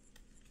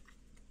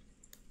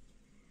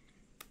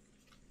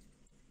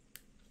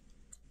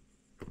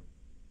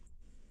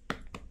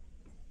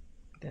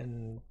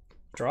 Then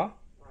draw.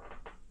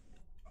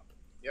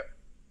 Yep.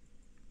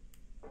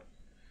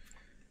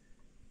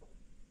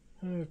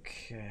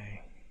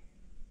 Okay.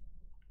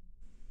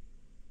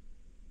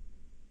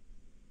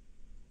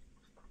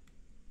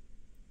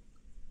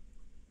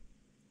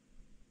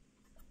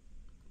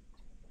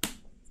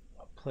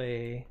 I'll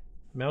play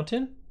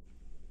Mountain.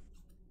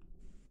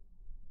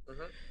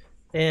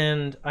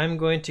 And I'm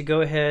going to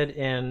go ahead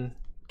and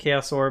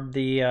Chaos Orb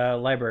the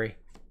library.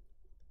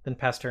 Then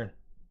pass turn.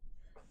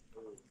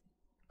 All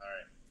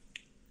right.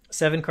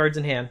 7 cards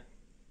in hand.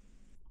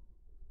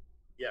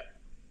 Yeah.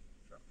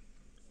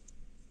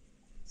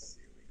 Let's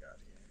see what we got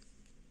here.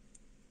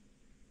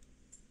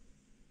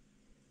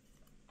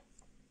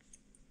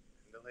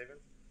 Haven.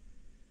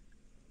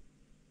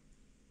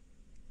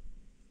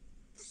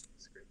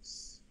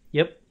 Scripts.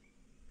 Yep.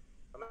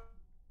 I'm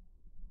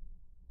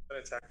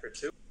gonna attack for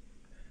 2.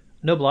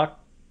 No block.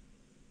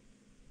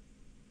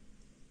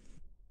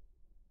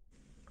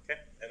 Okay,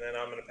 and then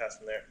pass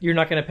from there. You're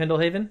not going to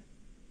Pendlehaven?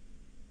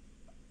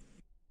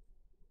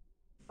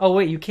 Oh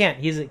wait, you can't.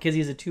 He's because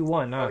he's a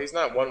 2/1. Oh, he's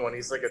not 1/1.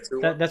 He's like a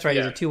 2/1. That's right.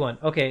 Yeah. He's a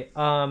 2/1. Okay.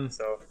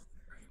 So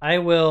I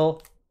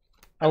will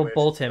wish,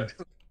 bolt him.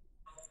 but-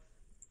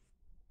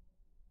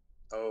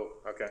 Oh,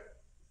 okay.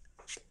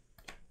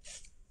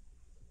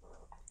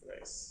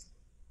 Nice.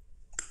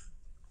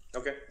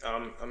 Okay,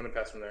 I'm gonna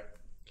pass from there.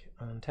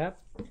 Untap.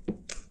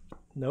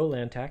 No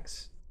land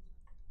tax.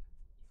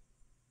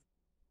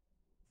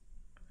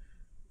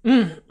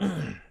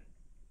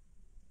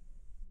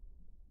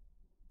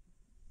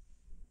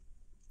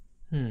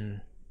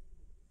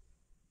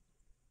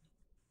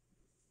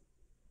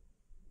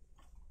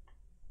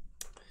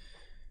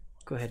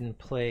 Go ahead and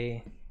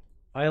play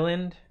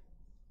Island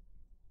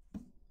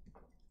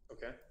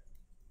Okay.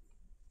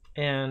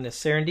 and a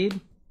Serendib.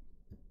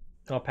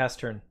 I'll pass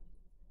turn.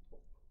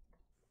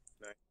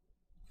 Nice.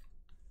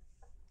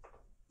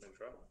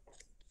 Intro.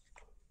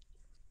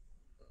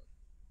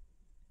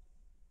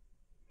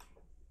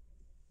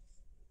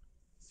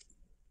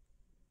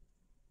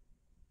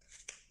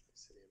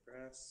 City of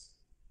Brass.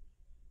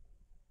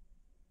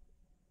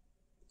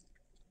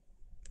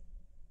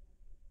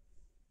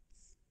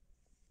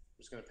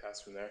 I'm just gonna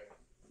pass from there.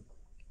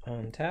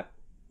 Untap.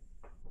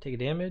 Take a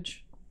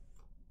damage.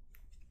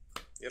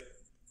 Yep.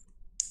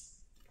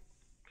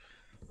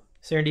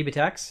 Serendib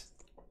attacks.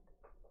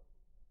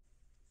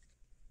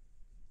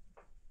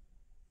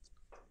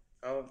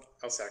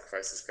 I'll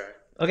sacrifice this guy.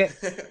 Okay.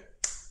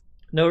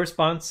 No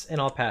response,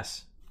 and I'll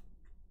pass.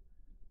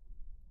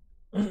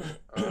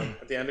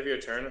 At the end of your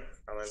turn,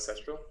 I'll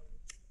ancestral.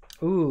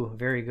 Ooh,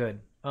 very good.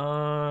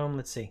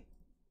 Let's see.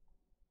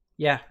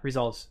 Yeah,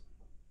 resolves.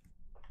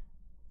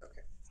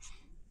 Okay.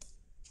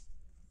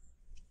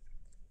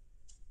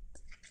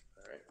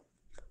 All right.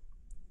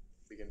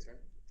 Begin turn.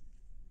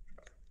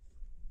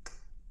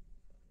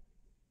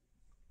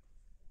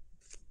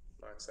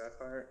 Black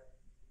Sapphire.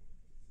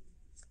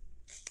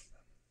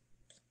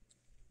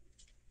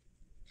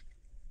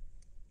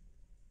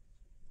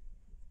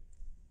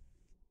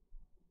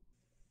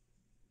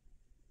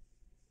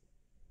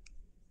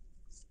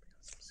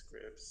 Some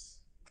scripts.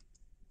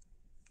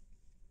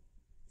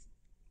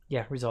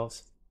 Yeah,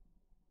 resolves.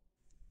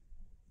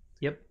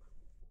 Yep.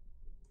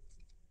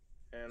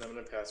 And I'm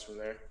gonna pass from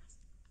there.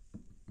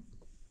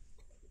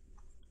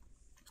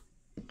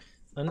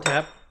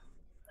 Untap.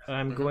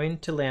 I'm going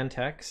to land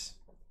tax.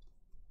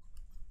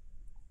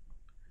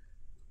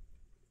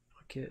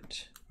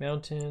 Get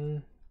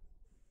mountain.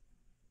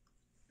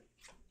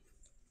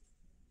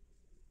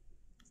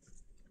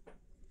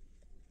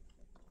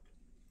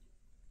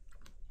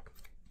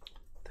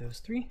 Those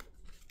three.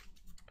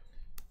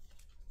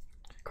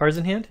 Cards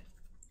in hand?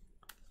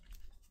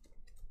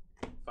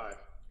 5.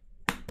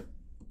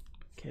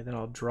 Okay, then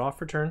I'll draw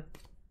for turn.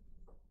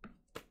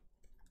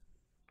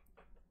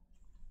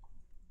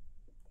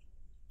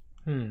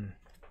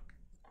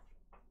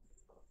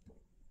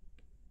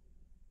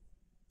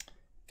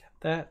 Tap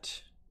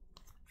that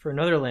for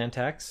another land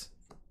tax.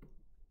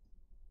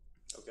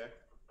 Okay.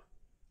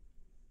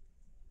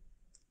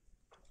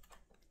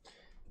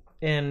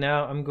 And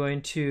now I'm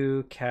going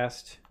to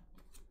cast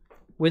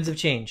Winds of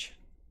Change.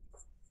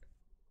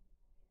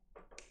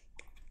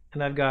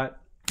 And I've got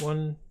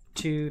 1,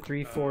 2,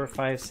 3, 4,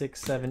 5,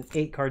 6, 7,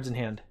 8 cards in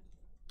hand.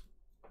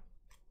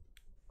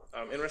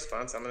 In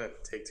response, I'm gonna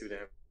take 2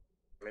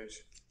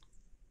 damage.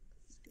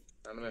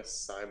 I'm gonna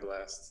Side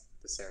Blast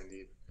the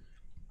Serendib.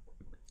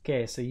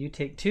 Okay, so you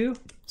take 2.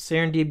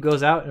 Serendib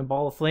goes out in a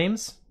ball of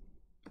flames.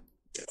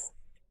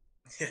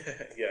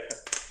 Yeah.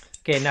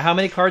 Okay, now how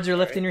many cards are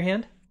left in your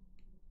hand?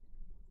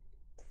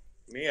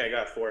 Me, I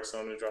got 4, so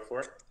I'm gonna draw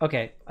 4.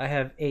 Okay, I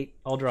have 8.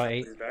 I'll draw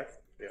 8. He's back.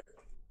 Yeah.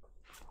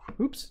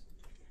 Oops.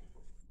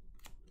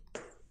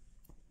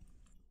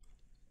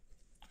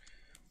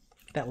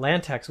 That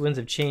land tax Winds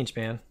of Change,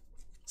 man.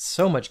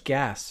 So much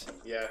gas.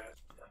 Yeah.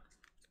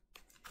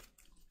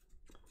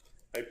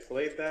 I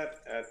played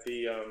that at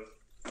the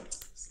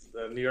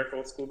New York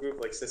Old School group,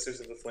 like Sisters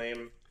of the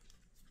Flame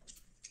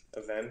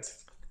event,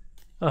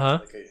 Uh-huh.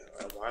 like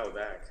a while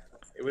back.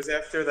 It was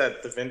after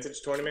the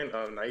vintage tournament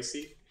on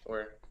NYSE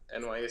or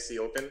NYSE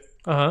Open.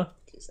 Uh-huh.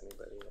 In case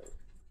anybody,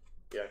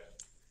 yeah.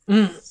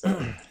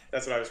 So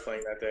that's what I was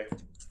playing that day.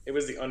 It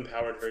was the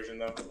unpowered version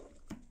though.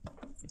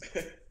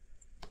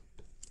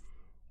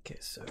 Okay,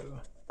 so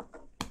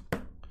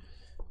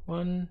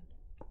 1,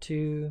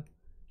 2,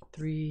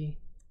 3,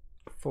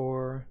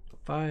 4,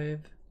 5,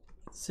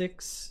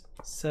 6,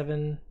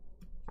 7,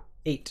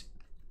 8.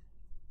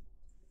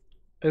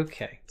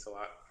 Okay. It's a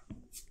lot.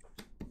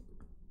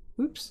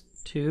 Oops.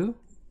 2.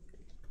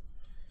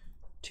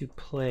 To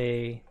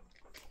play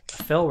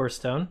a Fellwar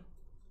Stone.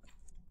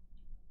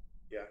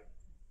 Yeah.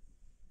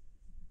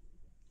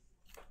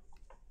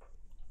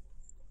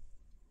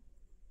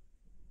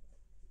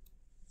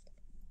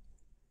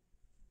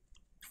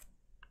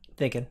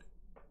 Thinking.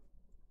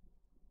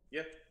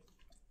 Yeah.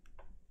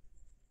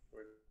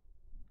 We're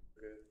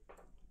good.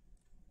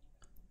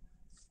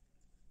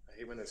 I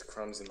hate when there's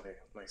crumbs in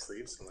my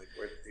sleeves. I'm like,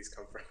 where did these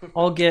come from?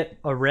 I'll get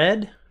a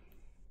red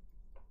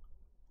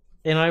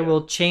and I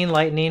will chain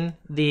lightning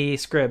the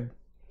scrib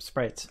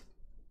sprites.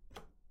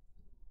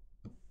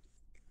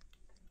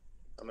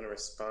 I'm gonna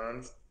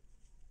respond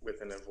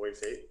with an avoid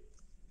fate.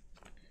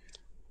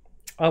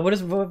 What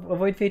does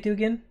avoid fate do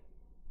again?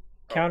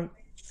 Count.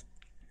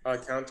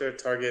 Counter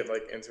target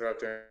like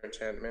interrupt or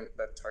enchantment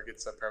that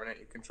targets a permanent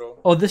you control.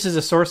 Oh, this is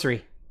a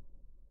sorcery.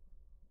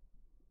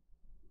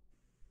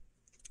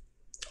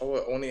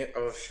 Oh, only.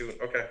 Oh, shoot.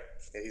 Okay.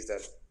 Yeah, he's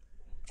dead.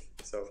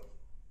 So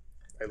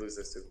I lose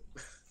this too.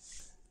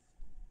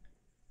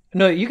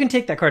 No, you can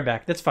take that card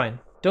back. That's fine.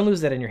 Don't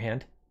lose that in your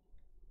hand.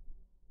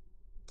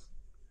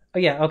 Oh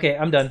yeah. Okay,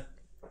 I'm done.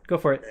 Go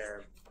for it.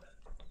 And...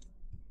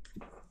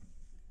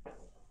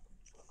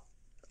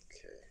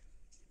 Okay.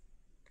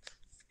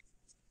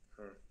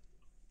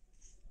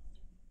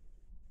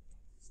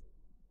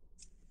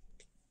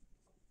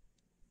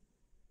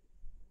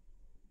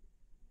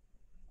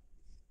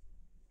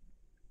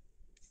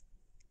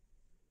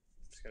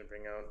 Just gonna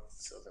bring out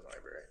Sylvan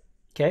Library.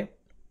 Okay.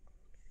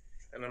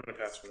 And I'm gonna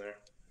pass from there.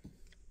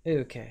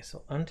 Okay,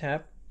 so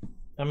untap.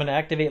 I'm gonna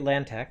activate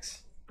land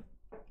tax.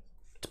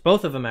 It's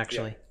both of them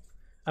actually. Yeah.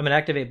 I'm gonna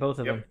activate both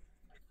of Yep. them.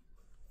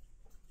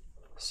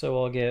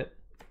 So I'll get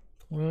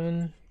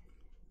 1,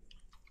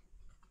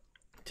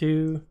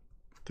 2,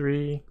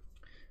 3,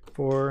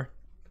 4,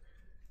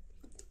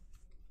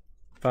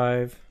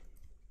 5.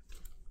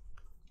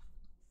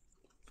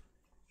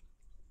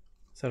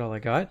 Is that all I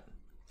got?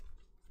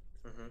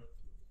 Mm-hmm.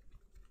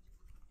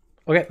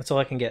 Okay, that's all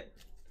I can get.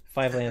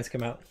 5 lands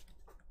come out.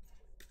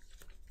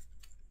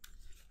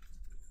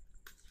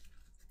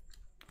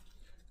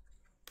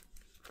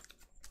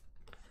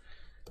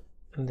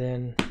 And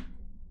then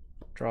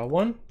draw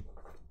 1.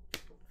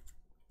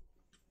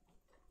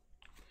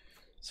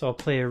 So I'll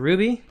play a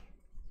ruby.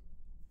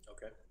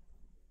 Okay.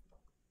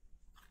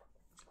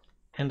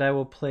 And I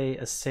will play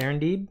a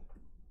Serendib.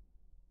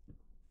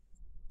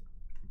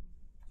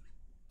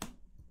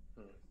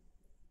 Another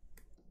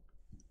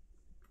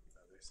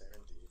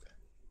Serendib.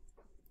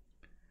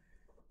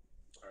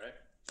 All right.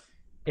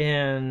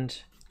 And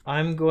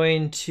I'm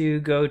going to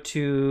go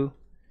to...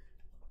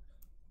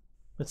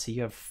 Let's see,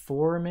 you have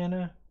 4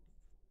 mana?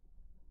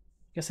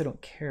 I guess I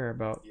don't care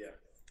about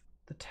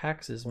the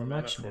taxes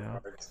much now.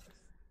 Cards.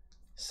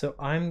 So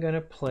I'm going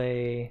to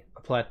play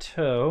a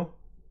plateau.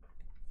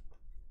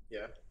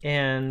 Yeah.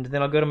 And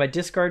then I'll go to my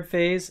discard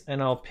phase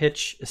and I'll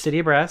pitch a City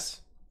of Brass.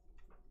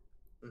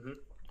 Mm-hmm.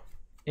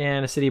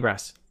 And a City of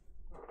Brass.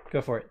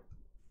 Go for it.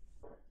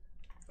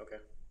 Okay.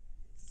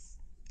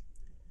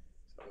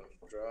 So I'm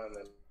gonna draw and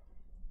then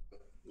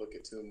look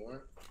at 2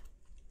 more.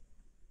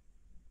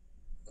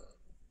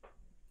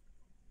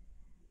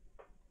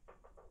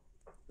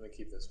 I'm gonna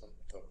keep this one.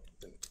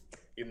 Oh,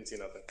 you didn't see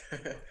nothing.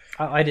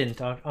 I didn't.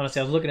 Honestly,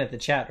 I was looking at the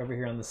chat over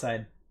here on the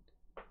side.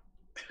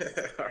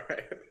 All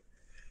right.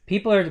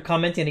 People are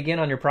commenting again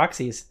on your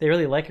proxies. They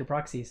really like your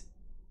proxies.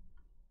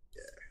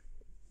 Yeah.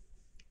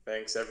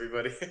 Thanks,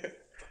 everybody.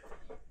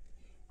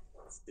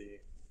 Let's see.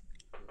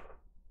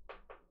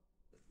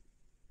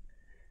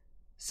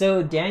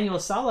 So Daniel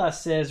Salas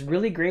says,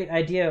 really great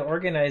idea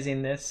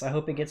organizing this. I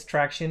hope it gets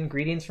traction.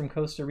 Greetings from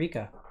Costa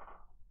Rica.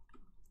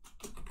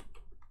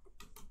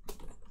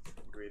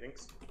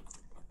 Greetings.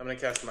 I'm gonna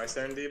cast my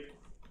Serendib.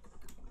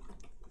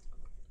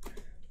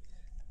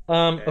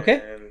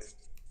 Okay. And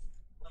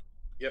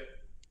yep.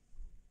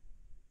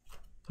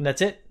 And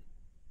that's it?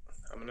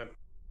 I'm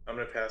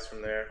gonna pass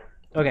from there.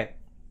 Okay.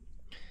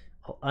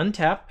 I'll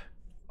untap.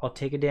 I'll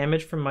take a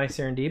damage from my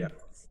Serendib.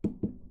 Yep.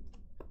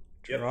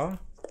 Draw.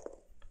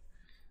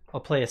 I'll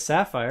play a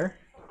Sapphire.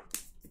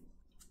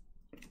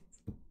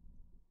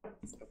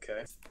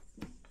 Okay.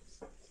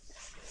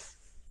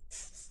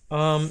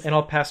 And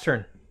I'll pass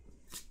turn.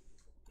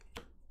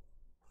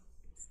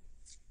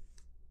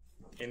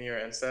 In your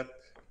end step,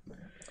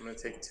 I'm gonna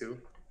take 2.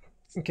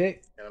 Okay.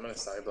 And I'm gonna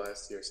side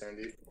blast your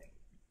Serendib.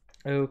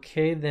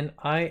 Okay, then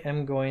I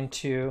am going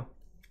to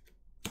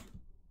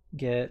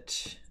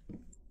get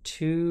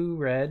 2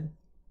 red.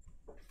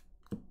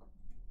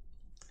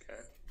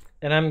 Okay.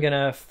 And I'm going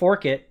to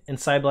fork it and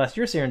side blast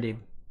your Serendib.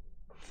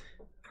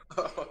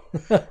 All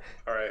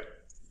right.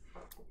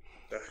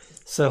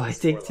 So I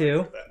take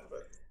 2. That,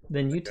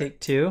 Then you take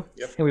 2.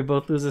 Yep. And we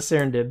both lose a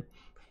Serendib.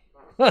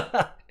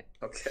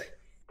 okay.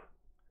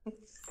 I'm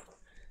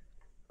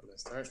gonna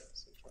start.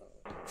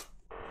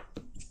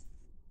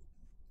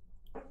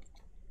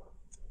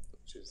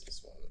 Choose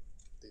this one.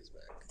 These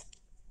back.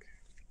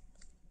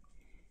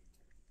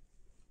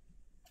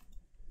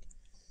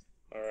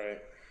 Okay. All right.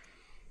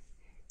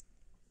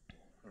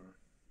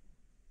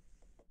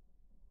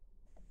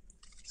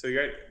 So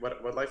you're at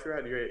what life you're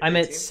at? You're at I'm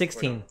at 18?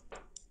 16.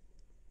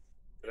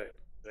 Did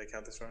I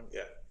count this wrong?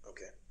 Yeah.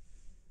 Okay.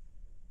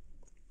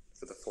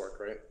 For the fork,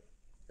 right?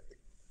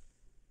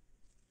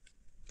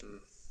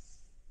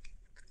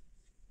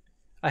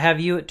 I have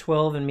you at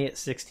 12 and me at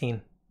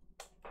 16.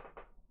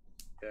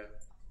 Yeah.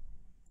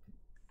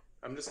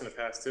 I'm just gonna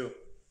pass too.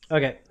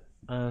 Okay.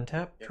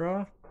 Untap,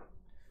 draw.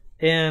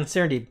 And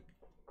Serendib.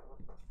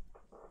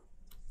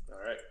 All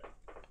right.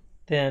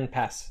 Then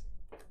pass.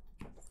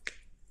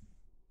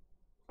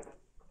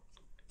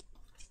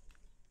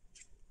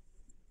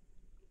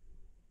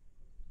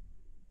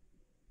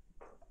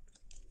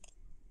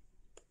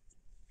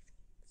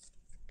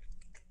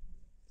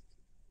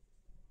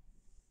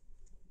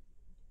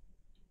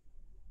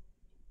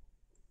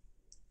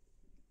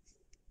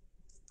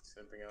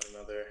 gonna bring out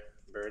another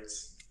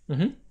birds.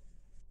 Mm-hmm.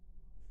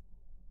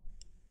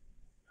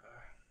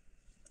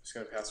 Just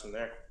gonna pass from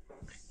there.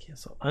 Okay,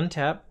 so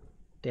untap,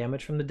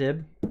 damage from the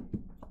dib.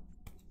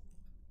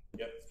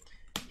 Yep.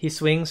 He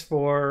swings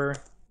for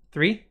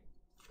 3.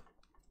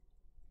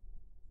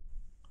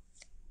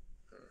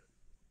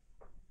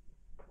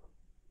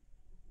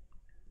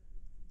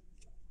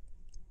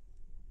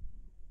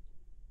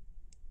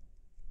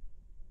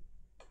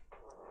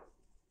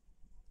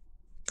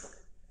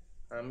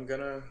 I'm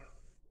gonna.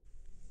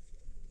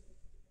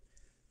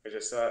 I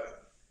just let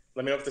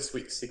me know if this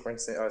week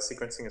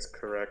sequencing is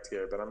correct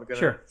here, but I'm gonna.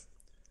 Sure.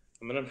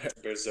 I'm gonna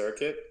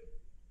berserk it.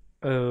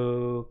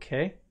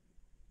 Okay.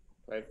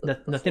 Right.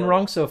 Nothing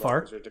wrong so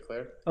far. Are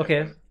declared.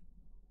 Okay.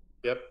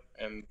 Yep,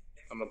 and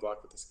I'm gonna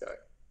block with this guy,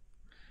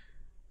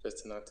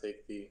 just to not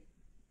take the.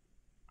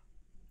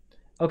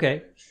 Okay.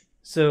 damage.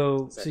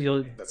 So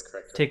you'll That's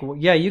correct. take.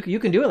 Yeah, you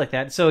can do it like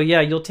that. So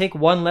yeah, you'll take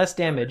 1 less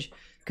damage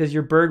because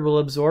your bird will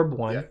absorb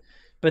 1. Yeah.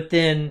 But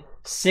then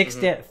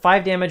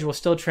 5 damage will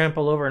still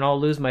trample over, and I'll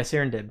lose my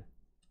Serendib.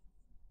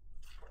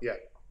 Yeah.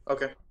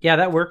 Okay. Yeah,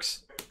 that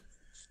works.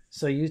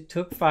 So you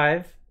took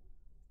 5,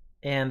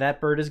 and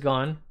that bird is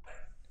gone.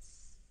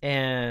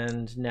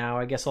 And now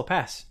I guess I'll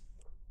pass.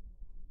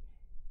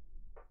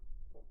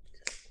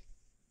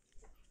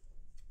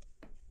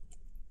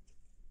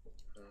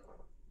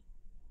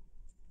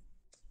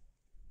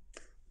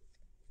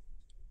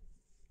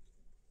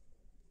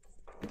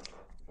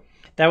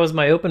 That was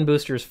my open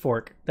boosters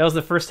fork. That was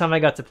the first time I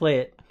got to play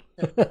it.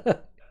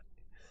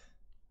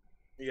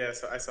 Yeah,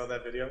 so I saw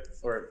that video,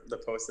 or the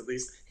post at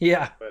least.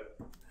 Yeah. But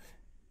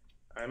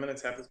I'm gonna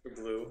tap this for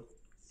blue,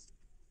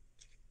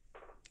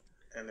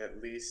 and at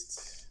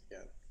least, yeah,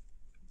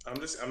 I'm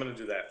gonna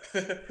do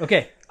that.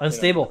 Okay,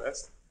 unstable.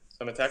 So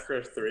I'm gonna attack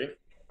for 3.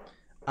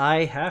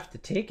 I have to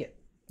take it.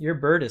 Your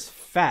bird is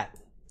fat.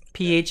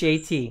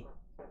 PHAT.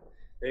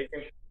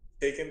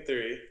 Taking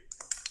 3,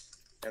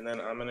 and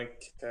then I'm gonna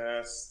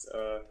cast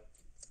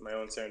my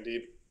own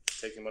Serendib,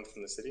 taking 1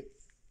 from the city,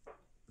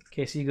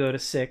 Okay, so you go to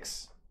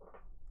 6.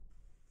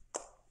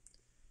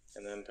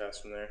 and then pass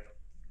from there.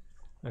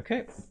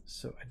 Okay,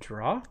 so I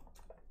draw.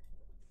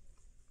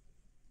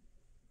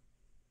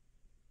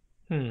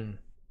 Let's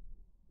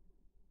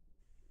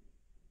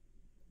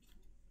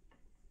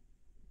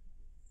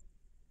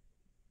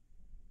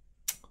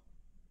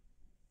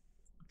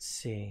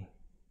see.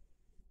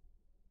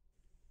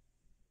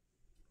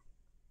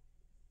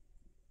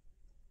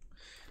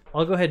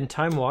 I'll go ahead and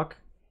time walk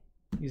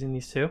using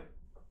these 2.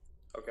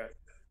 Okay.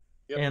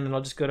 Yep. And then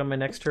I'll just go to my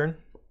next turn.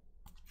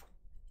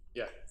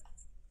 Yeah.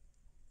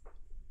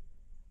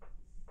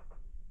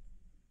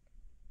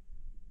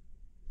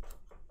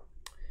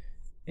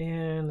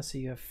 And let's see,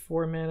 you have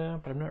 4 mana,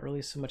 but I'm not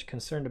really so much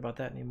concerned about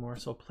that anymore.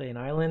 So I'll play an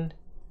island.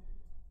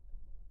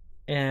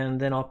 And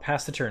then I'll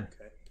pass the turn.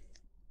 Okay.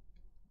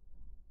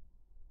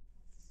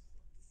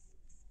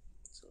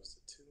 So it's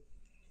a 2.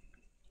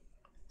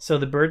 So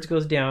the birds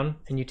goes down,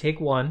 and you take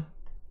 1.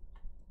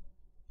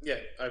 Yeah,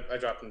 I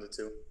dropped them to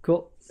 2.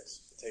 Cool.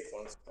 Yes, take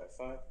 1 at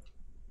 5.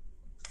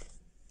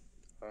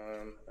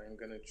 I'm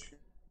gonna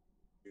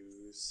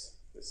choose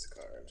this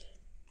card.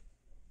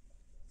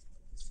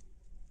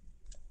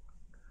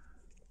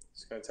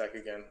 Just gonna attack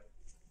again.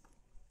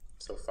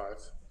 So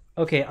 5.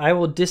 Okay, I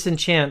will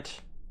disenchant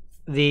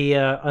the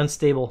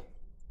unstable.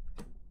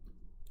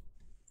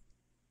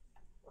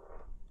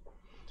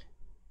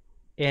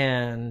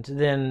 And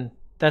then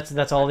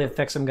that's all the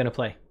effects I'm going to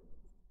play.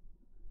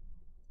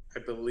 I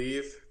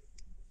believe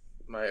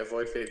my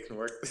avoid fate can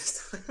work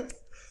this time.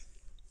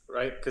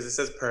 Right? Because it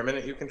says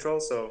permanent you control,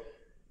 so...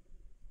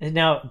 And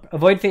now,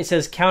 avoid fate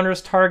says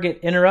counters target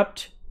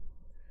interrupt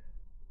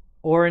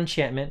or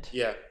enchantment.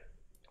 Yeah.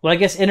 Well, I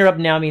guess interrupt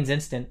now means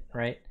instant,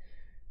 right?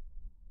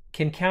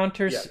 Can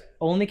counters Yeah.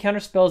 only counter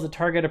spells that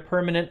target a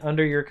permanent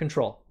under your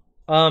control.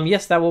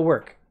 Yes, that will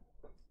work.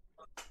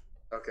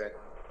 Okay.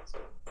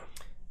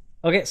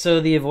 Okay, so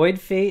the avoid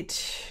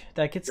fate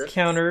that gets Good.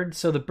 countered.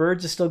 So the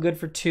birds is still good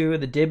for 2.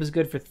 The dib is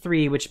good for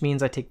 3, which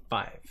means I take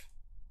 5.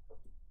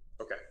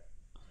 Okay.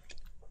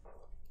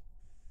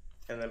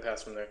 And then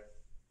pass from there.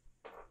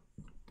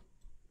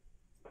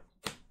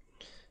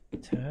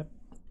 Tap,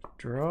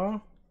 draw.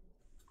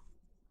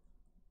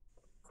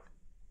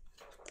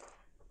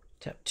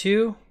 Tap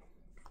 2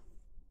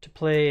 to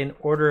play an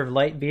Order of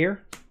Light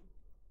Beer.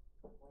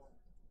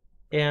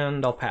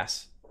 And I'll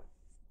pass.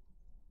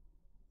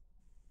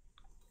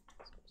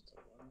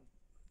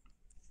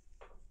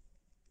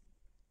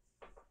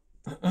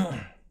 All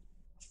right.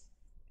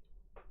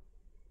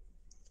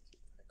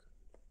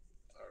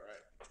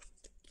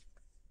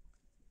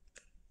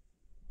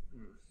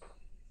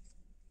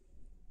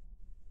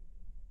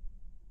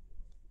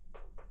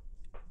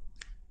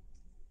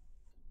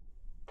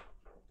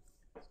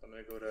 So I'm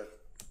gonna go to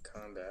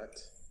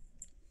combat,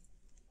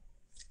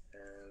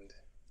 and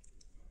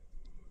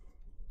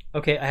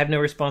Okay, I have no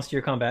response to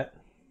your combat.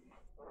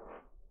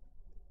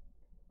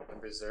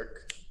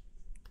 berserk.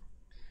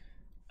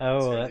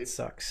 Oh, Sorry, that dude.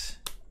 sucks.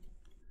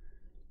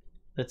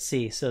 Let's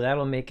see. So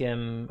that'll make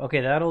him... Okay,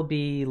 that'll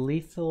be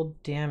lethal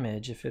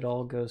damage if it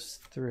all goes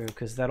through,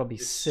 because that'll be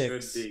It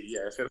 6. should be,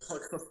 yeah. If it all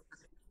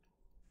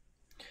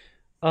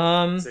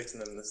goes 6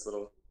 and then this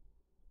little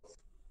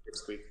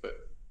squeak,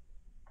 but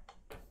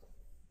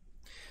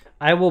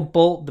I will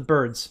bolt the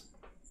birds.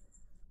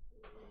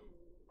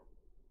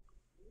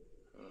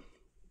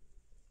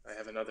 I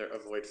have another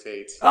avoid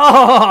fate.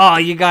 Oh,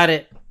 you got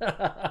it.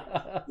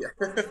 Yeah.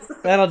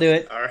 That'll do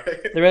it. All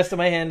right. The rest of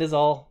my hand is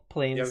all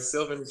planes. Yeah,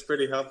 Sylvan's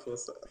pretty helpful.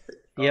 So.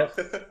 Yep.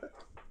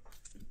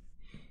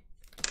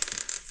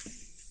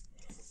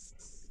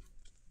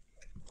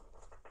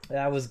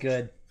 That was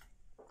good.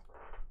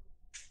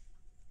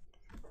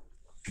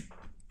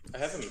 I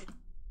have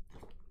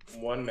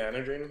one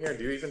mana drain here.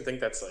 Do you even think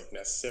that's like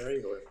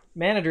necessary? Or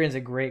Mana Drain's a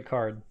great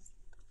card.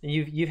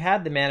 You've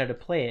had the mana to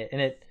play it,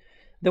 and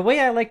the way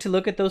I like to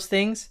look at those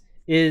things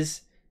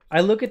is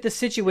I look at the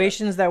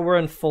situations that were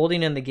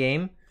unfolding in the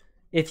game.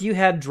 If you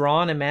had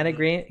drawn a mana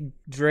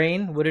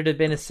drain, would it have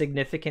been a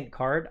significant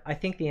card? I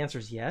think the answer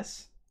is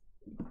yes.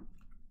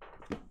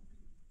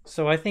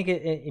 So I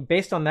think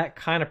based on that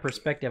kind of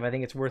perspective, I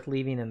think it's worth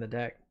leaving in the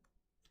deck.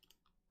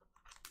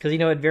 Because,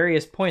 at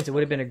various points, it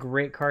would have been a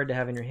great card to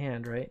have in your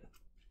hand, right?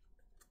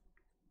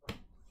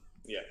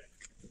 yeah.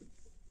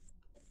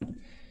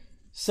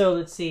 So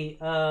let's see.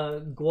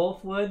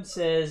 Gwolfwood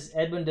says,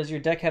 Edwin, does your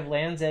deck have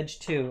Land's Edge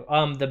too?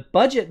 The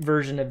budget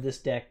version of this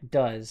deck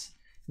does,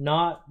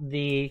 not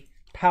the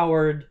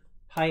powered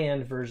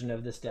high-end version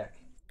of this deck.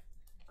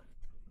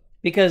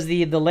 Because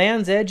the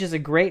Land's Edge is a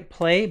great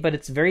play, but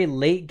it's very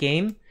late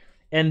game,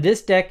 and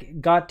this deck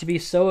got to be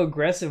so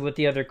aggressive with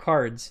the other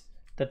cards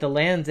that the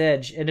Land's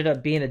Edge ended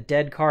up being a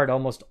dead card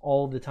almost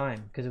all the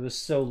time because it was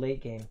so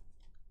late game.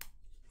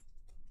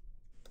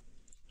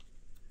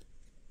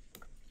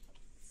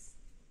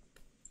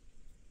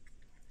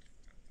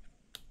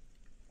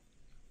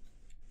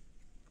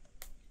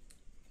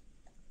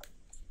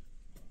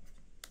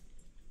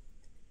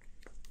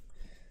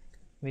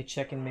 Let me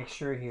check and make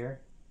sure here.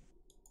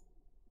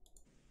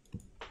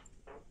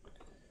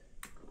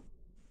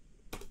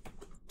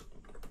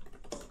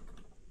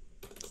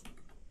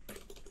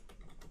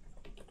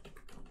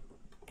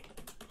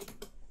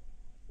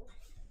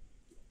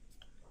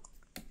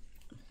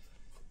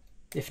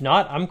 If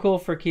not, I'm cool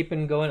for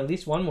keeping going at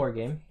least one more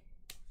game.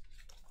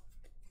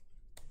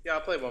 Yeah, I'll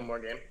play one more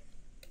game.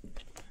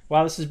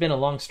 Wow, this has been a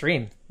long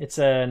stream. It's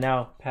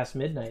now past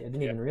midnight. I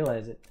didn't even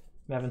realize it.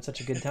 I'm having such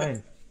a good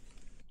time.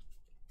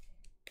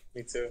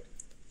 Me too.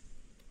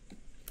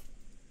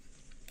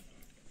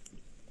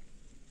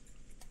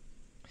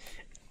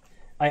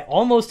 I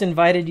almost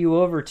invited you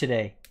over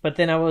today, but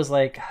then I was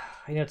like,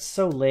 it's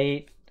so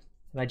late,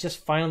 and I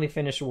just finally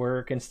finished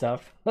work and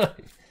stuff.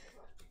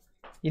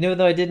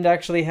 Though I didn't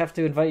actually have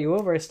to invite you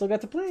over, I still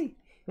got to play.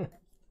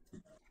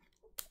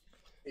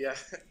 Yeah.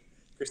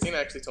 Christina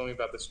actually told me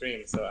about the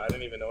stream, so I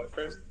didn't even know at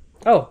first.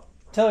 Oh,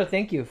 tell her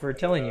thank you for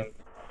telling you.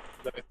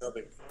 Let me tell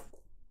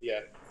Yeah,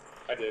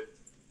 I did.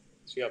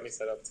 She helped me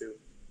set up too.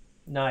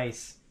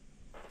 Nice.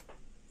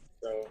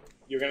 So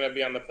you're gonna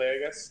be on the play, I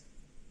guess?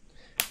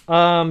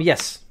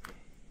 Yes.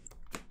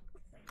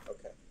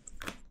 Okay.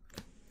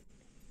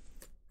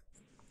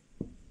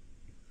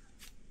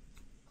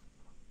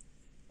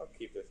 I'll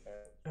keep this man.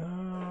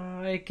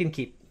 I can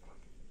keep.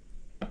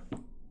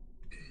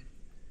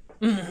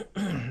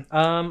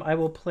 I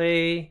will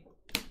play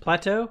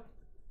Plateau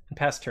and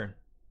pass turn.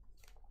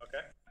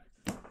 Okay.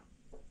 I'm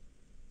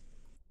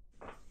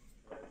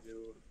gonna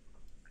do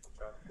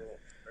chocolate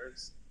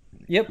first.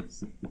 Yep.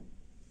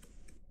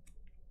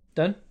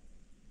 Done?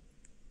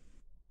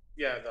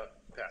 Yeah, done.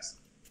 Pass.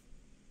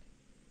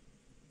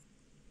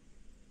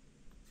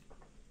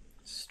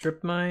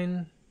 Strip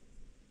Mine.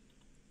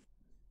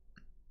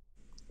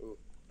 Ooh,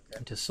 okay.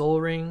 Into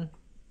Soul Ring.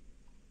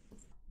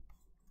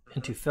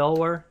 Into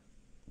Felwar.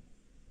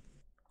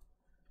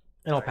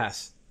 And I'll Nice.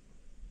 pass.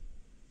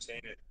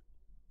 Chain it.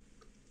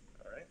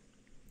 Alright.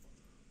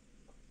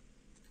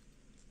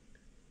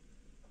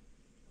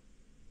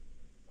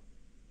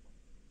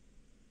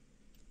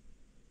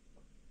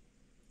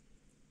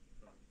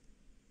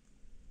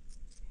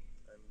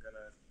 I'm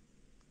gonna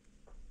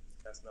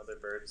cast another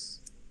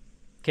birds.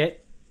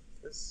 Okay.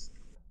 This.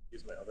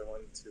 Use my other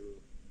one to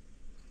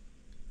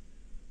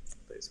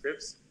play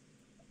scripts.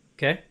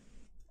 Okay.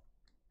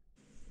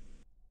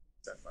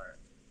 Sapphire.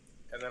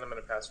 And then I'm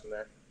gonna pass from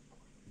there.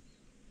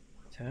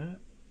 Tap.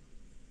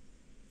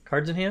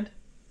 Cards in hand?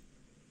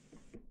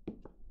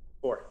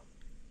 4.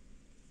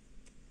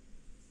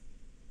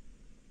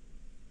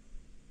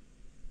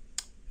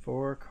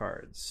 Four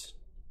cards.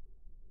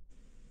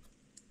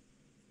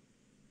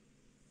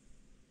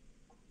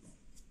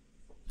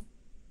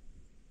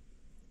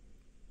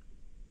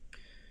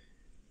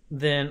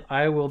 Then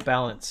I will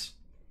balance.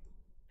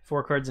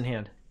 4 cards in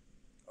hand.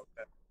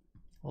 Okay.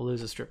 I'll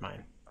lose a Strip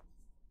Mine.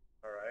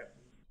 Alright.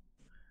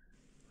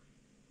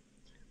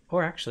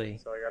 Or actually,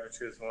 So I gotta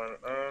choose one.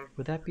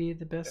 would that be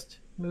the best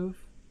move?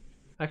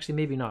 Actually,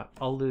 maybe not.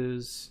 I'll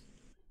lose...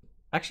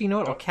 Actually, you know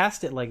what? I'll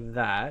cast it like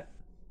that.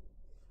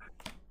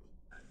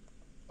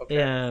 Okay.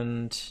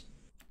 And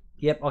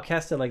yep, I'll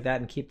cast it like that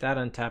and keep that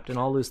untapped, and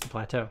I'll lose the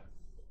plateau.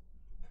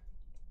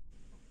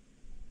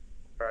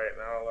 All right,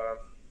 now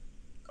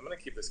I'm gonna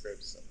keep the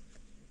scripts.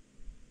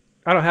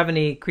 I don't have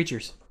any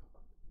creatures.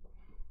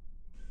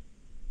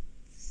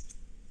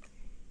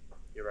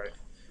 You're right.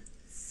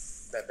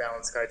 That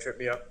balance guy tripped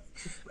me up.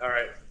 All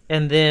right.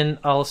 And then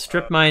I'll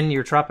strip mine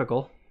your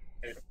tropical.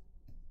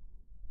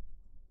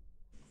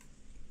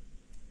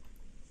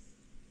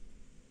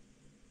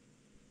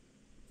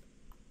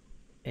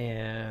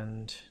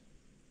 And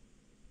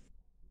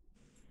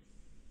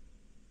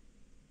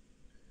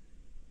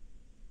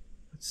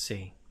let's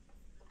see.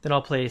 Then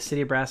I'll play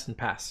City of Brass and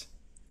pass.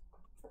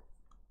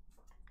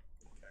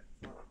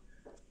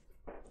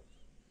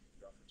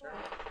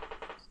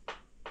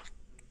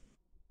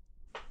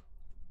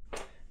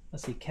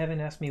 Let's see, Kevin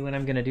asked me when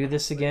I'm going to do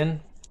this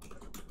again.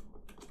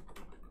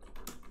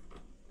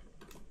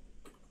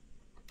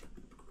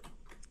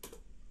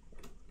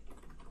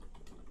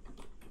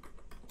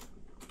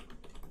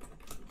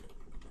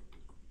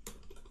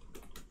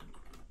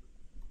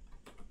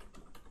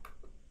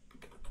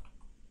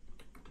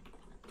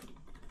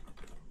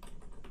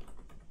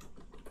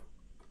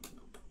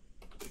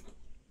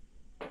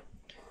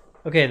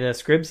 Okay, the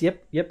Scribs.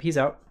 Yep, he's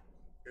out.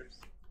 Scripts.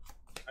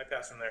 I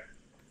pass him there.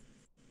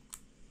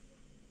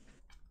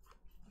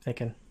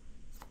 Thinking.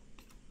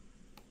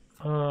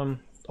 I'll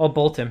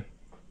bolt him.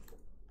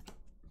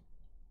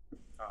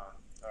 All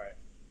right.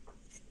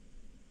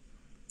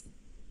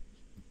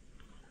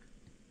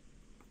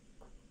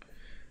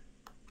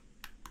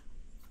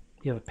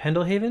 You have a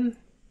Pendlehaven?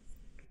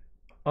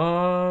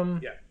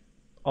 Yeah.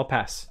 I'll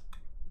pass.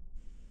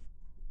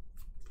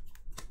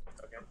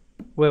 Okay.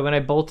 Wait, when I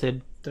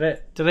bolted,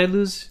 did I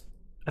lose?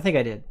 I think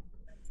I did.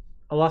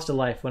 I lost a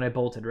life when I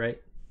bolted,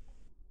 right?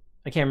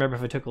 I can't remember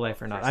if I took a life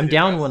or not. I'm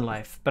down 1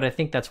 life, but I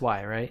think that's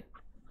why, right?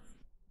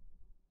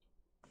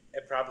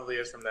 It probably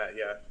is from that.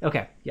 Yeah.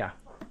 Okay, yeah.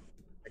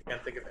 I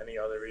can't think of any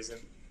other reason.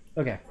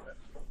 Okay.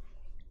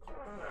 All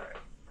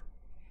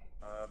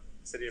right.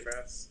 City of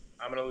Brass.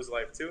 I'm gonna lose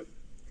life too.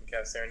 And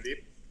cast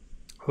Serendip.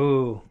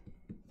 Ooh.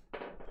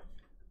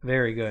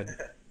 Very good.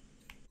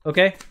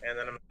 Okay. And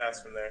then I'm gonna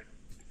pass from there.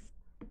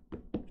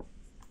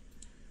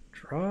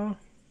 Draw.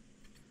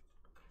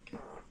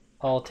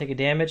 I'll take a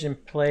damage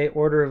and play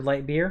Order of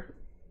Light Beer.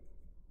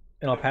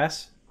 And I'll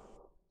pass.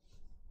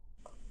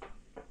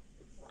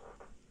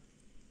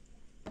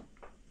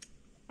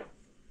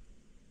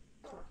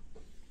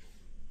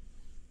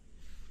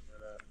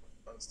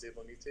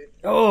 Unstable mutate.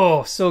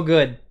 Oh, so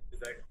good. Is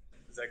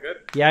that good?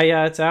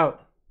 Yeah, it's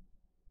out.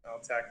 I'll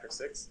attack for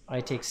 6.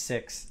 I take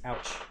 6.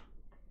 Ouch.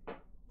 And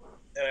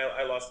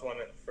I lost 1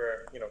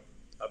 for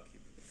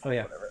upkeep. Oh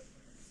yeah. Whatever.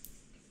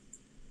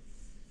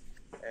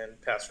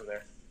 And pass from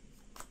there.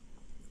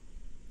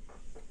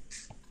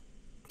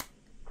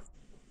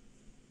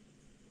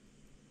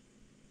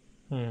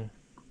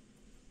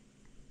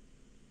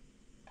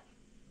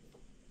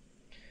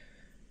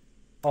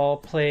 I'll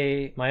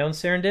play my own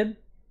Serendib.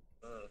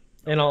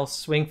 And I'll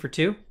swing for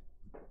 2.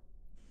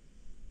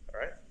 All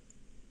right.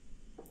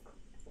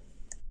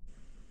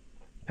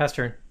 Pass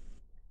turn.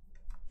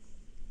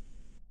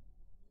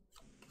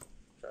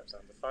 Drops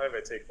down to 5.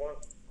 I take 1.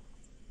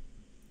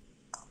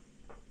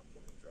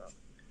 Drop.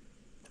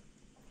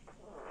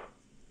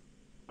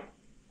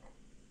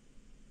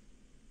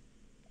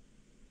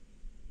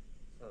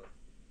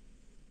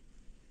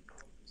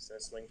 Just gonna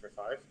swing for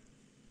 5.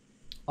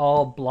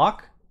 I'll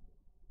block.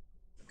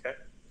 Okay.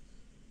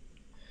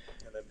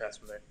 And then pass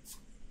from there.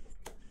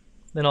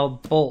 Then I'll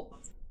bolt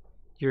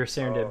your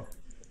Serendib. Oh.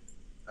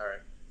 All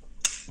right.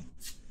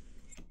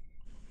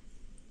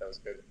 That was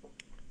good.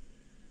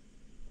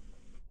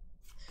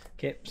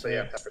 Okay, So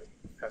yeah, pass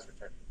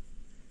return.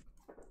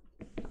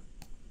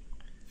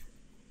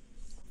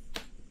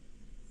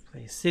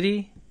 Play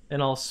City,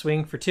 and I'll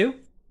swing for 2.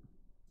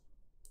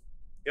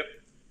 Yep.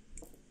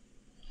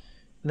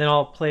 And then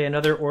I'll play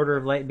another Order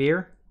of Light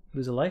Beer,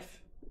 lose a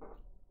life.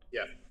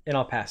 Yeah. And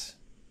I'll pass.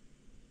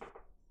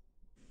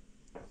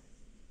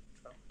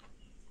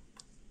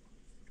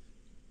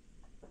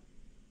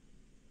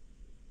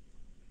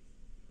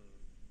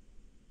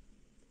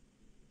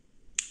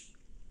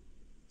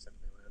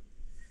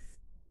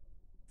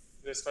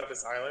 Just found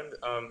this island.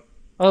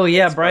 Oh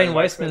yeah, It's Brian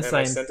Weissman, Weissman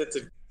and I signed.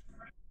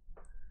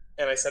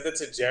 sent it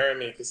to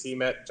Jeremy because he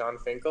met John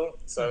Finkel.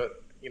 So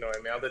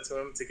I mailed it to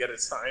him to get it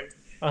signed.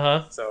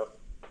 Uh-huh. So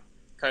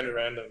kind of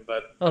random,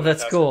 but Oh,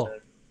 that's cool.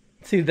 return.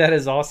 Dude, that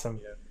is awesome.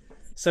 Yeah.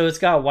 So it's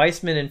got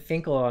Weissman and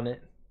Finkel on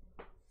it.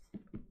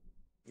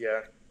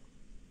 Yeah.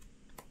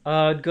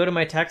 Go to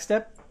my attack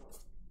step.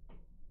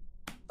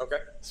 Okay.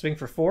 Swing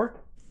for 4.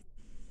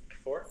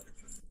 4.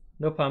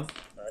 No pump.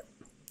 All right.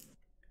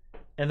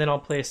 And then I'll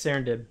play a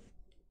Serendib.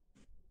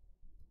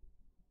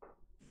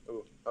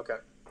 Ooh. Okay.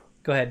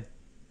 Go ahead.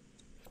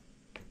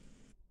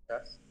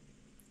 Pass.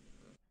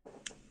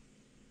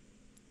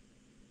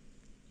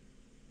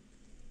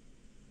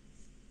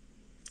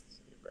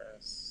 City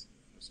Brass.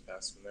 Just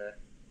pass from there.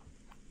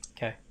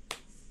 Okay.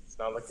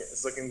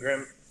 It's looking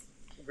grim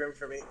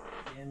for me.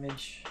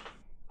 Damage.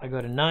 I go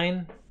to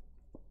 9.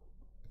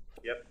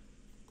 Yep.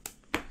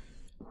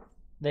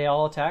 They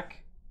all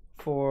attack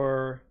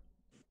for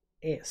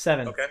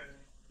 7. Okay.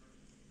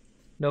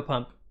 No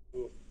pump.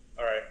 Ooh.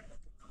 All right.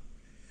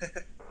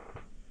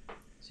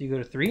 So you go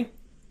to 3.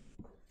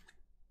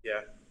 Yeah.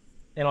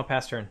 And I'll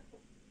pass turn.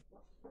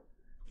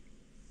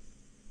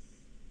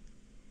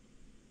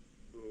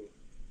 Ooh.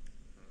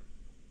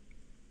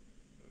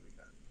 What do we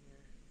got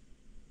here?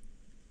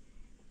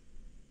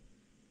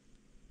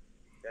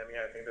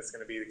 Yeah, I think that's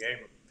gonna be the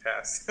game.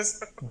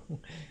 Pass.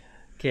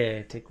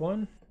 Okay, take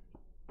 1.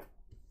 I'm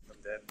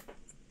dead.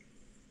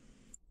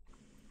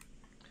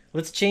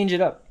 Let's change it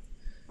up.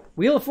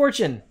 Wheel of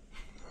Fortune.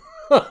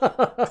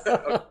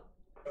 Okay.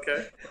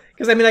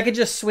 Because I mean, I could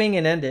just swing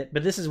and end it,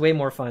 but this is way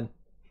more fun.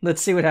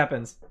 Let's see what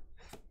happens.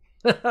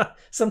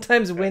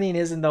 Sometimes winning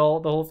isn't the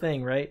whole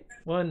thing, right?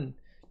 1,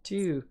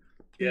 2,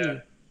 3,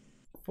 Yeah.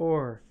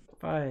 4,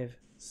 5,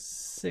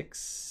 6,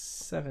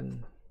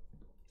 7.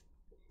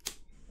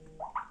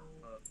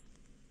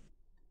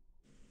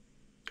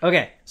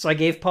 Okay, so I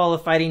gave Paul a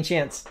fighting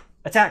chance.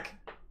 Attack.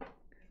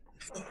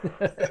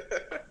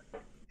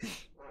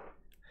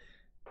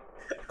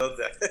 How's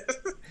that?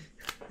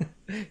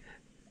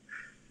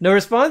 No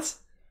response?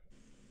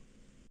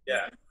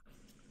 Yeah.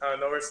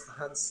 No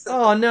response.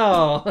 Oh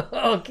no.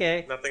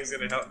 Okay. Nothing's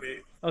gonna help me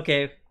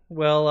Okay.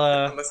 Well,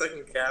 unless I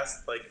can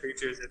cast like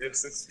creatures at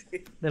instant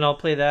speed. then I'll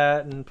play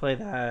that,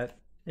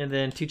 and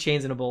then 2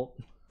 chains and a bolt.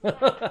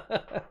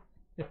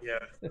 Yeah.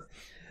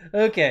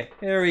 Okay,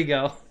 there we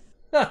go.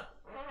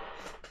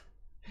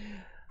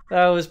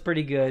 That was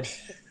pretty good.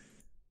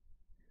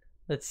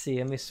 Let's see.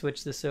 Let me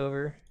switch this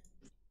over.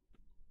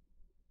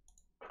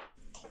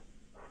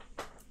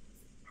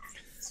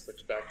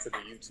 Switch back to the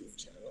YouTube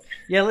channel.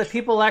 Yeah, let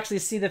people actually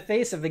see the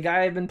face of the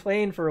guy I've been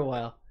playing for a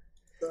while.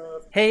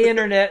 Hey,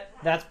 internet.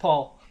 That's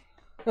Paul.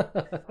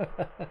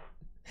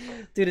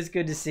 Dude, it's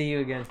good to see you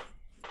again.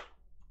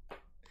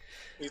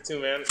 You too,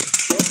 man. I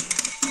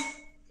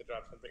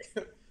dropped something.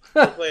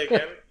 We'll play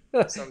again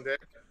someday.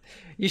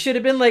 You should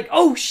have been like,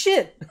 oh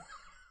shit!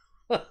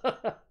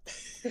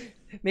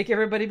 Make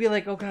everybody be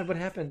like, oh god, what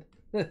happened?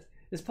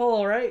 Is Paul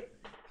alright?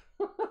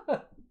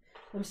 Let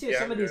me see what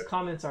some of these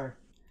comments are.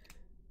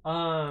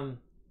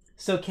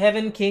 So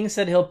Kevin King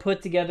said he'll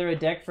put together a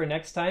deck for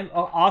next time.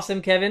 Oh,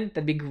 awesome, Kevin.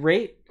 That'd be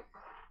great.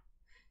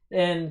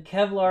 And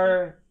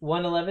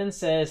Kevlar111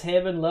 says, hey,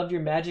 Edwin, loved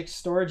your Magic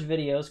storage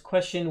videos.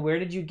 Question, where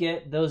did you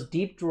get those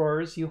deep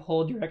drawers you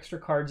hold your extra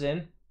cards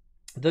in?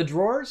 The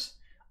drawers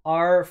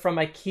are from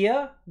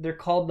IKEA. They're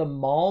called the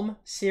Malm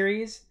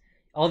series.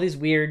 All these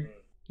weird,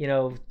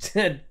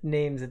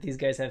 names that these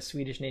guys have,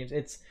 Swedish names.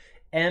 It's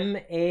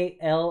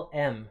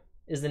MALM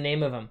is the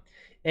name of them.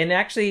 And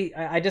actually,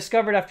 I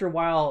discovered after a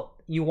while,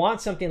 you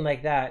want something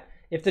like that.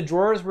 If the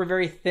drawers were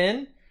very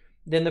thin,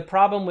 then the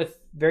problem with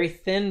very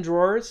thin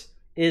drawers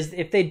is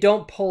if they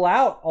don't pull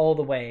out all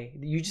the way,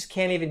 you just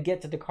can't even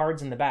get to the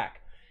cards in the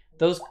back.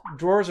 Those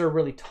drawers are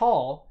really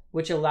tall,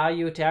 which allow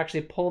you to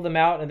actually pull them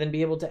out and then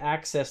be able to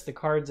access the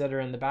cards that are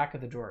in the back of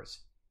the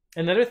drawers.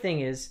 Another thing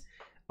is,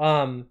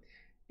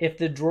 if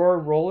the drawer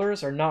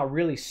rollers are not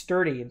really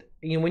sturdy,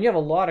 when you have a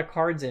lot of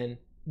cards in,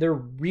 they're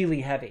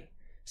really heavy.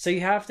 So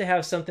you have to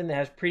have something that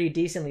has pretty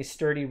decently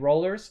sturdy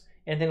rollers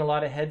and then a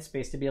lot of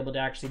headspace to be able to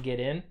actually get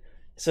in.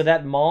 So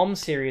that Malm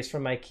series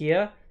from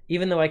IKEA,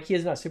 even though IKEA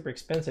is not super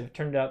expensive, it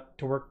turned out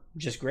to work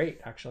just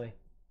great, actually.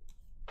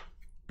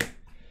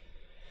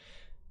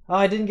 Oh,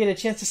 I didn't get a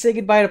chance to say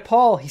goodbye to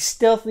Paul. He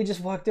stealthily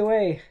just walked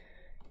away.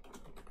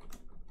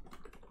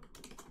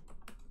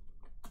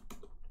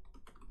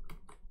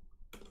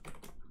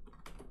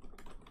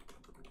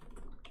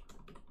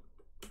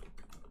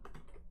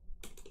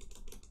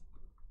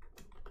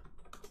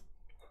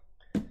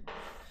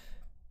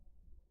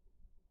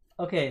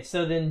 Okay,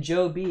 so then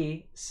Joe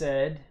B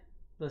said,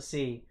 let's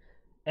see,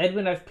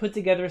 Edwin, I've put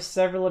together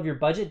several of your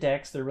budget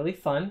decks. They're really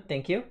fun.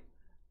 Thank you.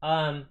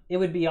 It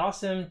would be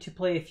awesome to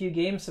play a few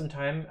games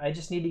sometime. I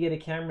just need to get a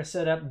camera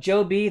set up.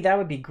 Joe B, that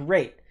would be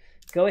great.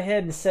 Go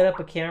ahead and set up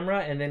a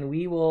camera, and then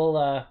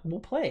we'll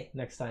play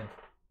next time.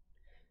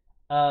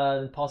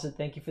 Paul said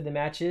thank you for the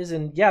matches.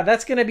 And yeah,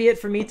 that's going to be it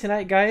for me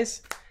tonight,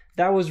 guys.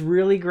 That was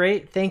really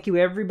great. Thank you,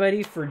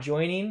 everybody, for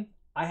joining.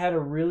 I had a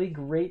really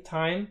great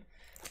time.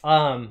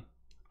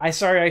 I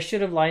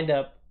should have lined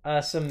up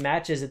some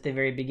matches at the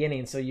very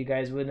beginning so you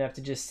guys wouldn't have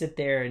to just sit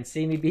there and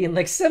see me being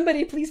like,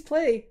 somebody please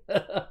play.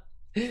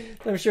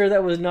 I'm sure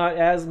that was not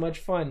as much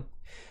fun.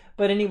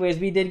 But anyways,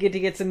 we did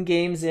get some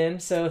games in,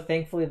 so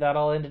thankfully that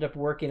all ended up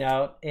working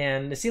out.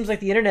 And it seems like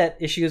the internet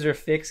issues are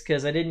fixed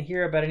because I didn't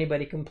hear about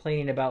anybody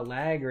complaining about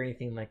lag or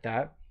anything like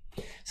that.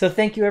 So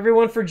thank you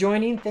everyone for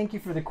joining. Thank you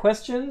for the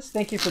questions.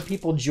 Thank you for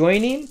people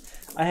joining.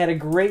 I had a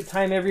great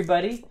time,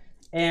 everybody.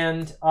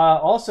 And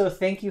also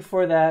thank you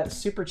for that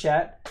super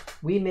chat.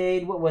 We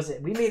made, what was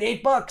it? We made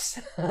 $8,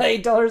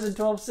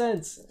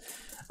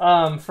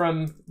 $8.12.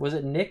 From, was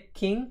it Nick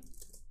King?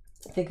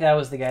 I think that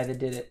was the guy that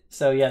did it.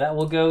 So yeah, that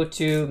will go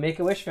to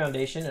Make-A-Wish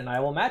Foundation and I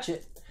will match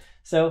it.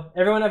 So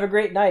everyone have a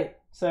great night.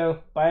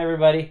 So bye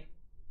everybody.